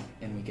using you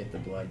and we get the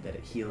blood that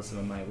it heals some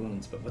of my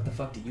wounds, but what the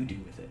fuck do you do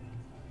with it?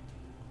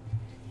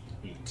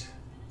 Eat.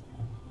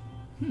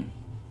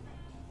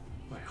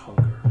 I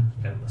hunger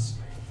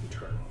endlessly,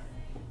 eternally.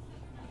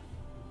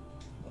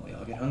 Well, we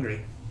all get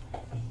hungry.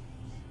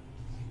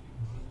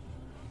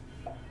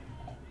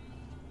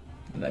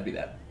 And that'd be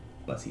that.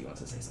 Unless he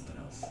wants to say something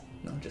else.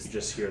 No, You just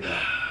just hear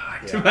that.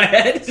 to my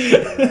head.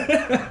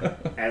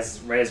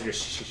 Right as you're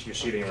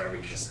shooting wherever,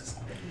 he just says,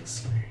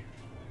 endlessly,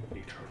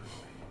 eternally.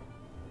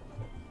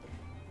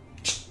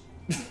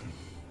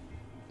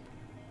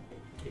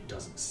 It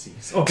doesn't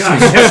cease. Oh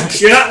gosh,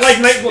 you're not like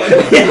Nightblood.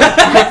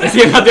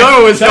 The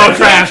other was no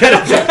trap.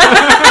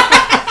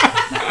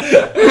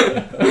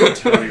 I'll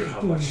tell you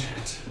how much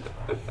it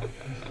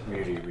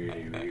really.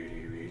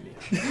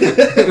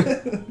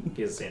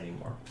 He doesn't say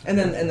anymore. and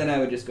then I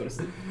would just go to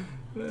sleep.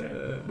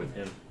 With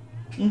him.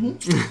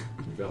 Mm-hmm. You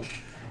go.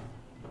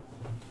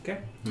 Okay.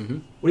 Mm-hmm.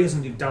 What are you guys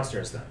gonna do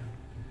downstairs then?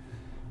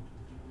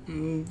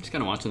 Just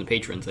kind of watching the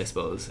patrons, I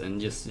suppose,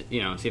 and just, see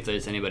if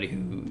there's anybody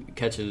who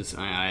catches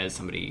my eye as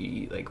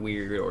somebody, like,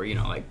 weird or,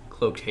 like,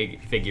 cloaked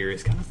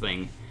figures kind of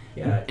thing.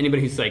 Yeah.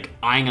 Anybody who's, like,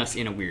 eyeing us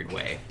in a weird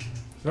way.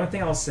 The only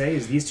thing I'll say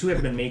is these two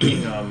have been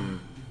making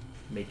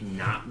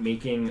not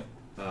making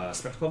a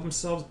spectacle of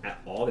themselves at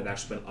all. They've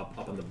actually been up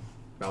on the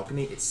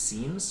balcony, it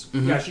seems.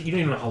 Mm-hmm. Yeah, actually, you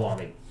don't even know how long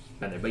they've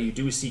been there, but you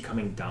do see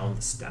coming down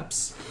the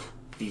steps,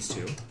 these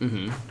two.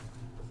 Mm-hmm.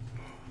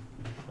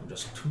 I'm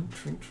just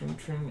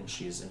and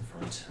she's in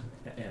front,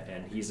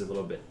 and he's a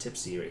little bit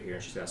tipsy right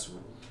here. She's got some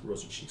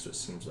rosy cheeks, so it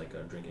seems like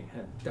drinking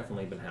had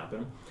definitely been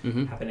happening.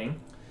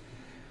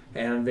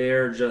 And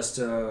they're just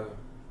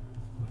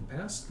walking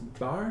past the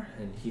bar,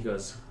 and he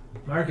goes,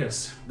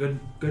 "Marcus, good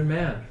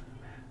man."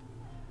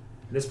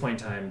 At this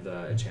point in time,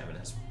 the enchantment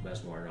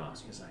has worn off.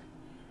 So he's like,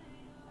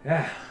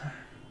 "Yeah,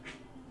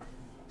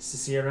 is to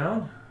see you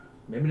around?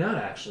 Maybe not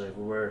actually.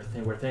 We're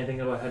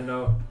thinking about heading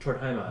out toward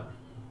Heimat."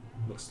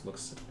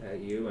 Looks at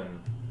you,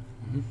 and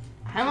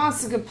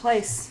Heimat's a good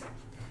place.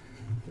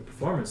 your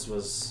performance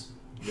was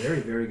very,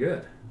 very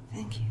good.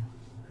 Thank you.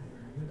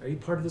 Very good. Are you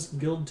part of this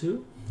guild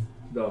too?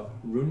 The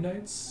Rune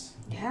Knights?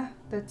 Yeah,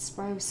 that's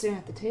why I was sitting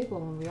at the table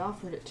when we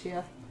offered it to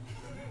you.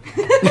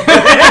 But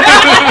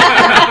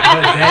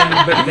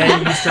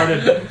then you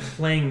started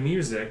playing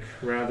music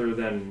rather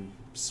than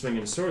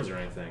swinging swords or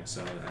anything.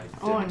 So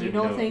And you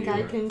don't think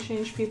I were... can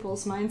change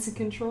people's minds and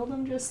control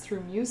them just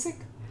through music?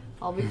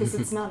 All because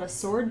it's not a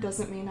sword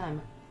doesn't mean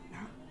I'm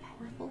not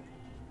powerful.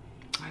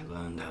 I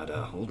learned how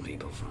to hold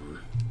people from...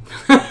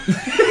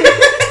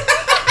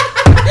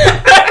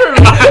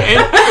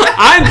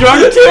 I'm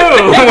drunk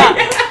too!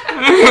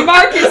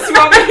 Marcus, you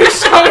want me to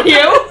show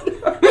you?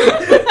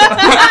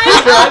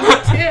 I'm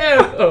drunk too!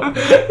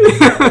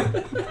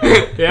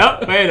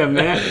 Yep, wait a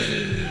minute.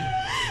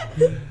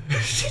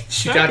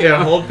 She taught you how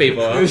to hold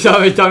people. Huh?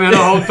 So he taught me how to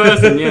hold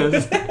person,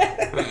 yes.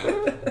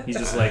 He's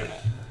just like...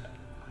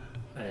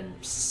 And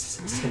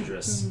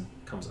Sindris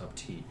comes up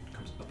to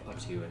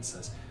you and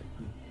says,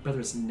 "Brother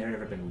has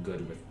never been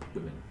good with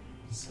women,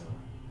 so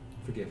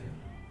forgive him.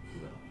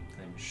 You will.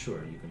 I'm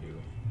sure you can do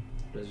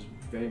as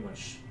very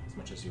much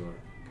as your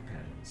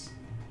companions."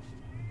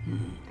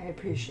 I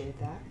appreciate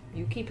that.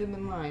 You keep him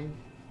in line.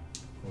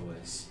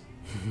 Always.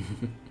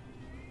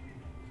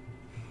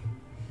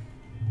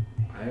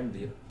 I am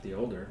the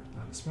older,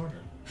 I'm the smarter.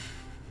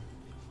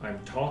 I'm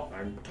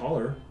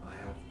taller, I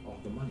have all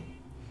the money.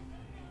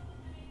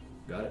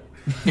 Got it?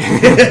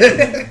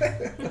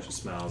 She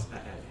smiles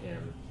at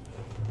him,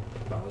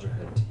 bows her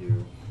head to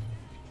you,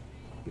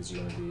 gives you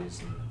one of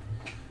these, and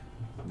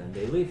then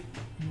they leave.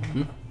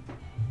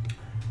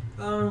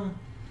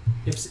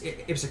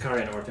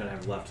 Ipsakari and Orthan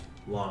have left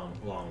long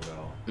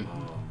ago.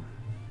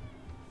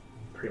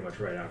 Pretty much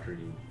right after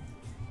you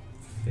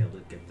failed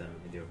to get them.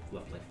 They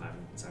left like 5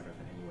 minutes inside of it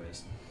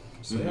anyways.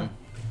 So yeah.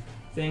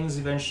 Things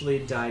eventually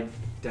died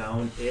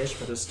down-ish,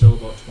 but there's still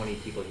about 20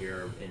 people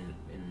here in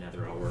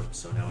another hour.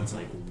 So now it's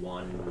like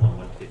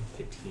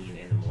 1:15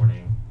 in the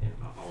morning in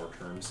hour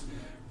terms.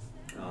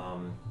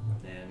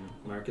 And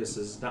Marcus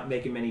is not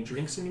making many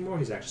drinks anymore.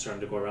 He's actually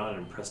starting to go around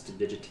and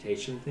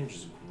prestidigitation thing, which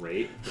is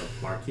great for a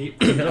barkeep.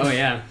 Oh,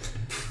 yeah.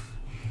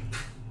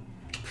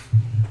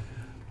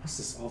 What's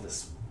this? All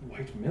this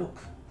white milk.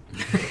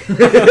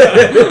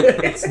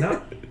 It's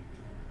not.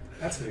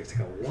 That's going to take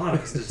a lot of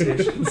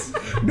presentations.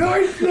 No,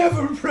 I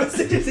never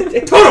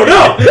presented. Toto,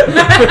 no!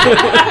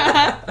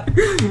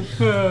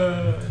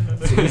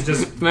 So he's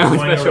just My own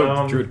going special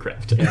around.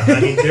 druidcraft. Yeah, I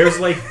mean, there's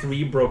like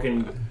 3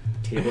 broken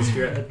tables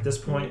here at this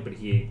point, but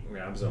he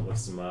grabs them,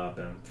 lifts them up,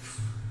 and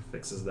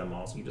fixes them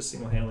all. So he just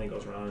single-handedly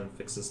goes around and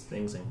fixes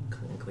things and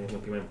cleans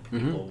them.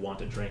 People want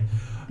to drink.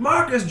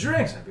 Marcus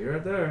drinks! I'll be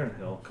right there. And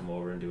he'll come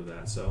over and do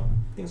that. So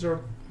things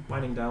are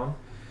winding down.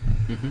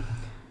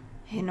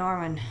 Hey,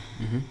 Norman.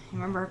 You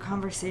remember our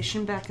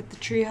conversation back at the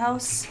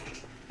treehouse?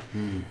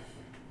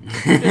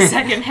 The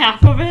second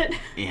half of it?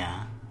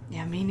 Yeah.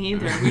 Yeah, me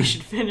neither. We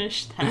should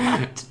finish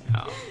that.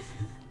 Oh.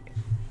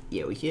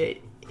 Yeah, we should.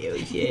 Yeah,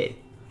 we should.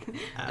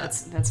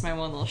 That's my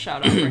one little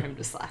shout out for him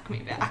to slack me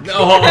back.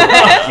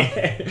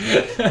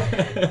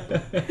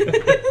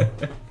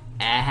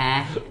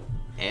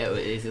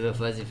 It's a little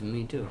fuzzy for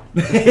me too.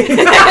 I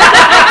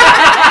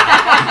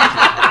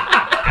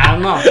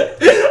don't know.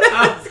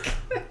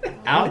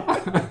 Out?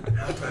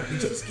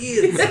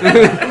 Kids!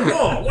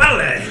 Oh,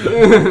 wildly!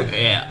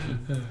 Yeah.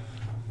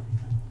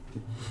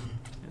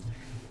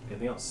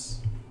 Anything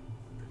else?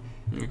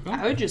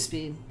 I would just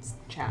be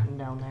chatting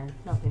down there.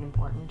 Nothing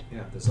important.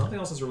 Yeah, there's nothing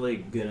else that's really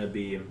gonna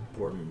be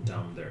important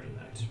down there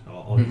tonight.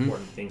 All the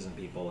important things and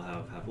people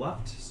have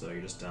left, so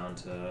you're just down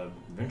to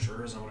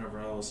adventurers and whatever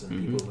else,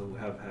 and people who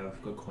have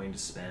good coin to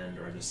spend,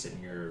 or are just sitting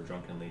here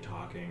drunkenly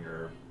talking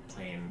or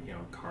playing,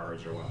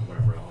 cards or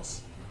whatever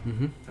else.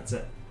 That's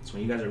it. So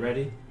when you guys are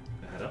ready,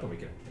 head up and we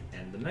can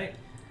end the night.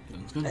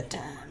 Sounds good.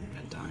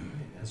 Bedtime.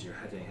 As you're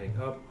heading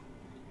up,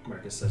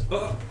 Marcus says,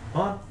 "Oh,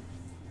 on,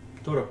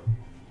 Toto,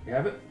 you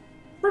have it."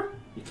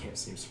 You can't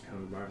see him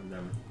from the bar, and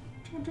then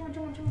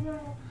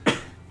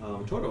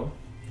Toto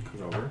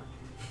comes over.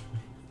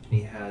 And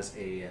he has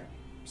a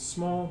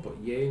small but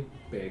yay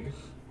big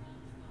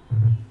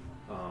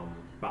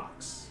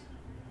box,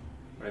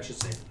 or I should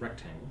say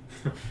rectangle,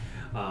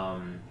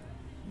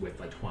 with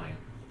like twine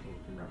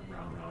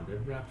around it,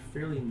 wrapped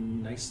fairly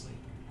nicely,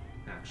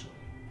 actually.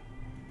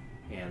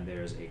 And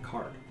there's a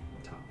card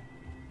on top.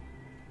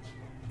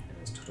 And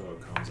as Toto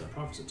comes and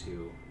offers it to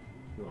you,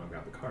 you want to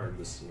grab the card.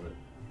 This is what it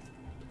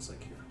looks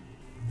like here.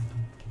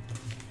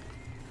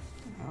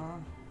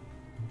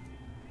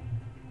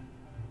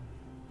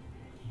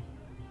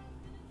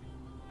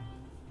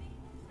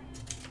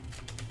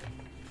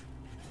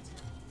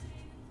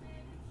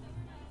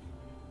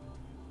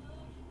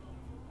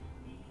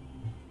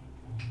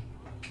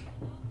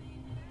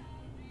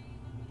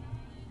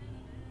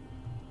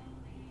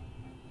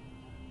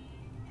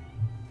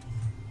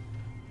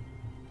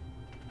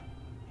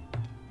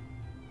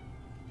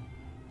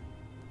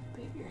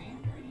 Babe, your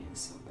handwriting is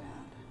so bad.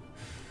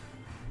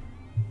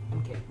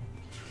 Okay.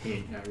 Can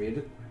you not read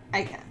it?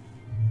 I can.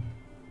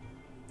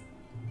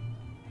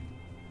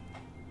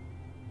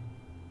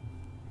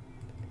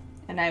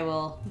 And I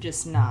will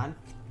just nod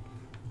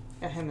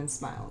at him and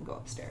smile and go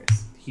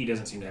upstairs. He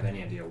doesn't seem to have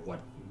any idea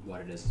what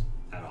it is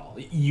at all.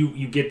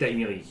 You get that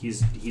immediately.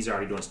 He's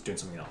already doing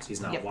something else.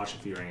 He's not watching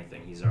for you or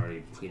anything. He's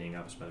already cleaning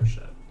up his other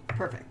shit.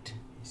 Perfect.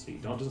 So you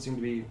doesn't seem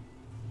to be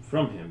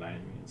from him by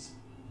any means.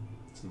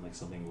 It seemed like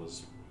something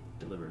was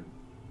delivered.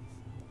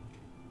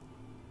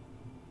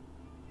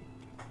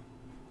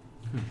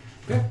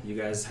 Okay, you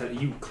guys,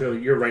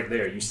 you're right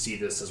there. You see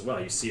this as well.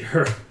 You see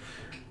her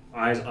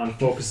eyes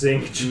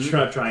unfocusing,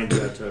 trying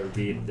to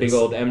read this Big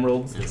old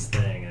emeralds. this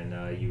thing, and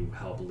you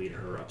help lead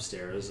her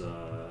upstairs.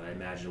 I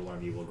imagine one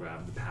of you will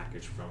grab the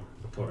package from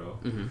Toto,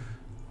 and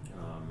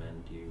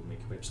you make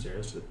your way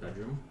upstairs to the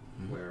bedroom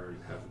where you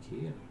have the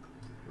key, and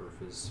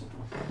Urf is.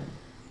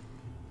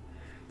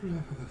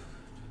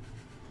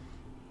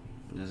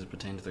 Does it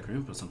pertain to the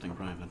group or something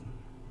private?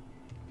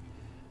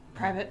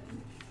 Private.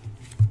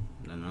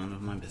 None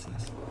of my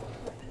business.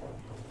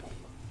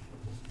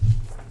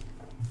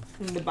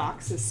 And the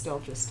box is still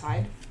just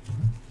tied.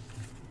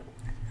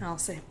 And I'll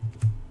say,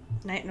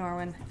 "Night,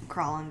 Norwin," and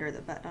crawl under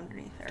the bed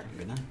underneath her.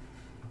 Good night.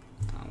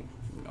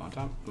 I'll go on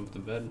top of the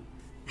bed.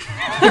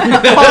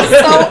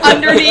 Also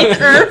underneath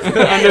her.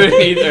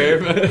 Underneath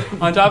her.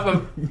 On top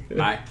of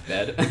my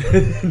bed. I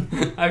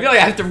feel like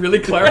I have to really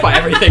clarify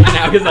everything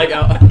now because what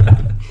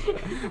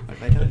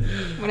have I done?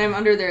 When I'm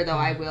under there, though,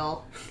 I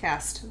will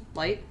cast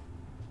light.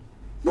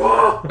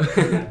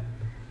 Yep,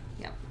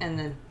 and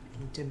then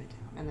dim it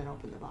down, and then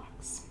open the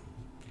box.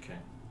 Okay.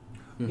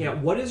 Yeah,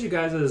 what is your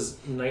guys'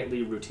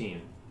 nightly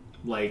routine?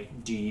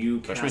 Like, do you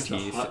Brush cast my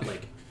the teeth. hut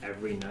like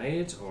every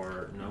night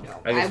or no?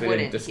 I guess I we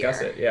wouldn't didn't discuss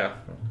here. it. Yeah.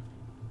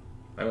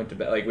 I went to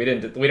bed. Like we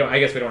don't. I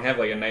guess we don't have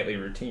like a nightly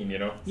routine.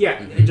 Yeah,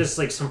 it just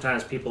like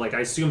sometimes people like I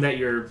assume that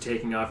you're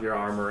taking off your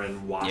armor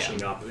and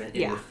washing up in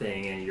Yeah. the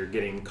thing, and you're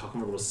getting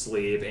comfortable to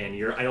sleep, and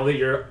I know that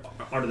you're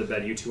under the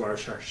bed. You two are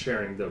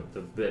sharing the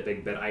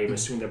big bed. I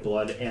assume that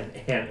blood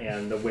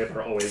and the whip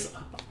are always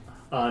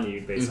on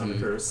you based on the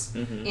curse.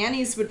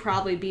 Annie's would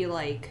probably be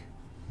like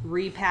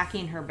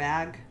repacking her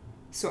bag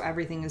so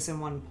everything is in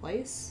one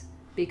place.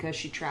 because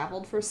she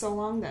traveled for so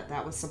long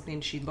that was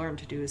something she learned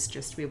to do, is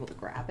just to be able to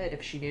grab it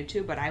if she needed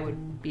to. But I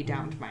would be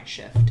down to my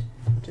shift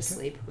to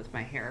sleep with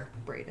my hair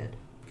braided.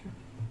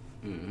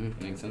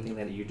 Makes sense. Anything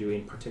that you do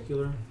in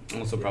particular?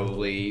 Also,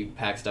 probably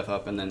pack stuff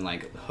up and then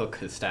like hook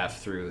his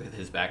staff through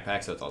his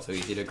backpack, so it's also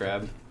easy to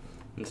grab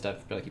and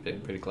stuff. Probably keep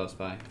it pretty close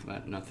by,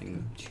 but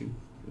nothing too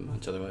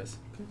much otherwise.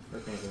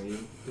 Okay. Anything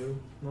you do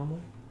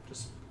normally?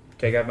 Just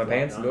Take out my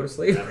pants and go to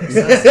sleep. That makes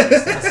sense. That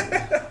makes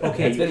sense.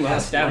 Okay, It's you been well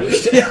have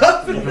established. You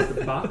have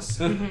the box.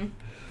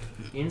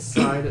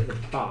 Inside the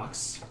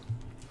box,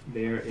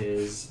 there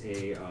is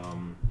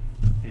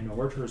an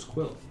orator's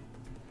quill,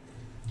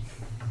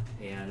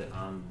 and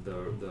on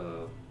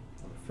the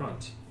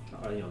front,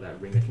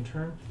 that ring that can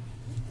turn,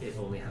 it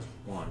only has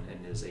one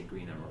and is a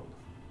green emerald.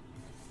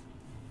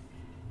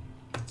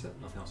 That's it.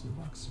 Nothing else in the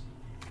box.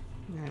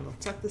 And I will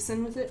tuck this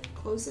in with it,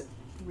 close it,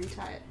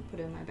 retie it, put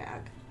it in my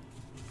bag.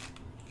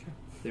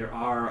 There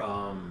are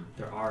a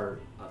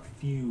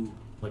few,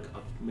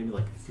 maybe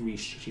 3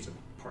 sheets of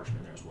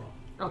parchment there as well.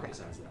 Okay.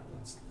 Besides that,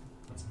 that's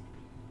it.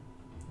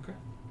 Okay.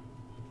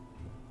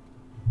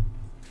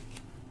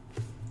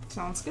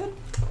 Sounds good.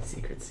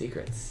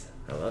 Secrets.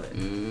 I love it.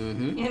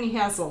 Mm-hmm. And he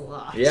has a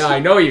lot. Yeah, I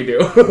know you do.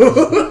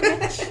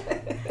 This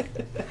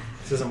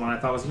isn't one I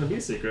thought was going to be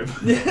a secret.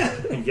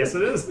 And guess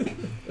it is.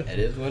 It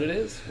is what it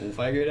is. We'll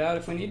figure it out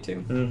if we need to.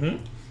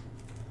 Mm-hmm.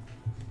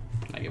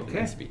 I give it Okay.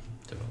 needs to be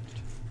divulged.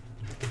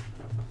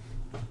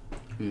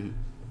 Mm-hmm.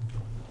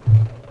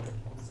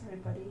 Sorry,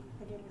 buddy.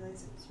 I didn't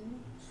realize it was you.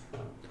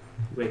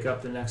 Wake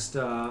up the next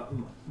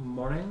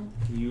morning.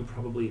 You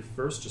probably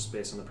first, just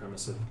based on the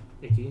premise of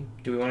Icky.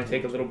 Do we want to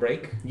take a little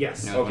break?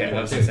 Yes. No. Okay,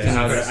 I was Just- gonna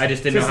say, just- I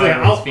just didn't know how Seriously,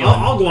 everyone's feeling.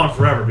 I'll go on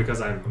forever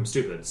because I'm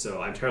stupid,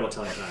 so I'm terrible at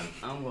telling time.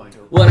 I'm going to.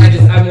 Well,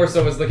 and I more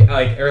so was looking,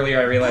 earlier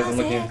I realized I'm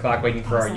looking at the clock waiting for our